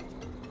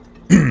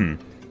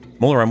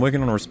 Muller, I'm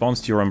working on a response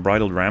to your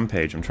Unbridled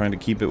Rampage. I'm trying to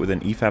keep it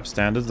within EFAP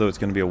standards, though it's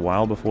going to be a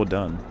while before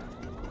done.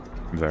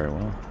 Very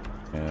well.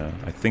 Yeah,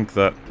 I think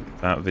that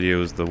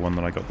video is the one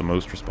that I got the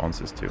most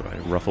responses to. I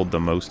ruffled the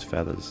most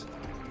feathers.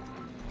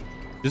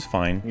 Which is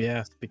fine.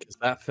 Yes, because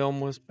that film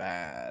was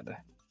bad.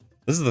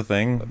 This is the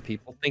thing. But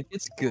people think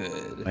it's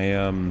good.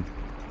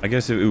 I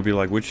guess it would be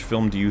like, which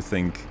film do you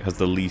think has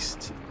the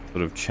least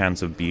sort of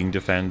chance of being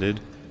defended?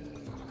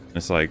 And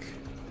it's like,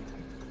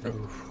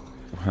 Oof.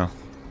 well,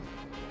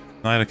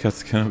 Snyder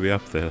Cut's gonna be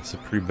up there. It's a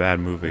pretty bad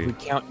movie. We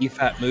count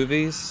EFAP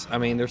movies. I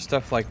mean, there's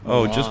stuff like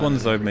Oh, just Mulan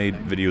ones and I've made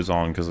everything. videos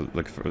on because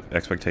like for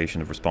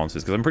expectation of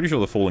responses. Because I'm pretty sure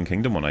the Fallen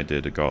Kingdom one I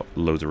did, it got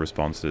loads of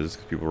responses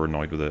because people were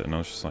annoyed with it, and I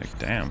was just like,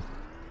 damn.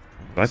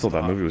 But I thought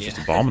that movie was just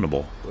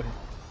abominable.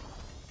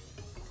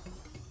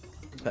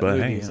 That But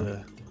movie hey, is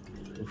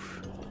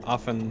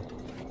often.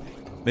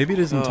 Maybe it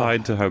isn't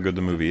tied to how good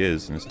the movie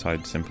is, and it's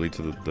tied simply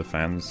to the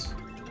fans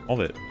of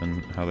it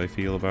and how they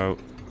feel about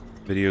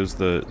videos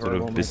that sort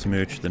of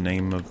besmirch the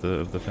name of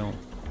the film.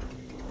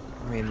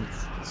 I mean,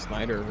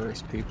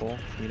 Snyderverse people,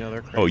 you know,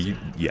 they're crazy.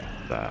 Oh, yeah,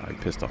 I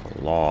pissed off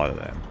a lot of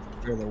them.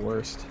 They're the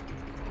worst.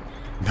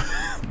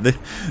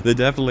 They're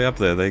definitely up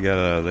there. They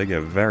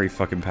get very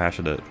fucking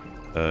passionate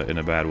in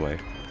a bad way.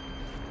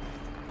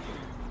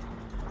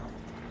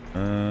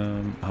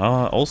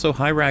 Also,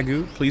 hi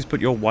Ragu, please put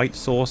your white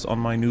sauce on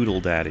my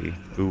noodle daddy.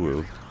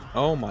 Ooh.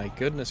 Oh my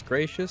goodness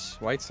gracious,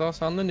 white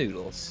sauce on the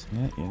noodles.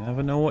 Yeah, you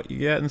never know what you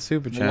get in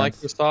Superchat. Some like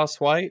the sauce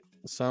white,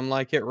 some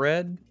like it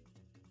red.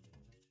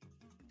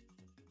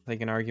 I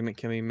think an argument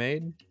can be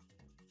made.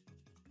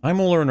 I'm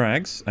Oler and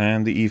Rags,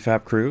 and the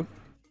EFAP crew.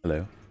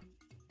 Hello.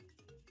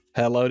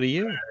 Hello to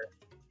you.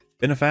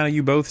 Been a fan of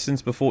you both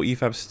since before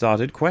EFAP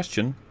started.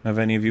 Question, have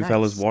any of you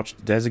fellas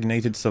watched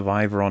Designated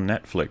Survivor on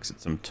Netflix?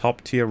 It's some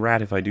top-tier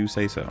rat if I do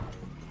say so.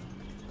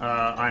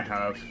 I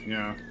have,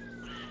 yeah.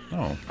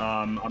 Oh.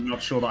 I'm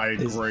not sure that I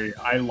agree.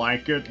 I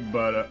like it,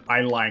 but I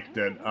liked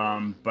it.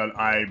 But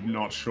I'm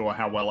not sure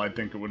how well I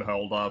think it would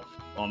hold up,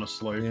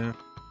 honestly. Yeah.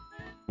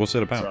 What's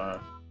it about?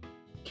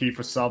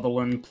 Kiefer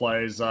Sutherland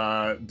plays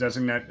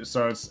designated.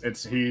 So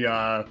it's he.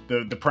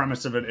 The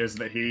premise of it is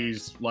that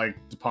he's like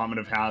Department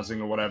of Housing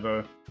or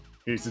whatever.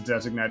 He's the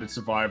designated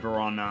survivor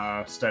on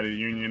State of the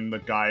Union, the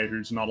guy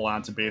who's not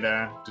allowed to be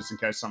there, just in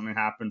case something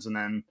happens, and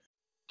then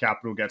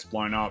Capitol gets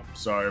blown up.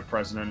 So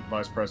president,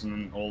 vice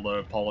president, all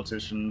the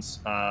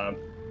politicians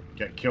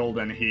get killed,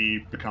 and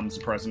he becomes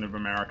the president of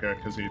America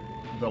because he's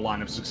the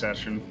line of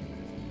succession.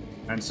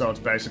 And so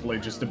it's basically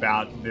just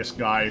about this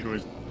guy who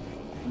has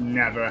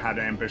never had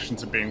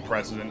ambitions of being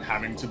president,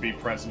 having to be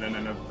president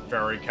in a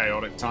very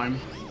chaotic time.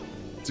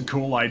 It's a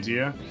cool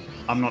idea.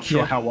 I'm not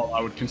sure how well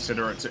I would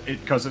consider it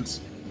because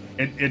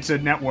it's a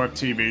network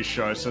TV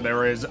show, so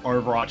there is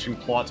overarching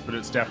plots, but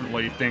it's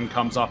definitely thing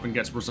comes up and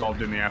gets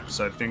resolved in the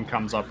episode. Thing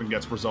comes up and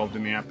gets resolved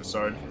in the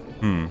episode.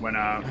 When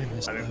I think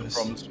the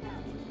problems.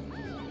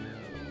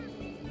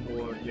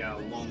 Or yeah,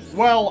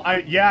 well,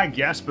 I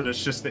guess, but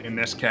it's just that in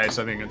this case,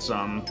 I think it's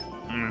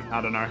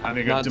I don't know. I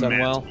think it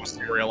demands a more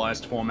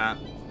serialized format.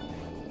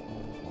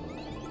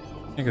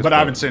 But I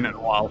haven't seen it in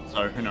a while,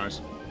 so who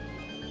knows?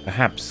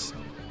 Perhaps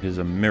it is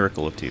a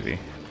miracle of TV.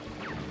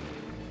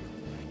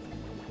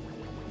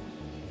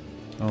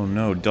 Oh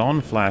no,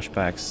 Dawn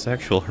flashbacks,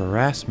 sexual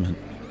harassment.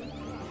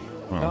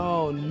 Well,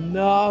 oh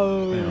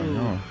no! I don't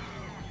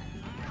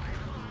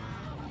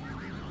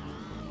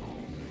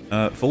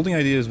know. Folding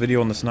Ideas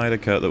video on the Snyder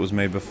Cut that was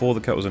made before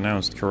the cut was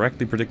announced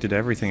correctly predicted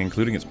everything,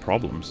 including its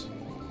problems.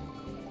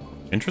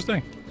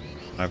 Interesting.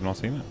 I have not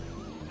seen it.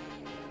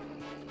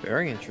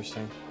 Very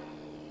interesting.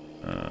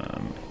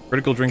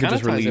 Critical Drinker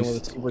just released...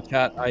 with the Super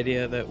Chat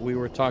idea that we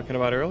were talking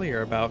about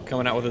earlier about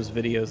coming out with those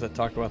videos that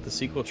talked about the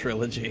sequel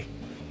trilogy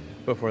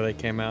before they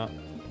came out.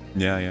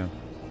 Yeah.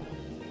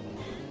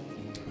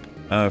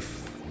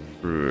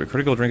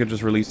 Critical Drinker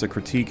just released a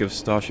critique of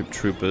Starship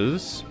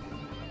Troopers.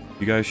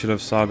 You guys should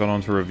have Sargon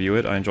on to review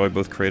it. I enjoy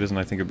both creators and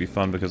I think it'd be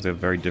fun because they have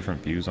very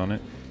different views on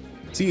it.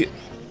 See,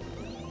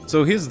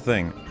 so here's the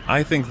thing.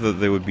 I think that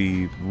there would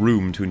be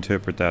room to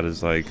interpret that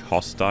as like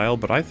hostile,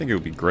 but I think it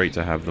would be great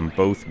to have them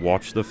both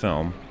watch the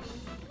film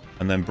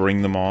and then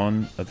bring them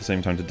on at the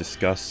same time to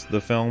discuss the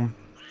film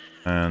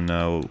and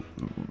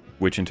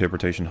which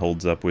interpretation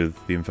holds up with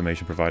the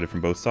information provided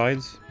from both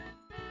sides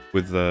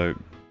with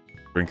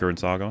Drinker and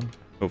Sargon.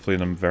 Hopefully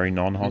in a very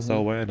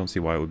non-hostile way. I don't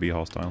see why it would be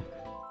hostile.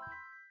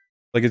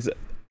 Like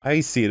I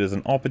see it as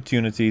an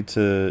opportunity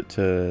to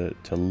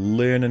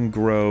learn and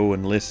grow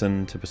and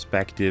listen to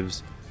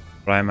perspectives.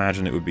 But I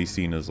imagine it would be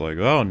seen as like,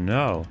 oh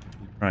no,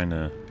 trying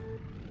to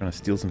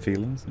steal some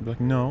feelings. I'd be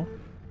like, no.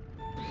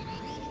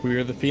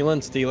 We're the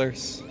feeling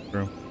stealers.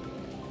 True.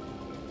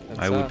 That's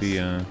I would be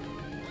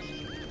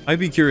I'd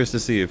be curious to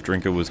see if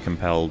Drinker was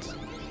compelled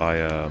by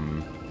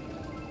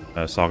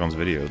Sargon's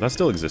video. That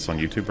still exists on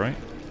YouTube, right?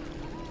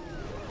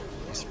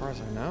 As far as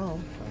I know.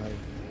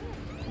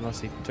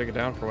 Unless he took it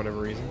down for whatever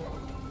reason.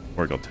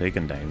 Or it got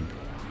taken down.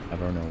 I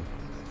don't know.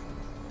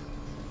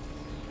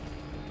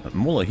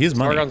 Mullah, here's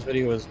money. Sargon's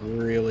video was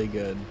really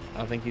good.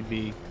 I think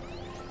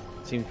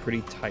seemed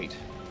pretty tight.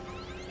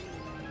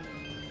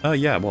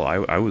 Yeah, well,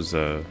 I was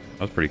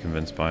pretty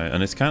convinced by it,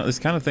 and it's this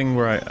kind of thing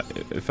where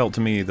it felt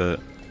to me that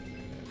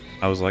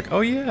I was like,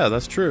 oh yeah,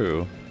 that's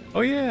true.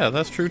 Oh yeah,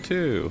 that's true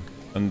too,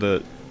 and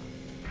that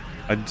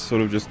I'd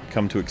sort of just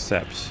come to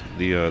accept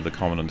the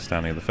common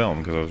understanding of the film,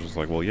 because I was just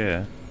like, well,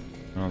 yeah.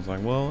 And I was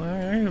like, well,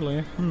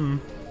 actually,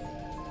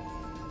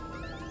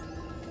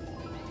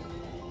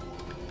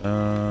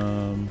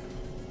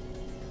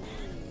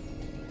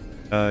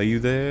 you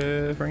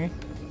there, Frankie?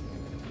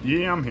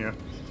 Yeah, I'm here.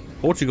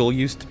 Portugal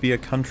used to be a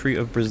country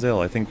of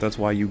Brazil. I think that's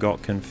why you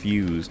got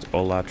confused.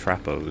 Hola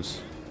Trapos.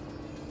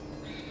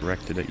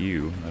 Directed at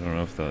you. I don't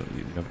know if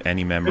you have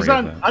any memory of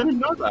that. I didn't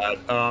know that.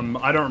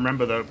 I don't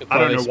remember the. I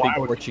don't know why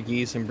why.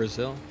 Portuguese in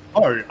Brazil.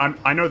 Oh,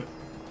 I know.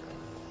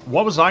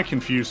 What was I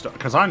confused?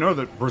 Because I know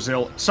that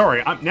Brazil.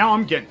 Sorry,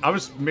 I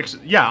was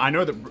mixed. Yeah, I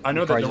know that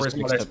the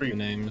reason why they speak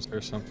names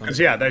or something. Because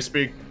yeah, they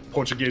speak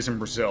Portuguese in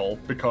Brazil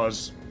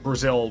because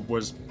Brazil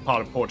was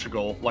part of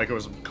Portugal, like it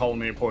was a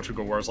colony of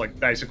Portugal, whereas like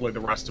basically the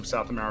rest of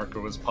South America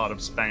was part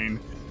of Spain,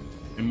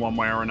 in one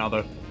way or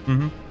another.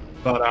 Mm-hmm.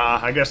 But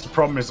I guess the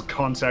problem is the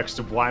context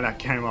of why that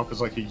came up is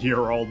like a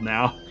year old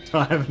now.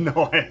 I have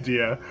no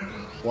idea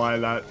why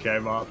that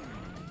came up.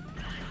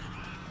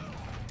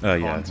 Yeah.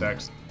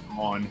 Context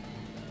on.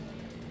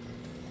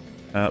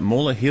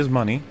 Mola, here's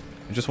money.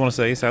 I just want to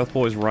say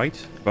Southpaw is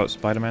right about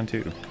Spider-Man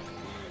 2.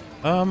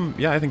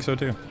 Yeah, I think so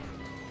too.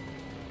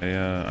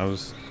 I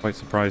was quite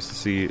surprised to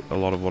see a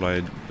lot of what I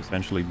had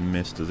essentially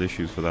missed as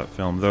issues for that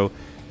film, though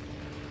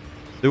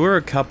there were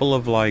a couple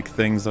of like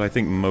things that I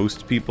think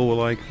most people were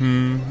like,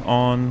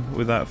 on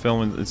with that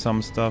film and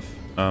some stuff.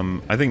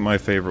 I think my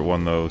favorite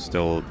one though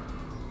still,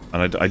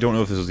 and I don't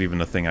know if this was even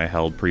a thing I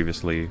held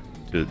previously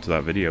to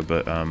that video,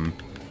 but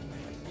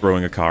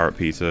throwing a car at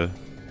Peter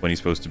when he's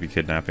supposed to be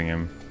kidnapping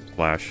him,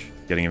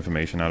 / getting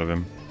information out of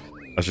him.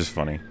 That's just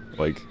funny.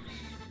 Like,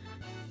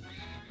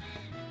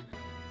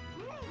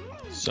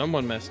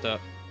 someone messed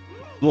up.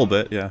 a little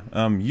bit, yeah.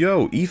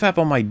 Yo, EFAP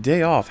on my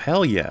day off.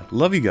 Hell yeah.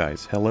 Love you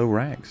guys. Hello,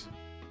 Rags.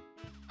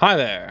 Hi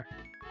there.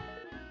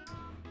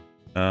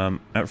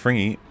 At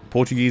Fringy,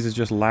 Portuguese is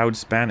just loud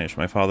Spanish.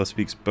 My father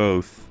speaks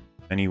both.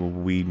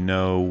 We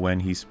know when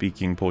he's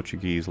speaking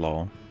Portuguese,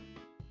 lol.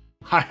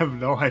 I have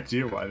no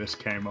idea why this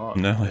came up.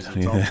 No, I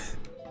don't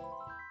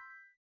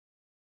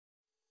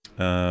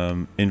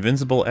either.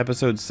 Invincible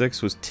episode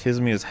 6 was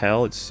tismy as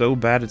hell. It's so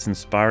bad it's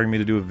inspiring me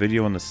to do a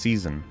video on the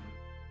season.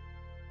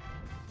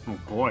 Oh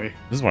boy.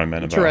 This is what I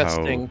meant about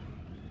how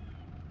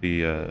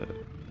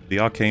the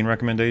Arcane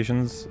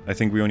recommendations, I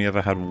think we only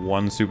ever had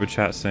one super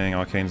chat saying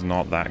Arcane's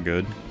not that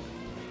good.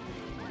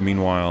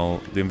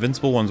 Meanwhile, the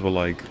Invincible ones were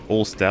like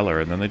all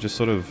stellar, and then they just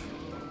sort of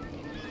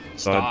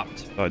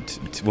stopped.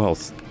 Well,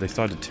 they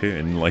started to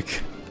turn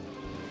like,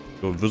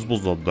 the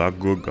Invincible's not that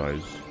good,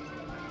 guys.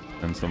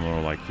 And someone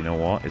were like, you know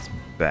what? It's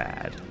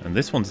bad. And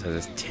this one says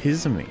it's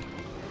tismy.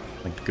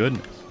 My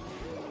goodness.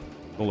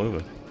 All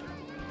over.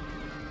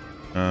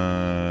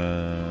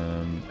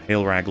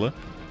 Hail Ragler.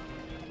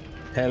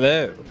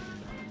 Hello.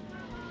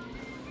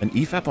 An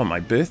EFAP on my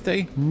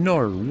birthday?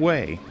 No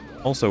way.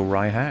 Also,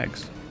 Rye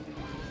Hags.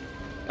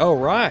 Oh,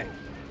 right.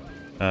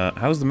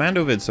 How's the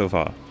Mando vid so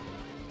far?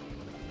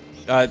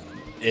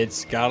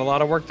 It's got a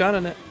lot of work done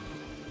in it.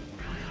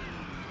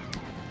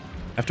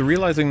 After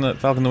realizing that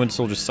Falcon the Winter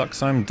Soldier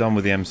sucks, I'm done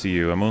with the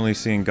MCU. I'm only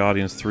seeing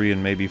Guardians 3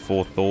 and maybe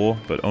 4 Thor,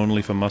 but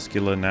only for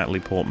muscular Natalie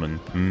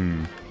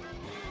Portman.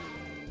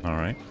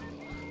 Alright.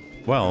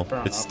 Well,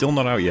 it's still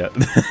not out yet.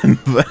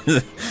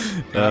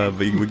 but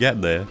we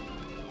get there.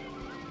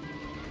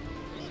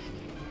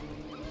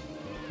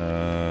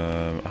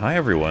 Hi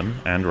everyone,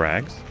 and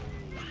Rags.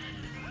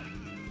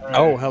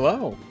 Oh,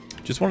 hello.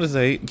 Just wanted to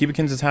say,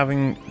 Keeperkins is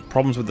having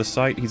problems with the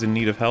site. He's in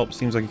need of help.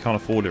 Seems like he can't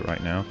afford it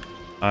right now.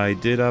 I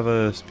did have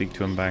a speak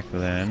to him back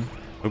then.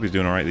 Hope he's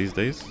doing alright these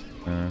days.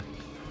 The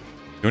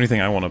only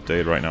thing I want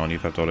updated right now on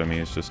EFAP.me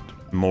is just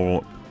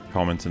more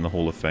comments in the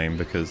Hall of Fame,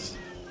 because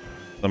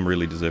some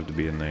really deserve to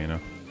be in there, you know?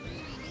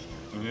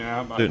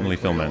 Yeah, certainly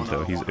Phil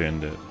Mento, he's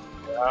earned it.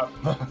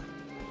 Yeah.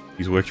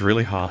 He's worked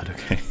really hard,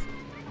 okay?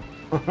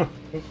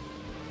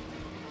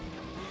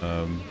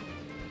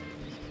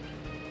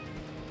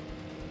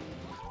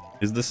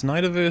 Is the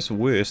Snyderverse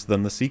worse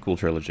than the sequel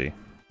trilogy?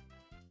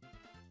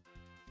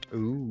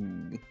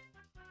 Ooh.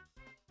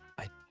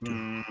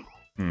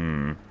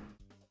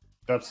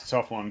 That's a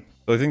tough one.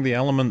 So I think the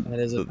element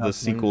that the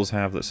sequels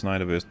have that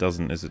Snyderverse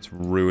doesn't is it's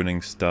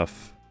ruining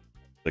stuff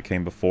that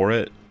came before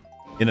it.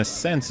 In a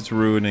sense, it's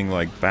ruining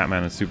like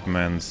Batman and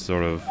Superman's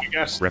sort of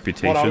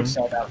reputation. What I would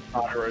say about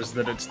Snyder is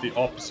that it's the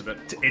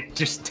opposite. It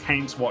just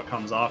taints what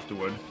comes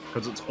afterward,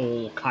 because it's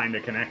all kind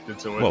of connected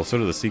to it. Well, so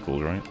do the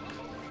sequels, right?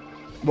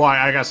 Well,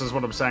 I guess that's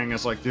what I'm saying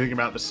is, like, thinking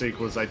about the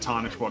sequels, they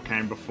tarnish what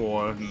came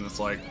before, and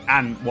it's like,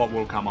 and what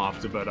will come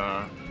after, but,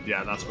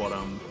 yeah, that's what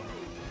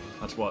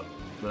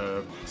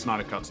the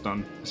Snyder Cut's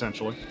done,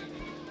 essentially.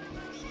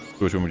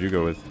 Which one would you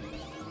go with?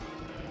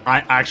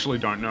 I actually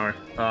don't know.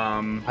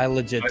 I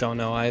legit don't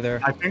know either.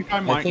 I think I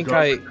might go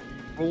with the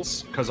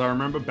sequels, because I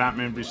remember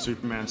Batman v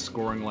Superman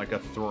scoring, like, a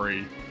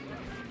 3.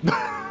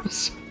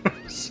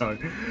 So,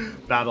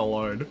 that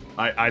alone.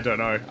 I don't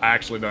know. I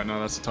actually don't know.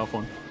 That's a tough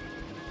one.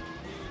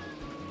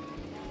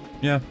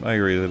 Yeah, I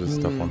agree that it's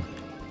a tough one.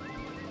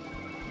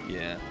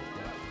 Yeah.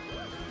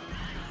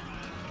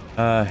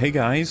 Hey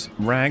guys,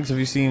 Rags, have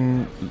you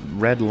seen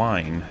Red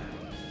Line?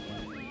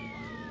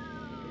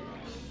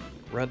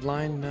 Red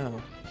Line?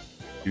 No.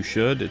 You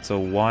should. It's a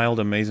wild,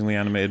 amazingly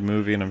animated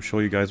movie, and I'm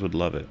sure you guys would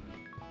love it.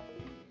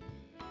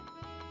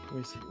 Let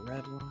me see.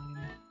 Red Line?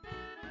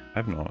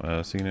 I've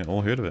not seen it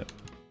or heard of it.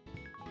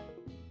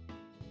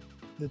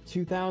 The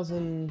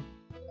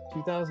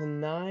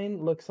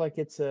 2009 looks like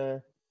it's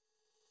a...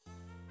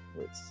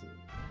 Let's see.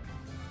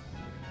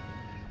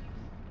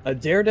 A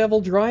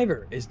daredevil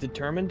driver is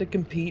determined to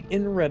compete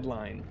in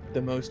Redline,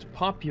 the most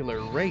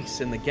popular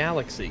race in the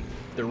galaxy.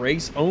 The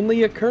race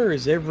only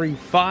occurs every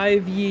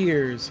 5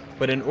 years,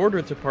 but in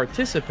order to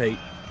participate,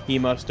 he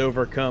must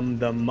overcome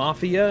the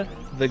Mafia,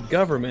 the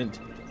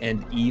government,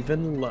 and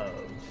even love.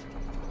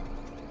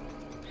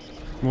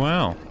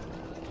 Wow.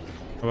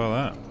 How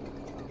about that?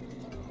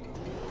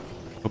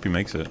 Hope he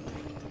makes it.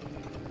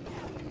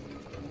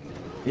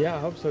 Yeah, I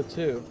hope so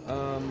too.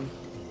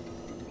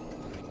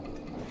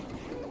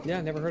 Yeah,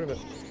 never heard of it.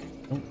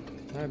 Nope.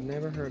 I've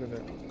never heard of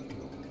it.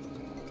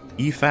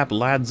 EFAP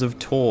Lads of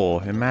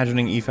Tor.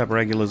 Imagining EFAP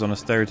regulars on a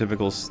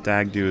stereotypical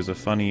stag do is a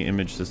funny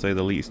image to say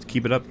the least.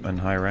 Keep it up and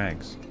high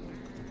rags.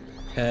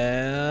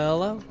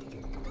 Hello?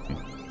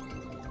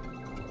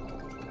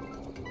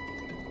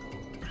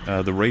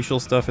 The racial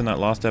stuff in that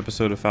last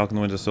episode of Falcon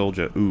the Winter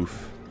Soldier.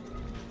 Oof.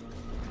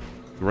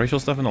 The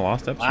racial stuff in the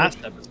last episode? Last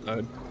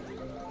episode.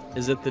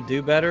 Is it the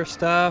do better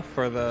stuff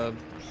or the...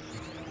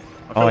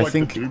 I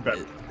think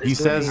he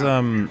says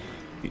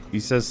he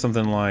says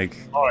something like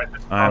I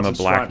am a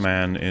black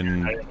man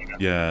in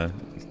yeah,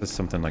 he says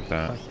something like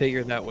that. I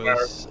figured that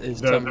was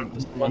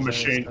the War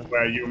Machine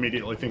where you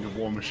immediately think of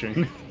War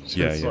Machine.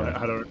 Yeah. Like,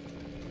 I don't.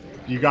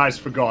 You guys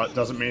forgot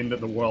doesn't mean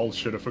that the world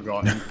should have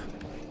forgotten.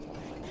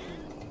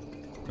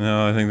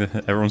 No, I think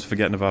that everyone's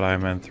forgetting about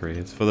Iron Man 3.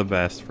 It's for the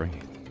best, Free.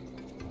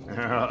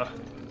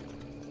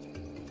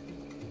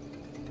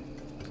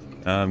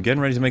 Getting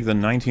ready to make the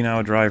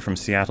 19-hour drive from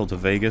Seattle to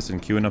Vegas and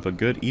queuing up a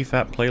good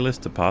EFAP playlist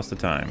to pass the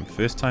time.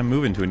 First time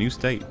moving to a new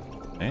state.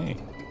 Hey.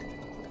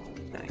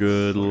 Nice.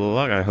 Good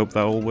luck. I hope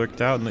that all worked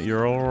out and that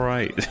you're all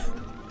right.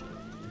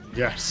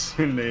 Yes,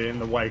 in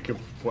the wake of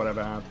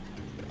whatever happened.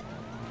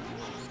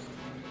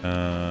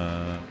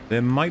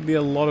 There might be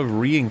a lot of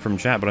reeing from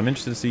chat, but I'm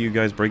interested to see you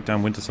guys break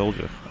down Winter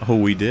Soldier. Oh,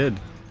 we did.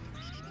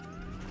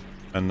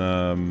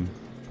 And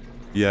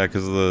yeah,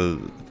 because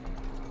of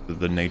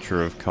the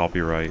nature of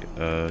copyright,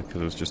 because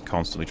it was just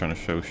constantly trying to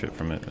show shit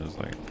from it. It was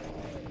like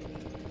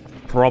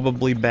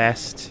probably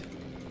best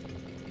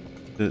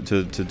to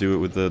do it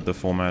with the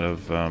format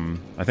of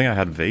I think I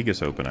had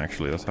Vegas open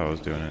actually. That's how I was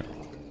doing it.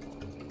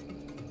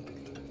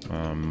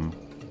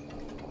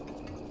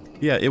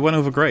 Yeah, it went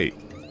over great.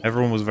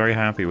 Everyone was very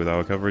happy with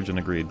our coverage and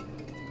agreed.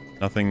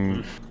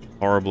 Nothing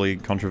horribly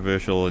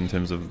controversial in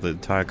terms of the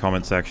entire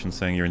comment section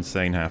saying you're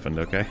insane happened,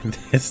 okay?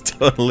 It's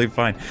totally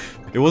fine.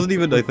 It wasn't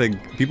even, I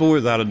think, people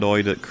were that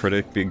annoyed at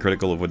being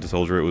critical of Winter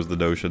Soldier, it was the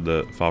notion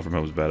that Far From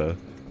Home was better.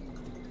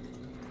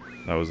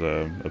 That was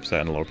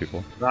upsetting a lot of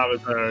people. That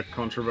was a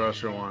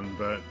controversial one,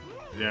 but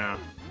yeah.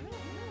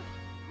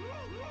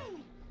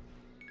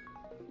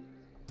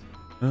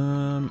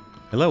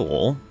 Hello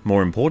all.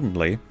 More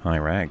importantly, hi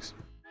Rags.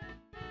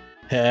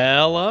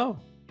 Hello?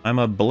 I'm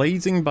a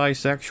blazing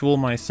bisexual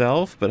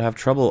myself, but have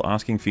trouble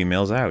asking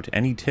females out.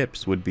 Any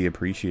tips would be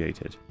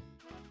appreciated.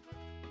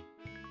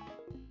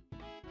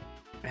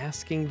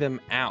 Asking them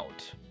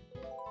out.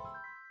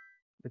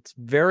 It's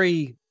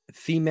very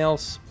female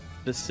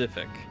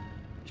specific,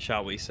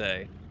 shall we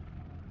say.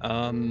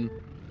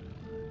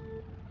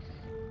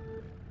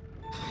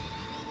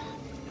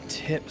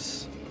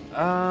 Tips.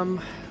 I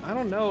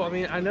don't know. I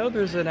mean, I know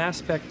there's an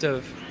aspect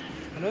where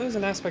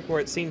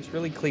it seems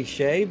really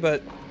cliche,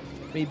 but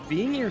I mean,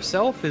 being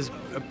yourself is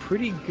a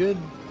pretty good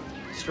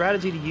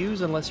strategy to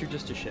use unless you're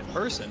just a shit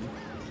person.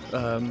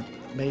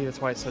 Maybe that's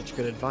why it's such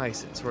good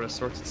advice. It sort of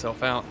sorts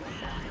itself out.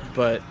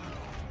 But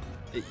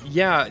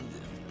yeah,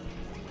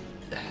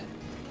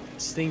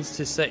 it's things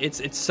to say.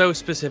 It's so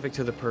specific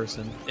to the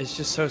person. It's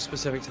just so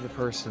specific to the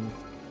person.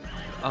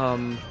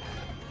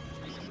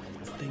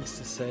 Things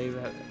to say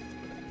that.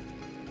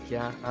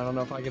 Yeah, I don't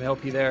know if I can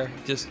help you there.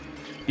 Just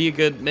be a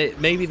good.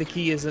 Maybe the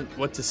key isn't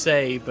what to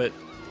say, but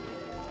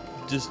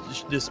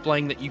just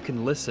displaying that you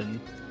can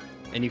listen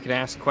and you can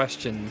ask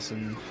questions.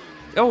 And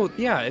oh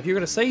yeah, if you're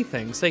gonna say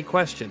things, say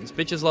questions.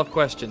 Bitches love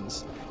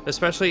questions,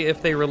 especially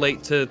if they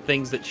relate to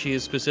things that she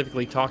has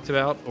specifically talked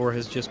about or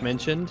has just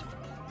mentioned.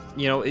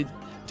 You know,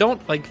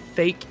 don't like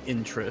fake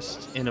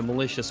interest in a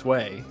malicious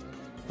way,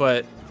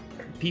 but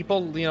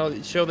people, you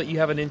know, show that you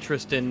have an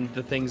interest in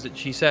the things that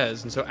she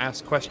says, and so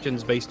ask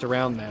questions based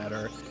around that.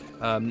 Or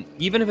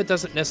even if it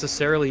doesn't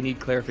necessarily need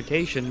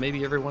clarification,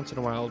 maybe every once in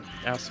a while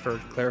ask for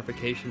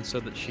clarification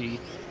so that she,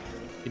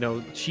 you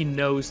know, she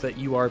knows that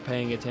you are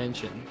paying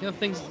attention. You know,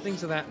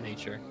 things of that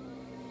nature.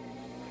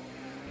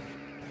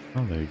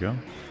 Oh, there you go.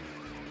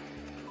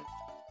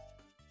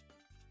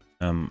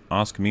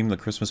 Ask Meme the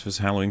Christmas vs.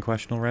 Halloween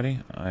question already?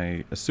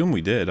 I assume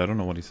we did. I don't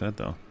know what he said,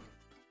 though.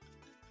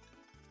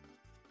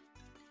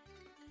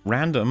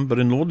 Random, but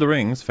in Lord of the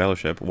Rings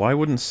Fellowship, why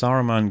wouldn't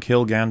Saruman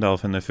kill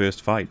Gandalf in their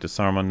first fight? Does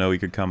Saruman know he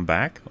could come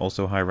back?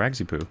 Also, hi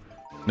Ragzipoo.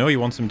 No, he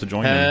wants him to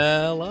join him.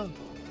 Hello.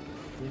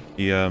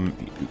 He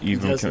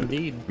even does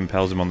indeed.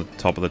 compels him on the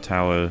top of the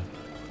tower.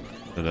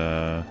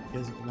 That He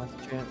doesn't want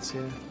the chance,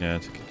 yeah. yeah,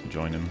 to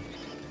join him.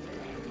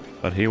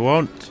 But he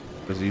won't,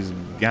 because he's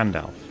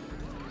Gandalf.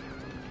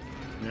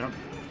 Yep.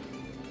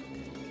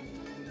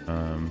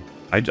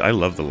 I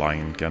love the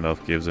line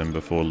Gandalf gives him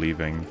before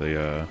leaving.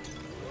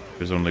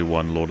 There's only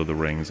one Lord of the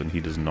Rings, and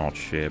he does not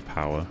share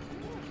power.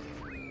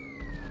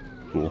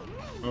 Cool.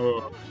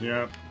 Oh,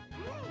 yeah.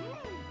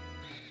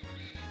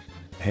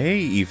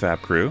 Hey,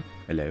 EFAP crew.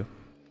 Hello.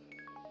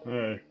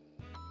 Hey.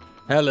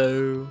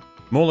 Hello.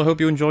 Mole, I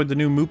hope you enjoyed the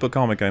new Moopa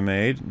comic I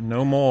made.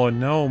 No more,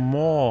 no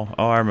more.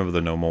 Oh, I remember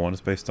the No More one.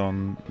 It's based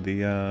on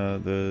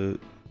the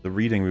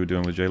reading we were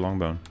doing with Jay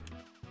Longbone.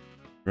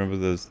 Remember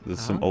there's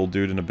some old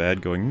dude in a bed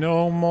going,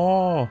 no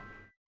more.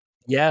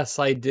 Yes,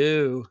 I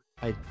do.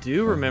 I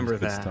do remember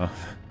Good that.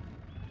 stuff.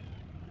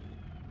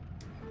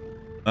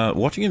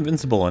 Watching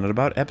Invincible, and at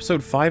about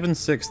episode 5 and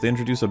 6, they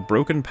introduce a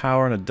broken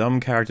power and a dumb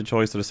character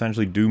choice that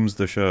essentially dooms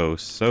the show.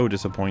 So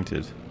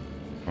disappointed.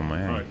 Oh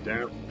man. Oh,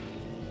 damn.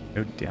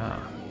 Oh dear.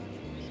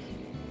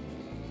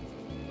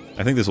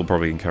 I think this will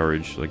probably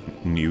encourage like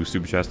new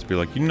super chats to be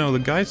like, you know, the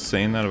guys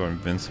saying that about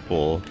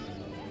Invincible,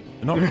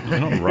 they're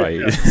not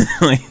right.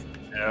 Like,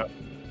 Yeah.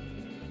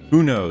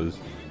 who knows?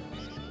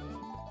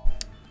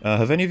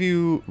 Have any of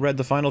you read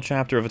the final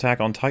chapter of Attack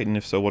on Titan?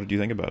 If so, what did you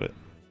think about it?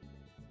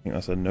 I think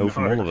that's a no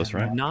from all of us,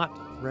 right? Not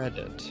read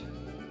it.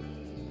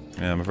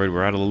 Yeah, I'm afraid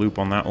we're out of the loop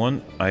on that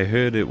one. I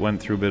heard it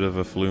went through a bit of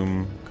a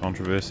flume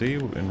controversy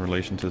in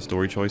relation to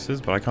story choices,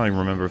 but I can't even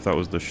remember if that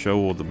was the show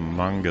or the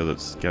manga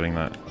that's getting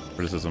that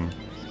criticism.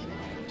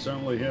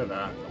 Certainly hear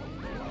that.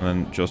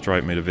 And then Just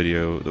Right made a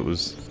video that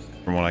was,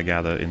 from what I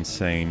gather,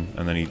 insane,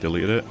 and then he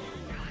deleted it.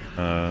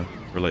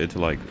 Related to,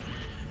 like,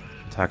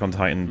 Attack on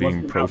Titan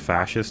being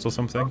pro-fascist or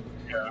something.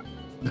 Yeah.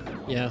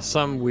 Yeah,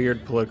 some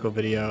weird political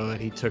video that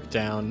he took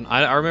down.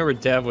 I remember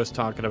Dev was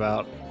talking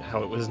about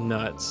how it was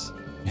nuts.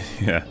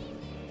 Yeah.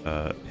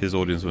 His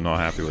audience were not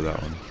happy with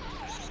that one.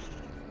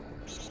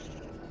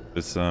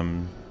 It's,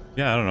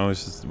 yeah, I don't know,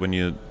 it's just when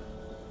you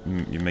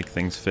make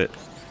things fit,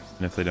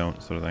 and if they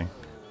don't, sort of thing.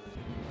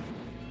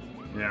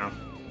 Yeah.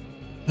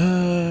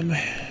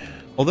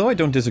 Although I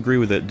don't disagree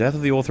with it, Death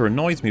of the Author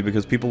annoys me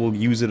because people will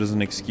use it as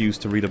an excuse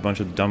to read a bunch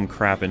of dumb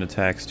crap in a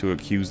text to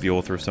accuse the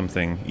author of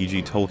something,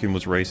 e.g. Tolkien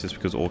was racist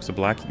because orcs are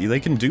black. They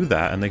can do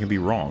that, and they can be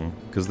wrong,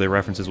 because their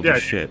references will be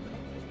shit.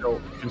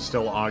 You can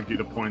still argue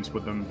the points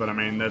with them, but I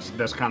mean,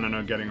 there's kind of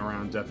no getting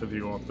around Death of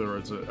the Author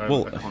as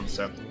a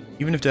concept.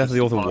 Even if Death of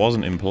the Author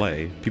wasn't in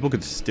play, people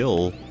could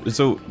still...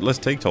 So, let's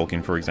take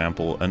Tolkien, for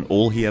example, and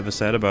all he ever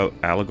said about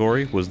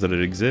allegory was that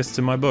it exists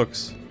in my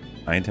books.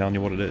 I ain't telling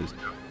you what it is.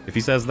 If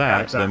he says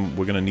that, then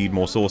we're gonna need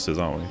more sources,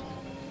 aren't we?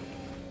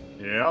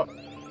 Yep.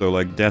 So,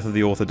 like, Death of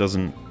the Author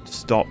doesn't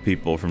stop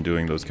people from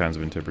doing those kinds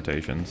of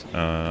interpretations.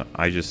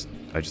 I just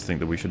think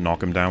that we should knock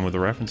them down with the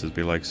references.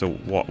 Be like, so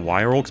what?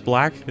 Why are orcs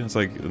black? And it's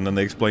like, and then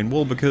they explain,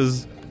 well,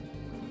 because.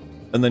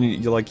 And then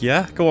you're like,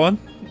 yeah, go on.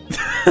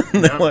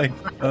 And they're like,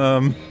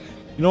 you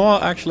know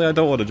what? Actually, I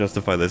don't want to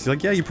justify this. You're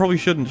like, yeah, you probably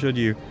shouldn't, should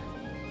you?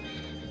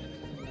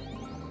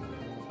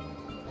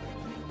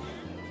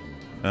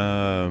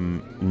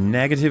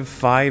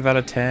 -5 out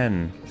of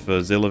 10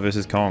 for Zilla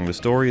vs. Kong. The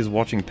story is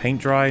watching paint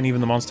dry, and even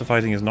the monster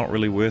fighting is not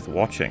really worth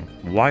watching.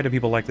 Why do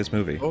people like this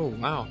movie? Oh,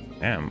 wow.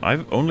 Damn,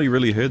 I've only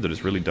really heard that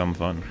it's really dumb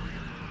fun.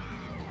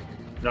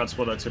 That's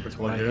what I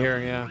typically hear,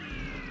 yeah.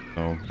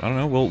 So, I don't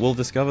know, we'll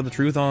discover the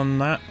truth on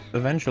that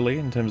eventually,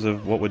 in terms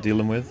of what we're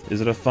dealing with.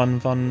 Is it a fun,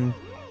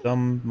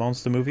 dumb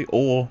monster movie,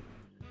 or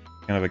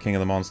kind of a King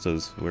of the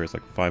Monsters, where it's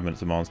like 5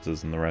 minutes of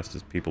monsters and the rest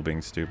is people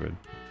being stupid?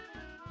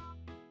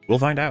 We'll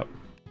find out.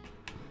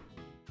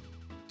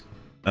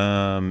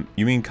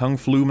 You mean Kung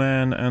Flu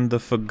Man and the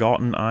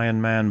Forgotten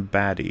Iron Man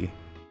baddie?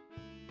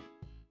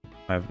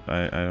 I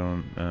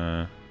don't,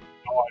 No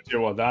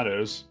idea what that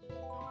is.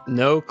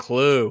 No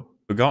clue.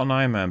 Forgotten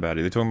Iron Man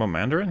baddie. They talking about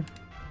Mandarin?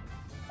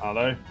 Are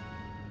they?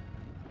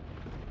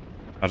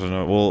 I don't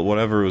know. Well,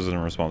 whatever it was in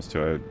response to,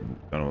 I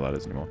don't know what that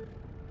is anymore.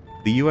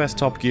 The US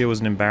Top Gear was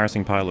an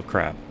embarrassing pile of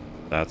crap.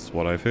 That's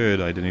what I've heard.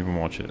 I didn't even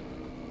watch it.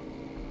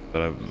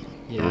 But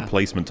the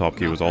replacement Top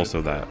Gear was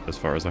also that, as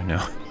far as I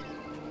know.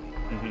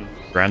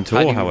 Grand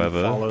Tour,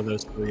 however... follow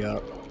those three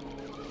up.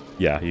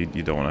 Yeah,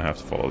 you don't want to have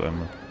to follow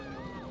them.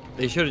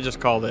 They should have just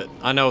called it...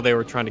 I know they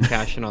were trying to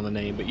cash in on the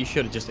name, but you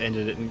should have just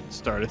ended it and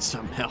started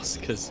something else,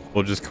 because...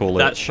 We'll just call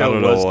that it... show I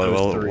don't was know,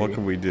 those three. What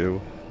can we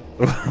do?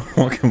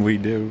 What can we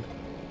do?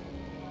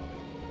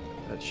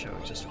 That show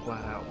just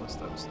flat out was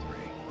those three.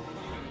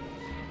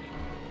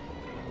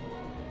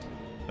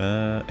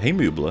 Hey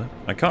Moobler,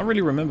 I can't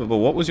really remember, but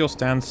what was your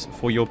stance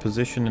for your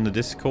position in the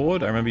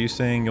Discord? I remember you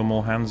saying you're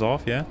more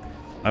hands-off, yeah?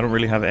 I don't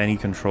really have any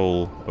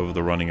control over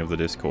the running of the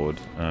Discord.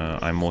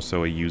 I'm more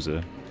so a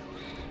user.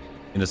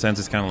 In a sense,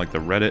 it's kind of like the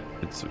Reddit.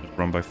 It's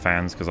run by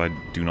fans, because I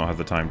do not have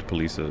the time to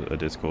police a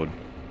Discord.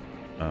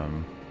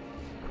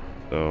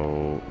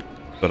 So,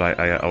 But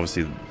I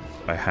obviously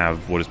I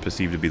have what is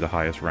perceived to be the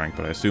highest rank,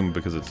 but I assume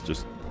because it's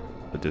just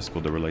the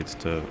Discord that relates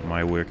to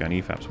my work and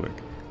EFAP's work.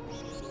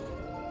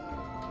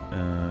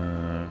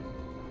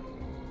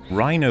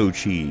 Rhino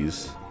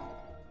cheese.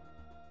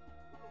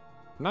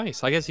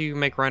 Nice. I guess you can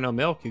make rhino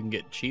milk. You can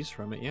get cheese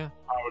from it. Yeah.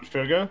 I would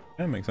figure.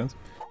 Yeah, makes sense.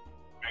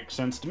 Makes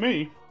sense to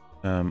me.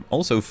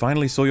 Also,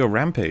 finally saw your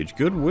rampage.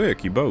 Good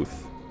work, you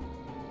both.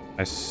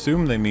 I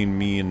assume they mean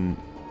me and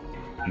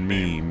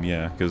Meme,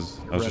 yeah, because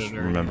I was just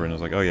remembering, I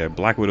was like, oh yeah,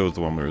 Black Widow's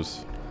the one where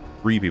there's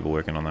 3 people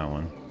working on that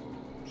one.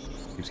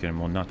 Keeps getting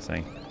more nuts,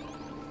 eh?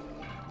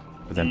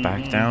 But then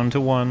back down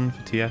to 1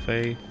 for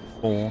TFA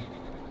 4.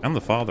 And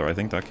the father, I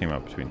think that came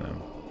out between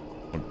them.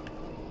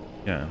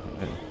 Yeah,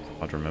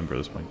 hard to remember at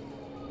this point.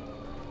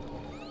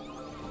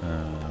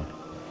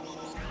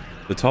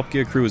 The Top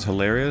Gear crew is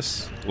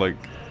hilarious. Like,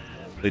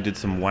 they did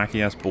some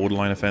wacky-ass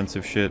borderline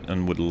offensive shit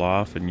and would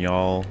laugh, and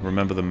y'all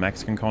remember the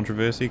Mexican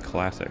controversy?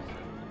 Classic.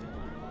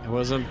 It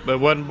wasn't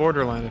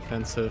borderline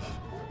offensive.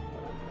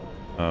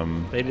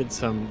 They did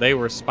some. They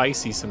were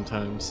spicy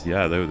sometimes.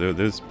 Yeah,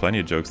 there's plenty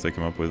of jokes they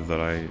come up with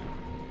that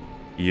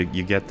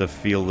you get the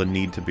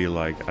need to be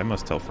like, I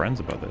must tell friends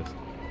about this.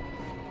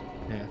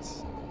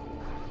 Yes.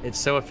 It's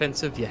so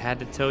offensive you had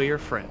to tell your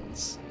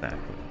friends.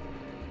 Exactly.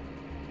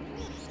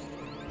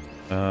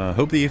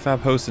 Hope the EFAP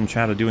hosts and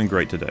chat are doing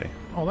great today.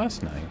 Oh,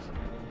 that's nice.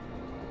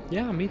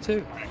 Yeah, me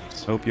too.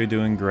 Hope you're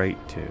doing great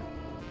too.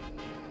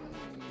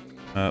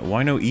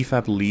 Why no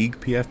EFAP League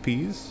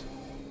PFPs?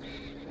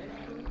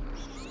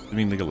 You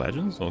mean League of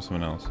Legends or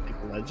someone else? League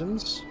of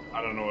Legends?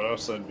 I don't know what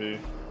else that'd be.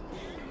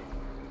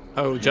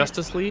 Oh,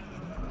 Justice League?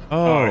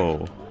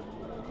 Oh.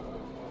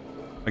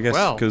 I guess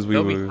because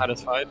we be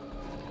satisfied.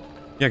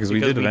 Yeah, because we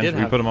did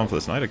eventually put them on for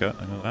the Snyder Cut.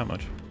 I know that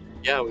much.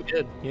 Yeah, we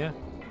did. Yeah.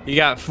 You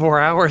got 4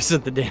 hours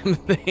of the damn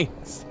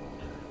things.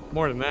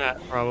 More than that,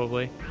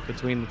 probably,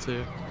 between the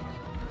two.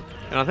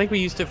 And I think we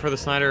used it for the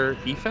Snyder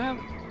EFAP?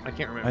 I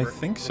can't remember. I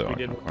think so. I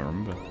can't quite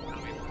remember.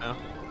 No.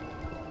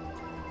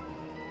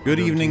 Good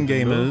evening,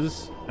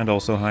 gamers. And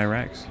also, hi,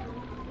 Rex.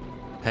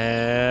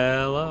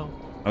 Hello.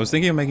 I was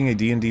thinking of making a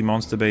D&D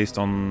monster based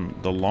on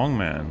the Long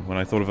Man when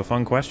I thought of a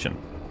fun question.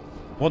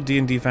 What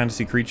D&D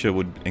fantasy creature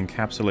would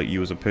encapsulate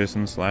you as a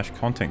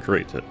person/content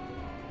creator?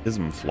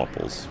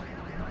 Tismflopples.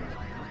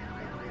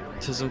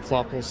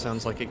 Tismflopples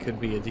sounds like it could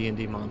be a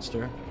D&D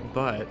monster,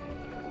 but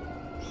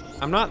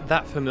I'm not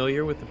that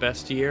familiar with the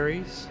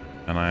bestiaries.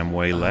 And I am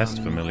way less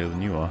familiar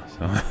than you are,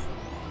 so...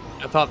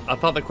 I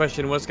thought the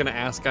question was going to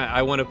ask,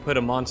 I want to put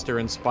a monster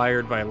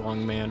inspired by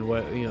Longman.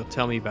 What,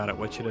 tell me about it.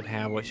 What should it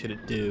have? What should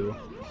it do?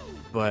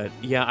 But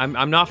yeah,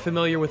 I'm not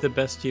familiar with the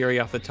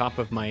bestiary off the top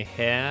of my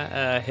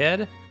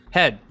head.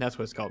 That's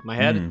what it's called. My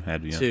head.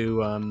 Head, yeah.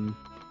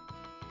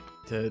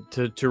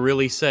 To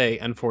really say,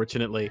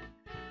 unfortunately.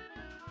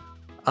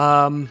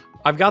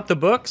 I've got the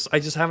books. I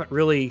just haven't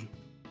really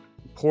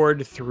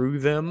poured through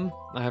them.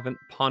 I haven't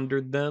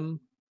pondered them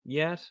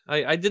yet.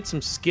 I did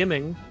some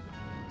skimming,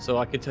 so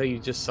I could tell you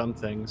just some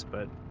things,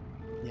 but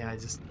yeah, I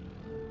just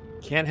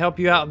can't help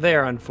you out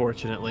there,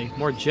 unfortunately.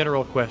 More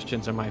general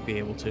questions I might be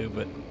able to,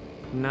 but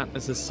not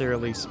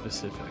necessarily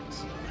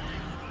specifics.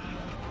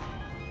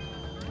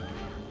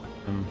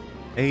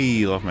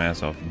 Hey, laugh my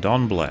ass off.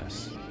 Don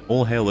Bless.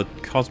 All hail the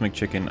Cosmic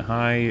Chicken.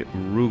 Hi,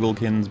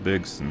 Rugelkins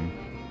Bergson.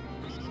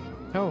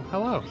 Oh,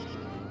 hello.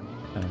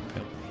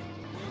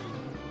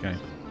 Okay.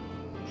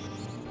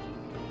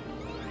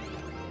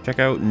 Check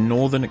out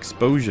Northern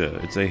Exposure.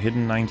 It's a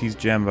hidden 90s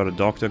gem about a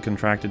doctor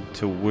contracted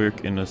to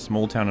work in a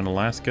small town in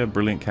Alaska.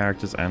 Brilliant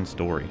characters and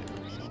story.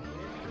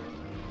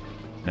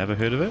 Never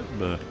heard of it,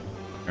 but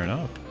fair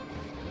enough.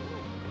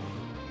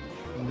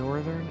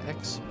 Northern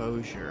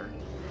Exposure.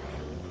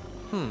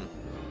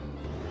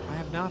 I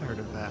have not heard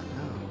of that,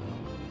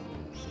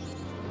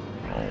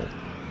 no.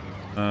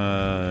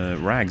 Oh.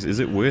 Rags, is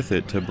it worth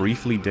it to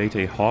briefly date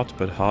a hot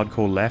but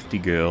hardcore lefty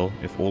girl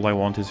if all I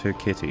want is her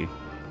kitty?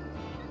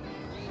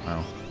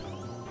 Wow.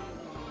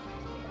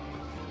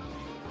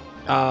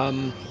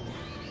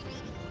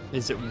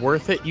 Is it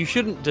worth it? You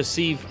shouldn't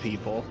deceive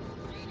people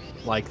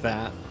like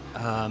that.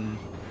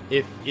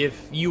 If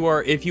you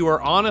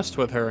are honest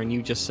with her and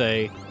you just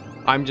say,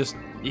 I just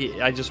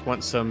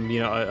want some,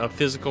 a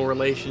physical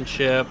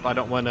relationship. I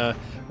don't want a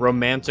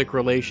romantic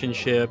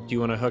relationship. Do you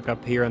want to hook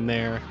up here and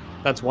there?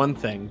 That's one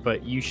thing,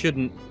 but you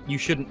shouldn't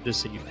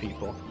deceive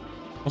people.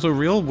 Also,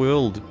 real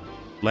world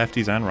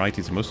lefties and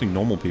righties are mostly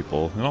normal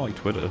people. They're not like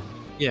Twitter.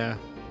 Yeah.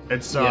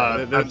 It's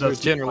they're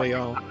generally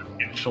all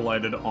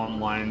insulated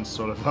online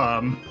sort of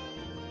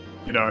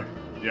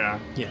yeah.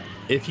 Yeah.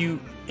 If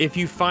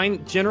you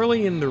find,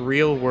 generally in the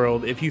real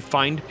world, if you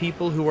find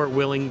people who are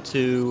willing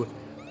to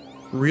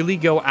really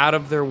go out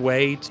of their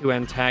way to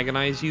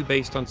antagonize you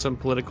based on some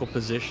political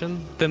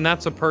position, then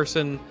that's a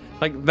person,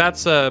 like,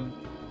 that's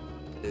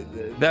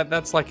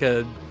like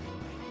a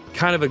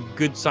kind of a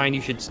good sign you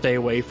should stay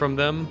away from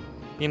them,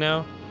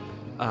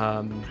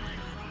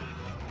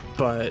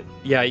 but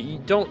yeah, you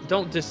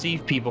don't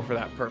deceive people for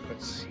that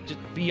purpose. Just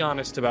be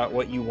honest about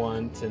what you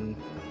want, and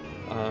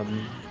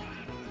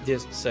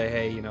just say,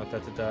 hey, you know,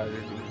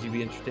 would you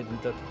be interested in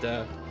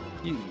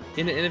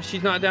and if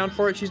she's not down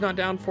for it, she's not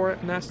down for it,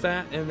 and that's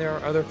that. And there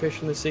are other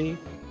fish in the sea,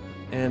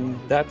 and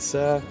that's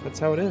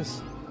how it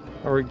is.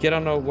 Or get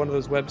on one of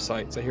those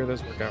websites. I hear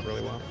those work out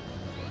really well.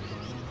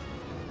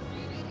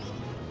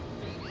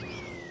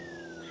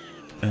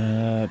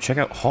 Check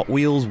out Hot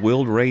Wheels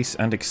World Race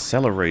and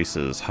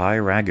Acceleracers. Hi,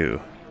 Ragu.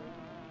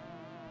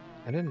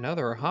 I didn't know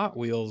there were Hot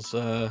Wheels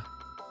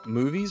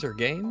movies or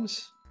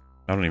games.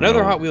 I don't even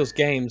Another know. Hot Wheels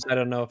games. I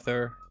don't know if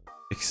they're...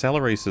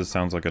 Acceleracers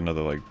sounds like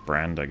another like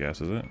brand, I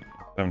guess, is it?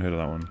 I haven't heard of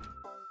that one.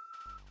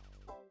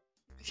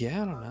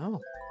 Yeah, I don't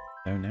know.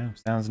 Oh no,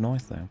 sounds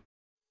nice though.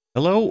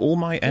 Hello, all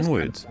my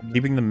N-words.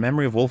 Keeping the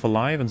memory of Wolf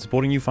alive and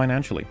supporting you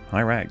financially.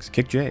 Hi, Rags.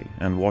 Kick J.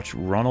 And watch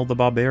Ronald the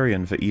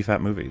Barbarian for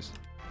EFAP movies.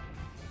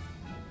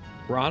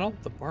 Ronald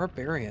the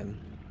Barbarian.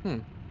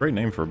 Great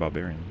name for a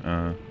barbarian.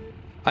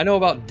 I know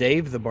about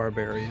Dave the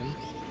Barbarian.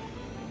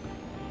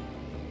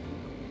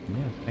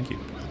 Yeah, thank you.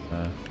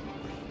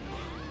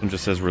 It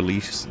just says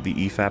release the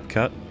EFAP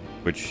cut,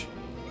 which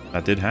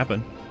that did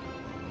happen.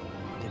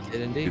 It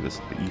did indeed. See this,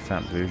 the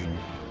EFAP version.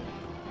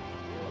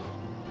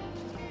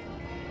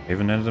 I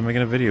even ended up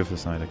making a video for the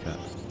Snyder Cut.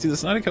 See, the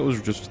Snyder Cut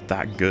was just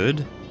that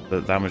good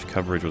that that much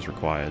coverage was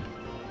required.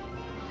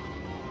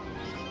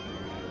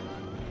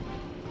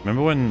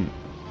 Remember when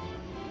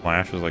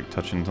Flash was like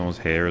touching someone's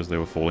hair as they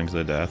were falling to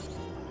their death?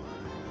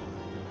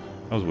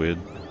 That was weird.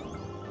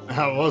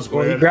 That was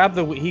Well, weird.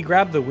 he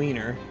grabbed the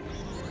wiener.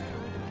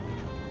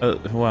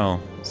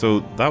 Well, so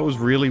that was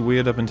really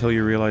weird up until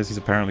you realize he's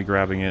apparently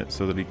grabbing it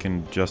so that he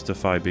can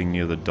justify being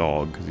near the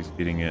dog because he's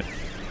feeding it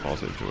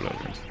sausage or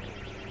whatever.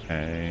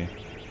 Okay.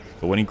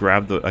 But when he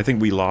grabbed the... I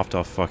think we laughed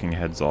our fucking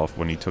heads off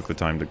when he took the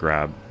time to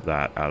grab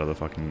that out of the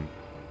fucking...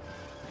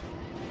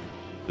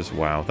 Just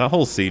wow. That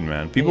whole scene,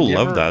 man. People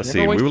loved that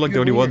scene. We were like the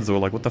only ones that were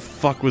like, what the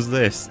fuck was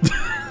this?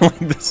 Like,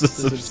 this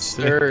is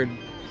absurd.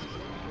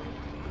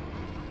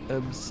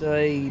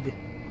 Absurd.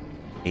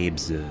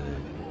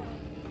 Absurd.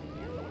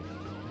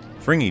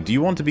 Fringy, do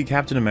you want to be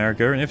Captain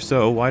America? And if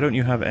so, why don't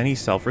you have any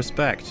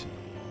self-respect?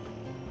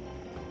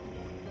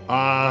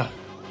 What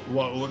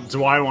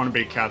do I want to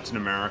be Captain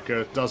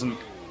America? Doesn't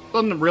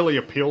really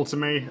appeal to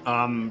me.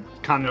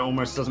 Kind of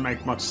almost doesn't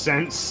make much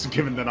sense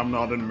given that I'm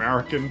not an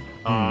American.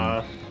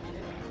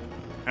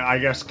 I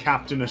guess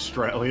Captain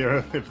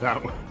Australia, if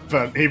that.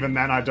 But even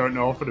then, I don't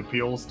know if it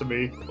appeals to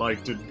me,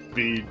 like to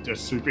be a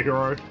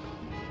superhero.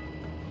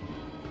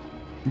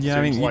 Yeah,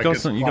 I mean, you got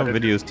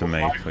videos to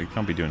make, so you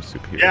can't be doing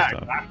superhero stuff. Yeah,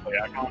 exactly.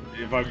 I can't.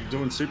 If I'm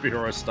doing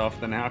superhero stuff,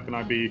 then how can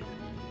I be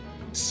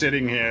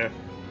sitting here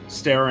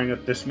staring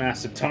at this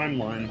massive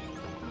timeline?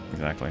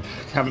 Exactly.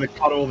 Having to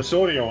cut all this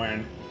audio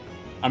in.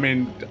 I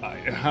mean,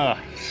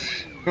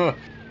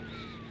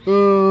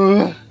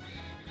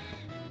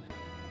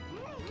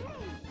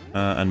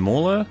 and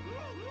Mauler,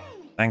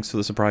 thanks for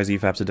the surprise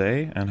EFAP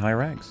today, and hi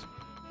Rags.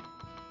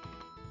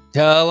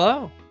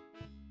 Hello.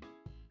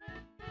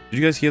 Did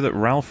you guys hear that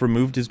Ralph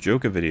removed his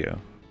Joker video?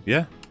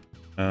 Yeah.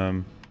 I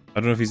don't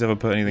know if he's ever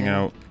put anything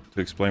out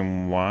to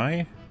explain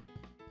why,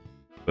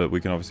 but we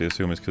can obviously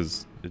assume it's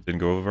because it didn't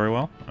go over very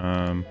well.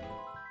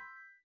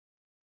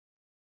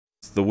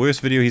 It's the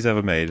worst video he's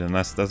ever made, and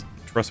that's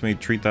trust me,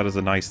 treat that as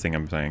a nice thing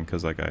I'm saying,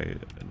 because like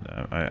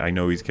I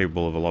know he's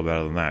capable of a lot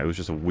better than that. It was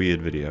just a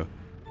weird video.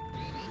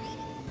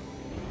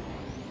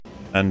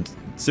 And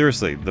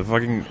seriously, the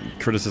fucking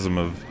criticism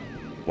of,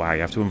 wow,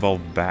 you have to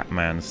involve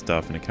Batman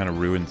stuff, and it kind of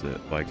ruins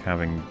it. Like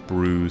having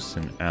Bruce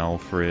and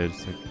Alfred,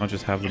 so you can't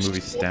just have the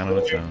movie stand on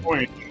its own.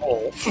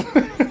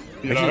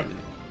 You know,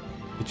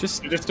 it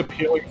just you're just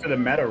appealing to the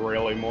meta,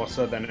 really, more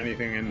so than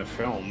anything in the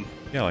film.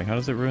 Yeah, like how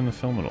does it ruin the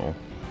film at all?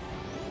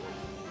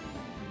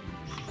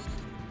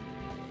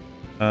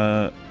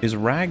 Is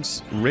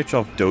Rags rich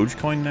off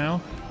Dogecoin now?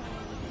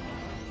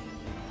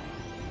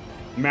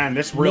 Man,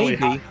 this really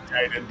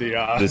dated the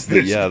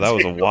yeah, that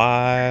was a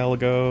while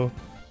ago.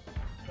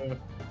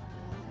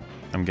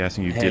 I'm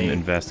guessing you didn't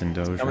invest in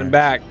Doge. Coming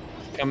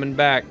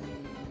back.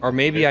 Or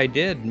maybe I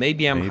did.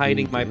 Maybe I'm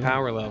hiding my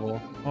power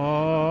level.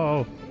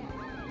 Oh.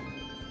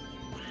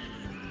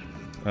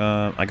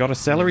 I got a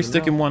celery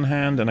stick in one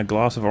hand and a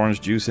glass of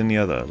orange juice in the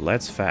other.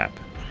 Let's fap.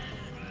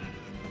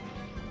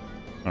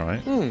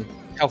 Alright.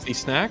 Healthy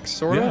snacks,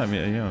 sort of? Yeah, I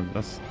mean, yeah,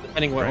 that's...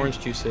 Depending what orange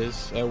juice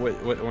is,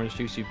 what orange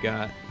juice you've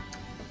got.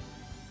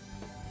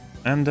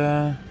 And,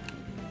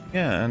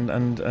 yeah, and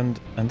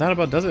that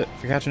about does it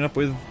for catching up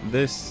with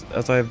this,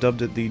 as I have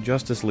dubbed it, the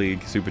Justice League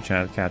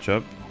Superchat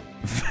Catchup.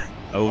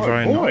 I will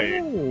try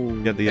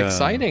and get the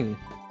exciting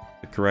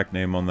the correct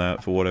name on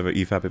that for whatever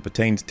EFAP it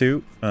pertains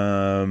to.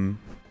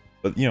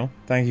 But you know,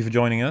 thank you for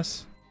joining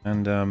us,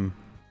 and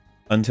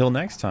until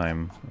next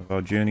time of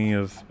our journey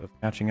of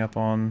catching up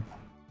on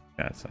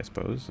chats, I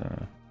suppose.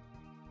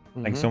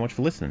 Thanks so much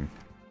for listening.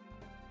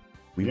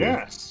 We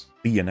will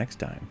see you next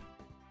time.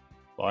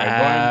 Bye.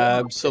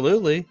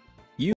 Absolutely.